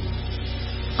Pharaoh.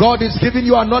 God is giving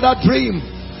you another dream,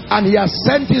 and he has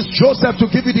sent his Joseph to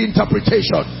give you the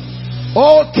interpretation.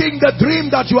 Oh king, the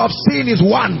dream that you have seen is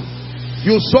one.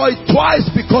 You saw it twice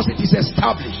because it is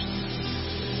established.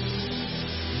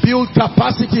 Build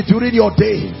capacity during your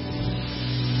day.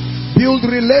 Build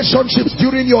relationships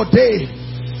during your day.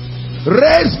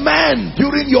 Raise men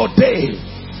during your day.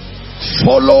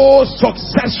 Follow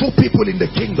successful people in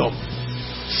the kingdom.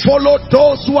 Follow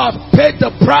those who have paid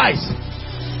the price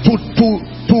to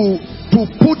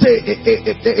put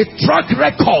a track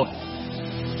record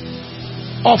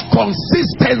of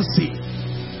consistency.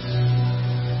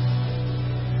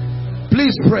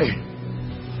 Please pray.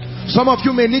 Some of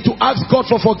you may need to ask God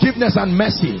for forgiveness and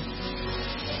mercy.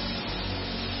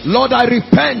 Lord, I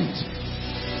repent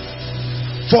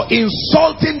for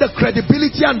insulting the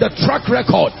credibility and the track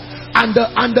record and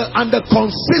the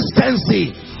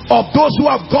consistency of those who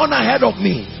have gone ahead of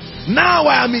me. Now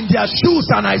I am in their shoes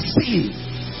and I see.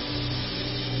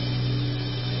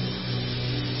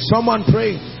 Someone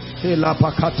pray. Pray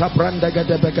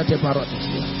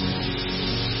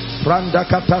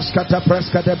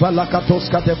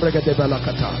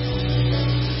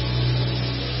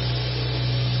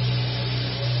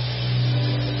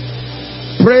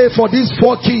for these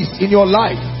 4 keys in your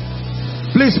life.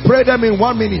 Please pray them in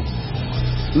 1 minute.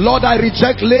 Lord, I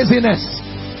reject laziness.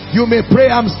 You may pray,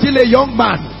 I'm still a young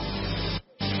man.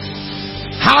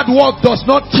 Hard work does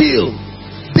not kill.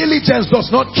 Diligence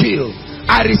does not kill.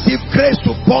 I receive grace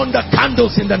to burn the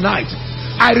candles in the night.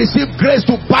 I receive grace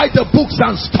to buy the books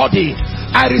and study.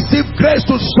 I receive grace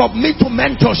to submit to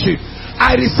mentorship.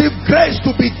 I receive grace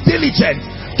to be diligent,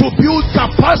 to build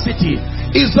capacity.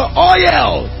 Is the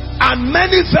oil and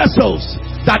many vessels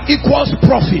that equals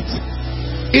profit.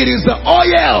 It is the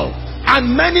oil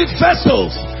and many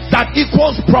vessels that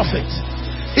equals profit.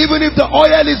 Even if the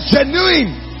oil is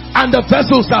genuine and the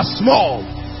vessels are small,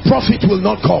 profit will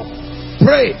not come.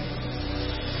 Pray.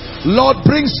 Lord,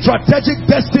 bring strategic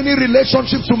destiny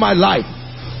relationships to my life.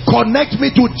 Connect me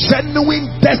to genuine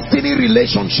destiny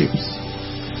relationships.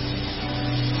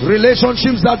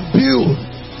 Relationships that build,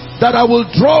 that I will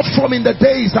draw from in the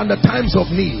days and the times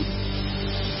of need.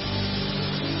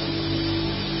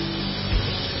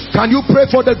 Can you pray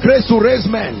for the grace to raise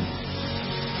men?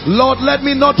 Lord, let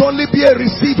me not only be a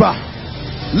receiver,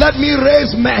 let me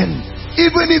raise men.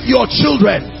 Even if your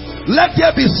children, let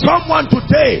there be someone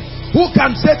today who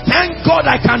can say, thank God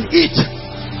I can eat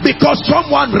because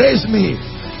someone raised me.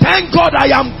 Thank God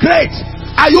I am great.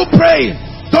 Are you praying?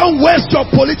 Don't waste your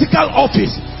political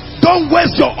office. Don't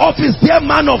waste your office, dear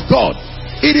man of God.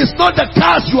 It is not the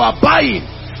cars you are buying.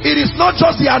 It is not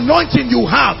just the anointing you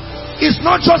have. It's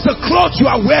not just the clothes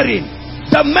you are wearing.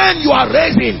 The men you are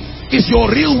raising is your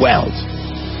real wealth.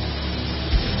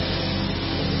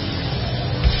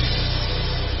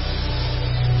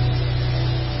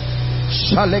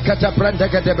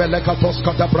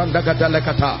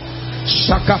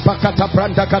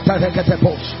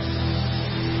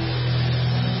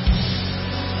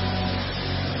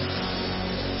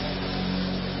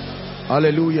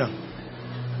 Hallelujah.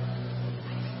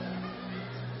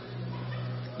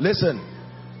 Listen,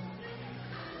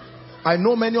 I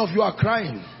know many of you are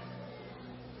crying.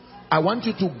 I want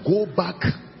you to go back,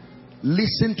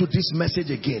 listen to this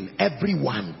message again.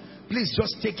 Everyone, please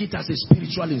just take it as a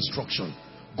spiritual instruction.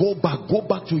 Go back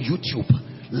to YouTube,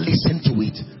 listen to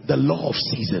it, the law of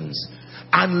seasons,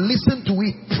 and listen to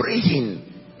it praying,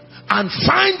 and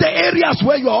find the areas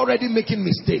where you are already making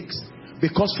mistakes.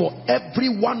 Because for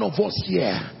every one of us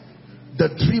here, the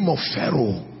dream of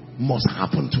Pharaoh must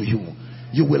happen to you.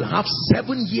 You will have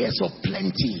 7 years of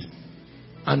plenty,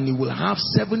 and you will have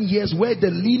 7 years where the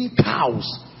lean cows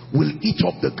will eat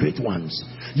up the great ones.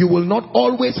 You will not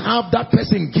always have that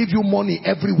person give you money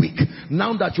every week.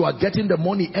 Now that you are getting the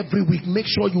money every week, make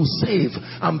sure you save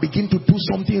and begin to do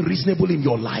something reasonable in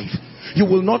your life. You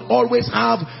will not always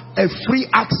have a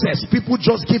free access. People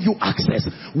just give you access.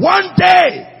 One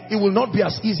day, it will not be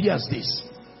as easy as this.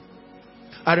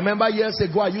 I remember years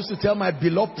ago, I used to tell my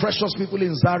beloved precious people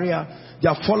in Zaria, they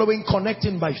are following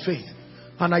Connecting by Faith.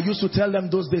 And I used to tell them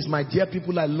those days, my dear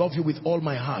people, I love you with all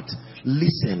my heart.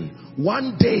 Listen,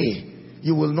 one day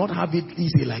you will not have it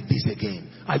easy like this again.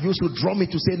 I used to drum it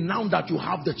to say, now that you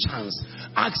have the chance,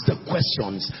 ask the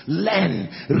questions, learn,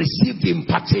 receive the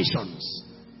impartations.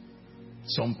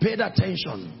 Some paid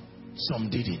attention,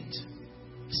 some didn't.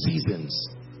 Seasons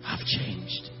have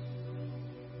changed.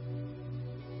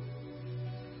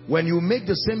 When you make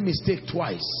the same mistake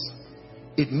twice,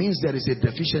 it means there is a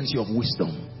deficiency of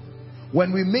wisdom.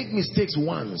 When we make mistakes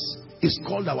once, it's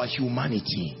called our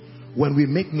humanity. When we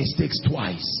make mistakes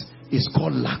twice, it's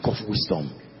called lack of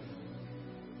wisdom.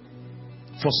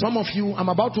 For some of you, I'm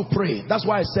about to pray. That's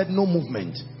why I said no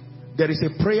movement. There is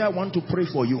a prayer I want to pray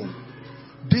for you.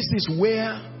 This is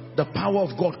where the power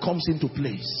of God comes into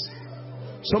place.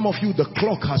 Some of you, the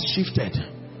clock has shifted.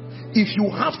 If you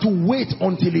have to wait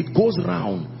until it goes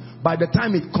round, by the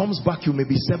time it comes back, you may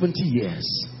be 70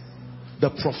 years. The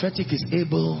prophetic is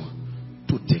able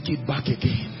to take it back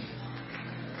again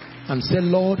and say,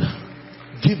 Lord,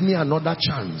 give me another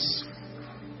chance.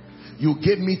 You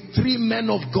gave me 3 men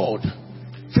of God,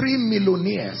 3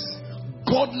 millionaires,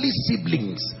 godly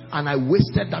siblings, and I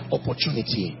wasted that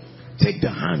opportunity. Take the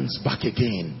hands back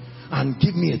again and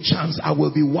give me a chance. I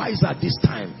will be wiser this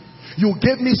time. You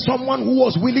gave me someone who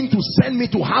was willing to send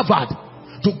me to Harvard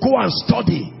to go and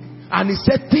study, and he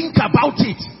said, think about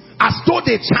it, as though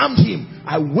they charmed him.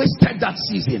 I wasted that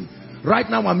season. Right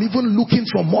now I'm even looking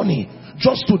for money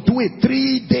just to do a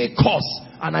 3-day course,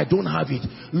 and I don't have it.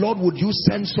 Lord, would you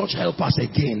send such helpers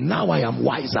again? Now I am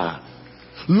wiser.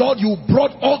 Lord, you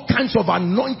brought all kinds of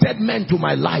anointed men to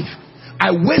my life.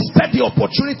 I wasted the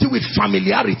opportunity with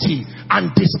familiarity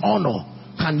and dishonor.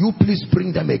 Can you please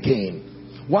bring them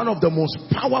again? One of the most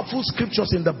powerful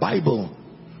scriptures in the Bible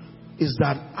is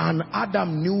that, and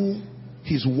Adam knew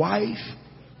his wife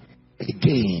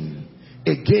again.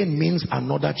 Again means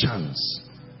another chance.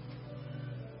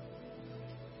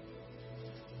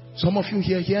 Some of you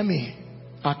here hear me.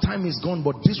 Our time is gone,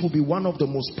 but this will be one of the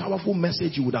most powerful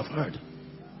messages you would have heard.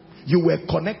 You were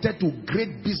connected to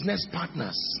great business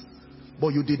partners, but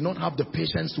you did not have the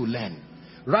patience to learn.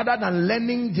 Rather than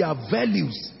learning their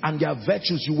values and their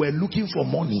virtues, you were looking for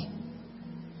money.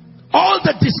 All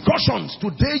the discussions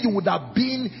today, you would have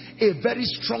been a very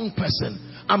strong person.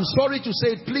 I'm sorry to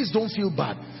say it, please don't feel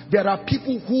bad. There are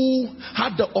people who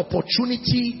had the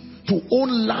opportunity to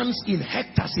own lands in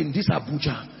hectares in this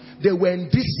Abuja. They were in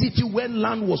this city when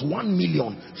land was 1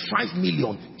 million, 5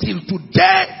 million. Till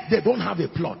today, they don't have a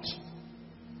plot.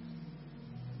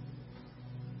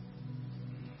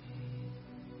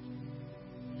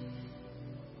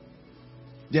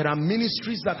 There are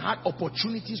ministries that had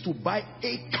opportunities to buy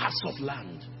acres of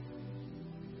land.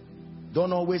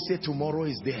 Don't always say tomorrow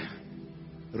is there.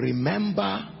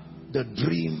 Remember the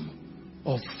dream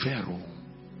of Pharaoh.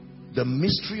 The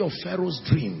mystery of Pharaoh's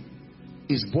dream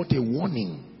is both a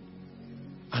warning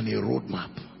and a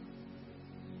roadmap.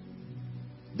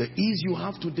 The ease you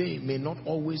have today may not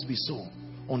always be so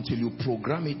until you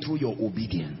program it through your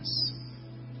obedience.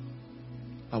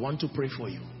 I want to pray for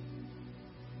you.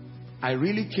 I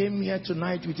really came here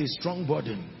tonight with a strong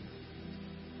burden.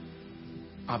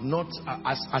 I've not,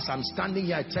 as I'm standing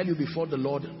here, I tell you before the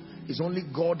Lord, it's only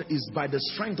God, is by the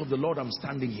strength of the Lord I'm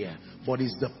standing here, but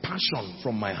it's the passion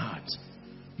from my heart.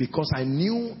 Because I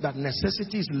knew that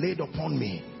necessity is laid upon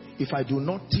me. If I do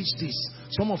not teach this,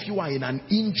 some of you are in an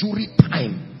injury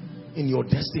time in your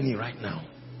destiny right now.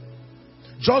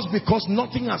 Just because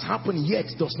nothing has happened yet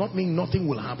does not mean nothing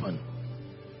will happen.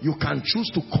 You can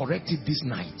choose to correct it this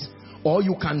night. Or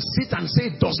you can sit and say,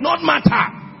 it does not matter.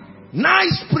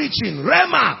 Nice preaching,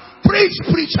 Rema, preach,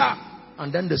 preacher.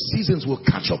 And then the seasons will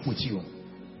catch up with you.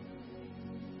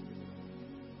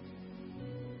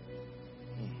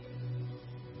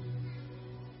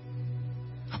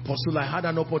 Apostle, I had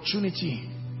an opportunity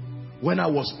when I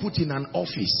was put in an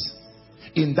office.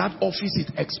 In that office,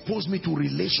 it exposed me to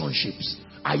relationships.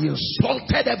 I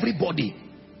insulted everybody.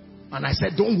 And I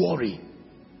said, don't worry.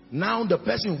 Now the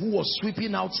person who was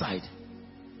sweeping outside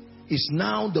is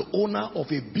now the owner of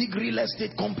a big real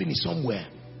estate company somewhere.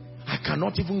 I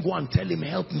cannot even go and tell him,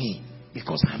 help me,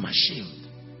 because I'm ashamed.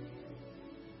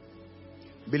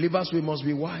 Believers, we must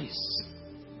be wise.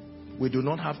 We do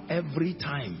not have every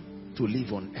time to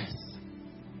live on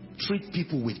earth. Treat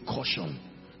people with caution.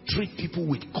 Treat people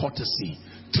with courtesy.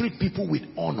 Treat people with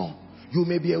honor. You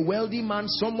may be a wealthy man.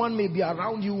 Someone may be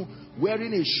around you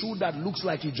wearing a shoe that looks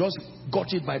like he just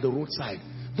got it by the roadside.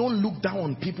 Don't look down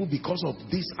on people because of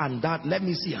this and that. Let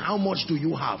me see, how much do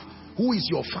you have? Who is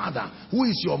your father? Who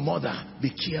is your mother? Be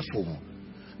careful.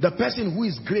 The person who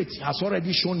is great has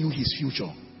already shown you his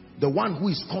future. The one who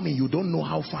is coming, you don't know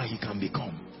how far he can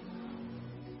become.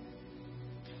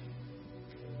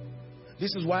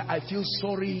 This is why I feel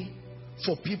sorry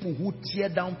for people who tear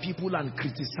down people and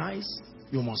criticize.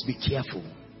 You must be careful.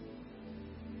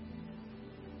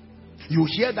 You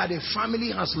hear that a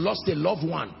family has lost a loved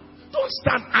one. Don't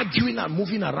start arguing and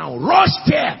moving around. Rush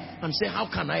there and say, how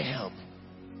can I help?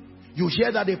 You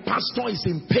hear that a pastor is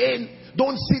in pain.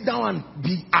 Don't sit down and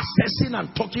be assessing and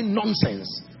talking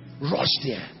nonsense. Rush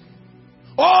there.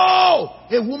 Oh,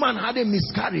 a woman had a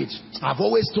miscarriage. I've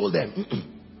always told them,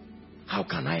 how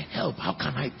can I help? How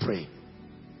can I pray?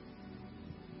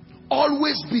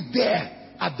 Always be there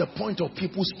at the point of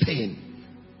people's pain.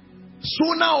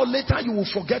 Sooner or later you will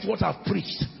forget what I've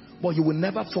preached, but you will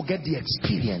never forget the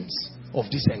experience of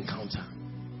this encounter.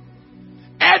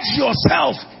 Edge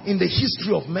yourself in the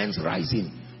history of men's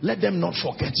rising. Let them not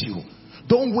forget you.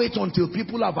 Don't wait until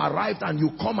people have arrived and you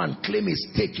come and claim a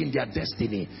stake in their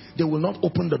destiny. They will not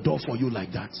open the door for you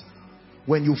like that.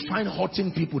 When you find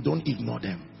hurting people, don't ignore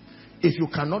them. If you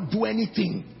cannot do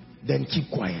anything, then keep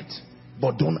quiet.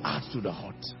 But don't add to the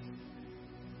hurt.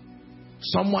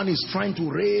 Someone is trying to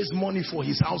raise money for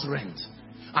his house rent,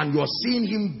 and you're seeing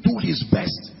him do his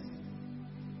best.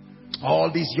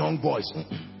 All these young boys,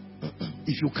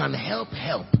 if you can help,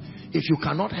 help. If you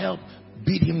cannot help,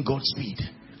 bid him Godspeed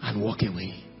and walk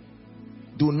away.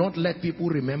 Do not let people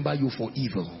remember you for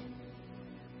evil.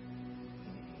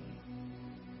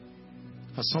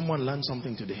 Has someone learned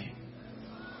something today?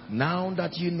 Now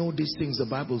that you know these things, the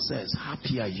Bible says,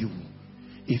 happy are you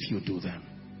if you do them.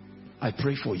 I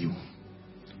pray for you.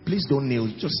 Please don't kneel,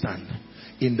 just stand.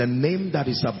 In the name that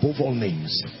is above all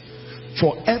names,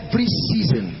 for every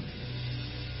season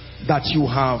that you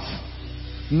have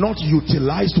not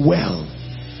utilized well,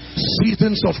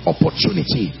 seasons of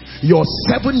opportunity, your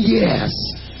 7 years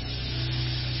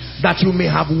that you may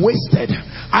have wasted,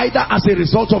 either as a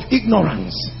result of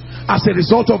ignorance, as a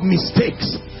result of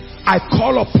mistakes, I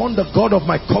call upon the God of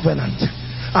my covenant,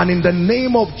 and in the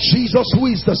name of Jesus, who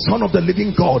is the Son of the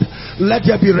living God, let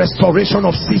there be restoration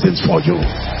of seasons for you.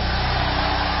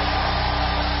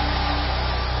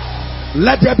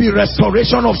 Let there be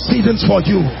restoration of seasons for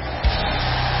you.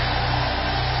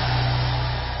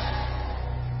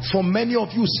 For many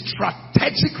of you,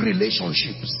 strategic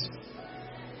relationships,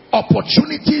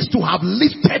 opportunities to have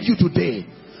lifted you today,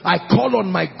 I call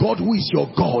on my God who is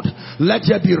your God. Let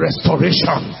there be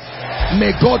restoration.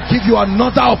 May God give you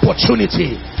another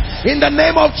opportunity in the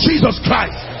name of Jesus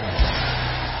Christ.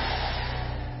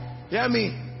 Hear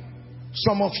me.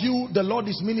 Some of you, the Lord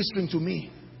is ministering to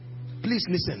me. Please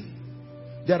listen.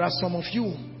 There are some of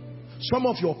you, some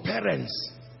of your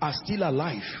parents are still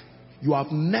alive. You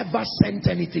have never sent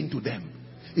anything to them.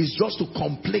 It's just to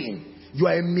complain. You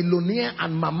are a millionaire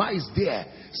and mama is there,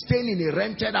 staying in a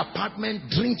rented apartment,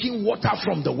 drinking water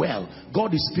from the well.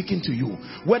 God is speaking to you.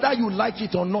 Whether you like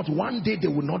it or not, one day they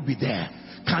will not be there.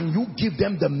 Can you give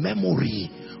them the memory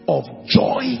of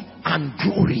joy and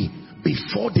glory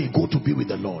before they go to be with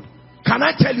the Lord? Can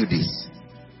I tell you this?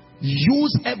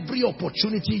 Use every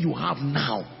opportunity you have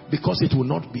now, because it will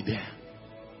not be there.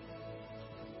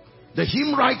 The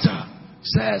hymn writer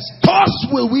says, thus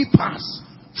will we pass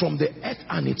from the earth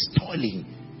and its toiling.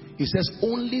 He says,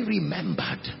 only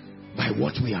remembered by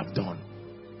what we have done.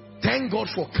 Thank God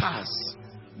for cars,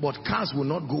 but cars will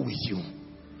not go with you.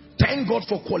 Thank God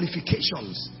for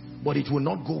qualifications, but it will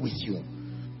not go with you.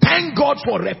 Thank God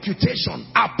for reputation.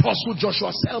 Apostle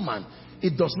Joshua Selman,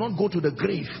 it does not go to the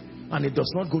grave, and it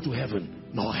does not go to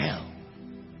heaven nor hell.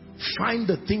 Find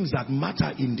the things that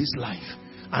matter in this life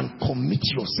and commit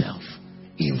yourself.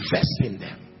 Invest in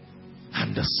them.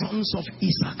 And the sons of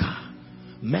Issachar,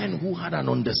 men who had an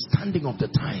understanding of the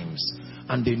times,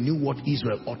 and they knew what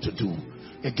Israel ought to do.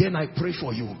 Again, I pray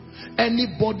for you.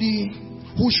 Anybody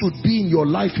who should be in your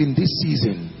life in this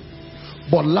season,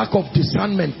 but lack of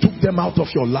discernment took them out of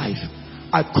your life,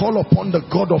 I call upon the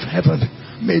God of heaven.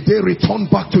 May they return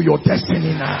back to your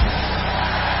destiny now.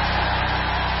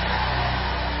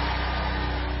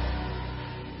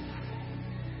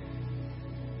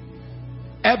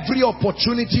 Every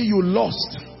opportunity you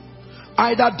lost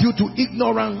either due to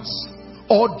ignorance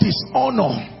or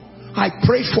dishonor, I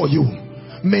pray for you.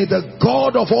 May the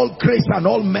God of all grace and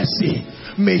all mercy,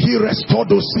 may he restore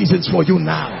those seasons for you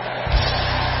now.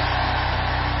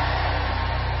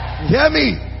 Hear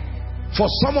me. For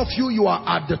some of you, you are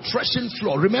at the threshing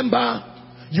floor. Remember,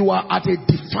 you are at a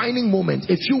defining moment.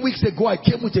 A few weeks ago, I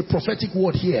came with a prophetic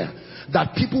word here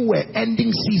that people were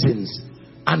ending seasons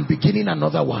and beginning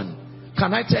another one.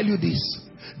 Can I tell you this?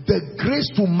 The grace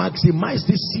to maximize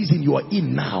this season you are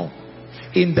in now,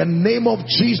 in the name of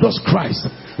Jesus Christ,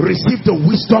 receive the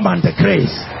wisdom and the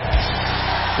grace.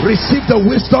 Receive the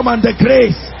wisdom and the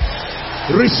grace.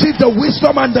 Receive the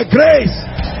wisdom and the grace.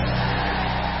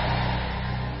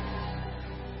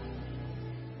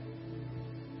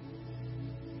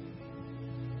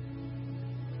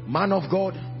 Man of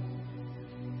God,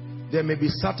 there may be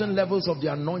certain levels of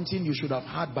the anointing you should have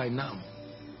had by now,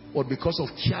 but because of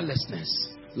carelessness,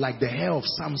 like the hair of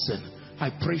Samson, I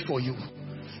pray for you.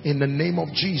 In the name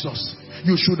of Jesus,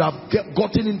 you should have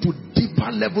gotten into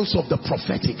deeper levels of the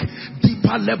prophetic,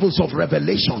 deeper levels of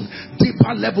revelation,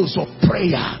 deeper levels of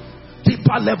prayer,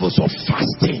 deeper levels of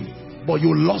fasting, but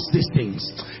you lost these things.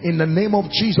 In the name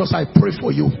of Jesus, I pray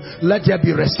for you. Let there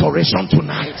be restoration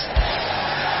tonight.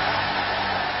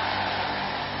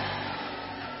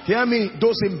 Hear me,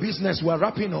 those in business, we're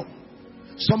wrapping up.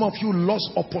 Some of you lost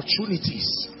opportunities.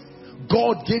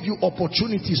 God gave you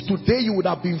opportunities. Today you would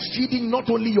have been feeding not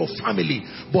only your family,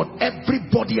 but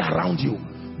everybody around you.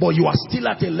 But you are still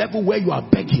at a level where you are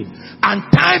begging. And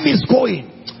time is going.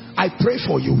 I pray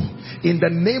for you. In the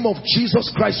name of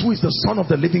Jesus Christ, who is the Son of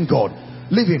the living God.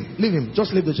 Leave him, leave him.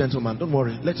 Just leave the gentleman. Don't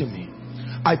worry, let him be.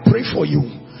 I pray for you.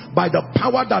 By the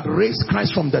power that raised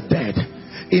Christ from the dead,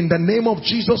 in the name of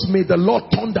Jesus, may the Lord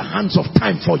turn the hands of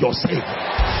time for your sake.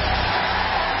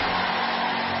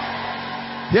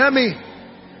 Hear me.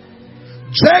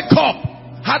 Jacob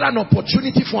had an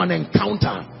opportunity for an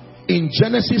encounter in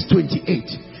Genesis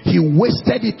 28. He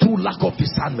wasted it through lack of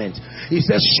discernment. He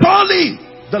says, surely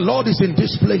the Lord is in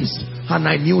this place, and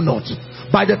I knew not.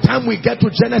 By the time we get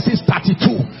to Genesis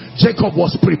 32, Jacob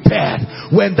was prepared.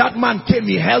 When that man came,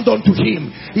 he held on to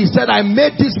him. He said, I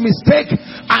made this mistake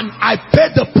and I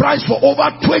paid the price for over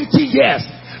 20 years.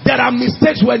 There are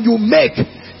mistakes when you make.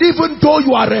 Even though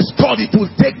you are restored, it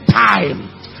will take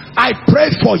time. I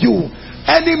pray for you.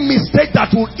 Any mistake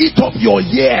that will eat up your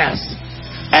years,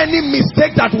 any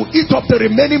mistake that will eat up the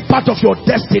remaining part of your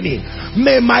destiny,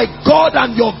 may my God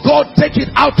and your God take it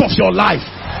out of your life.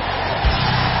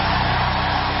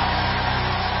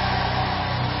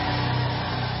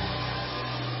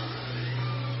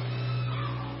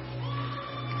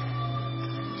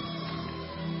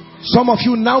 Some of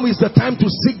you, now is the time to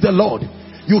seek the Lord.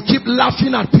 You keep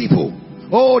laughing at people.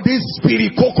 Oh, these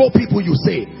spirit cocoa people, you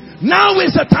say. Now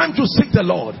is the time to seek the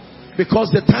Lord,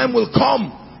 because the time will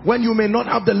come when you may not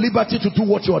have the liberty to do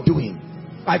what you are doing.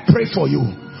 I pray for you.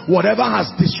 Whatever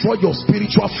has destroyed your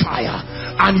spiritual fire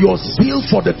and your zeal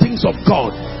for the things of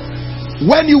God.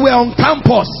 When you were on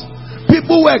campus,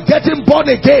 people were getting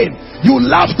born again. You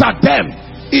laughed at them.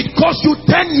 It cost you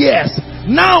 10 years.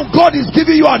 Now God is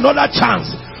giving you another chance.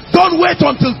 Don't wait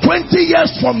until 20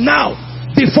 years from now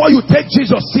before you take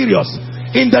Jesus serious.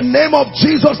 In the name of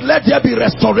Jesus, let there be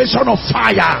restoration of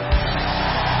fire.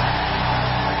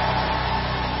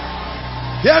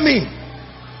 Hear me.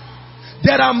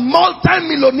 There are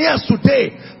multi-millionaires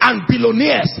today and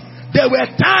billionaires. There were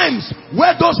times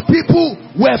where those people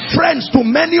were friends to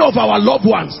many of our loved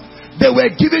ones. They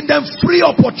were giving them free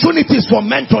opportunities for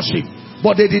mentorship,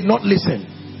 but they did not listen.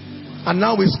 And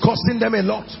now it's costing them a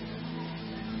lot.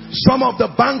 Some of the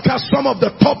bankers, some of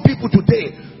the top people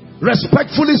today,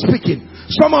 respectfully speaking,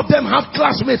 some of them have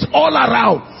classmates all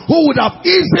around who would have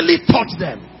easily taught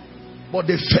them,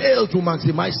 but they failed to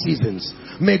maximize seasons.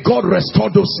 May God restore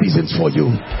those seasons for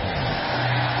you.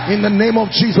 In the name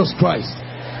of Jesus Christ.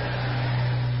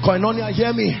 Koinonia,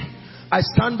 hear me. I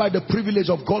stand by the privilege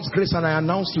of God's grace and I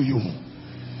announce to you,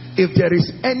 if there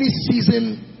is any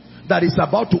season that is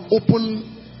about to open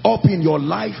up in your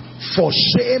life for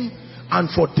shame and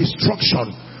for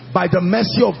destruction, by the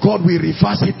mercy of God, we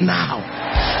reverse it now.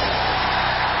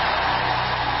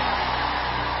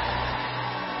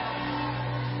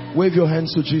 Wave your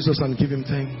hands to Jesus and give him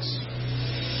thanks.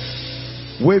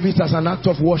 Wave it as an act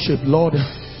of worship. Lord,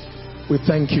 we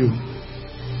thank you.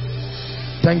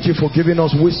 Thank you for giving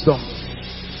us wisdom.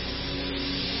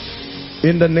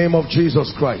 In the name of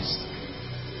Jesus Christ.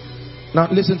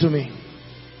 Now listen to me.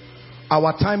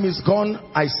 Our time is gone.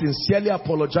 I sincerely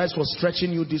apologize for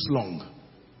stretching you this long,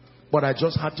 but I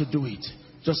just had to do it.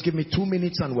 Just give me 2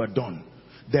 minutes and we're done.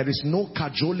 There is no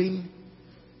cajoling.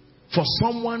 For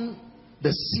someone,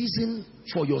 The season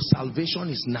for your salvation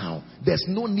is now. There's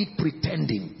no need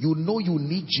pretending. You know you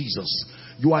need Jesus.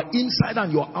 You are inside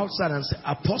and you're outside and say,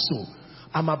 Apostle,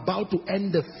 I'm about to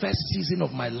end the first season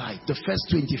of my life, the first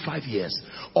 25 years,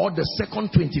 or the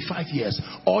second 25 years,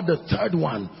 or the third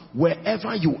one.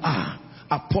 Wherever you are,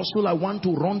 Apostle, I want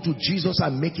to run to Jesus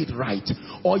and make it right.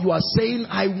 Or you are saying,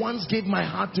 I once gave my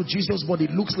heart to Jesus, but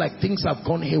it looks like things have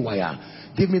gone haywire.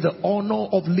 Give me the honor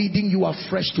of leading you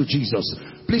afresh to Jesus.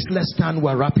 Please, let's stand.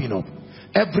 We're wrapping up.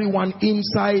 Everyone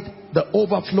inside, the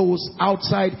overflows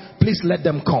outside, please let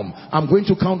them come. I'm going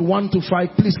to count 1 to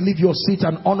 5. Please leave your seat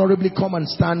and honorably come and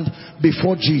stand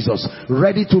before Jesus,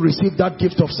 ready to receive that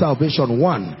gift of salvation.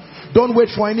 1. Don't wait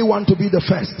for anyone to be the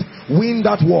first. Win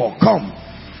that war. Come.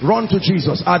 Run to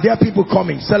Jesus. Are there people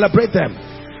coming? Celebrate them.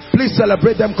 Please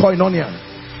celebrate them, Koinonia.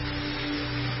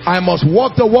 I must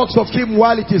walk the works of him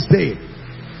while it is day.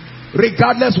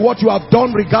 Regardless what you have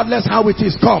done, regardless how it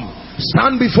is, come.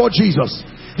 Stand before Jesus.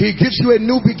 He gives you a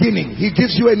new beginning. He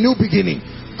gives you a new beginning.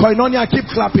 Koinonia, keep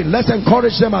clapping. Let's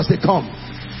encourage them as they come.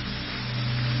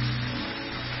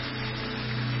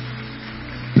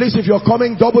 Please, if you're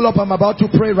coming, double up. I'm about to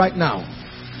pray right now.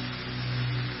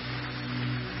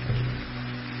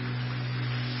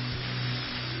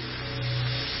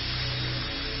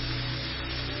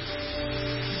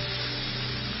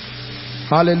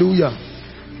 Hallelujah.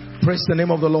 Praise the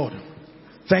name of the Lord.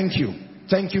 Thank you.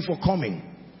 Thank you for coming.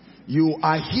 You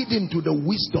are hidden to the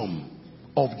wisdom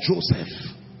of Joseph.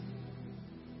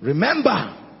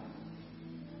 Remember,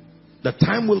 the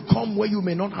time will come where you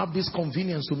may not have this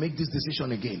convenience to make this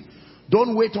decision again.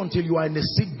 Don't wait until you are in a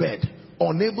sick bed,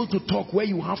 unable to talk, where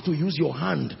you have to use your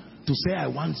hand to say, I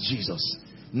want Jesus.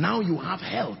 Now you have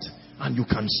health and you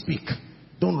can speak.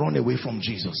 Don't run away from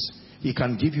Jesus. He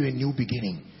can give you a new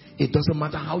beginning. It doesn't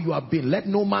matter how you have been. Let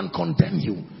no man condemn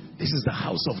you. This is the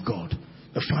house of God,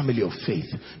 the family of faith.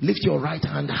 Lift your right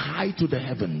hand high to the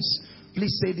heavens.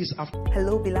 Please say this after.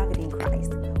 Hello, beloved in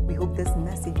Christ. We hope this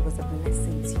message was a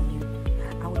blessing to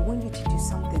you. I would want you to do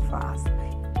something for us.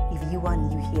 If you are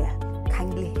new here,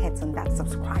 kindly hit on that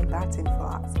subscribe button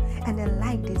for us. And then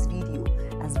like this video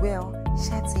as well.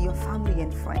 Share to your family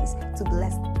and friends to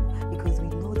bless them. Because we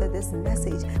know that this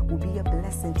message will be a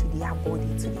blessing to their body,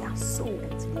 to their soul,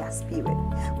 and to their spirit.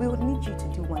 We would need you to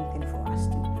do one thing for us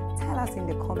too. Tell us in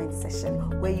the comment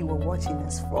section where you were watching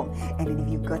us from. And then if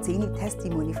you've got any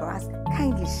testimony for us,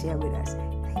 kindly share with us.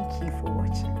 Thank you for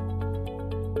watching.